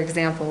another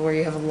example where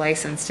you have a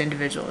licensed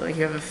individual, like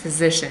you have a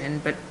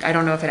physician, but I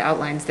don't know if it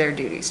outlines their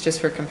duties,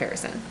 just for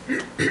comparison.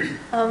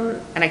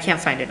 And I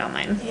can't find it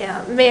online.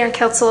 Yeah, Mayor and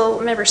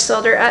Council Member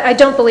Stalder, I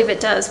don't believe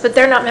it does, but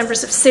they're not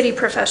members of city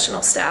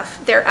professional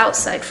staff. They're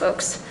outside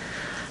folks.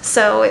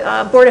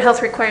 So Board of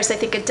Health requires, I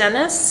think, a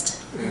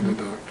dentist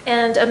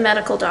and a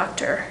medical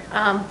doctor,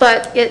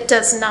 but it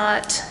does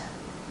not.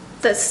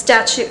 The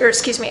statute, or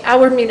excuse me,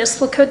 our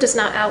municipal code does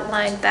not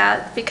outline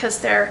that because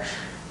they're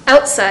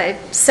outside,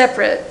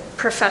 separate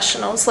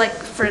professionals, like,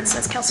 for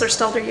instance, Councilor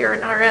Stalder, you're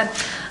an RN,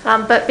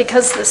 but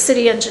because the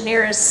city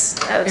engineer is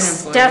a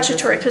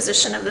statutory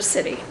position of the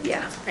city,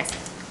 yeah.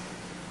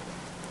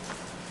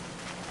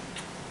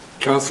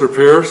 Councilor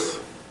Pierce?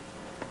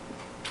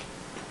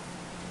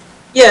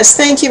 Yes,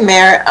 thank you,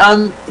 Mayor.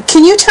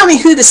 Can you tell me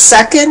who the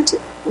second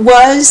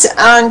was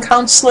on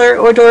Councilor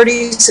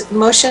O'Doherty's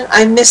motion?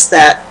 I missed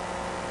that.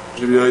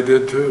 Maybe I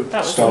did too.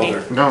 That was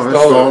Stalder. No, that's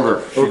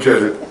Stalder. She did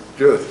Okay, it.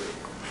 good.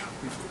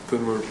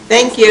 Then we're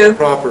Thank you.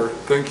 proper.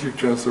 Thank you,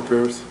 Councilor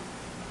Pierce.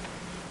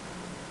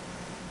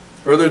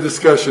 Further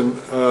discussion.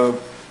 Do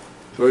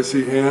I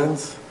see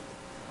hands?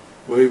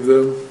 Wave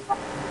them.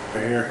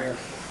 Right here.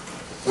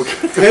 Okay.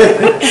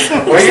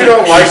 Well, you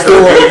don't like the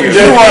way you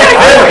do.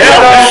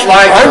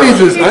 I need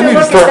to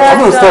start, I'm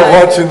gonna start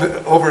watching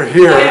over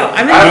here.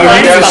 I'm in I the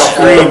blind got a spot.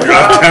 screen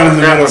drop down in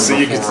the middle so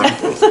you can see.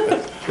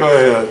 Go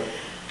ahead.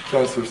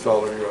 Councilor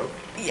Stalder, you're up.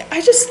 Yeah,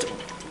 I just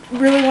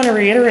really want to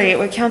reiterate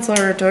what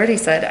Councilor Doherty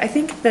said. I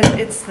think that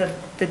it's the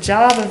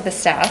job of the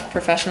staff,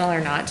 professional or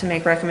not, to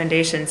make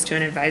recommendations to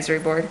an advisory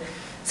board.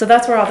 So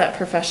that's where all that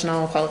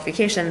professional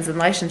qualifications and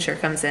licensure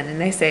comes in. And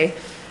they say,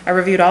 I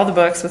reviewed all the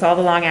books with all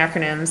the long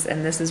acronyms,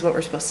 and this is what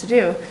we're supposed to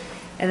do.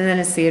 And then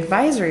it's the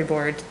advisory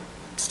board's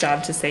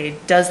job to say,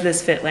 does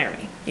this fit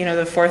Laramie? You know,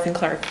 the Fourth and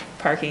Clark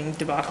parking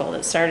debacle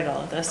that started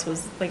all of this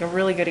was like a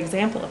really good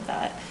example of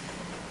that.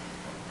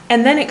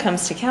 And then it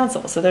comes to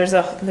council. So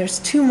there's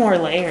 2 more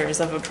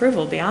layers of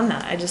approval beyond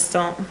that. I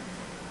don't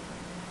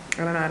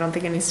know, I don't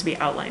think it needs to be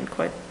outlined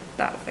quite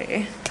that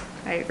way.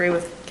 I agree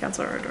with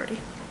Councilor O'Doherty.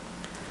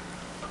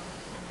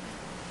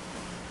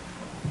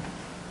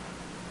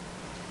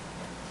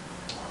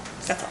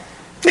 That's all.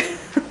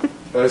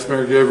 Vice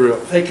Mayor Gabriel.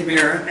 Thank you,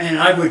 Mayor. And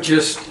I would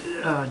just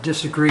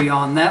disagree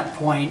on that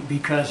point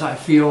because I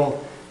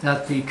feel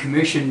that the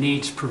commission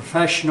needs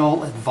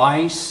professional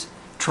advice,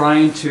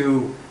 trying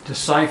to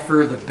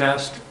decipher the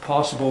best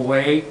possible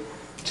way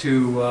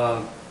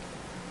to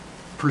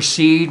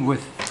proceed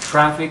with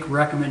traffic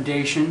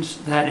recommendations,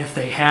 that if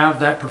they have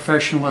that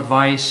professional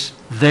advice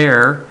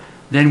there,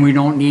 then we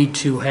don't need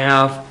to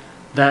have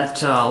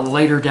that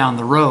later down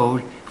the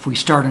road. If we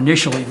start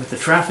initially with the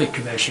traffic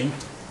commission,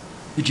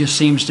 it just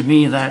seems to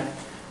me that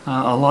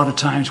a lot of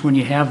times when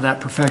you have that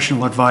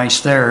professional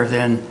advice there,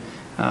 then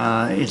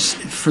it's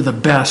for the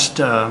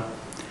best.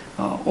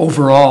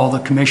 Overall, the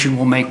commission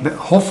will make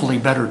hopefully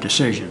better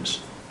decisions.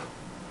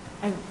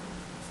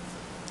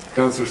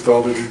 Councilor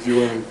Stalder, did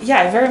you want to? Yeah,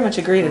 I very much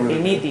agree that they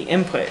need the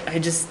input.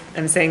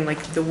 I'm saying like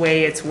the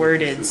way it's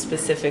worded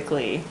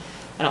specifically,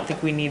 I don't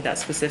think we need that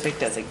specific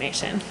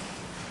designation.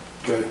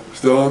 Okay,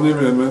 still on the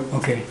amendment.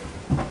 Okay.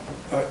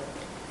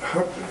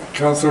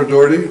 Councilor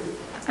Doherty?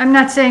 I'm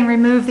not saying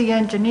remove the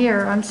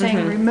engineer. I'm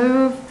saying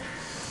remove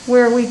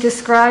where we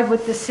describe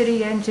what the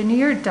city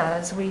engineer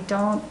does. We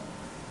don't,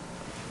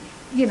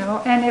 you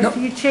know, and if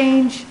you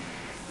change,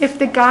 if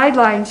the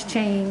guidelines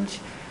change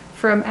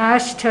from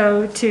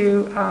AASHTO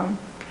to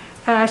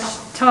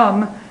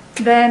AASHTO,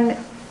 then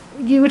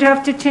you would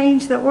have to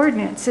change the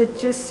ordinance. It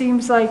just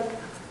seems like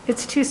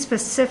it's too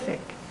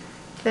specific.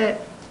 That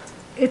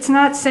it's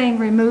not saying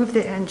remove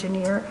the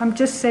engineer. I'm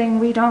just saying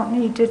we don't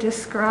need to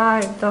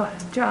describe the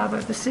job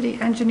of the city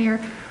engineer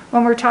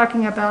when we're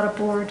talking about a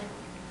board,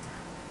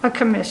 a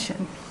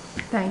commission.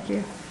 Thank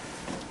you.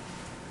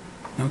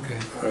 Okay.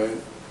 All right.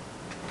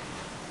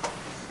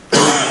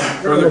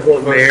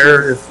 Honorable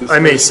Mayor, if I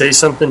may say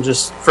something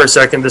just for a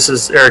second, this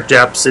is Eric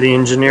Japp, City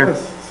Engineer.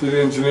 Yes,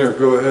 City Engineer,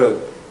 go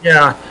ahead.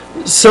 Yeah,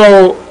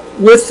 so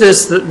with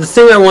this, the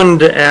thing I wanted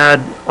to add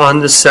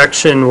on this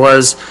section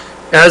was,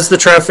 as the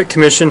Traffic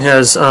Commission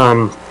has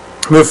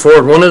moved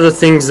forward, one of the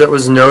things that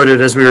was noted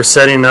as we were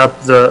setting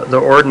up the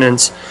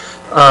ordinance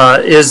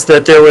is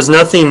that there was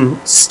nothing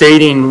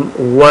stating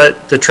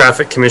what the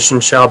Traffic Commission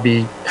shall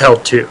be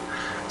held to.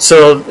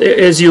 So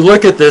as you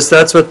look at this,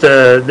 that's what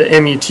the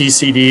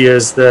MUTCD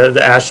is, the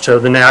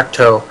AASHTO, the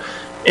NACTO.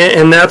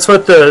 And that's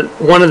what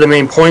one of the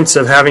main points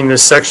of having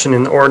this section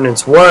in the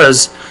ordinance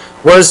was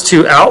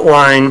to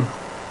outline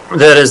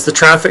that as the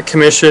Traffic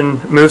Commission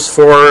moves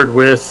forward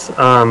with,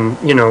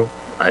 you know,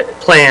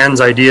 plans,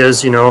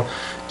 ideas, you know,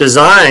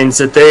 designs,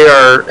 that they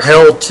are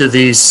held to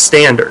these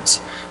standards.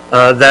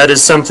 That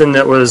is something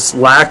that was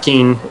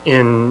lacking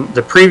in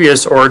the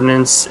previous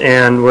ordinance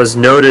and was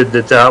noted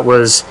that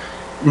was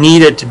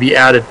needed to be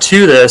added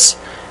to this.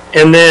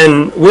 And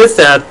then with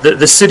that,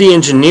 the city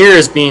engineer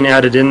is being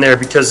added in there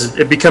because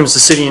it becomes the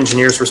city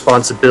engineer's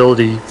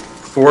responsibility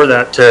for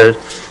that to,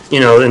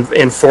 you know,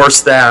 enforce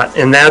that.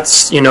 And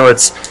that's, you know,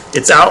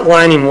 it's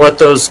outlining what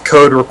those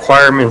code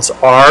requirements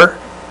are,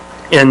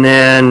 and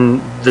then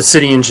the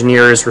city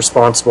engineer is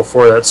responsible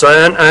for that. So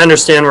I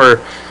understand where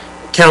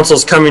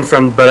council's coming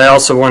from, but I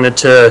also wanted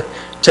to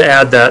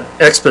add that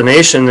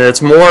explanation that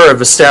it's more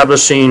of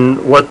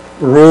establishing what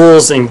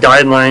rules and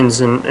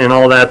guidelines and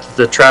all that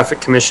the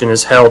Traffic Commission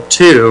is held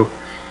to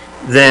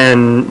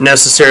than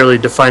necessarily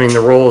defining the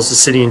role as the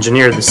city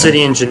engineer. The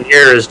city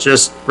engineer is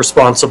just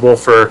responsible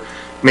for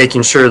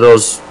making sure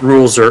those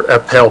rules are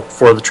upheld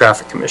for the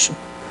Traffic Commission.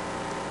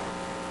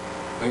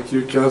 Thank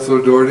you,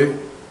 Councilor Doherty.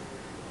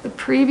 The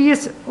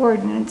previous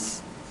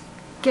ordinance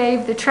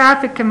gave the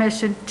Traffic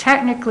Commission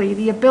technically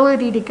the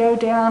ability to go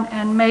down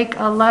and make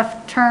a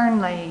left turn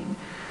lane.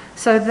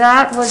 So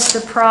that was the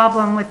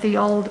problem with the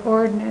old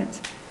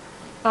ordinance.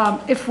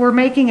 If we're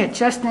making it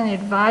just an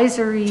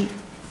advisory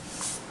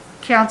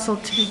council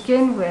to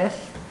begin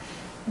with,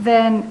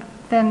 then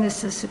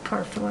this is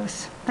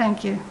superfluous.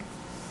 Thank you.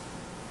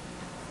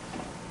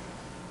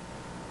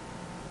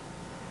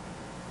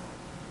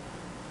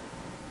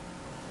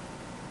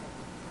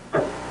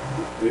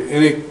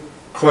 Any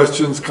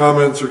questions,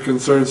 comments, or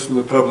concerns from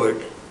the public?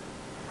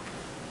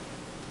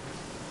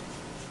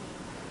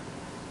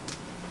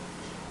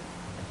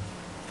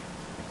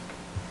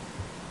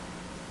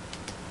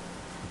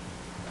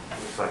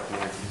 Looks like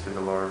Nancy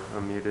Sindelar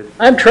unmuted.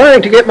 I'm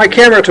trying to get my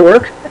camera to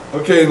work.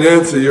 Okay,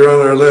 Nancy, you're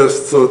on our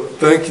list, so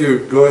thank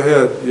you. Go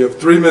ahead. You have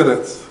 3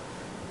 minutes.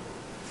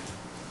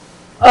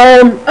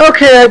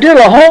 Okay, I did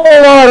a whole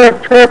lot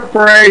of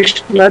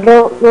preparation. I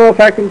don't know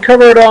if I can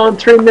cover it all in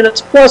 3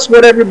 minutes, plus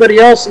what everybody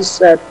else has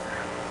said.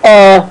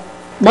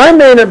 My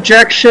main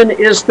objection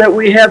is that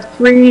we have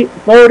 3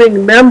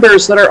 voting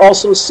members that are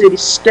also city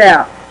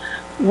staff.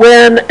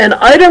 When an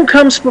item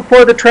comes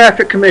before the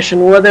Traffic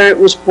Commission, whether it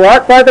was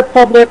brought by the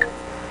public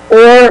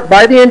or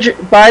by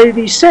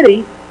the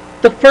city,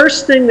 the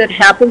first thing that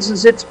happens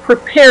is it's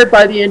prepared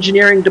by the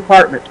engineering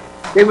department.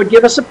 They would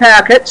give us a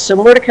packet,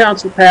 similar to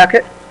council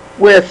packet,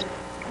 with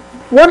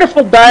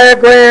wonderful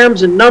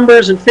diagrams and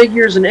numbers and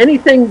figures and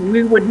anything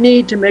we would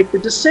need to make the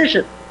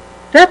decision.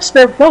 That's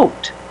their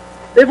vote.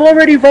 They've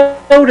already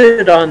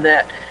voted on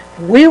that.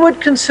 We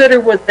would consider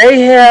what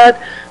they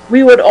had.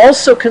 We would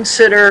also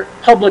consider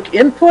public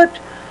input.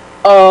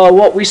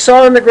 what we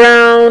saw on the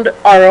ground,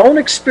 our own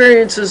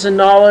experiences and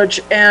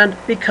knowledge, and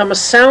become a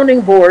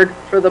sounding board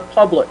for the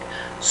public.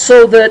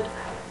 So that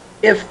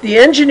if the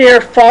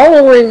engineer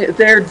following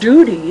their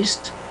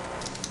duties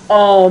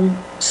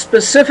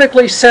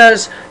specifically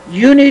says,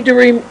 you need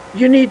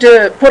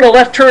to put a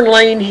left turn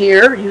lane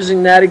here,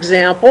 using that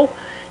example,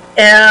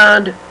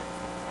 and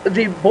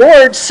the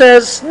board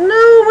says,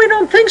 no, we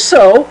don't think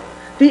so,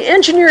 the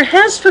engineer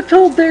has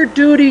fulfilled their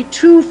duty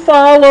to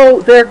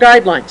follow their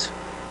guidelines.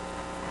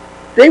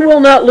 They will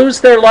not lose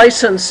their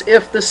license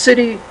if the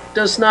city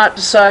does not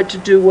decide to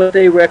do what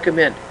they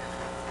recommend.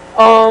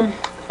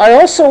 I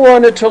also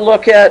wanted to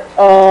look at,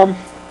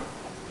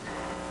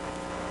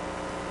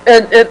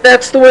 and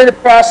that's the way the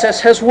process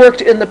has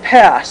worked in the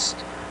past.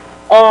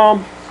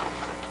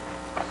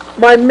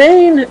 My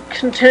main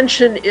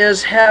contention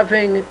is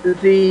having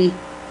the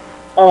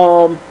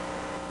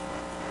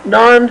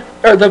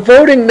the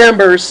voting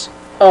members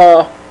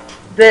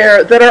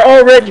there that are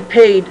already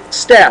paid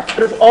staff,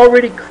 that have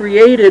already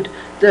created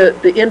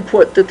the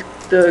input that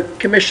the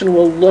commission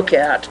will look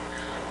at.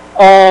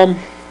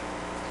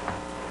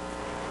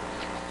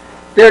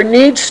 There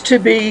needs to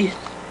be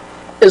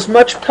as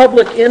much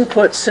public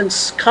input,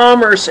 since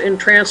commerce and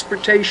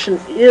transportation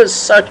is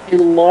such a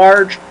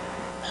large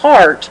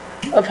part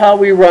of how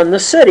we run the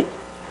city.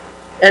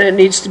 And it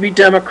needs to be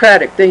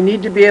democratic. They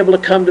need to be able to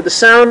come to the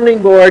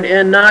sounding board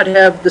and not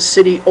have the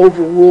city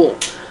overrule.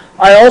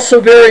 I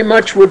also very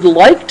much would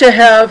like to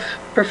have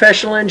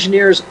professional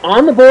engineers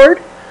on the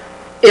board.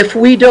 If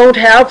we don't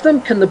have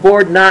them, can the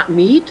board not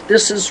meet?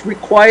 This is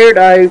required.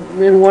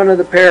 In one of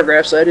the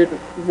paragraphs, I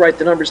didn't write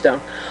the numbers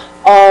down.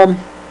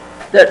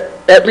 That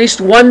at least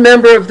one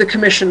member of the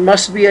commission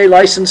must be a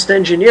licensed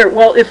engineer.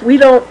 Well, if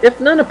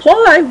none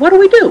apply, what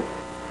do?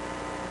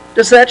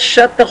 Does that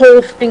shut the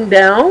whole thing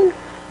down?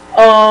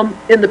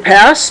 In the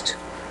past,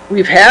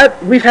 we had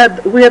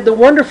the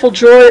wonderful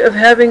joy of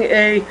having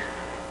a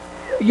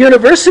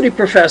university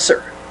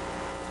professor,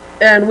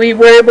 and we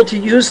were able to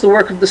use the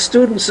work of the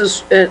students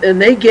and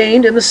they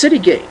gained and the city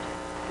gained.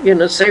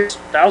 Saved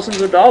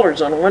thousands of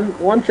dollars on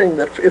one thing,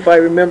 that, if I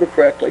remember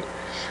correctly.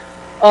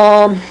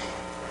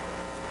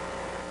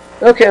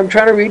 Okay, I'm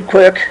trying to read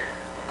quick.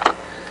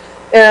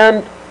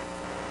 And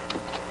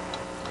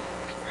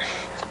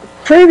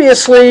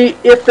previously,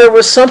 if there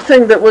was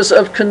something that was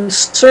of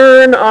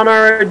concern on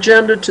our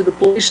agenda to the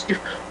police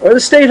chief or the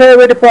state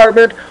highway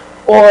department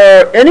or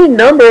any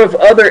number of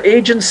other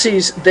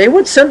agencies, they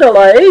would send a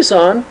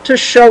liaison to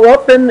show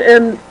up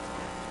and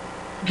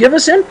give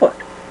us input.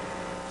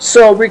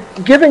 So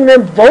giving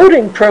them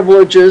voting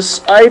privileges,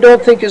 I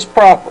don't think is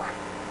proper.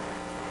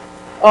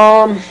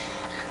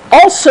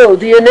 Also,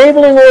 the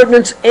enabling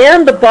ordinance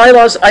and the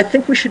bylaws, I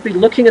think we should be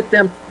looking at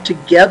them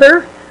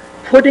together,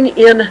 putting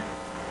in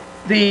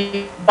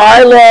the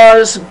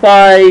bylaws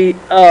by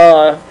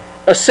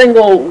a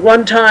single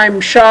one-time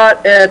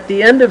shot at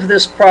the end of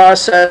this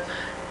process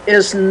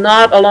is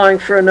not allowing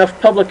for enough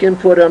public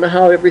input on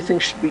how everything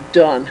should be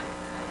done.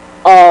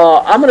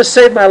 I'm going to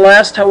save my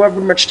last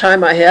however much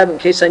time I have in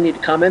case I need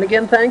to comment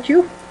again. Thank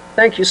you.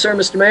 Thank you, sir,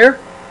 Mr. Mayor.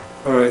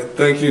 All right,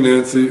 thank you,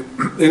 Nancy.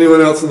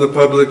 Anyone else in the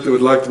public that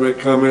would like to make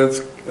comments?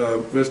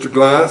 Mr.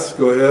 Glass,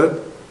 go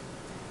ahead.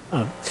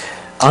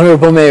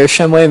 Honorable Mayor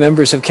Shumway,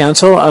 members of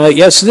council,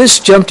 yes, this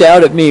jumped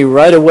out at me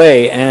right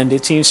away, and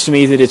it seems to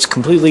me that it's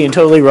completely and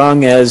totally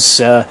wrong, as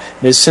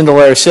Ms.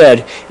 Sindelar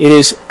said. It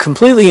is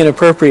completely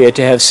inappropriate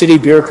to have city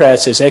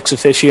bureaucrats as ex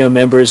officio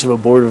members of a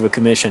board of a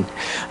commission.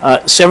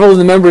 Several of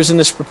the members in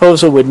this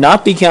proposal would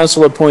not be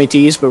council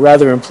appointees, but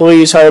rather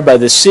employees hired by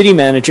the city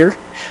manager.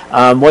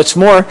 What's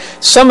more,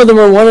 some of them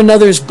are one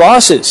another's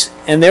bosses,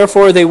 and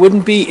therefore they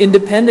wouldn't be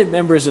independent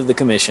members of the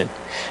commission.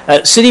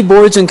 City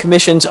boards and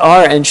commissions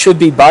are and should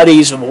be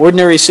bodies of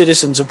ordinary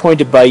citizens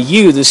appointed by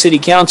you, the city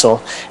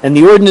council, and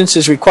the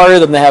ordinances require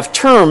them to have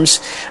terms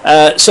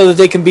so that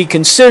they can be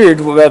considered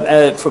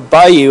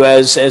by you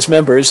as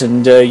members,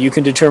 and you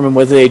can determine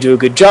whether they do a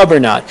good job or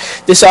not.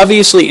 This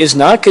obviously is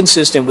not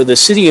consistent with a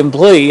city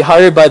employee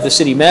hired by the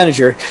city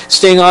manager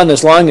staying on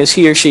as long as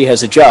he or she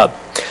has a job.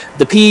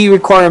 The PE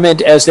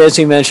requirement, as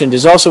Nancy mentioned,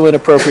 is also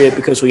inappropriate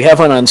because we have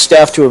one on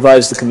staff to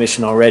advise the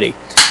commission already.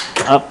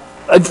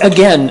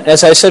 Again,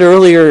 as I said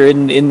earlier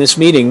in this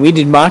meeting, we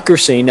need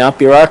democracy, not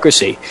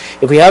bureaucracy.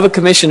 If we have a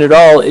commission at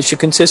all, it should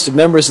consist of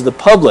members of the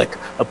public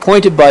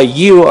appointed by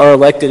you, our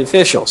elected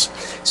officials.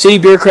 City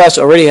bureaucrats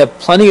already have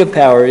plenty of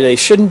power. They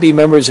shouldn't be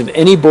members of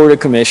any board or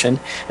commission.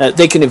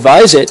 They can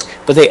advise it,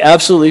 but they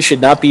absolutely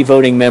should not be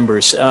voting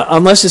members.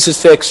 Unless this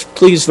is fixed,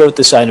 please vote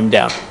this item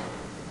down.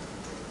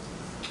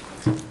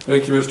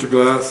 Thank you, Mr.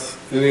 Glass.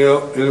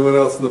 Anyone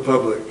else in the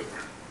public?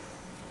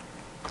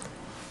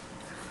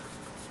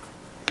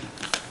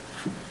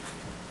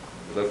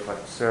 It looked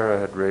like Sarah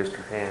had raised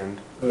her hand.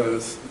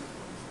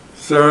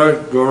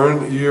 Sarah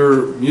Gorin,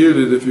 you're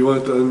muted. If you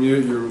want to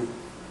unmute, you're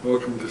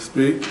welcome to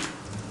speak.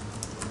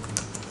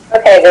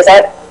 Okay,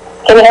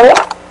 can you hear me?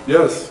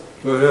 Yes,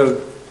 go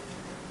ahead.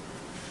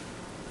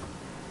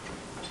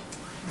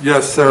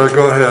 Yes, Sarah,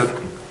 go ahead.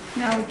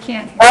 No, we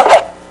can't.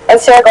 I'm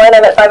Sarah Glenn.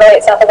 I'm at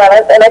 508 South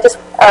 11th, and I just,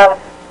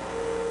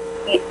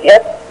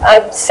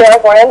 I'm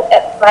Sarah Glenn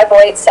at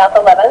 508 South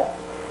 11th,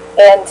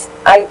 and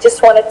I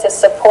just wanted to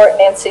support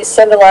Nancy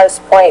Sindelar's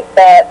point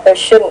that there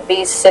shouldn't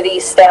be city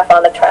staff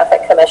on the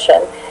Traffic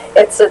Commission.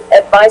 It's an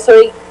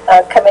advisory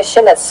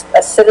commission, it's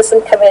a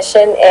citizen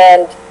commission,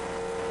 and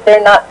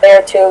they're not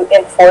there to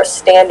enforce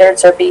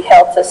standards or be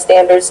held to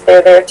standards.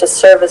 They're there to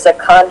serve as a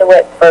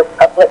conduit for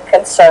public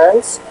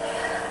concerns.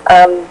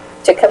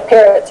 To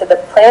compare it to the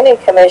Planning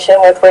Commission,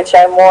 with which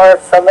I'm more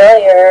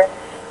familiar,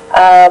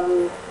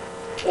 you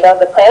know,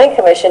 the Planning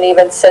Commission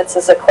even sits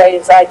as a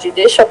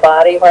quasi-judicial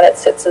body when it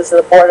sits as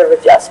the Board of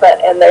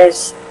Adjustment, and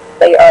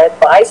they are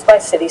advised by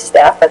city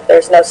staff, but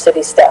there's no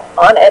city staff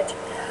on it.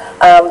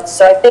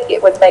 So I think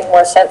it would make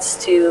more sense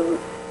to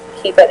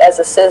keep it as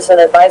a citizen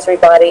advisory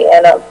body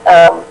and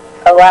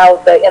allow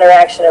the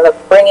interaction of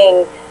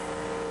bringing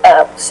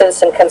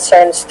citizen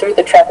concerns through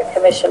the Traffic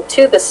Commission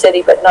to the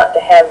city, but not to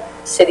have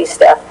city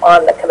staff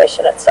on the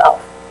commission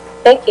itself.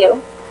 Thank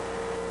you.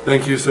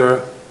 Thank you,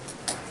 Sarah.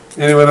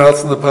 Anyone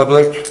else in the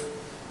public?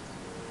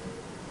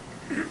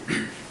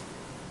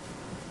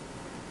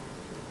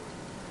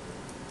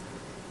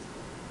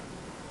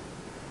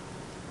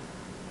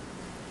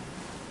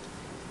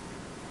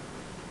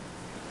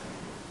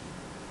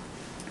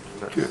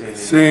 Okay.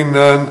 Seeing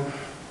none,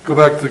 go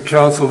back to the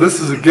council. This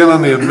is again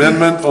on the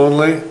amendment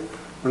only.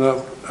 We're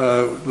not,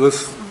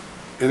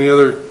 any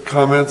other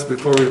comments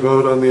before we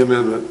vote on the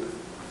amendment?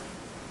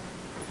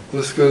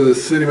 Let's go to the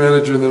city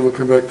manager and then we'll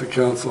come back to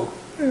council.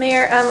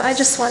 Mayor, I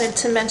just wanted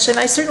to mention,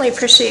 I certainly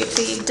appreciate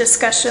the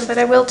discussion, but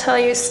I will tell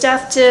you,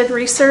 staff did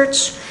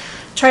research,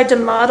 tried to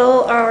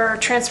model our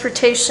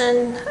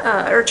transportation,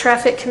 or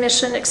traffic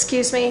commission,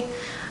 excuse me,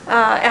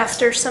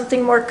 after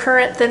something more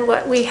current than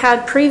what we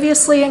had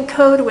previously in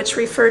code, which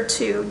referred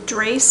to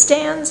dray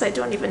stands. I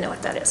don't even know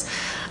what that is.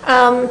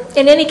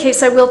 In any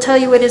case, I will tell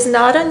you it is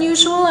not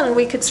unusual, and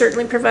we could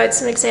certainly provide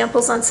some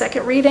examples on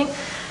second reading,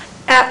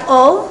 at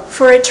all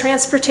for a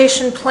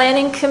transportation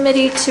planning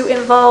committee to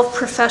involve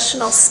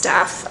professional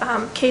staff.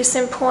 Case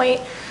in point,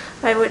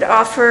 I would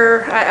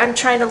offer, I'm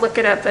trying to look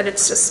it up, but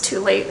it's just too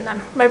late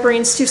and my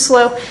brain's too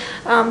slow.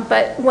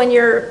 But when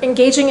you're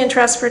engaging in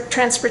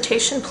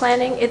transportation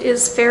planning, it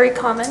is very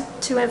common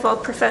to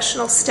involve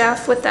professional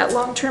staff with that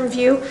long-term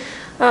view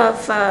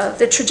of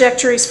the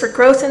trajectories for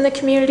growth in the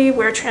community,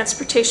 where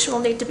transportation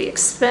will need to be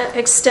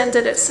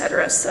extended, et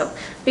cetera. So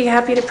be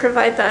happy to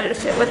provide that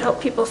if it would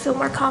help people feel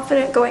more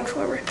confident going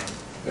forward.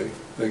 Okay,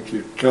 thank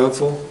you.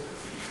 Council?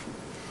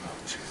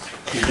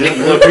 You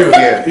didn't look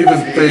again.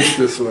 Even face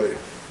this way.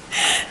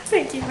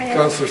 Thank you, Mayor.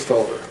 Councilor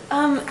Stalder.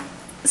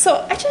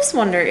 So I just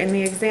wonder, in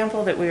the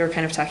example that we were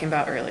kind of talking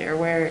about earlier,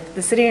 where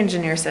the city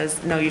engineer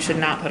says, no, you should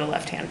not put a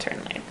left-hand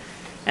turn lane,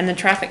 and the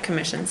traffic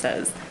commission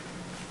says,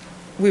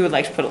 we would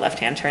like to put a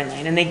left-hand turn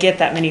lane, and they get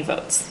that many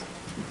votes.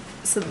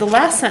 So the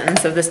last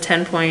sentence of this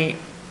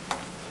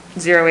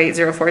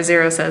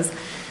 10.08040 says,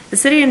 the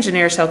city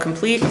engineer shall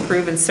complete,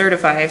 approve, and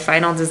certify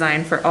final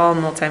design for all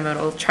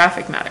multimodal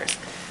traffic matters.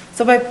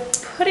 So by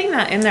putting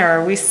that in there,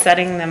 are we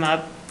setting them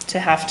up to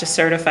have to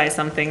certify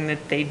something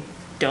that they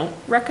don't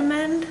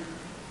recommend?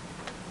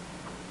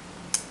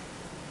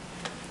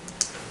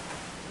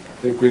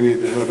 I think we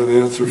need to have an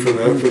answer for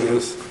that for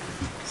this.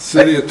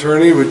 City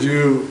attorney, would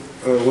you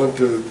want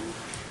to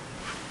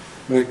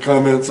make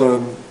comments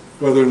on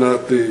whether or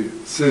not the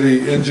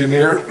city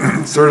engineer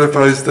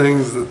certifies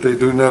things that they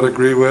do not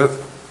agree with,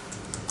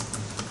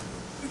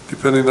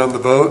 depending on the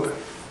vote?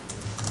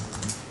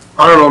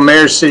 Honorable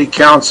Mayor, City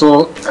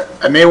Council,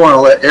 I may want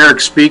to let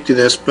Eric speak to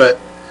this, but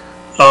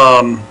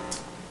I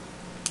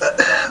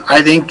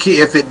think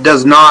if it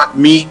does not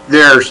meet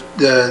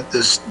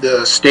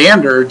the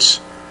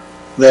standards,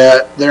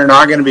 that they're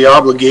not going to be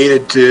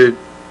obligated to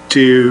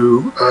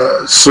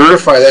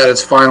certify that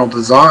as final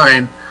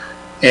design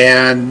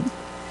and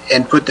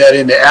put that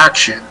into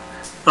action.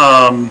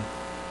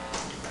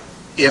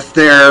 If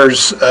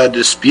there's a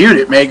dispute,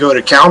 it may go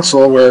to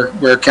council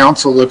where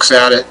council looks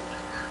at it.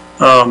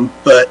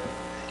 But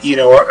you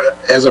know,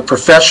 as a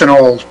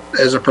professional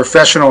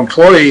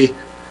employee,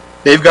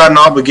 they've got an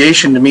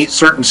obligation to meet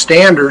certain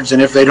standards,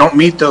 and if they don't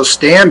meet those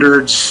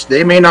standards,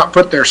 they may not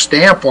put their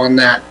stamp on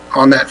that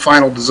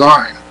final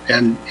design,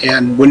 and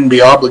wouldn't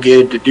be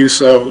obligated to do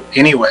so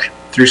anyway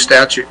through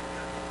statute.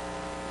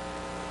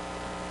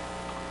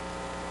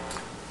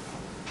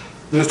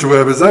 Mr.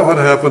 Webb, is that what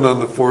happened on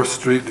the 4th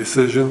Street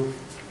decision?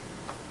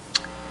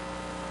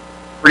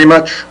 Pretty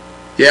much,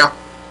 yeah.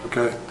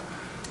 Okay.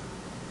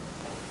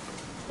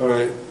 All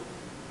right.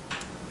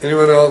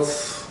 Anyone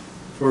else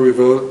before we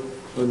vote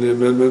on the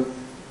amendment?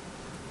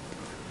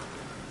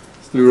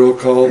 Let's do roll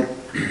call.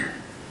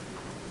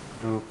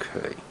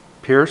 Okay.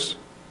 Pierce?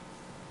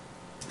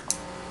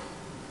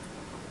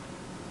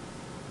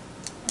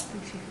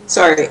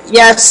 Sorry,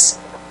 yes.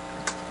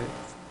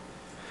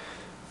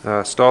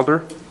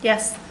 Stalder?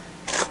 Yes.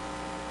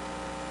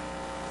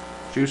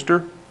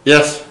 Schuster?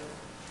 Yes.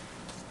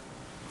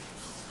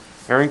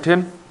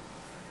 Harrington?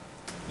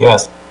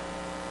 Yes.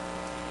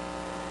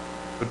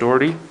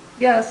 Doherty?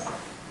 Yes.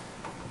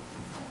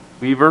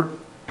 Weaver,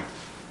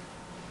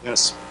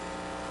 Yes.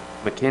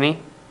 McKinney,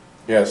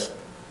 Yes.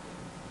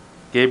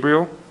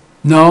 Gabriel,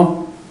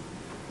 No?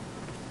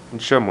 and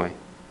Shumway.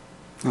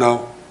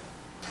 No.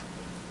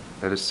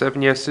 That is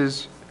 7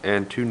 yeses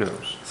and 2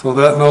 nos. So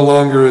that no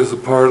longer is a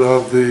part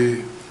of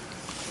the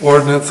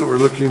ordinance that we're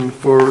looking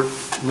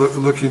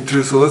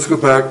to. So let's go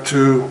back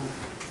to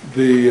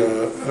the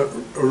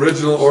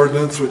original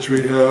ordinance which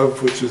we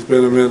have, which has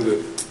been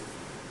amended.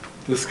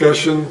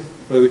 Discussion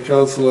by the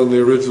council on the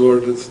original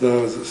ordinance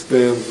now as it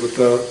stands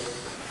without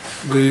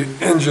the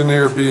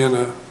engineer being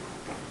a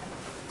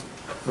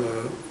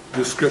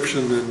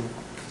description and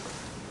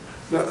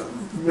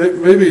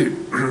maybe,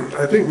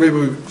 I think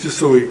maybe just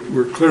so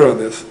we're clear on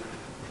this,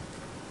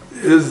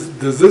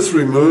 does this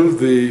remove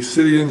the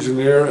city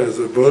engineer as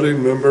a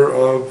voting member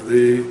of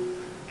the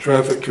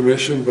traffic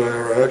commission by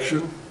our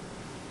action?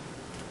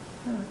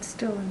 Oh, it's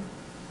still in.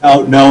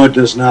 Oh, no, it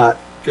does not.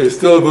 Okay,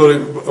 still a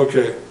voting,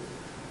 okay.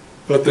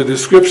 But the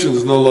description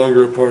is no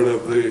longer a part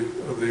of the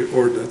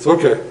ordinance.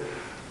 Okay,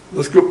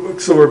 let's go,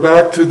 so we're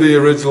back to the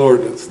original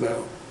ordinance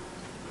now.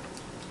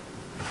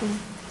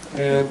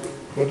 And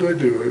what do? I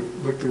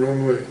looked the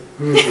wrong way.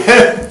 Who is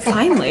it?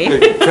 Finally.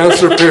 Okay,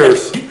 Councilor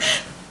Pierce.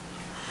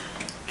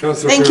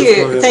 Thank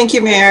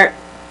you, Mayor.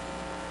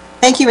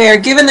 Thank you, Mayor.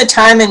 Given the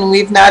time, and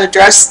we've not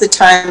addressed the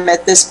time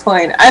at this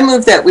point, I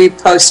move that we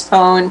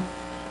postpone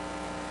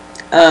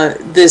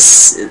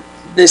this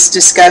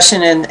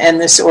discussion and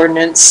this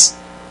ordinance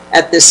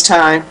at this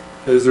time.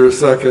 Is there a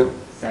second?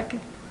 Second.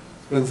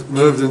 Been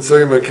moved and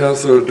seconded by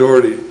Councilor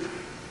Doherty.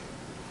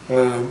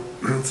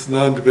 It's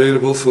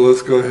non-debatable, so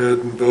let's go ahead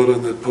and vote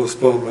on the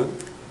postponement.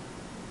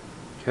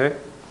 Okay.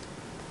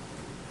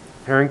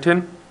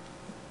 Harrington,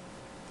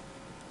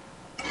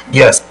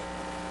 Yes.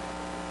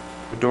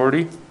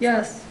 Doherty,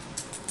 Yes.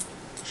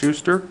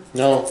 Schuster,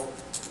 No.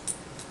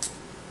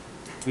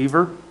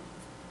 Weaver,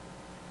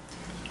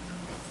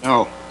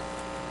 No.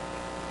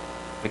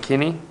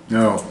 McKinney,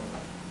 No.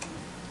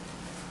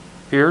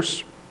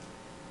 Pierce,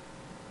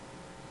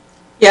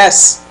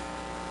 Yes.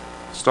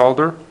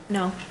 Stalder,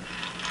 No.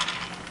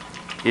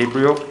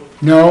 Gabriel,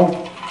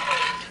 No?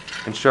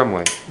 and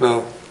Shumway.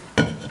 No.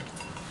 That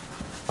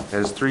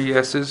is 3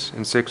 yeses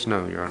and 6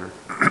 no, Your Honor.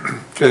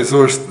 Okay,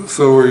 so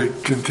we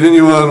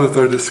continue on with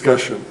our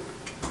discussion.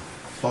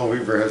 Paul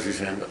Weaver has his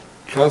hand up.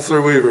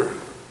 Councilor Weaver.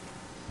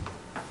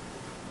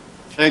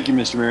 Thank you,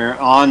 Mr. Mayor.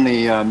 On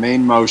the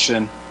main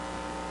motion,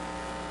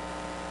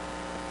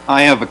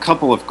 I have a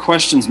couple of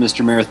questions,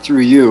 Mr. Mayor,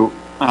 through you,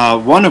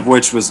 one of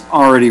which was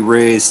already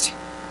raised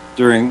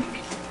during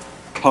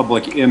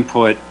public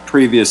input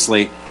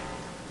previously.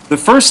 The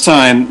first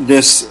time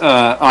this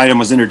item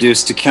was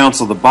introduced to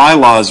council, the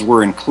bylaws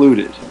were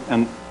included.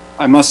 And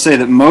I must say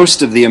that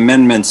most of the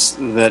amendments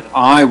that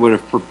I would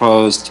have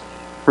proposed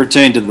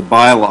pertain to the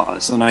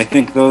bylaws. And I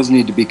think those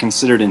need to be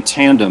considered in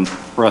tandem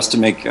for us to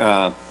make,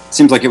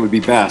 seems like it would be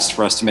best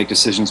for us to make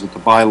decisions with the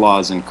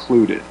bylaws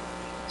included.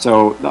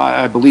 So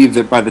I believe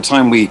that by the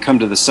time we come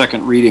to the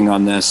second reading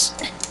on this,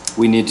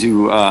 we need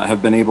to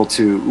have been able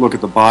to look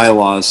at the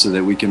bylaws so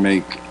that we can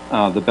make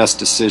the best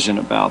decision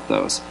about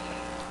those.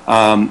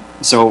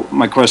 So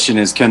my question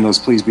is, can those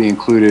please be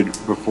included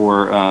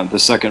before the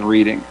second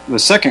reading? The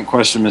second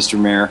question, Mr.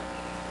 Mayor,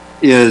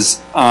 is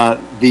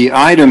the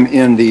item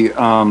in the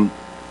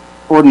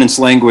ordinance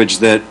language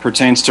that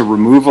pertains to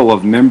removal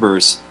of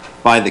members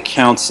by the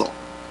council.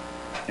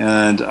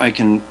 And I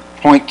can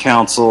point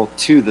council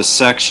to the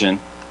section,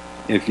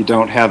 if you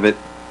don't have it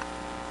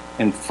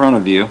in front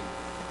of you,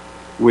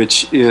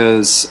 which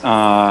is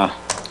help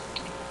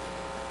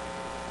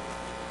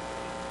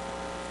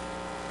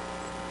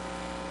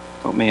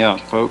me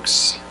out,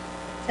 folks.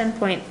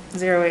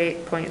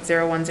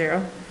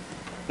 10.08.010.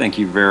 Thank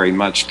you very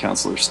much,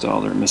 Councilor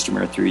Stalder. Mr.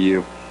 Mayor, through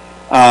you.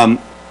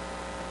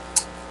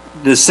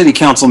 The City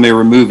Council may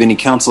remove any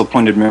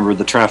council-appointed member of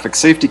the Traffic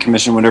Safety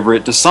Commission whenever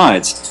it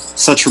decides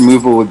such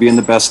removal would be in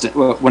the best,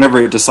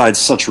 whenever it decides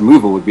such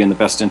removal would be in the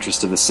best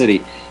interest of the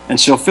city, and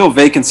shall fill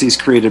vacancies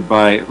created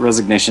by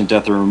resignation,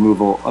 death, or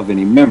removal of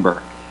any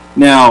member.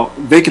 Now,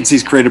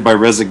 vacancies created by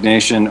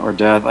resignation or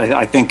death,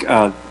 I think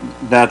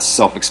that's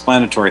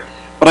self-explanatory.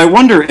 But I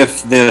wonder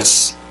if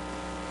this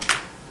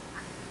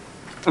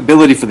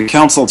ability for the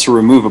council to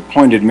remove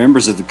appointed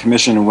members of the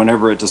commission and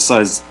whenever it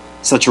decides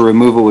such a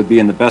removal would be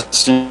in the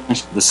best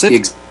interest of the city,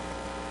 exists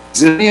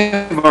in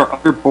any of our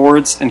other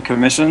boards and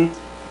commissions?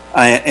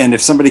 And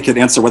if somebody could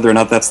answer whether or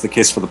not that's the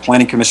case for the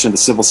Planning Commission, the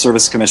Civil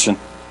Service Commission,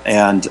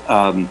 and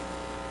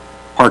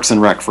Parks and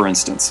Rec, for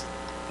instance.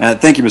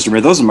 Thank you, Mr.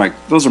 Mayor. Those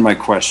are my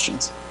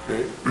questions.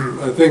 Okay.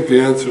 I think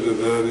the answer to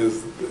that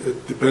is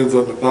it depends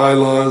on the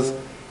bylaws,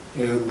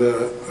 and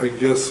I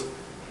guess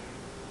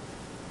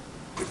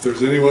if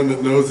there's anyone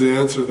that knows the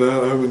answer to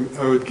that,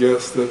 I would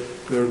guess that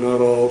they're not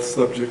all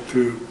subject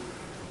to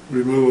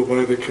removal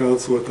by the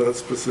council with that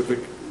specific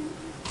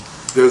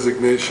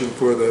designation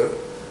for that.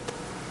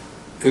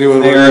 Anyone?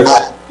 Mayor,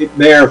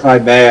 if I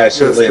may, I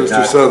certainly yes,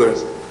 have Mr. Southern.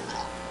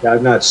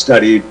 I've not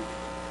studied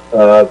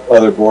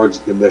other boards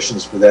and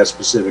commissions for that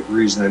specific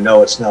reason. I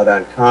know it's not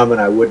uncommon.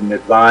 I wouldn't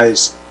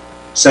advise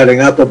setting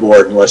up a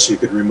board unless you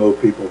could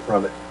remove people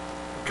from it.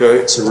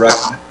 Okay. This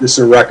is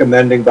a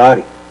recommending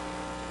body.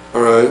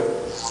 All right.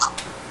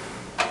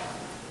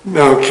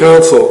 Now,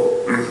 council,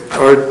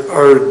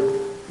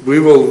 we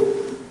will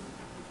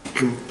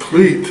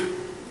complete,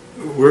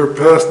 we're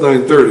past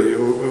 9:30.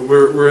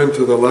 We're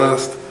into the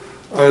last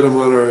item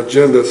on our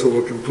agenda, so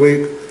we'll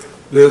complete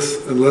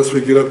this unless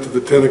we get up to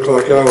the 10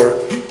 o'clock hour.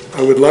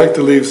 I would like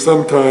to leave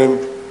some time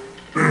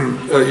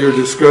at your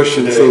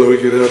discretion so that we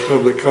could have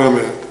public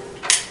comment.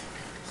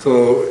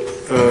 So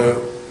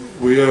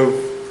we have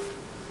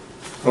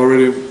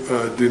already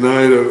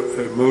denied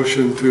a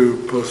motion to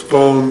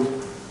postpone,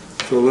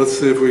 so let's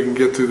see if we can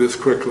get through this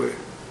quickly.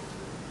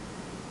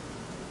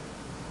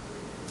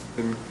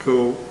 And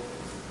go.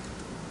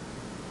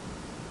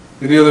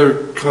 Any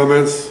other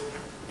comments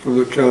from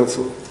the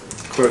council?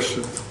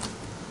 Questions?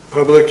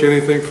 Public,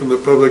 anything from the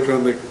public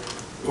on the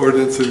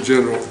ordinance in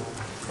general?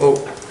 Oh,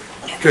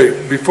 okay,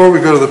 before we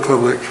go to the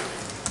public,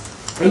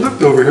 I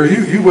looked over here,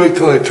 you wait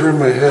till I turn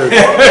my head.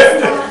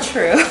 Not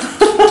true.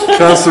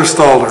 Councilor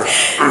Staller.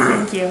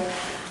 Thank you.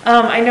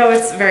 I know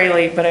it's very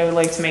late, but I would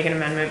like to make an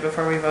amendment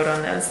before we vote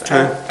on this.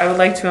 Okay. I would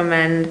like to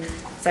amend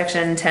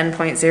section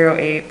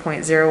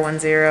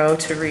 10.08.010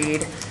 to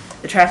read,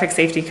 "The Traffic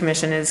Safety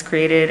Commission is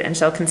created and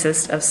shall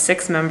consist of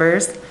 6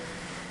 members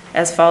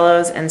as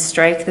follows," and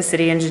strike the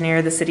city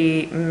engineer, the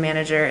city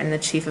manager, and the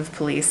chief of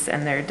police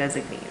and their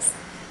designees.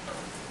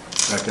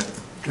 Second.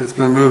 It's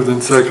been moved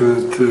and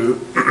seconded to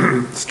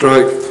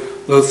strike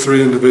those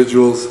 3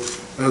 individuals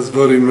as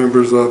voting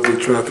members of the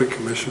Traffic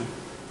Commission.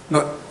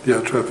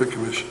 Traffic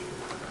Commission.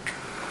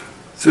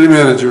 City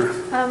manager.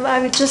 I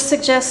would just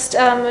suggest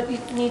you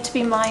need to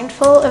be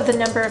mindful of the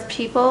number of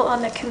people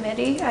on the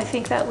committee. I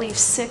think that leaves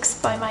 6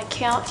 by my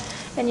count,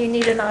 and you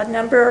need an odd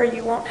number or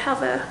you won't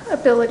have an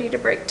ability to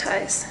break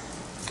ties.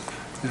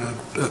 Yeah,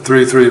 a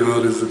 3-3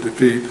 vote is a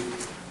defeat.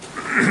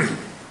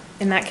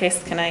 In that case,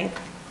 can I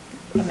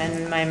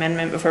amend my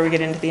amendment before we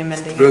get into the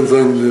amending? Depends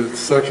on the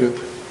second.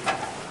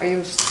 Are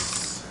you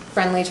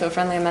friendly to a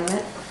friendly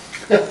amendment?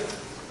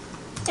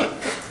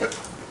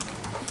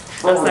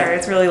 I'm sorry,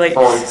 it's really late.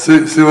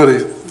 See what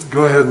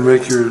go ahead and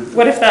make your...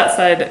 What if that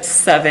said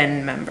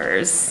 7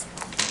 members,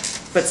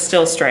 but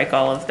still strike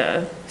all of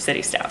the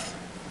city staff?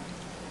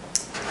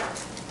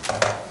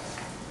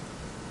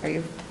 Are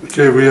you?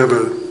 Okay, we have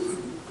a...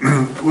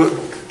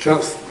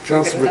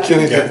 Councilor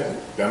McKinney? Yeah,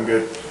 I'm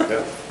good.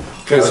 Yeah.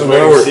 Okay, so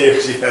now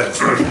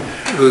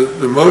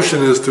the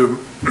motion is to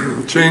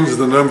change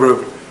the number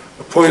of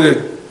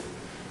appointed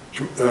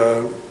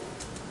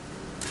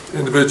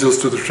individuals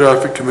to the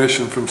Traffic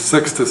Commission from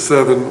 6 to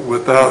 7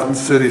 without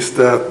city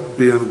staff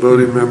being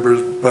voting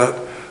members,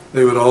 but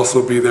they would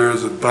also be there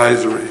as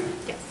advisory.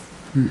 Yes.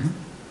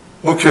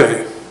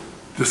 Okay,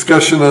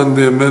 discussion on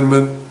the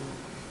amendment.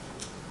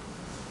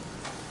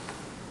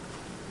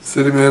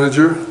 City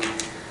manager?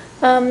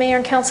 Mayor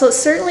and council, it's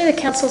certainly the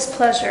council's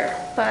pleasure,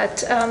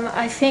 but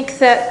I think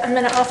that I'm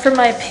going to offer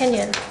my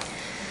opinion.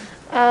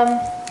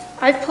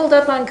 I've pulled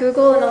up on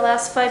Google in the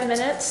last 5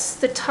 minutes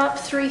the top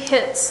 3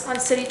 hits on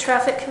city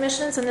traffic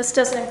commissions, and this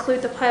doesn't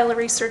include the pile of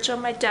research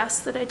on my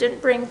desk that I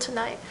didn't bring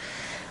tonight.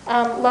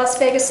 Las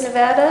Vegas,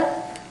 Nevada,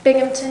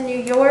 Binghamton, New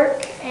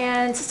York,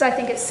 and I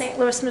think it's St.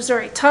 Louis,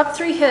 Missouri. Top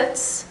 3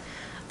 hits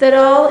that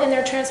all in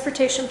their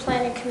transportation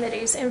planning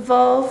committees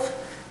involve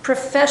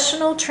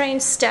professional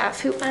trained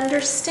staff who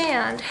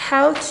understand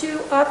how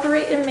to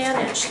operate and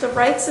manage the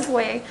rights of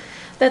way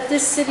that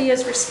this city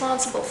is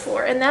responsible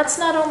for. And that's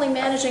not only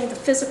managing the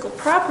physical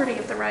property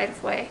of the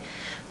right-of-way,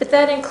 but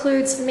that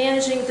includes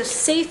managing the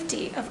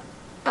safety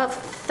of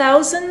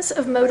thousands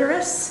of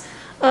motorists,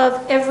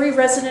 of every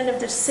resident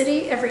of this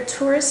city, every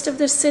tourist of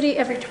this city,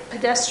 every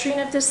pedestrian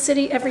of this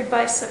city, every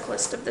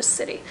bicyclist of this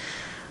city.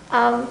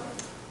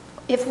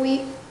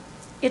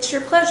 It's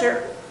your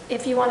pleasure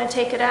if you want to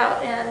take it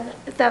out, and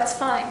that's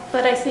fine.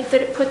 But I think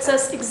that it puts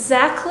us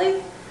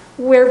exactly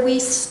where we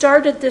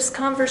started this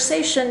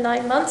conversation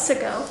 9 months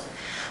ago,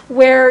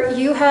 where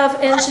you have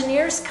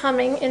engineers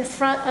coming in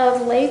front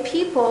of lay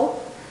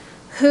people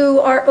who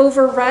are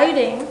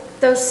overriding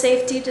those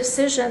safety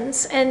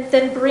decisions and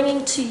then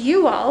bringing to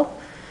you all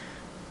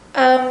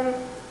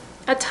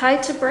a tie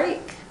to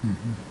break.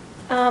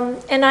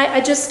 And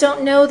I just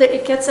don't know that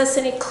it gets us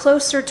any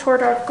closer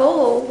toward our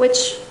goal,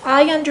 which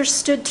I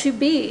understood to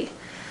be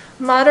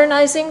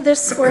modernizing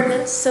this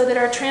ordinance so that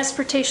our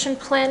transportation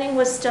planning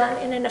was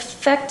done in an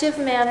effective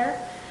manner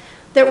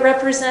that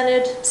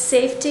represented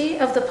safety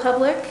of the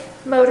public,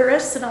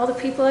 motorists, and all the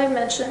people I've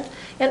mentioned,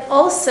 and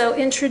also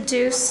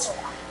introduced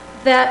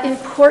that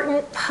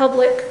important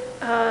public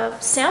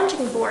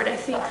sounding board, I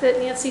think, that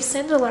Nancy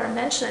Sindelar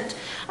mentioned.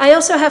 I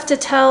also have to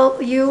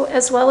tell you,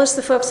 as well as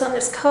the folks on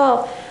this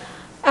call,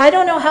 I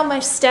don't know how my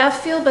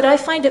staff feel, but I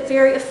find it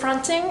very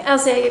affronting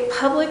as a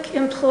public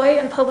employee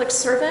and public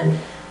servant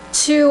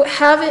to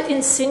have it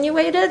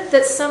insinuated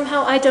that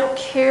somehow I don't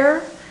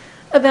care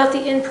about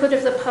the input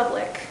of the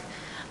public.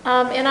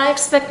 And I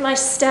expect my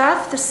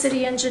staff, the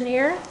city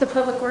engineer, the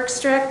public works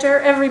director,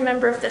 every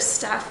member of this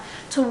staff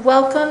to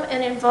welcome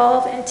and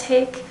involve and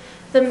take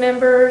the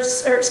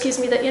members, or excuse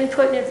me, the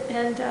input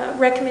and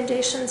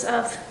recommendations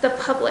of the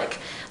public.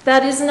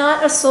 That is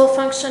not a sole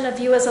function of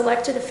you as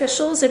elected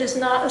officials. It is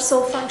not a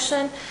sole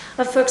function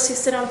of folks who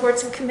sit on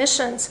boards and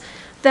commissions.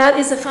 That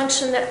is a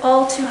function that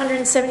all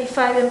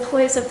 275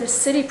 employees of this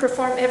city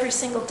perform every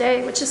single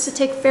day, which is to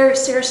take very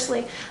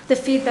seriously the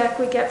feedback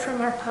we get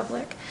from our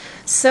public.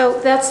 So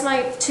that's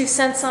my 2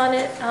 cents on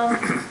it.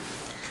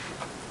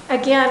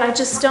 Again, I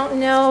just don't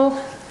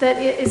know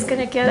that it is going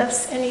to get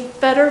us any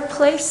better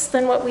place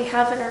than what we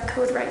have in our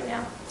code right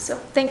now. So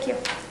thank you.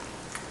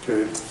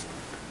 Okay.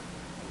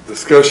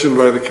 Discussion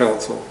by the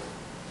council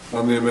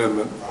on the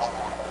amendment.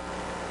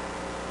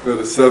 We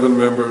have 7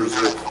 members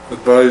of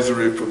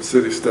advisory from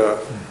city staff.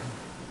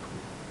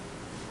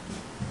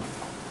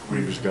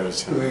 Weaver's got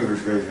his hand.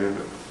 Weaver's got his hand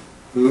up.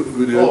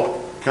 Who did?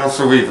 Oh,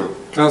 Councilor Weaver.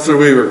 Councilor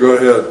Weaver, go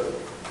ahead.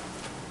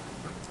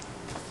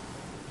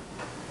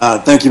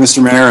 Thank you,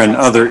 Mr. Mayor, and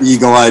other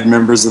eagle-eyed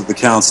members of the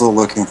council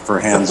looking for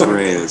hands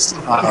raised.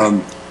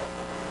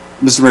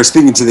 Mr. Mayor,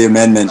 speaking to the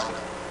amendment,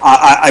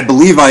 I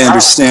believe I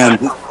understand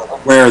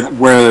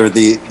where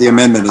the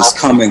amendment is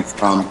coming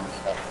from,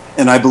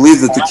 and I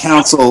believe that the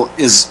council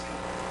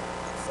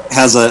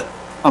has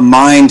a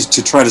mind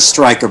to try to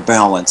strike a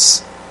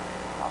balance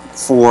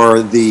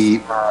for the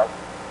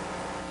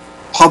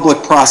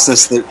public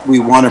process that we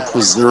want to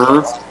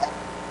preserve,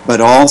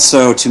 but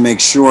also to make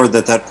sure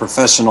that that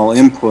professional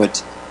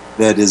input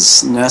that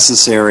is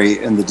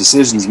necessary in the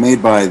decisions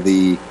made by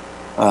the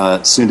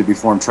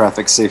soon-to-be-formed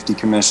Traffic Safety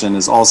Commission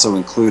is also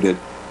included.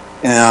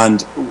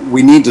 And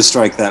we need to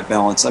strike that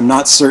balance. I'm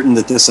not certain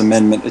that this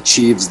amendment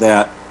achieves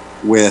that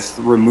with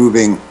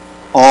removing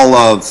all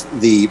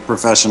of the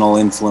professional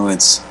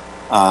influence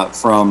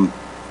from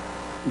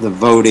the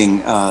voting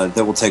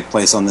that will take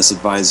place on this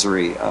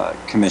advisory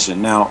commission.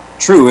 Now,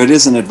 true, it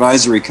is an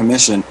advisory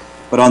commission,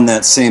 but on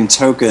that same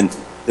token,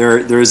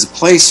 there is a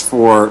place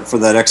for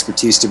that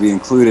expertise to be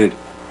included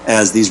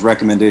as these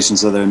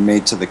recommendations are then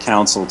made to the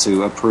council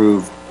to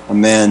approve,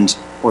 amend,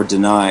 or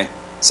deny.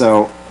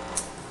 So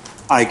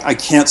I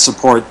can't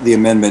support the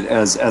amendment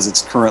as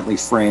it's currently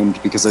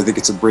framed because I think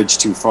it's a bridge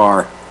too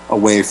far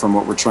away from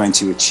what we're trying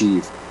to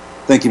achieve.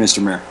 Thank you,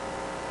 Mr. Mayor.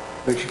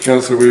 Thank you,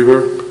 Councilor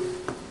Weaver.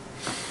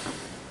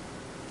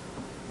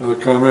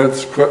 Other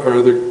comments? Or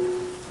other,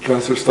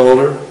 Councilor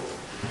Stalder?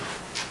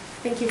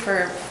 Thank you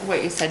for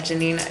what you said,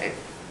 Janine.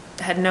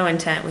 I had no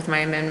intent with my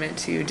amendment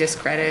to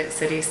discredit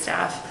city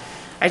staff.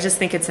 I just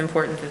think it's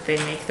important that they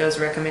make those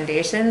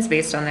recommendations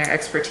based on their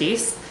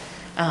expertise,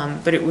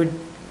 but it would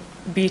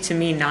be, to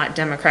me, not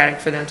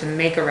democratic for them to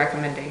make a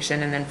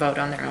recommendation and then vote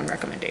on their own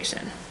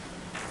recommendation.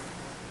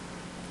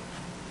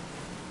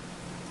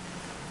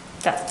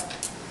 That's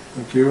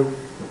Thank you.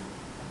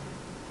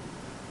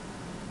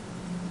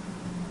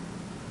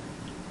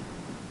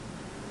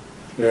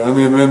 Okay, on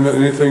the amendment,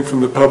 anything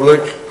from the public?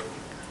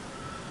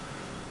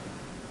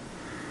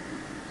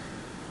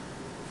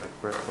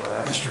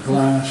 Mr.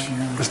 Glass,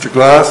 yeah. Mr.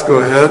 Glass, go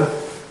ahead.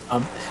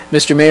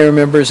 Mr. Mayor,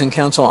 members and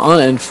council, on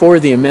and for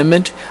the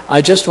amendment,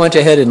 I just went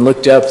ahead and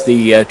looked up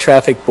the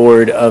traffic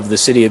board of the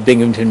city of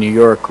Binghamton, New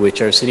York,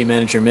 which our city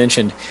manager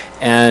mentioned,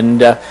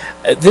 and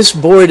this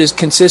board is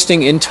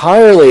consisting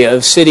entirely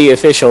of city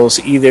officials,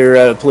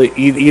 either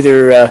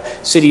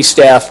city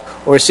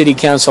staff or city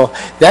council.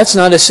 That's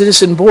not a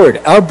citizen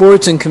board. Our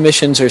boards and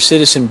commissions are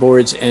citizen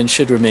boards and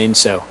should remain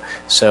so.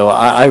 So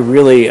I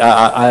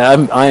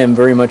am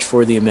very much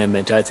for the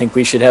amendment. I think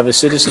we should have a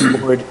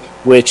citizen board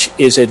which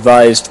is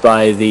advised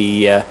by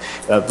the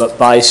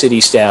by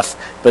city staff,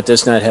 but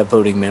does not have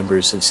voting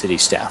members of city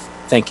staff.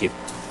 Thank you.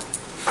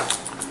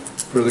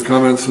 Further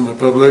comments from the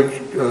public?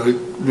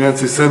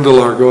 Nancy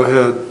Sindelar, go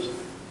ahead.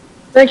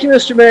 Thank you,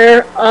 Mr.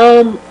 Mayor.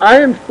 I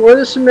am for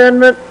this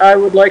amendment. I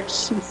would like to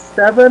see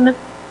 7.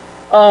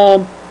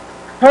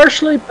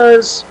 Partially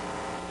because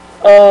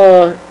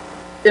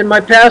in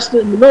my past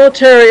in the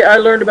military, I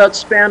learned about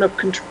span of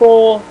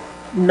control.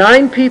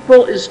 9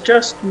 people is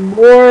just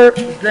more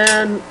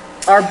than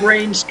our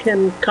brains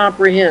can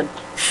comprehend.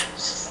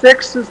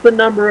 6 is the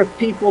number of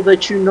people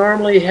that you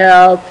normally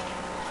have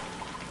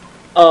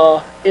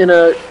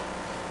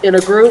in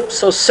a group,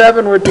 so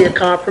 7 would be a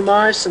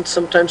compromise, and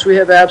sometimes we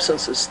have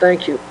absences.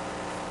 Thank you.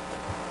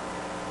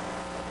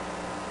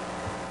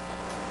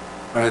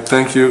 All right,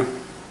 thank you.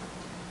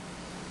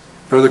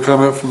 Further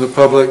comment from the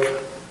public?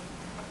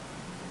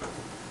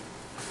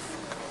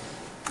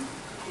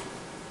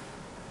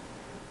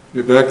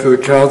 Get back to the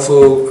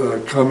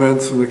council.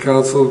 Comments from the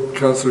council.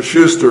 Councilor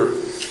Schuster.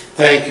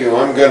 Thank you.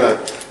 I'm gonna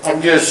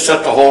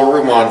set the whole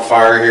room on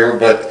fire here,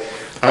 but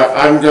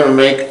I'm gonna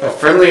make a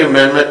friendly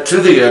amendment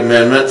to the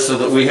amendment so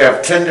that we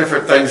have 10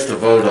 different things to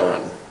vote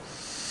on.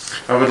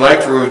 I would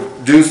like to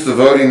reduce the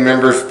voting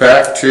members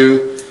back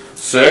to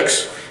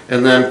 6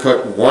 and then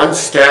put 1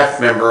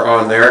 staff member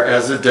on there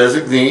as a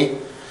designee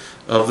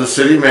of the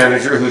city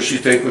manager who she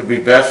think would be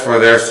best for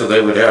there, so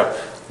they would have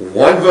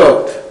 1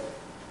 vote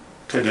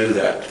to do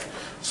that.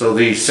 So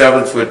the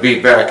 7th would be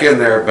back in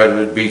there, but it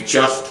would be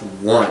just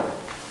 1,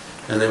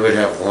 and they would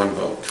have 1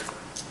 vote.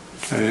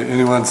 Okay,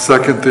 anyone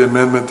second the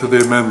amendment to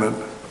the amendment?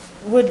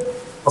 Would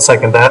I'll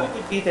second that.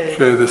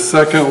 Okay, the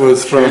second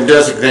was from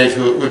designate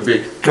who it would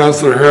be.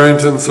 Councilor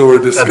Harrington, so we're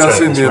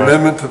discussing that's the right.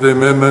 amendment to the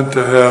amendment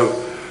to have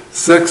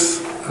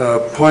 6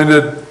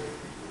 appointed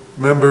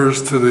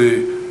members to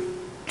the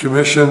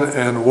commission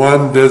and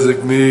 1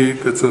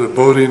 designee that's a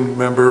voting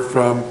member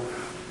from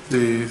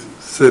the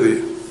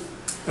city.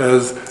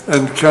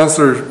 And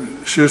Councilor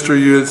Schuster,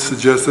 you had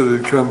suggested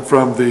it come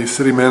from the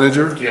city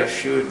manager? Yes,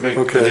 she would make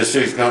the Okay.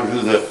 decision on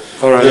who the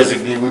All right.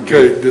 designee would be.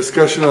 Okay,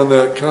 discussion on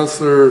that.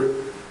 Councilor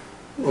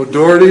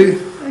O'Doherty?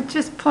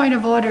 Just point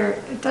of order,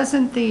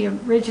 doesn't the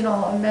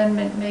original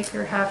amendment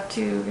maker have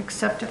to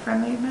accept a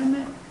friendly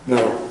amendment?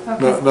 No,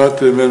 Okay. not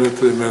the amendment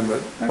to the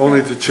amendment, Okay.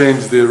 only to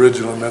change the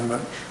original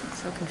amendment.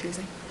 So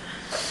confusing.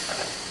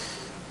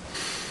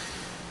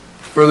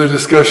 Further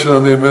discussion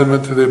on the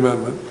amendment to the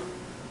amendment?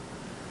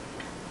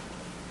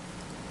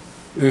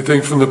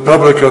 Anything from the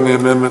public on the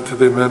amendment to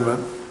the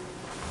amendment?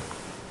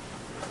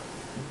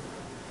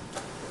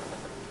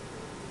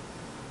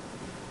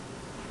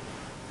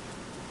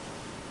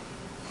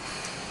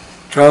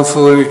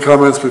 Council, any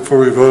comments before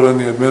we vote on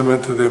the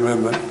amendment to the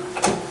amendment?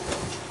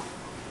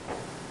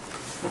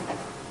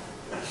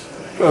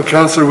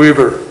 Councilor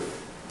Weaver.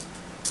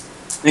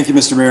 Thank you,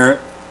 Mr. Mayor.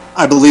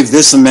 I believe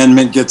this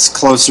amendment gets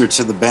closer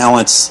to the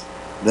balance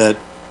that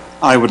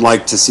I would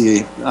like to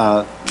see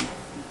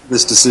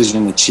this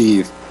decision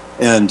achieve.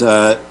 And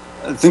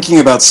thinking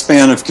about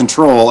span of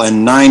control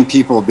and 9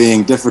 people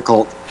being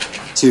difficult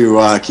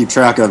to keep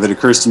track of, it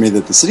occurs to me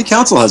that the City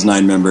Council has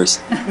 9 members.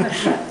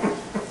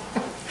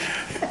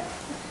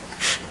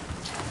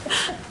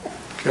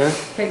 Okay.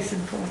 Case in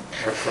point.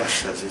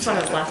 That's what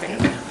I was laughing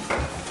at.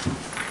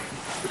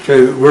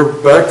 Okay, we're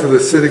back to the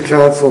city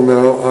council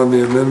now on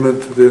the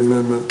amendment to the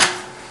amendment.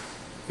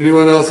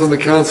 Anyone else on the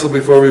council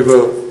before we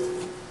vote?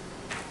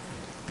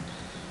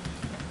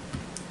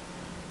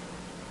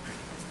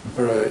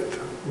 All right,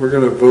 we're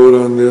going to vote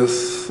on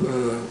this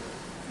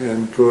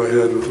and go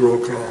ahead with roll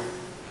call.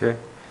 Okay.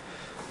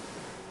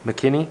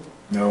 McKinney?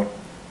 No.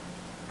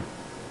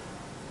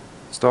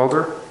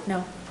 Stalder?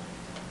 No.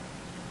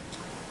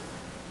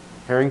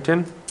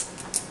 Harrington?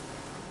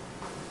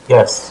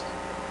 Yes.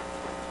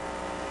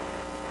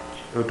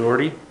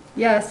 O'Doherty?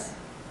 Yes.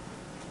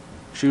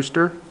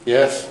 Schuster?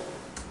 Yes.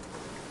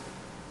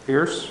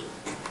 Pierce?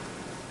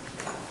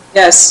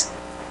 Yes.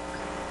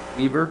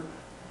 Weaver?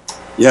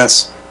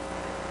 Yes.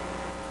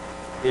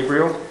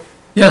 Gabriel?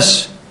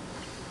 Yes.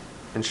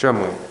 And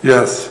Shumway?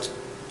 Yes.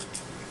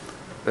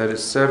 That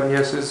is 7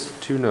 yeses,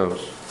 2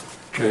 nos.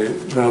 Okay,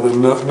 now the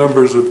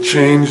numbers have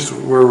changed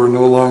where we're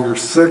no longer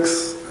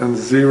 6 and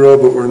 0,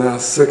 but we're now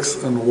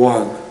 6 and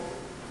 1,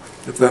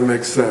 if that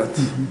makes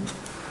sense.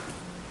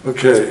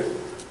 Okay.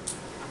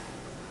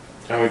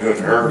 Now we go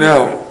to her.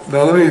 Now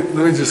let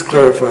me just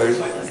clarify.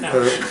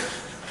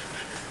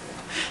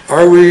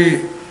 Are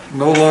we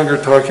no longer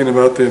talking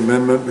about the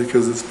amendment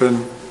because it's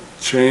been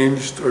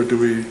changed, or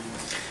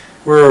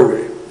where are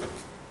we?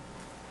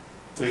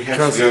 We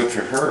have to go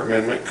to her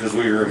amendment because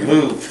we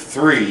removed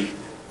 3,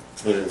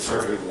 but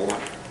inserted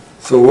 1.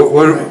 So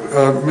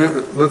I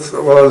was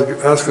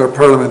asking our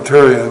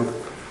parliamentarian,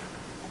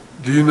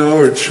 do you know,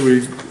 or should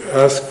we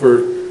ask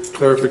for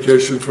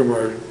clarification from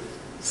our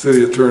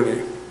city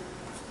attorney?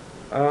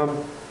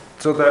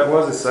 So that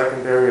was a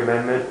secondary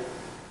amendment,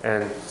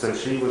 and since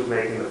she was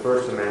making the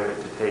first amendment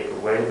to take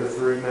away the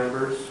 3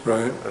 members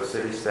of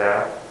city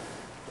staff,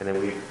 and then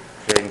we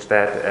changed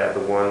that to add the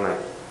 1, like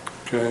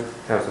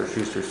Councilor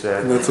Schuster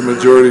said. And that's a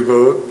majority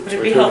vote? Would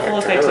it be helpful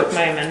if I took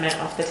my amendment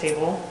off the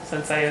table,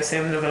 since I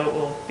assume the vote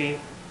will be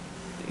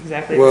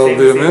exactly the same? Well,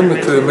 the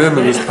amendment to the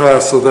amendment is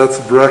passed, so that's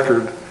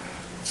record.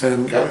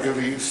 And Gotta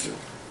get used to.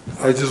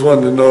 I just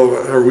wanted to know,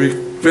 are we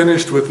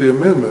finished with the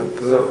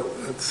amendment?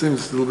 It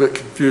seems a little bit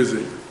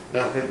confusing.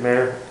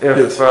 Mayor,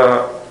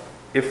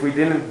 if we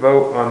didn't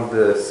vote on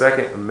the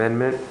second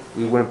amendment,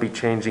 we wouldn't be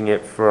changing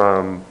it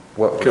from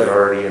what was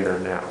already in there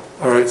now.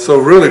 All right, so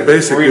really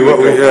basically what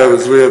we have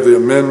is we have the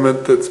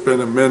amendment that's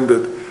been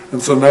amended,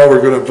 and so now we're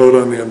going to vote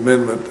on the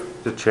amendment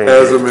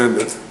as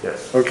amended.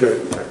 Yes.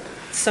 Okay.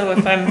 So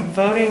if I'm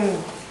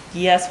voting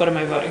yes, what am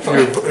I voting for?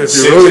 If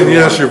you're voting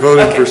yes, you're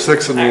voting for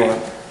 6 and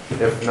 1.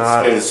 If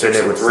not, then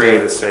it would stay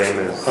the same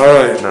as. All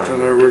right,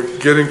 and we're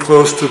getting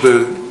close to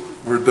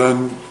we're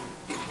done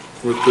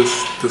with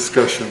this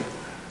discussion.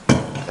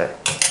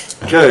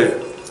 Okay,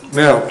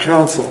 now,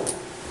 council,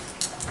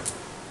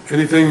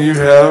 anything you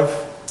have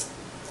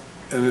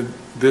in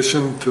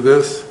addition to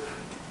this?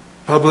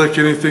 Public,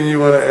 anything you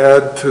want to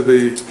add to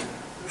the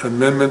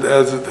amendment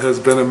as it has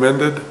been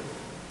amended?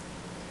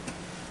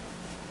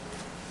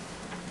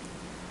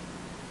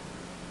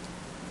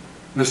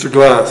 Mr.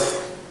 Glass.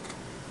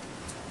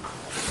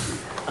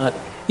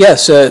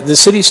 Yes, the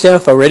city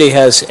staff already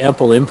has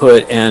ample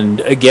input, and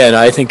again,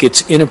 I think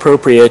it's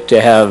inappropriate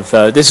to have,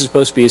 this is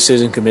supposed to be a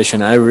citizen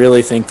commission. I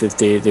really think that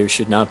there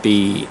should not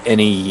be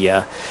any,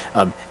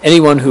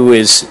 anyone who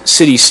is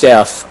city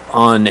staff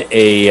on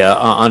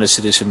a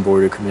citizen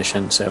board or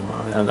commission, so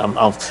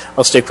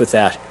I'll stick with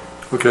that.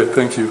 Okay,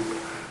 thank you.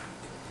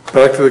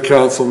 Back to the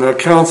council. Now,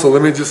 council,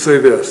 let me just say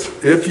this.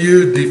 If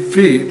you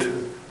defeat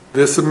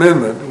this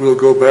amendment, we'll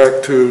go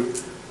back to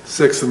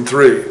 6 and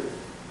 3.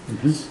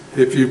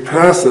 If you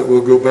pass it,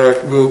 we'll go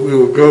back, we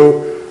will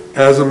go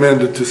as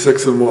amended to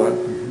 6 and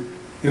 1.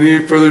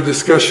 Any further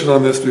discussion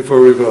on this before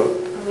we vote?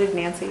 I believe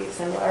Nancy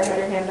Sindler had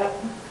her hand up.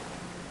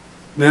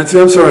 Nancy,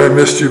 I'm sorry I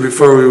missed you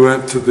before we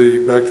went to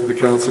back to the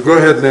council. Go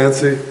ahead,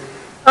 Nancy.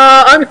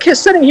 I'm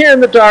sitting here in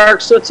the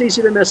dark, so it's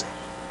easy to miss.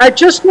 I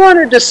just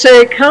wanted to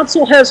say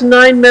council has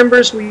 9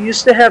 members. We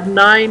used to have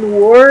 9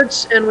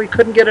 wards, and we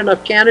couldn't get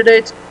enough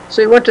candidates,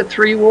 so we went to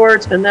 3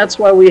 wards, and that's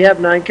why we have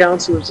 9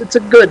 councilors. It's a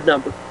good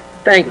number.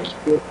 Thank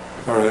you.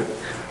 All right.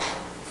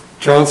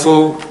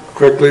 Council,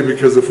 quickly,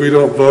 because if we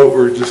don't vote,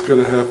 we're just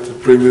going to have to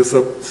bring this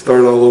up,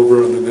 start all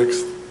over on the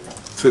next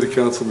city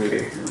council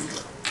meeting.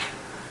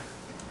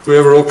 We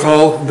have a roll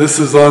call. This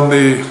is on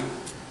the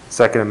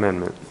Second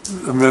Amendment.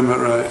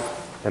 Amendment, right?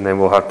 And then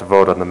we'll have to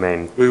vote on the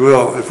main. We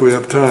will, if we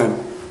have time.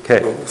 Okay.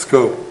 So let's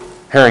go.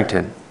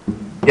 Harrington.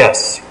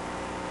 Yes.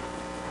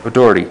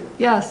 O'Doherty.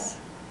 Yes.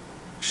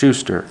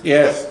 Schuster.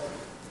 Yes.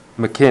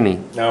 McKinney.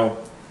 No.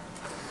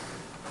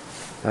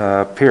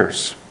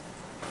 Pierce.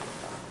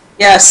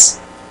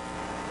 Yes.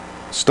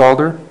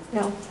 Stalder.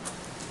 No.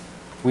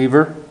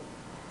 Weaver.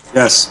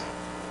 Yes.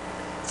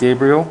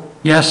 Gabriel.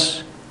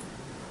 Yes.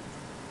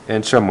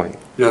 And Shumway.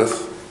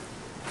 Yes.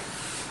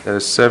 That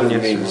is 7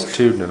 yeses,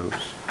 2 noes.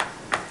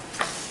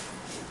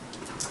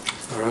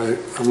 All right.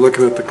 I'm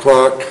looking at the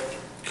clock.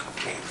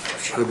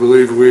 I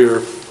believe we are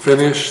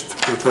finished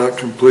without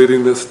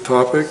completing this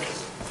topic.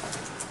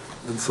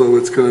 And so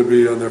it's going to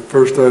be on the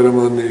first item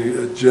on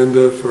the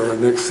agenda for our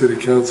next city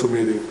council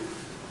meeting.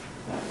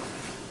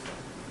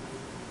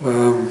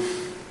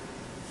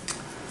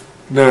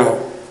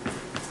 Now,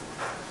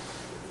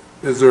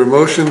 is there a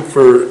motion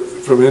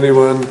from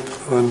anyone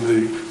on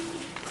the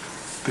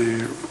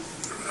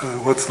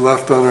what's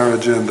left on our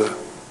agenda?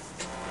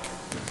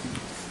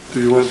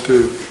 Do you want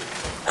to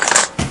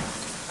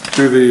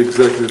do the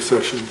executive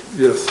session?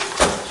 Yes.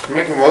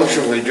 Make a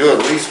motion, we do at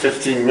least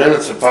 15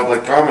 minutes of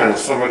public comment if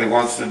somebody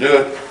wants to do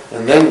it,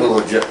 and then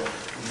we'll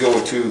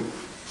go to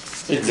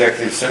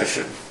executive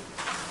session.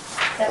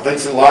 I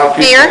think a lot of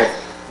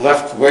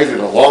people waited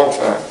a long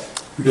time.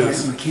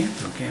 Yes. We can't,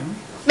 can we?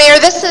 Mayor,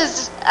 this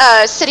is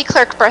City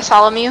Clerk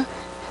Bartholomew.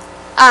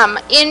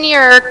 In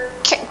your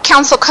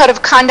Council Code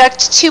of Conduct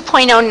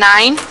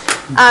 2.09,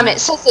 it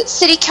says that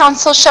City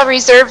Council shall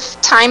reserve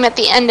time at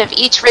the end of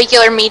each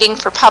regular meeting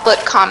for public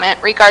comment,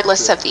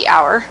 regardless of the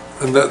hour.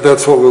 And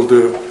that's what we'll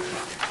do.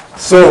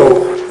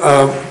 So,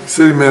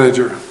 City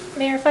Manager.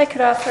 Mayor, if I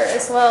could offer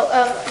as well,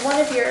 one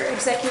of your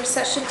executive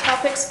session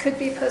topics could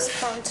be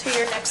postponed to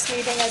your next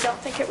meeting. I don't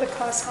think it would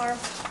cause harm.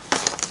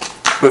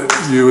 But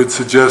you would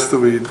suggest that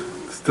we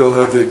still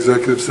have the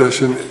executive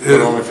session?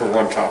 But only for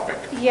one topic.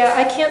 Yeah,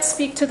 I can't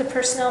speak to the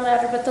personnel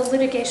matter, but the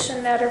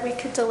litigation matter we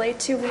could delay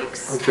 2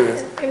 weeks.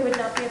 Okay. It would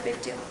not be a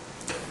big deal.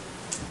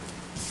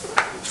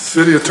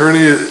 City Attorney,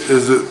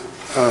 is it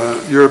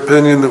your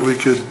opinion that we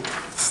could,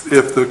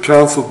 if the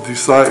council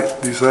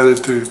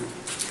decided to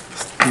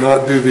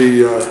not do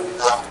the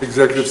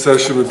executive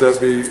session, would that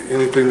be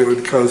anything that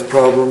would cause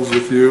problems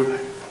with you?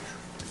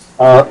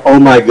 Oh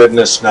my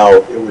goodness,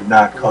 no, it would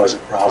not cause a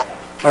problem.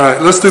 All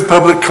right, let's do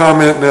public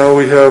comment now.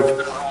 We have,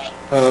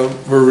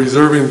 we're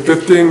reserving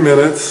 15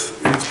 minutes.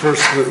 Each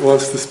person that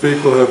wants to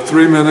speak will have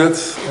 3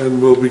 minutes,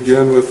 and we'll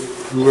begin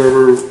with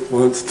whoever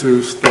wants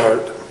to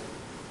start.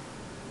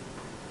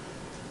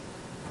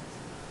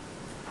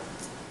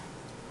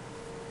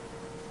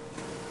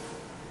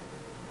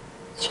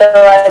 Shall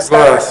I start?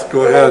 Glass,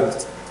 go ahead.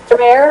 Mr.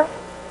 Mayor?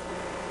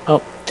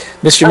 Oh,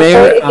 Mr.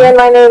 Mayor? Again,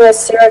 my name is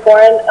Sarah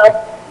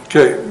Gorin.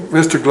 Okay,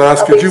 Mr.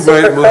 Glass, could you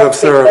wait and we'll have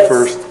Sarah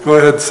first. Go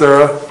ahead,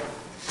 Sarah.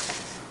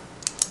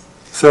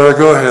 Sarah,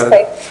 go ahead.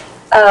 Okay.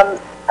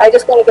 I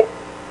just want to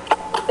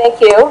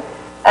thank you.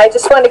 I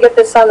just want to get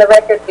this on the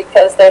record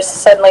because there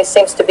suddenly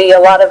seems to be a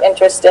lot of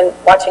interest in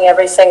watching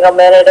every single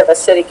minute of a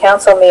city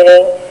council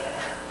meeting.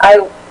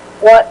 I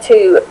want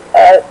to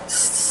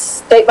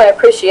state my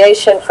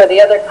appreciation for the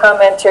other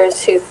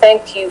commenters who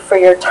thanked you for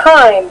your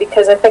time,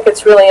 because I think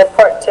it's really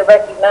important to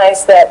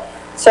recognize that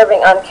serving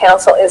on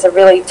council is a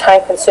really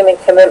time-consuming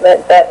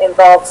commitment that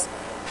involves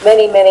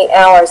many, many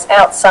hours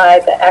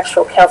outside the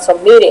actual council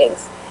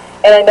meetings.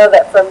 And I know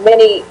that for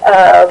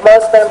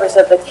most members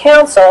of the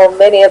council,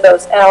 many of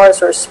those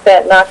hours were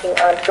spent knocking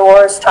on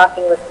doors,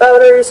 talking with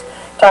voters,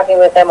 talking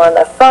with them on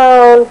the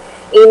phone,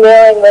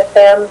 emailing with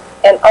them,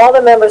 and all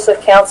the members of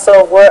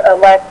council were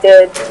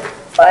elected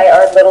by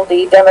our little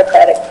d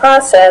democratic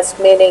process,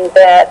 meaning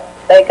that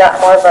they got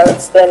more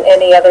votes than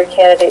any other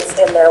candidates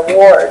in their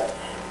ward.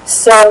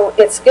 So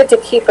it's good to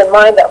keep in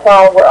mind that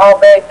while we're all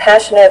very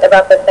passionate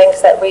about the things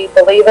that we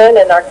believe in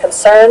and our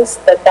concerns,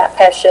 that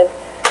passion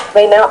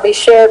may not be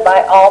shared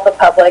by all the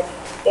public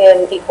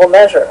in equal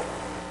measure.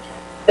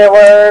 There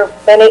were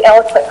many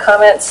eloquent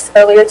comments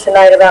earlier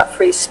tonight about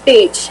free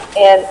speech,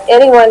 and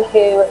anyone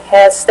who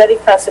has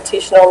studied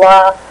constitutional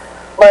law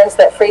learns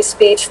that free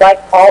speech, like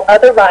all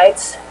other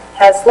rights,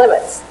 has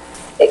limits.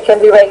 It can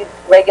be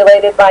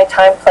regulated by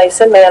time,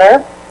 place, and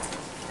manner.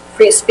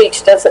 free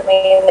speech doesn't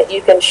mean that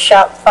you can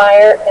shout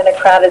fire in a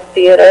crowded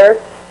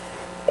theater.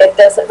 It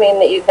doesn't mean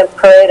that you can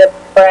parade a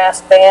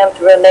brass band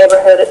through a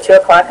neighborhood at 2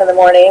 o'clock in the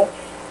morning.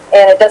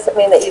 And it doesn't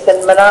mean that you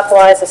can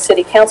monopolize a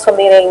city council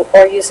meeting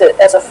or use it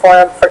as a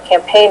forum for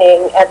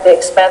campaigning at the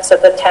expense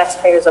of the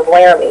taxpayers of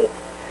Laramie.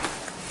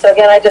 So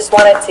again, I just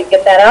wanted to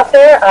get that out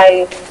there.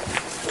 I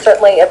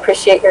certainly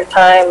appreciate your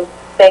time.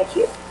 Thank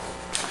you.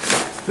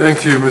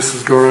 Thank you,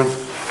 Mrs. Gorin.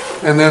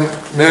 And then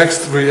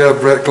next we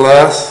have Brett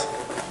Glass.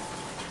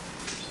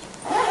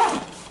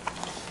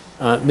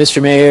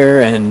 Mr.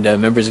 Mayor and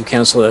members of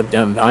council,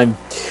 I'm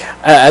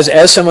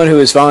as someone who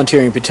is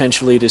volunteering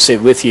potentially to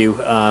sit with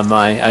you,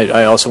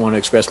 I also want to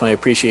express my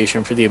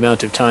appreciation for the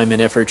amount of time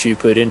and effort you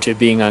put into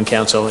being on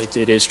council. It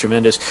is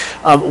tremendous.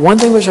 One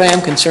thing which I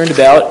am concerned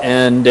about,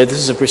 and this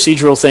is a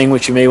procedural thing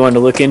which you may want to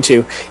look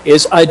into,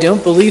 is I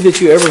don't believe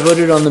that you ever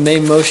voted on the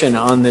main motion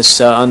on this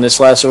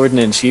last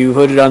ordinance. You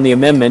voted on the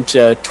amendment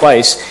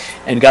twice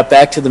and got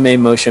back to the main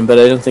motion, but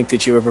I don't think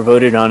that you ever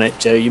voted on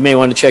it. You may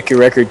want to check your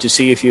record to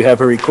see if you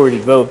have a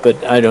recorded vote,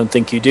 but I don't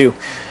think you do.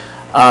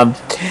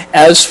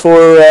 As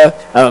for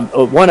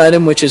one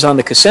item which is on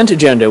the consent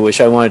agenda,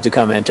 which I wanted to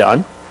comment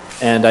on,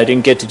 and I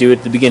didn't get to do it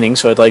at the beginning,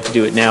 so I'd like to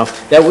do it now,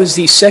 that was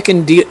the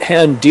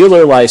second-hand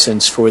dealer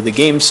license for the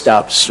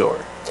GameStop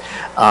store.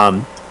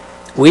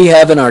 We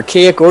have an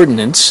archaic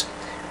ordinance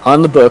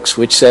on the books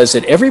which says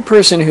that every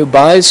person who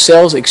buys,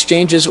 sells,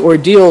 exchanges, or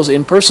deals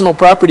in personal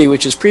property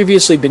which has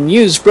previously been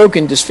used,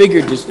 broken,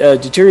 disfigured,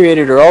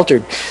 deteriorated, or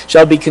altered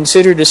shall be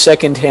considered a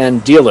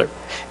second-hand dealer.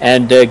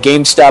 And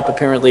GameStop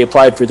apparently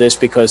applied for this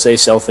because they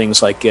sell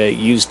things like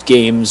used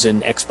games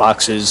and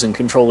Xboxes and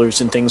controllers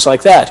and things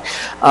like that.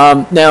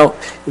 Now,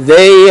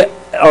 they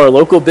are a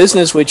local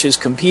business which is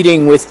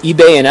competing with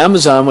eBay and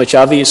Amazon, which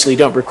obviously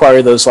don't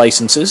require those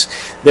licenses.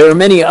 There are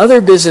many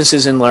other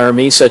businesses in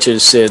Laramie, such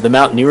as the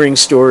mountaineering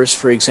stores,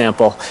 for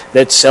example,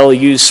 that sell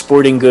used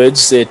sporting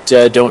goods that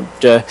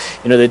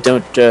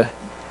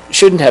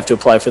shouldn't have to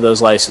apply for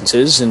those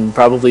licenses and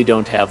probably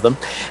don't have them.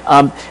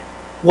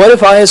 What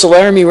if I, as a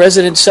Laramie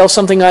resident, sell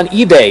something on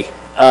eBay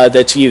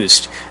that's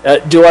used?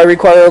 Do I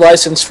require a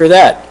license for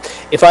that?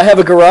 If I have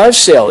a garage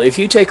sale, if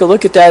you take a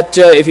look at that,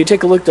 if you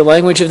take a look at the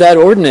language of that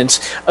ordinance,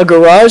 a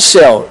garage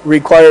sale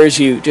requires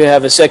you to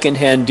have a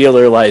second-hand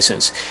dealer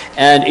license.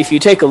 And if you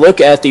take a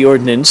look at the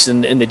ordinance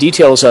and the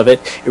details of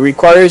it, it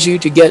requires you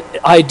to get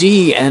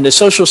ID and a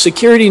social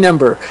security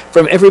number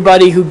from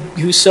everybody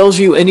who sells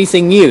you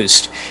anything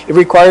used. It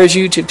requires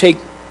you to take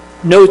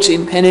notes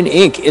in pen and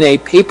ink in a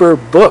paper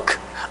book,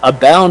 a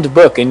bound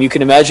book, and you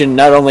can imagine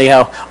not only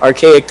how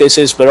archaic this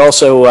is, but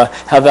also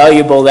how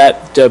valuable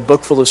that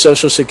book full of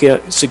social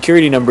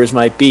security numbers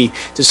might be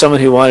to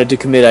someone who wanted to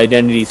commit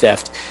identity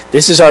theft.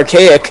 This is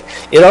archaic.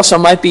 It also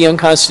might be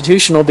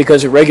unconstitutional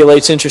because it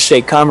regulates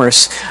interstate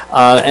commerce,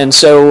 and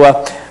so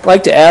I'd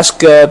like to ask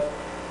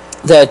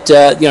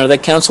that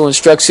council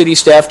instructs city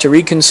staff to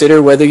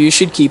reconsider whether you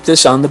should keep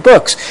this on the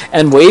books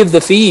and waive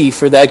the fee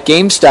for that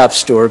GameStop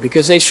store,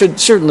 because they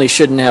certainly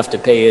shouldn't have to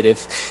pay it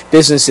if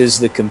businesses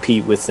that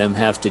compete with them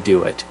have to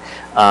do it.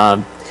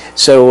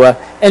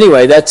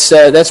 Anyway,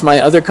 that's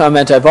my other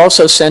comment. I've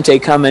also sent a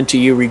comment to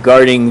you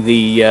regarding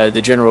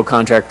the general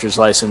contractor's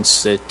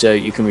license that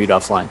you can read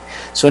offline.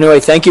 So anyway,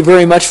 thank you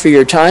very much for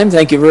your time.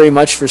 Thank you very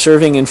much for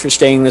serving and for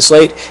staying this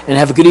late, and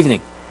have a good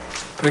evening.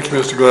 Thank you,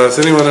 Mr. Glass.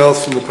 Anyone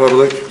else from the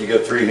public? You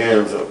got 3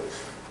 hands up.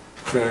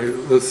 Okay,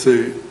 let's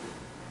see.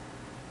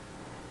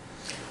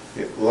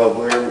 Love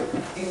Laramie.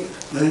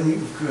 Then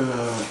you've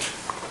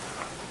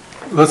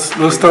got. Let's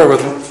start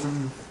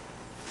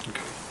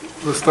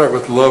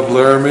with Love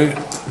Laramie.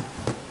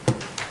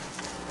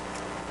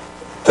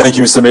 Thank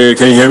you, Mr. Mayor.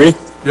 Can you hear me?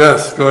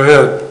 Yes, go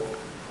ahead.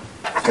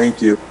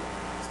 Thank you.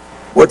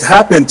 What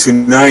happened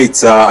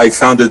tonight, I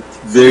found it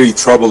very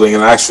troubling,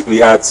 and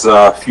actually adds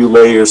a few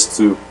layers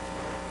to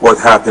what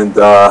happened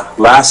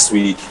last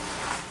week,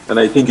 and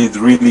I think it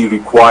really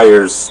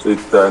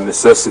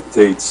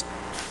necessitates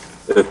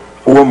a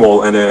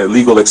formal and a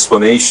legal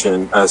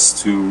explanation as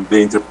to the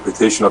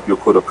interpretation of your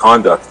code of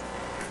conduct.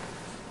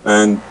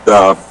 And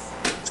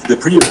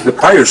the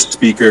prior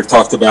speaker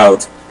talked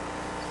about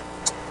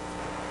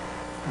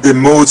the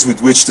modes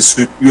with which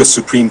the U.S.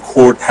 Supreme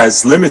Court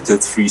has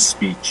limited free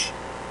speech.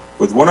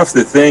 But one of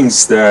the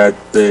things that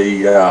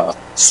they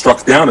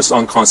struck down as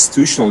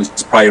unconstitutional is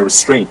prior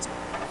restraint.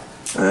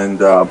 And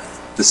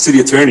the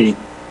city attorney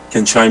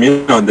can chime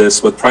in on this,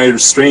 but prior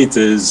restraint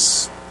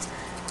is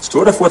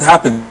sort of what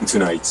happened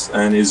tonight,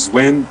 and is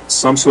when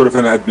some sort of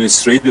an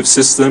administrative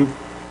system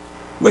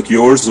like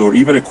yours or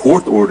even a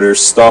court order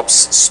stops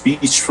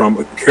speech from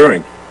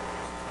occurring.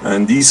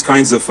 And these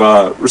kinds of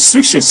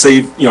restrictions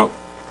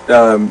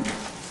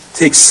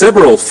take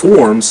several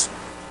forms,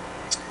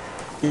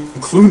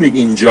 including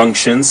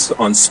injunctions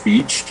on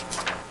speech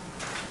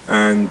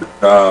and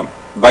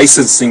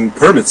licensing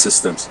permit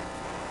systems.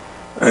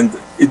 And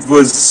it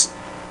was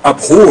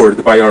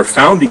abhorred by our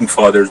founding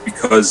fathers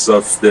because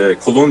of the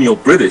colonial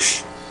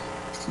British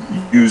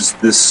used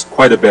this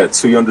quite a bit.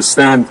 So you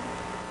understand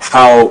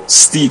how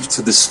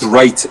steeped this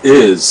right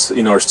is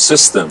in our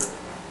system.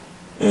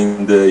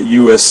 in the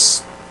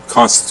U.S.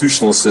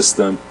 constitutional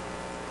system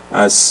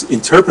as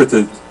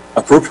interpreted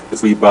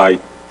appropriately by,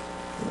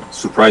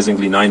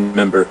 surprisingly,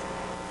 9-member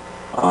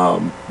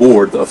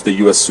board of the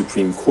U.S.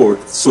 Supreme Court.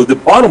 So the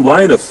bottom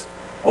line of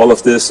all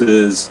of this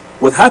is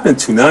what happened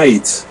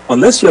tonight,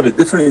 unless you have a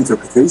different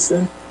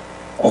interpretation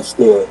of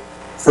the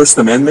First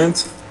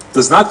Amendment,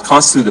 does not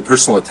constitute a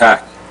personal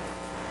attack.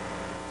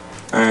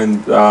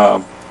 And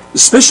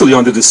especially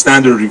under the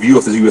standard review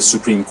of the U.S.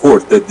 Supreme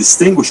Court that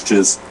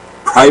distinguishes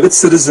private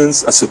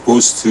citizens as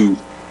opposed to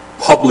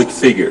public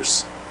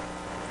figures.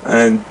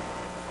 And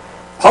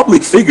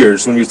public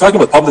figures, when you're talking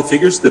about public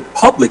figures, the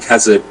public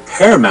has a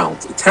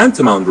paramount, a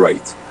tantamount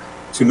right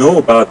to know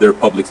about their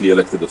publicly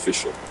elected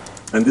official.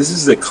 And this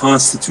is a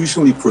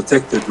constitutionally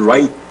protected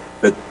right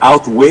that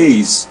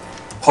outweighs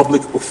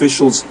public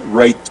officials'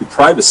 right to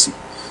privacy.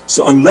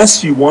 So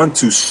unless you want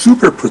to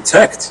super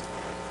protect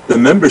the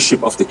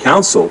membership of the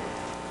council,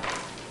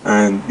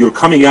 and you're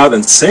coming out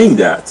and saying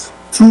that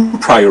through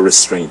prior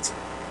restraint,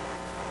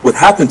 what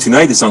happened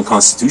tonight is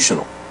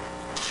unconstitutional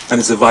and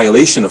it's a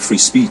violation of free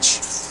speech.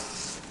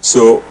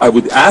 So I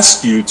would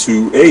ask you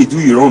to, A, do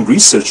your own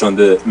research on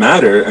the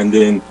matter, and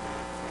then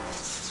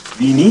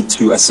we need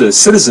to, as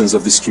citizens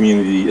of this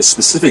community, a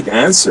specific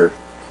answer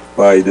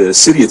by the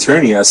city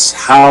attorney as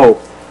how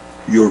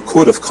your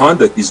code of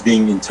conduct is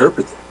being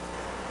interpreted.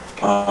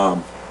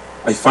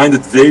 I find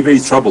it very, very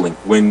troubling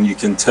when you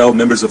can tell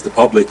members of the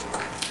public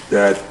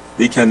that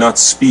they cannot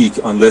speak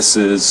unless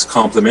it is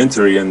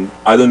complimentary, and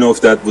I don't know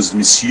if that was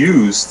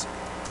misused,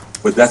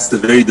 but that's the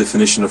very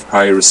definition of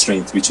prior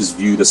restraint, which is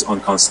viewed as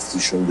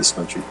unconstitutional in this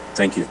country.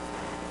 Thank you.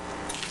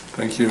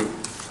 Thank you.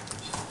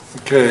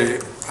 Okay,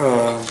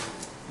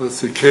 let's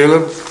see,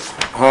 Caleb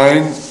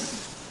Hine,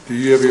 do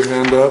you have your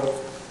hand up?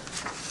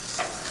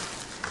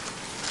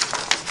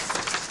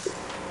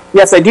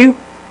 Yes, I do.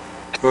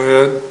 Go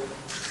ahead.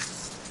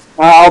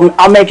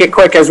 I'll make it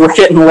quick as we're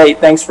getting late.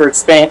 Thanks for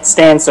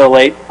staying so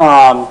late.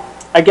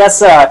 I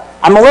guess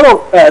I'm a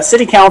little,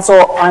 City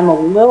Council, I'm a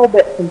little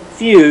bit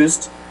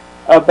confused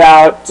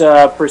about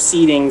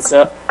proceedings,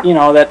 that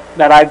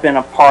I've been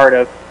a part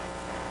of.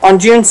 On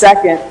June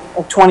 2nd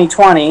of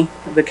 2020,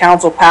 the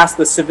council passed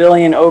the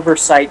Civilian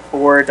Oversight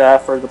Board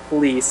for the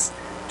police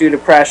due to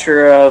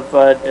pressure of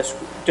a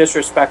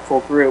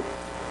disrespectful group.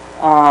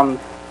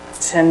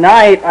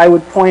 Tonight, I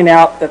would point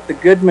out that the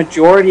good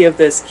majority of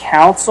this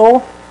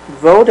council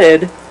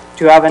voted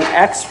to have an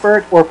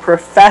expert or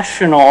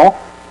professional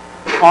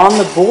on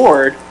the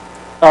board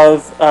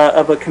of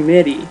a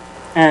committee.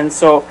 And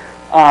so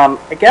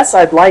I guess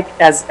I'd like,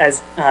 as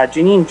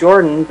Janine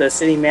Jordan, the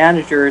city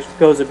manager,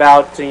 goes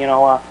about,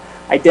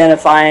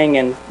 identifying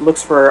and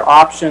looks for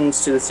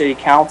options to the city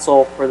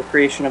council for the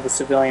creation of a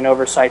civilian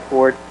oversight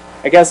board.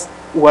 I guess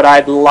what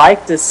I'd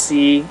like to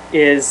see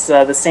is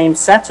the same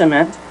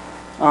sentiment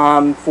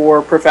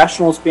for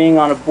professionals being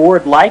on a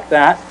board like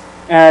that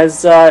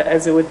as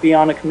it would be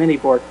on a committee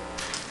board.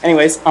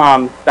 Anyways,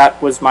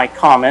 that was my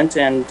comment,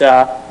 and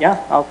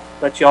yeah, I'll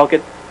let you all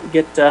get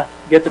to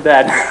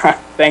bed.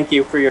 Thank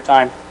you for your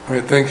time. All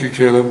right, thank you,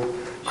 Caleb.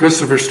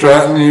 Christopher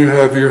Stratton, you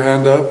have your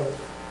hand up.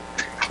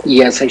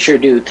 Yes, I sure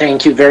do.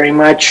 Thank you very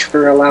much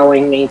for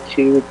allowing me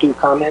to do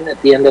comment at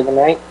the end of the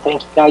night.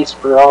 Thank you guys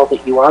for all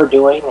that you are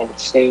doing and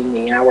staying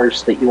the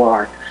hours that you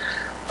are.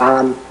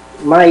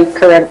 My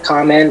current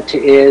comment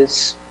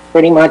is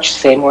pretty much the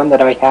same one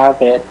that I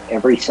have at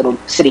every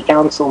city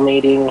council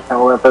meeting.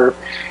 However,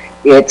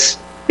 it's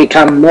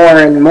become more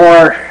and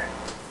more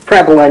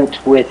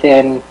prevalent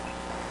within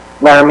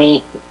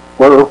Laramie,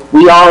 where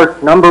we are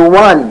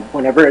 #1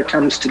 whenever it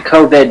comes to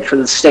COVID for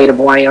the state of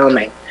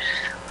Wyoming.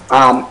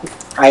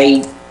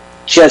 I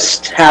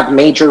just have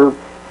major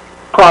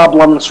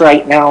problems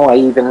right now. I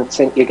even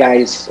sent you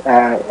guys,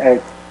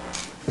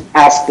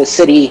 asked the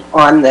city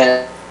on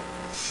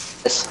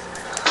this.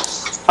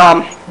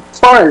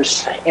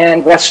 Bars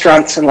and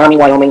restaurants in Laramie,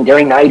 Wyoming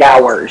during night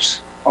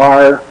hours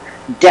are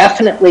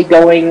definitely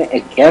going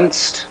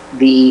against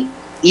the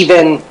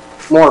even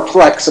more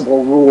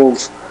flexible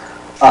rules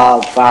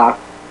of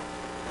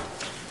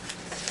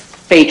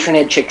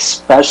patronage,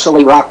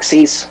 especially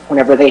Roxy's,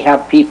 whenever they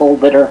have people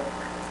that are,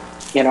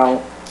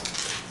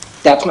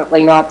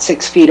 definitely not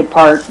 6 feet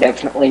apart,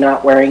 definitely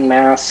not wearing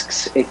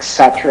masks,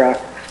 etc.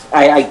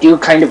 I do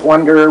kind of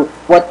wonder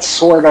what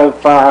sort of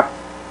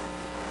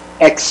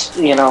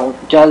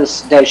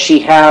does she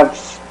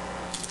have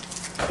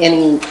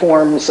any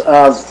forms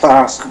of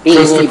being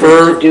able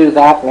to do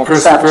that?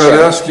 Christopher, I'd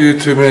ask you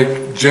to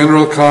make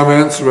general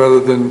comments rather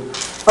than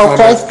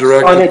comments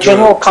directed on a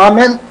general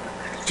comment.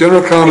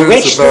 General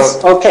comments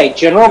about.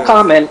 General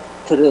comment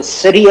to the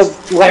city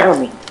of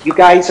Laramie. You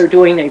guys are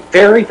doing a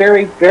very,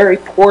 very, very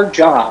poor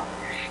job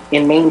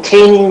in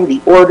maintaining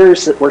the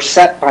orders that were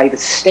set by the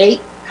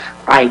state.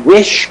 I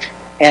wish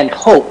and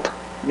hope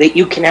that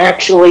you can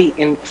actually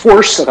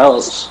enforce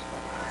those.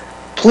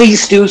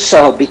 Please do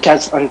so,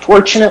 because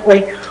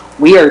unfortunately,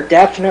 we are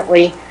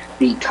definitely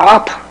the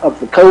top of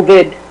the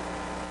COVID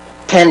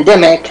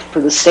pandemic for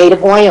the state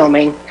of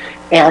Wyoming,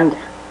 and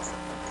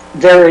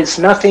there is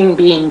nothing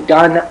being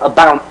done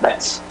about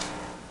this.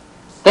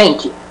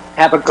 Thank you.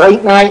 Have a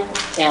great night,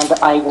 and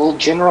I will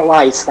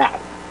generalize that.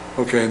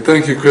 Okay, and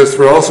thank you,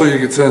 Christopher. Also, you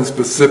could send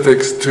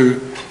specifics to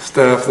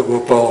staff that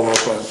we'll follow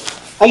up on.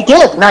 I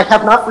did, and I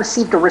have not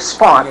received a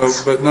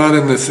response. No, but not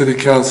in the city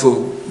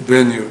council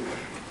venue.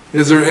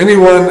 Is there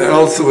anyone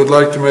else that would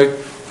like to make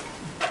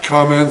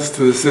comments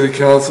to the city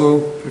council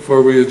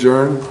before we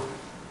adjourn?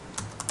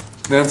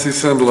 Nancy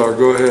Sindelar,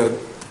 go ahead.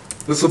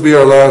 This will be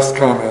our last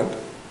comment.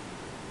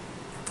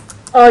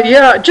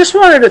 Yeah, just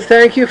wanted to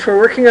thank you for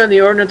working on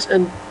the ordinance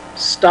and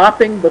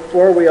stopping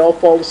before we all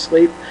fall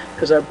asleep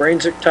because our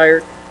brains are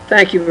tired.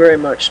 Thank you very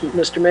much,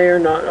 Mr. Mayor,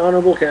 not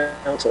honorable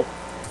council.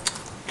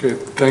 Okay,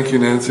 thank you,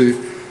 Nancy.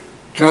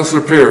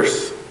 Councilor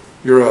Pierce,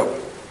 you're up.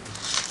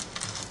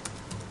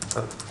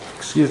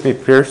 Excuse me,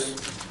 Pierce,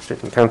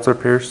 Councilor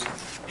Pierce.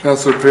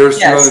 Councilor Pierce,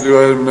 Yes. you want to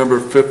do item number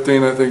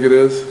 15, I think it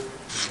is?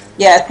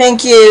 Yeah,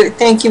 thank you,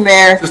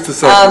 Mayor. Just a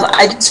second.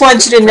 I just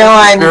want you to know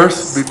I'm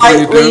Pierce, before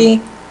you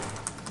slightly,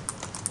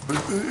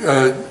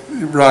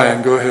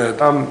 Ryan, go ahead.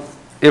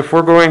 If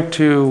we're going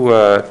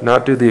to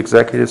not do the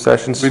executive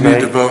sessions We tonight,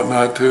 need to vote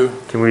not to.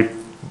 can we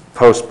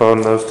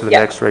postpone those to the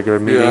next regular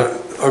meeting? Yeah,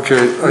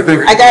 okay, I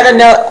think. I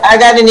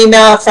got an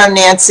email from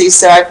Nancy,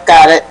 so I've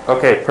got it.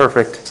 Okay,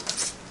 perfect.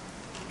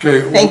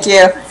 Okay. Thank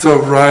you.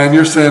 So Ryan,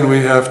 you're saying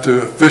we have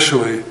to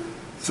officially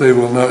say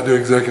we'll not do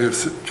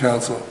executive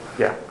council?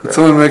 Yeah. Could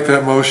someone make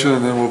that motion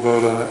and then we'll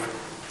vote on it?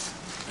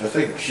 I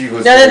think she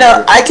was.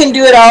 No, I can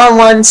do it all in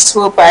one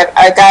swoop.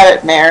 I got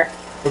it, Mayor.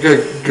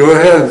 Okay, go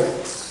ahead.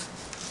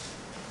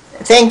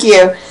 Thank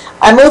you.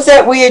 I move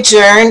that we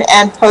adjourn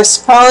and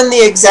postpone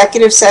the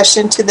executive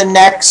session to the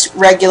next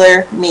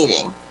regular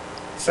meeting.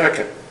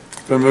 Second.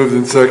 Been moved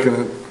and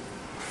seconded.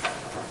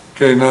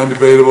 Okay,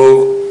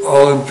 non-debatable.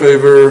 All in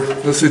favor?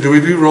 Let's see, do we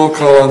do roll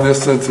call on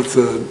this since it's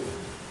a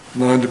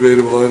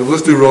non-debatable item?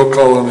 Let's do roll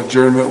call on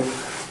adjournment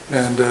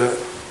and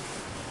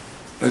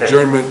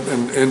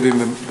ending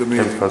the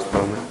meeting. And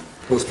postponement.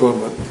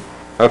 Postponement.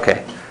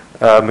 Okay.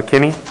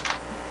 McKinney?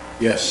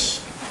 Yes.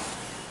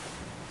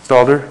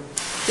 Stalder?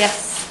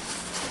 Yes.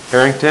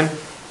 Harrington?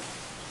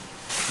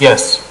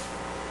 Yes.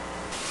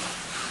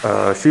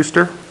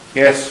 Schuster?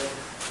 Yes.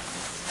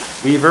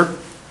 Weaver?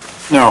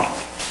 No.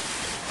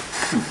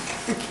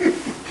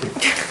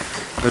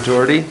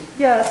 Majority?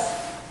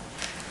 Yes.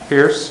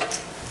 Pierce?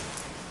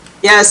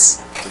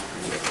 Yes.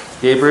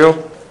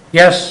 Gabriel?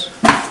 Yes.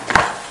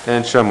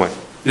 And Shumway?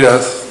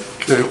 Yes.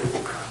 Okay.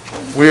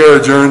 We are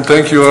adjourned.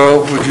 Thank you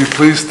all. Would you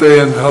please stay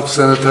and help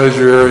sanitize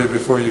your area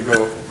before you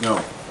go?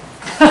 No.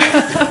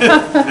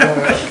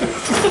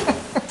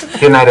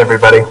 Good night,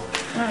 everybody.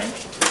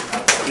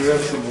 Do you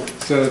have some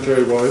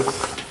sanitary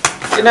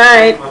wipes? Good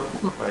night.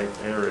 By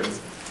Aaron.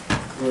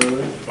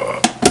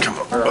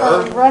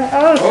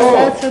 So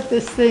that's what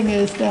this thing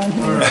is down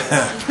here.